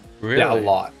 lot. Really? Yeah, a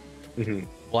lot. Mm-hmm.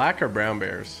 Black or brown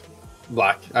bears?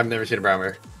 Black. I've never seen a brown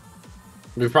bear.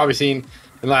 We've probably seen in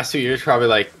the last 2 years probably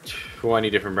like 20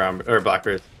 different brown or black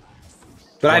bears.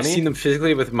 But 20? I've seen them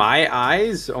physically with my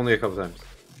eyes only a couple times.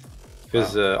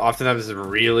 Because oftentimes it's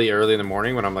really early in the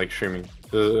morning when I'm like streaming.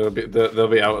 They'll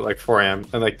be out at like 4 a.m.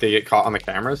 and like they get caught on the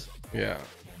cameras. Yeah.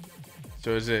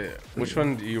 So is it, which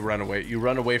one do you run away? You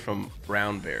run away from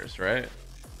brown bears, right?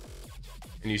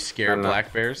 And you scare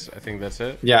black bears? I think that's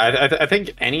it. Yeah, I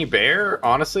think any bear,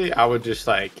 honestly, I would just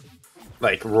like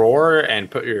roar and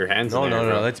put your hands in there.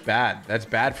 No, that's bad. That's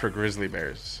bad for grizzly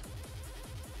bears.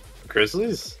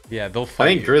 Grizzlies? Yeah, they'll fight. I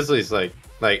think grizzlies like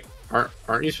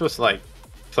aren't you supposed to like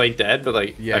play dead? But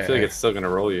like I feel like it's still gonna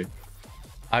roll you.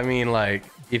 I mean, like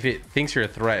if it thinks you're a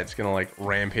threat, it's gonna like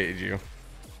rampage you.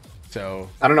 So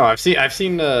I don't know. I've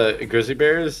seen grizzly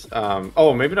bears.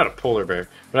 Oh, maybe not a polar bear,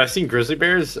 but I've seen grizzly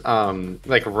bears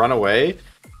like run away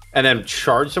and then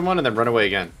charge someone and then run away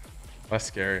again. That's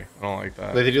scary. I don't like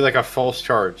that. Like they do like a false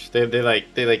charge.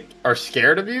 They are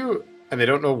scared of you and they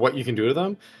don't know what you can do to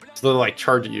them. So they'll like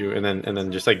charge at you and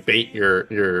then just like bait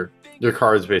your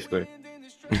cards basically.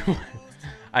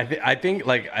 I think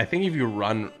if you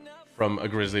run from a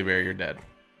grizzly bear, you're dead.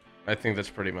 I think that's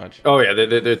pretty much. Oh yeah,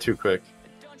 they're too quick.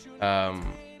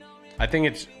 I think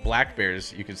it's black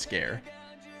bears you could scare,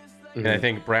 and I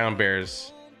think brown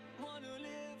bears.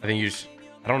 I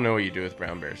don't know what you do with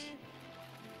brown bears.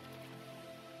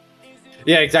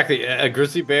 Yeah, exactly. A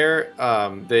grizzly bear,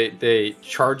 they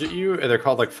charge at you, and they're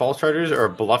called like false chargers or a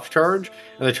bluff charge,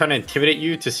 and they're trying to intimidate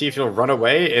you to see if you'll run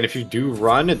away. And if you do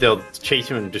run, they'll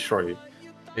chase you and destroy you.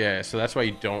 Yeah, so that's why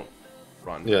you don't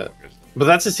run. Yeah. But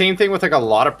that's the same thing with like a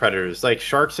lot of predators, like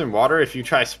sharks in water. If you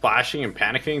try splashing and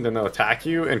panicking, then they'll attack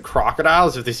you. And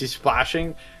crocodiles, if they see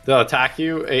splashing, they'll attack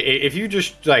you. If you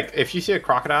just like, if you see a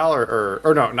crocodile or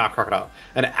no, not crocodile,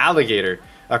 an alligator.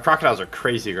 Crocodiles are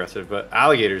crazy aggressive, but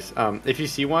alligators, if you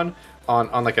see one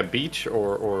on like a beach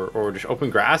or just open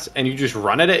grass and you just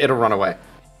run at it, it'll run away.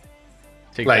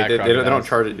 Take like that, they don't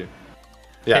charge at you.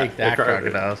 Yeah, take that,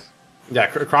 crocodiles. Yeah,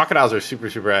 crocodiles are super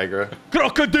aggro.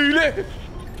 Crocodile.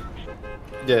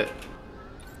 Yeah.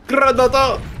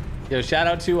 Grandota. Yo, shout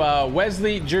out to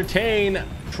Wesley Jertain,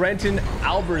 Trenton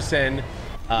Alberson.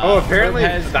 Apparently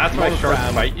that's why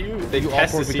sharks bite you. They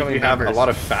test to see if you have a lot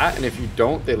of fat, and if you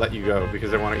don't, they let you go because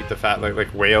they want to eat the fat,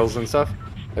 like whales and stuff.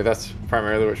 Like that's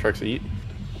primarily what sharks eat.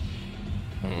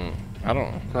 I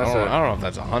don't know if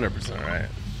that's 100% right.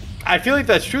 I feel like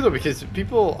that's true though, because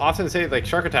people often say like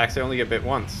shark attacks they only get bit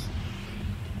once.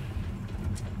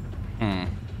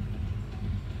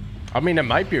 I mean, it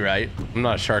might be right. I'm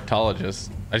not a sharktologist.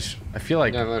 I feel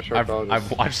like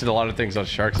I've watched a lot of things on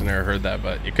sharks and never heard that,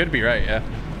 but it could be right, yeah.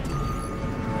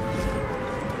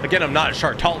 Again, I'm not a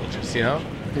sharktologist, you know?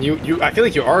 I feel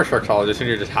like you are a sharktologist and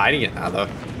you're just hiding it now, though.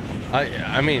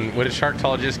 I mean, would a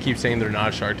sharktologist keep saying they're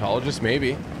not a sharktologist?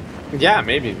 Maybe. Yeah,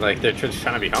 maybe. Like, they're just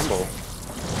trying to be humble.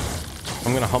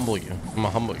 I'm gonna humble you. I'm gonna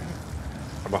humble you.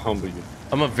 I'm gonna humble you.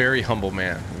 I'm a very humble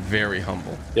man. Very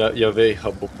humble. Yeah, you're a very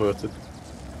humble person.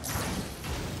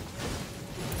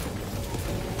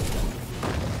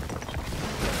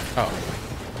 Oh.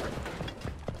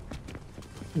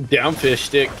 Down fish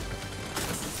stick.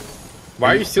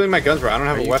 Why are you stealing my guns, bro? I don't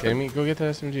have a weapon. Are you kidding me? Go get the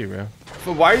SMG, bro.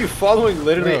 But why are you following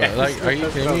literally? Bro, like, are you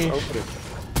kidding me?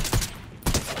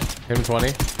 Him 20?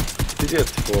 He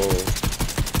gets 12.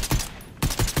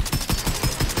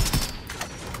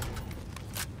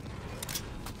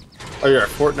 Oh, you're a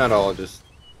Fortniteologist.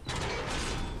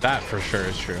 That for sure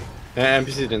is true. And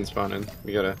NPC didn't spawn in.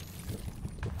 We gotta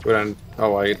go down.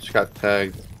 Oh, I just got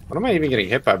tagged. What am I even getting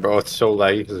hit by, bro? It's so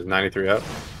laggy because it's 93 up.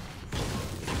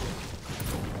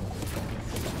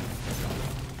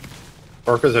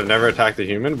 Orcas have never attacked a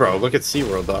human? Bro, look at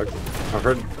SeaWorld, dog. I've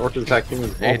heard orcas attack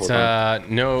humans. It's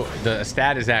no. The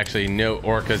stat is actually no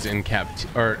orcas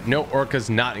no orcas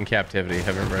not in captivity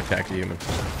have ever attacked a human.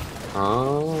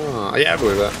 Oh, yeah, I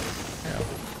believe that. Yeah.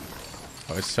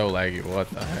 Oh, it's so laggy. What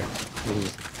the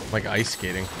heck? Like ice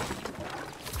skating.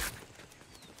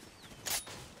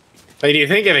 Like, do you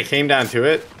think if it came down to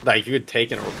it, like you would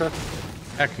take an orca?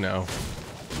 Heck no.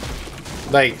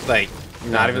 Like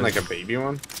not even like a baby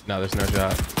one? No, there's no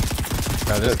shot.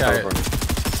 No, this guy.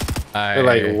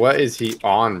 Like, what is he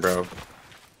on, bro?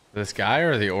 This guy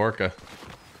or the orca?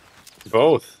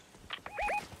 Both.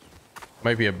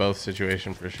 Might be a both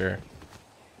situation for sure.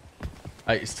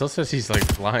 It still says he's like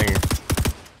flying.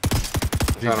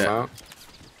 Bro,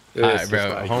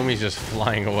 homie's just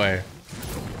flying away.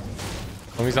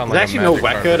 Homie's on like There's actually no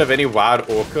record of any wild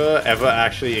orca ever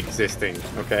actually existing.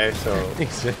 Okay, so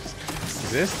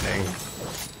existing.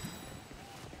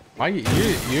 Why you're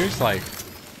just like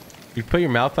you put your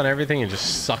mouth on everything and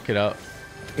just suck it up.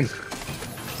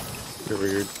 You're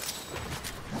weird.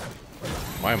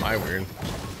 Why am I weird?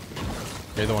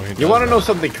 You're the one who. You want to know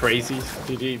something crazy,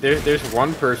 GG? There's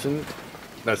one person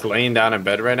that's laying down in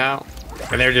bed right now,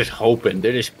 and they're just hoping,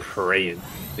 they're just praying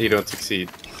that you don't succeed.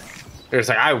 They're just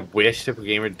like, I wish Typical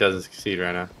Gamer doesn't succeed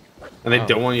right now, and they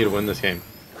don't want you to win this game.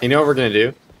 You know what we're gonna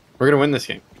do? We're gonna win this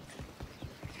game.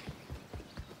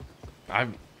 I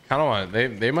kind of want.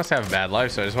 They must have a bad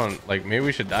life, so I just want like maybe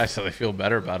we should die so they feel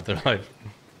better about their life.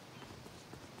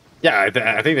 Yeah, I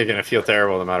think they're gonna feel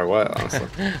terrible no matter what, honestly.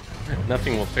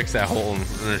 Nothing will fix that hole in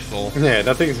their soul. Yeah,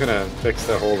 nothing's gonna fix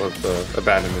the hole of the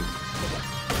abandonment.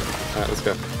 Alright, let's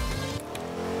go.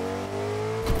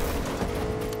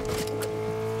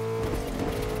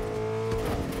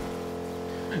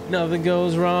 Nothing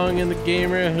goes wrong in the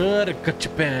gamer hood.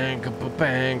 Bang,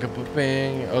 bang,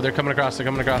 bang. Oh, they're coming across. They're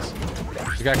coming across.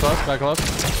 You got close. Got close.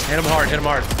 Hit him hard. Hit him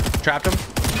hard. Trapped him.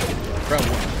 Bro,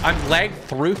 I'm lagged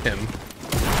through him.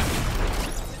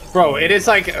 Bro, it is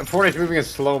like Fortnite's moving in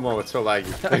slow-mo. It's so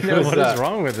laggy. I know, what is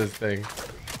wrong with this thing?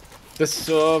 The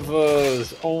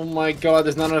servers. Oh my god,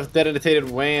 there's not enough detonated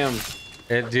wham.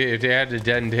 If they had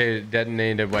detonated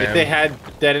wham. If they had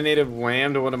detonated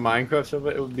wham to one of Minecraft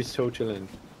server, it would be so chillin'.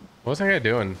 What was that guy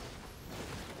doing?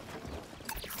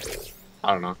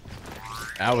 I don't know.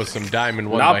 That was some Diamond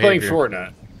 1 Not behavior. playing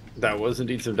Fortnite. That was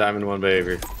indeed some Diamond 1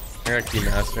 behavior. I got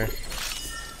Keymaster.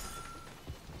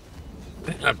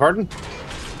 Pardon?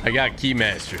 I got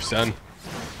Keymaster, son.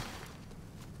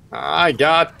 I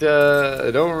got,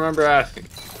 don't remember asking.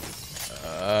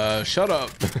 Shut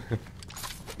up.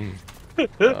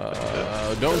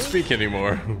 Don't speak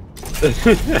anymore.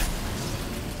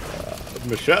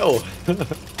 Michelle.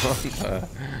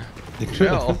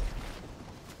 Michelle.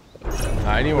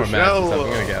 I need more matches. I'm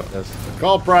gonna get this.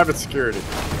 Call private security.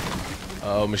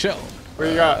 Oh, Michelle. Where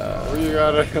you got? We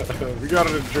got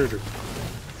an intruder.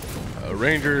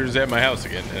 Ranger's at my house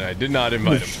again, and I did not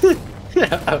invite him.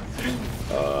 Yeah.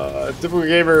 Typical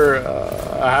Gamer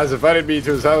has invited me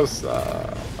to his house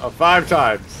 5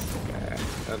 times,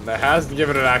 and hasn't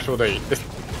given an actual date.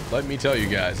 Let me tell you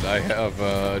guys, I have,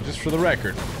 just for the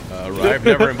record, I've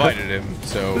never invited him,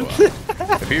 so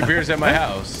if he appears at my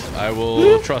house, I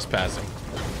will trespass him.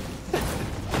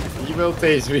 You will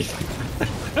tase me.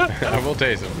 I will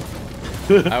tase him.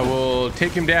 I will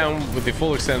take him down with the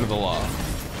full extent of the law.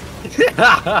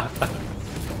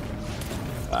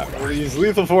 I will use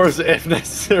lethal force if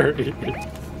necessary.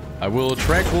 I will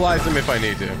tranquilize him if I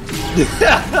need to.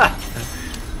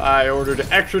 I ordered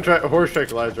extra horse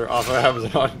tranquilizer off of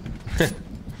Amazon.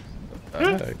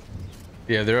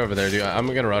 Yeah, they're over there, dude. I'm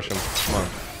gonna rush them. Come on.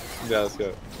 Yeah, let's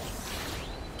go.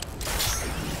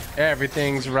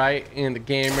 Everything's right in the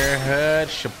gamer hood.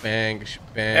 Shebang,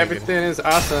 shebang. Everything is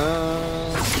awesome.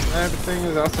 Everything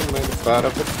is awesome. Like the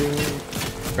bottom of the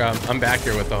team. Bro, I'm back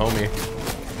here with the homie.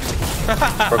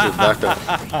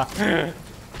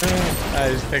 I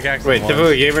just pickaxe. Wait,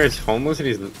 Typical Gamer is homeless and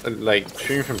he's like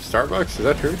streaming from Starbucks? Is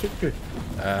that true?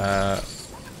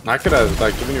 I could have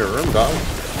like given you a room, dog.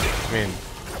 I mean,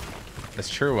 that's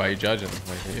true. Why are you judging?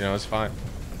 Like, you know, it's fine.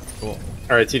 Cool.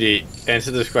 All right, TD,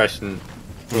 answer this question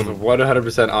with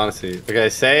 100% honesty. Okay,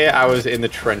 say I was in the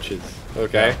trenches,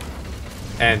 okay,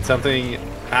 and something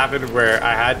happened where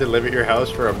I had to live at your house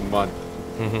for a month.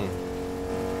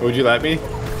 Would you let me?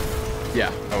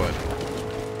 Yeah, I would.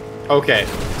 Okay,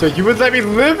 so you would let me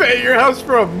live at your house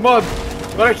for a month,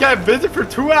 but I can't visit for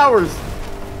 2 hours.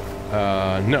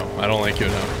 No, I don't like you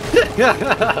enough.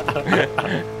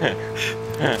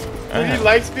 He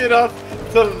likes me enough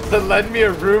to lend me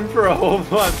a room for a whole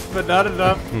month, but not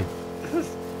enough.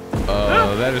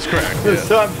 That is correct. Yes.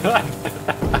 So I'm not.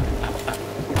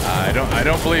 I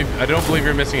don't believe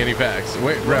you're missing any facts.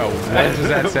 Wait, bro, what does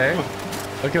that say?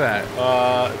 Look at that.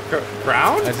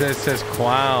 Crown? It says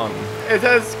clown. It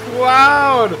says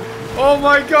clown. Oh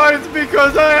my god, it's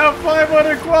because I have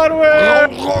 500 clown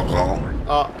wins. Oh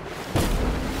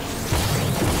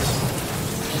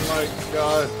my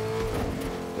god.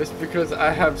 It's because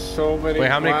I have so many. Wait,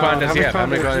 how many clown does he have? How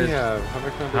many clown does he have?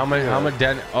 How many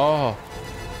dead? Oh.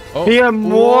 He had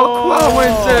more clown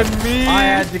wins than me. I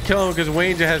had to kill him because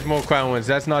Wayne has more clown wins.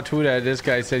 That's not true. That this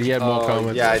guy said he had more clown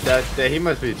wins. Yeah, he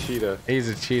must be a cheetah. He's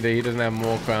a cheetah. He doesn't have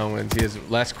more clown wins. He has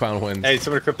less clown wins. Hey,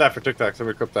 somebody clip that for TikTok.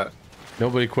 Somebody clip that.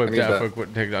 Nobody clipped that for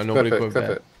TikTok. Nobody clipped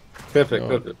that. Clip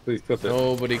it. Please clip it.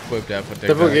 Nobody clipped that for TikTok.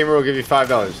 Typical gamer will give you $5.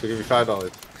 He'll give you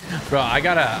 $5. Bro, I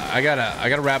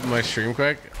gotta wrap my stream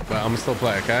quick, but I'm gonna still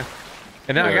play, okay?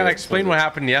 And then I gotta explain what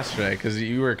happened yesterday because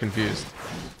you were confused.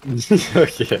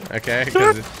 Okay,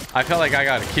 because I felt like I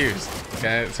got accused.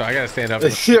 Okay, so I gotta stand up. No,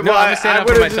 I'm gonna stand up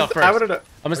for myself first. I'm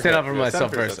gonna stand up for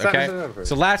myself first. Okay.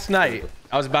 So last night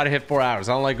I was about to hit 4 hours.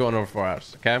 I don't like going over 4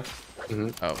 hours. Okay.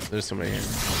 Oh, there's somebody here.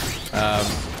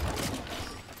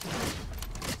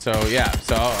 So yeah,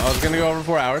 so I was gonna go over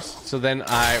 4 hours. So then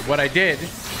what I did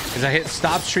is I hit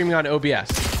stop streaming on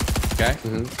OBS. Okay.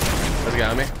 What's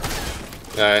got on me?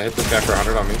 Yeah, I hit this guy for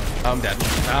 100 on me. I'm dead.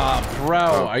 Ah,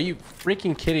 bro, are you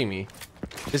freaking kidding me?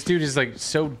 This dude is like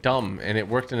so dumb, and it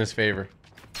worked in his favor.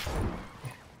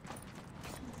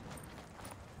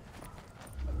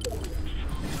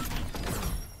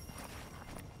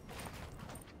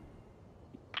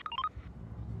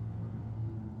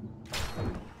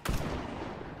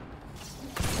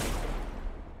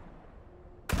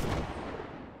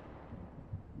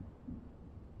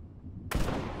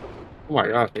 Oh my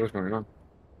gosh, what's going on?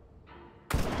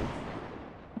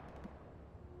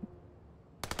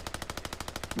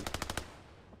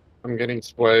 I'm getting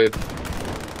splayed.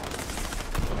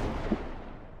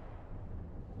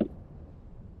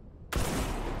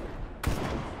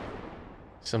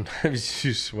 Sometimes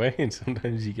you sway and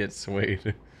sometimes you get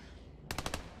swayed.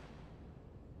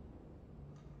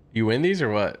 You win these or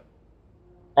what?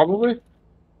 Probably.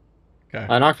 Okay.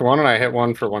 I knocked one and I hit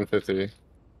one for 150.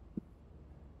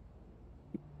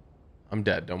 I'm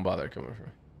dead. Don't bother coming for me.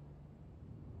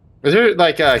 Is there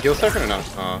like a heal second or no?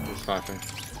 Oh, he's flashing.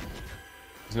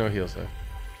 There's no heal save.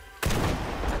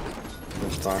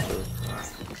 He's flashing.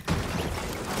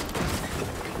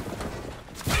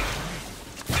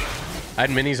 I had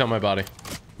minis on my body.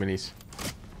 Minis.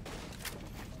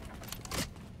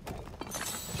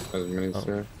 There's minis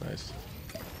there. Nice.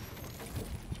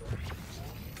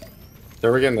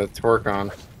 There we're getting the torque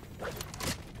on.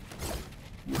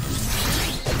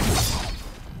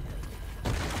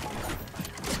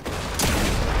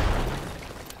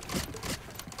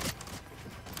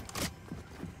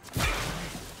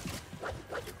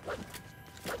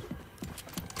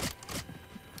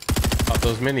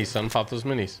 Those minis, son. Pop those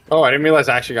minis. Oh, I didn't realize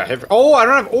I actually got hit. Oh, I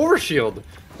don't have overshield.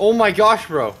 Oh my gosh,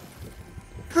 bro.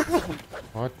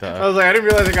 What the? I was like, I didn't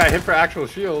realize I got hit for actual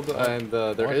shield, and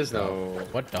there is no.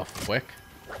 What the flick?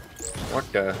 What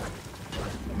the?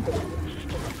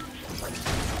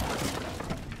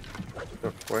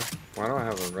 The flick? Why do I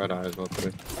have a red eye as well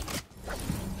today?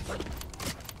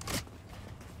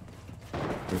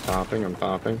 I'm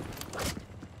topping.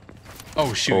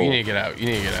 Oh shoot! You need to get out. You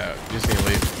need to get out. You just need to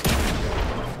leave.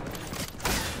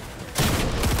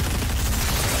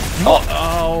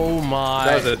 Oh my!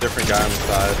 That was a different guy on the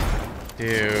side.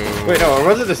 Dude. Wait, no, or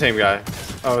was it the same guy?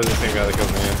 Oh, it was the same guy that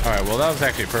killed me. All right. Well, that was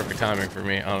actually perfect timing for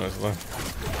me, honestly.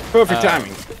 Perfect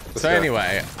timing. So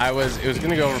anyway, it was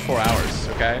gonna go over 4 hours.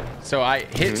 Okay. So I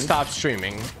hit stop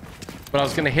streaming, but I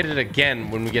was gonna hit it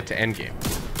again when we get to endgame.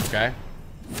 Okay.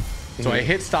 So I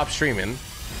hit stop streaming,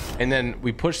 and then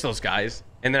we pushed those guys,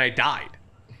 and then I died.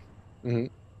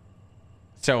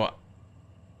 So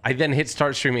I then hit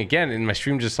start streaming again, and my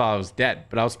stream just saw I was dead.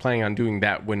 But I was planning on doing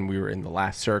that when we were in the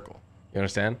last circle. You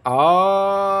understand?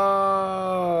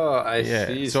 Oh, I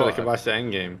see. So I could watch the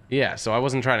end game. Yeah. So I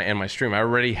wasn't trying to end my stream. I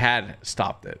already had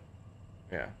stopped it.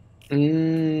 Yeah.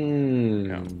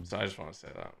 Yeah. So I just want to say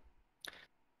that.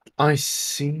 I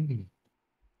see.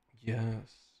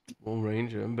 Yes. Well,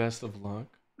 Ranger, best of luck.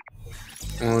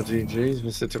 Oh, GG's,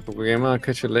 Mr. Typical Gamer. I'll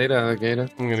catch you later, alligator.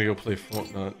 I'm gonna go play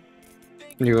Fortnite.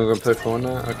 You gonna go play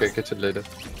Fortnite? Okay, catch you later.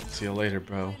 See you later,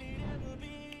 bro.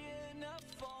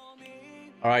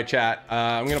 Alright, chat.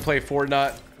 I'm gonna play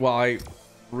Fortnite while I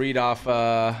read off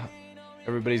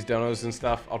everybody's donos and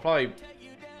stuff. I don't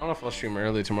know if I'll stream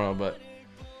early tomorrow, but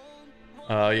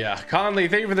yeah. Conley,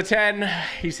 thank you for the 10.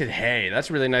 He said, hey, that's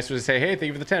really nice to say. Hey, thank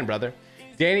you for the 10, brother.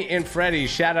 Danny and Freddie,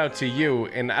 shout out to you.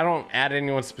 And I don't add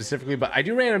anyone specifically, but I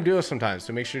do random duos sometimes,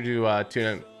 so make sure to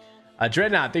tune in.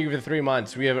 Dreadnought, thank you for the 3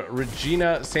 months. We have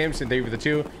Regina Sampson, thank you for the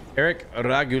 2. Eric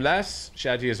Ragulas,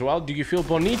 shout out to you as well. Do you feel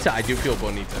bonita? I do feel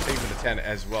bonita. Thank you for the 10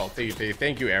 as well.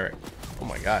 Thank you, Eric. Oh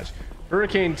my gosh.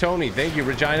 Hurricane Tony, thank you.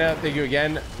 Regina, thank you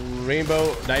again.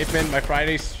 Rainbow Knifeman, my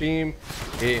Friday stream.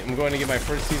 I'm going to get my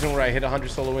first season where I hit 100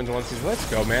 solo wins 1 season. Let's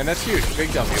go, man. That's huge.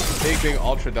 Big W. Big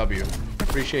ultra W.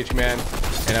 Appreciate you, man.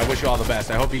 And I wish you all the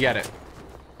best. I hope you get it.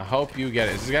 I hope you get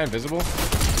it. Is this guy invisible?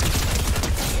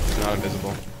 He's not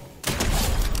invisible.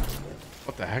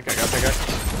 What the heck? I got that guy.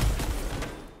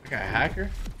 I got a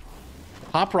hacker.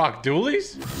 Pop Rock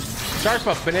Dualies? Shark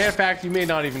Puff, banana fact you may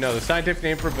not even know. The scientific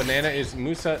name for banana is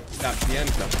Musa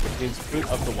sapienza, which means fruit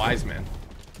of the wise man.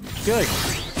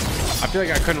 I feel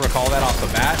like I couldn't recall that off the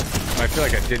bat, but I feel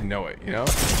like I did know it, you know?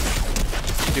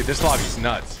 Dude, this lobby's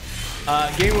nuts.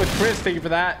 Game with Chris, thank you for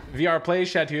that. VR Play,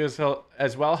 shout out to you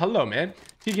as well. Hello, man.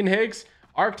 Tegan Higgs,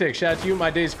 Arctic, shout out to you.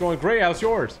 My day's going great. How's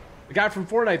yours? The guy from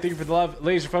Fortnite, thank you for the love.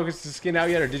 Laser Focus, is the skin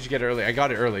out yet, or did you get it early? I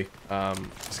got it early. The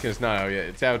skin is not out yet.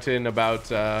 It's out in about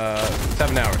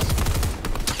 7 hours.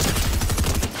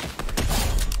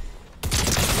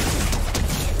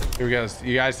 Here we go.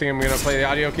 You guys think I'm gonna play the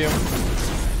audio cue?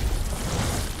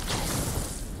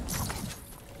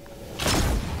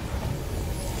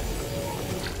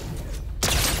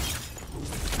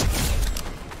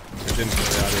 I didn't play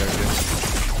the audio cue.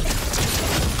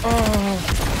 Oh,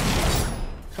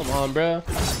 come on, bro.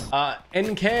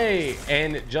 NK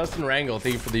and Justin Rangel,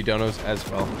 thank you for the donos as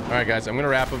well. All right, guys, I'm gonna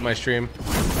wrap up my stream.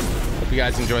 Hope you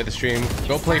guys enjoyed the stream.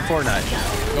 Go play Fortnite.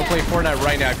 Go play Fortnite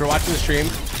right now. If you're watching the stream,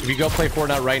 if you go play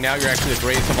Fortnite right now, you're actually the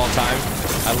greatest of all time.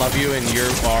 I love you, and you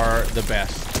are the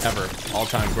best ever.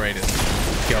 All-time greatest.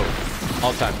 Go.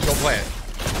 All time. Go play it.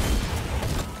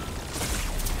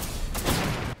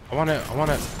 I want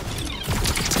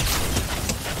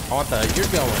the... You're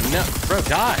going... No, bro,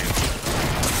 die.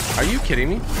 Are you kidding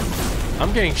me?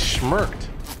 I'm getting schmirked.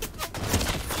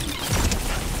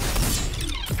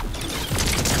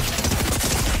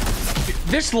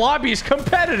 This lobby is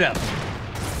competitive.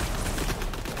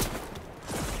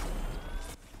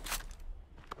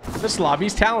 This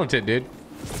lobby's talented, dude.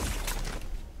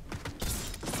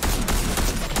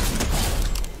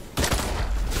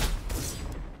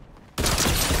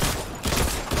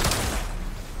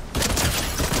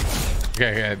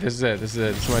 Okay, this is it. This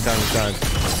is my time to shine.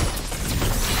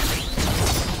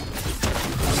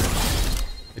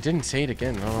 It didn't say it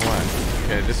again. I don't know why.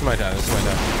 Okay, this is my time. This is my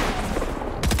time.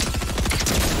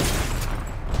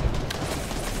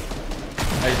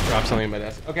 I just dropped something in my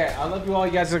desk. Okay, I love you all.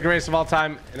 You guys are the greatest of all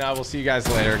time, and I will see you guys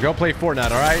later. Go play Fortnite,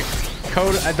 all right?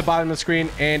 Code at the bottom of the screen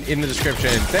and in the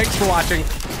description. Thanks for watching.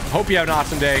 Hope you have an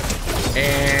awesome day,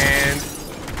 and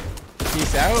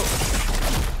peace out.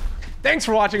 Thanks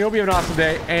for watching. Hope you have an awesome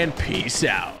day, and peace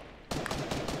out.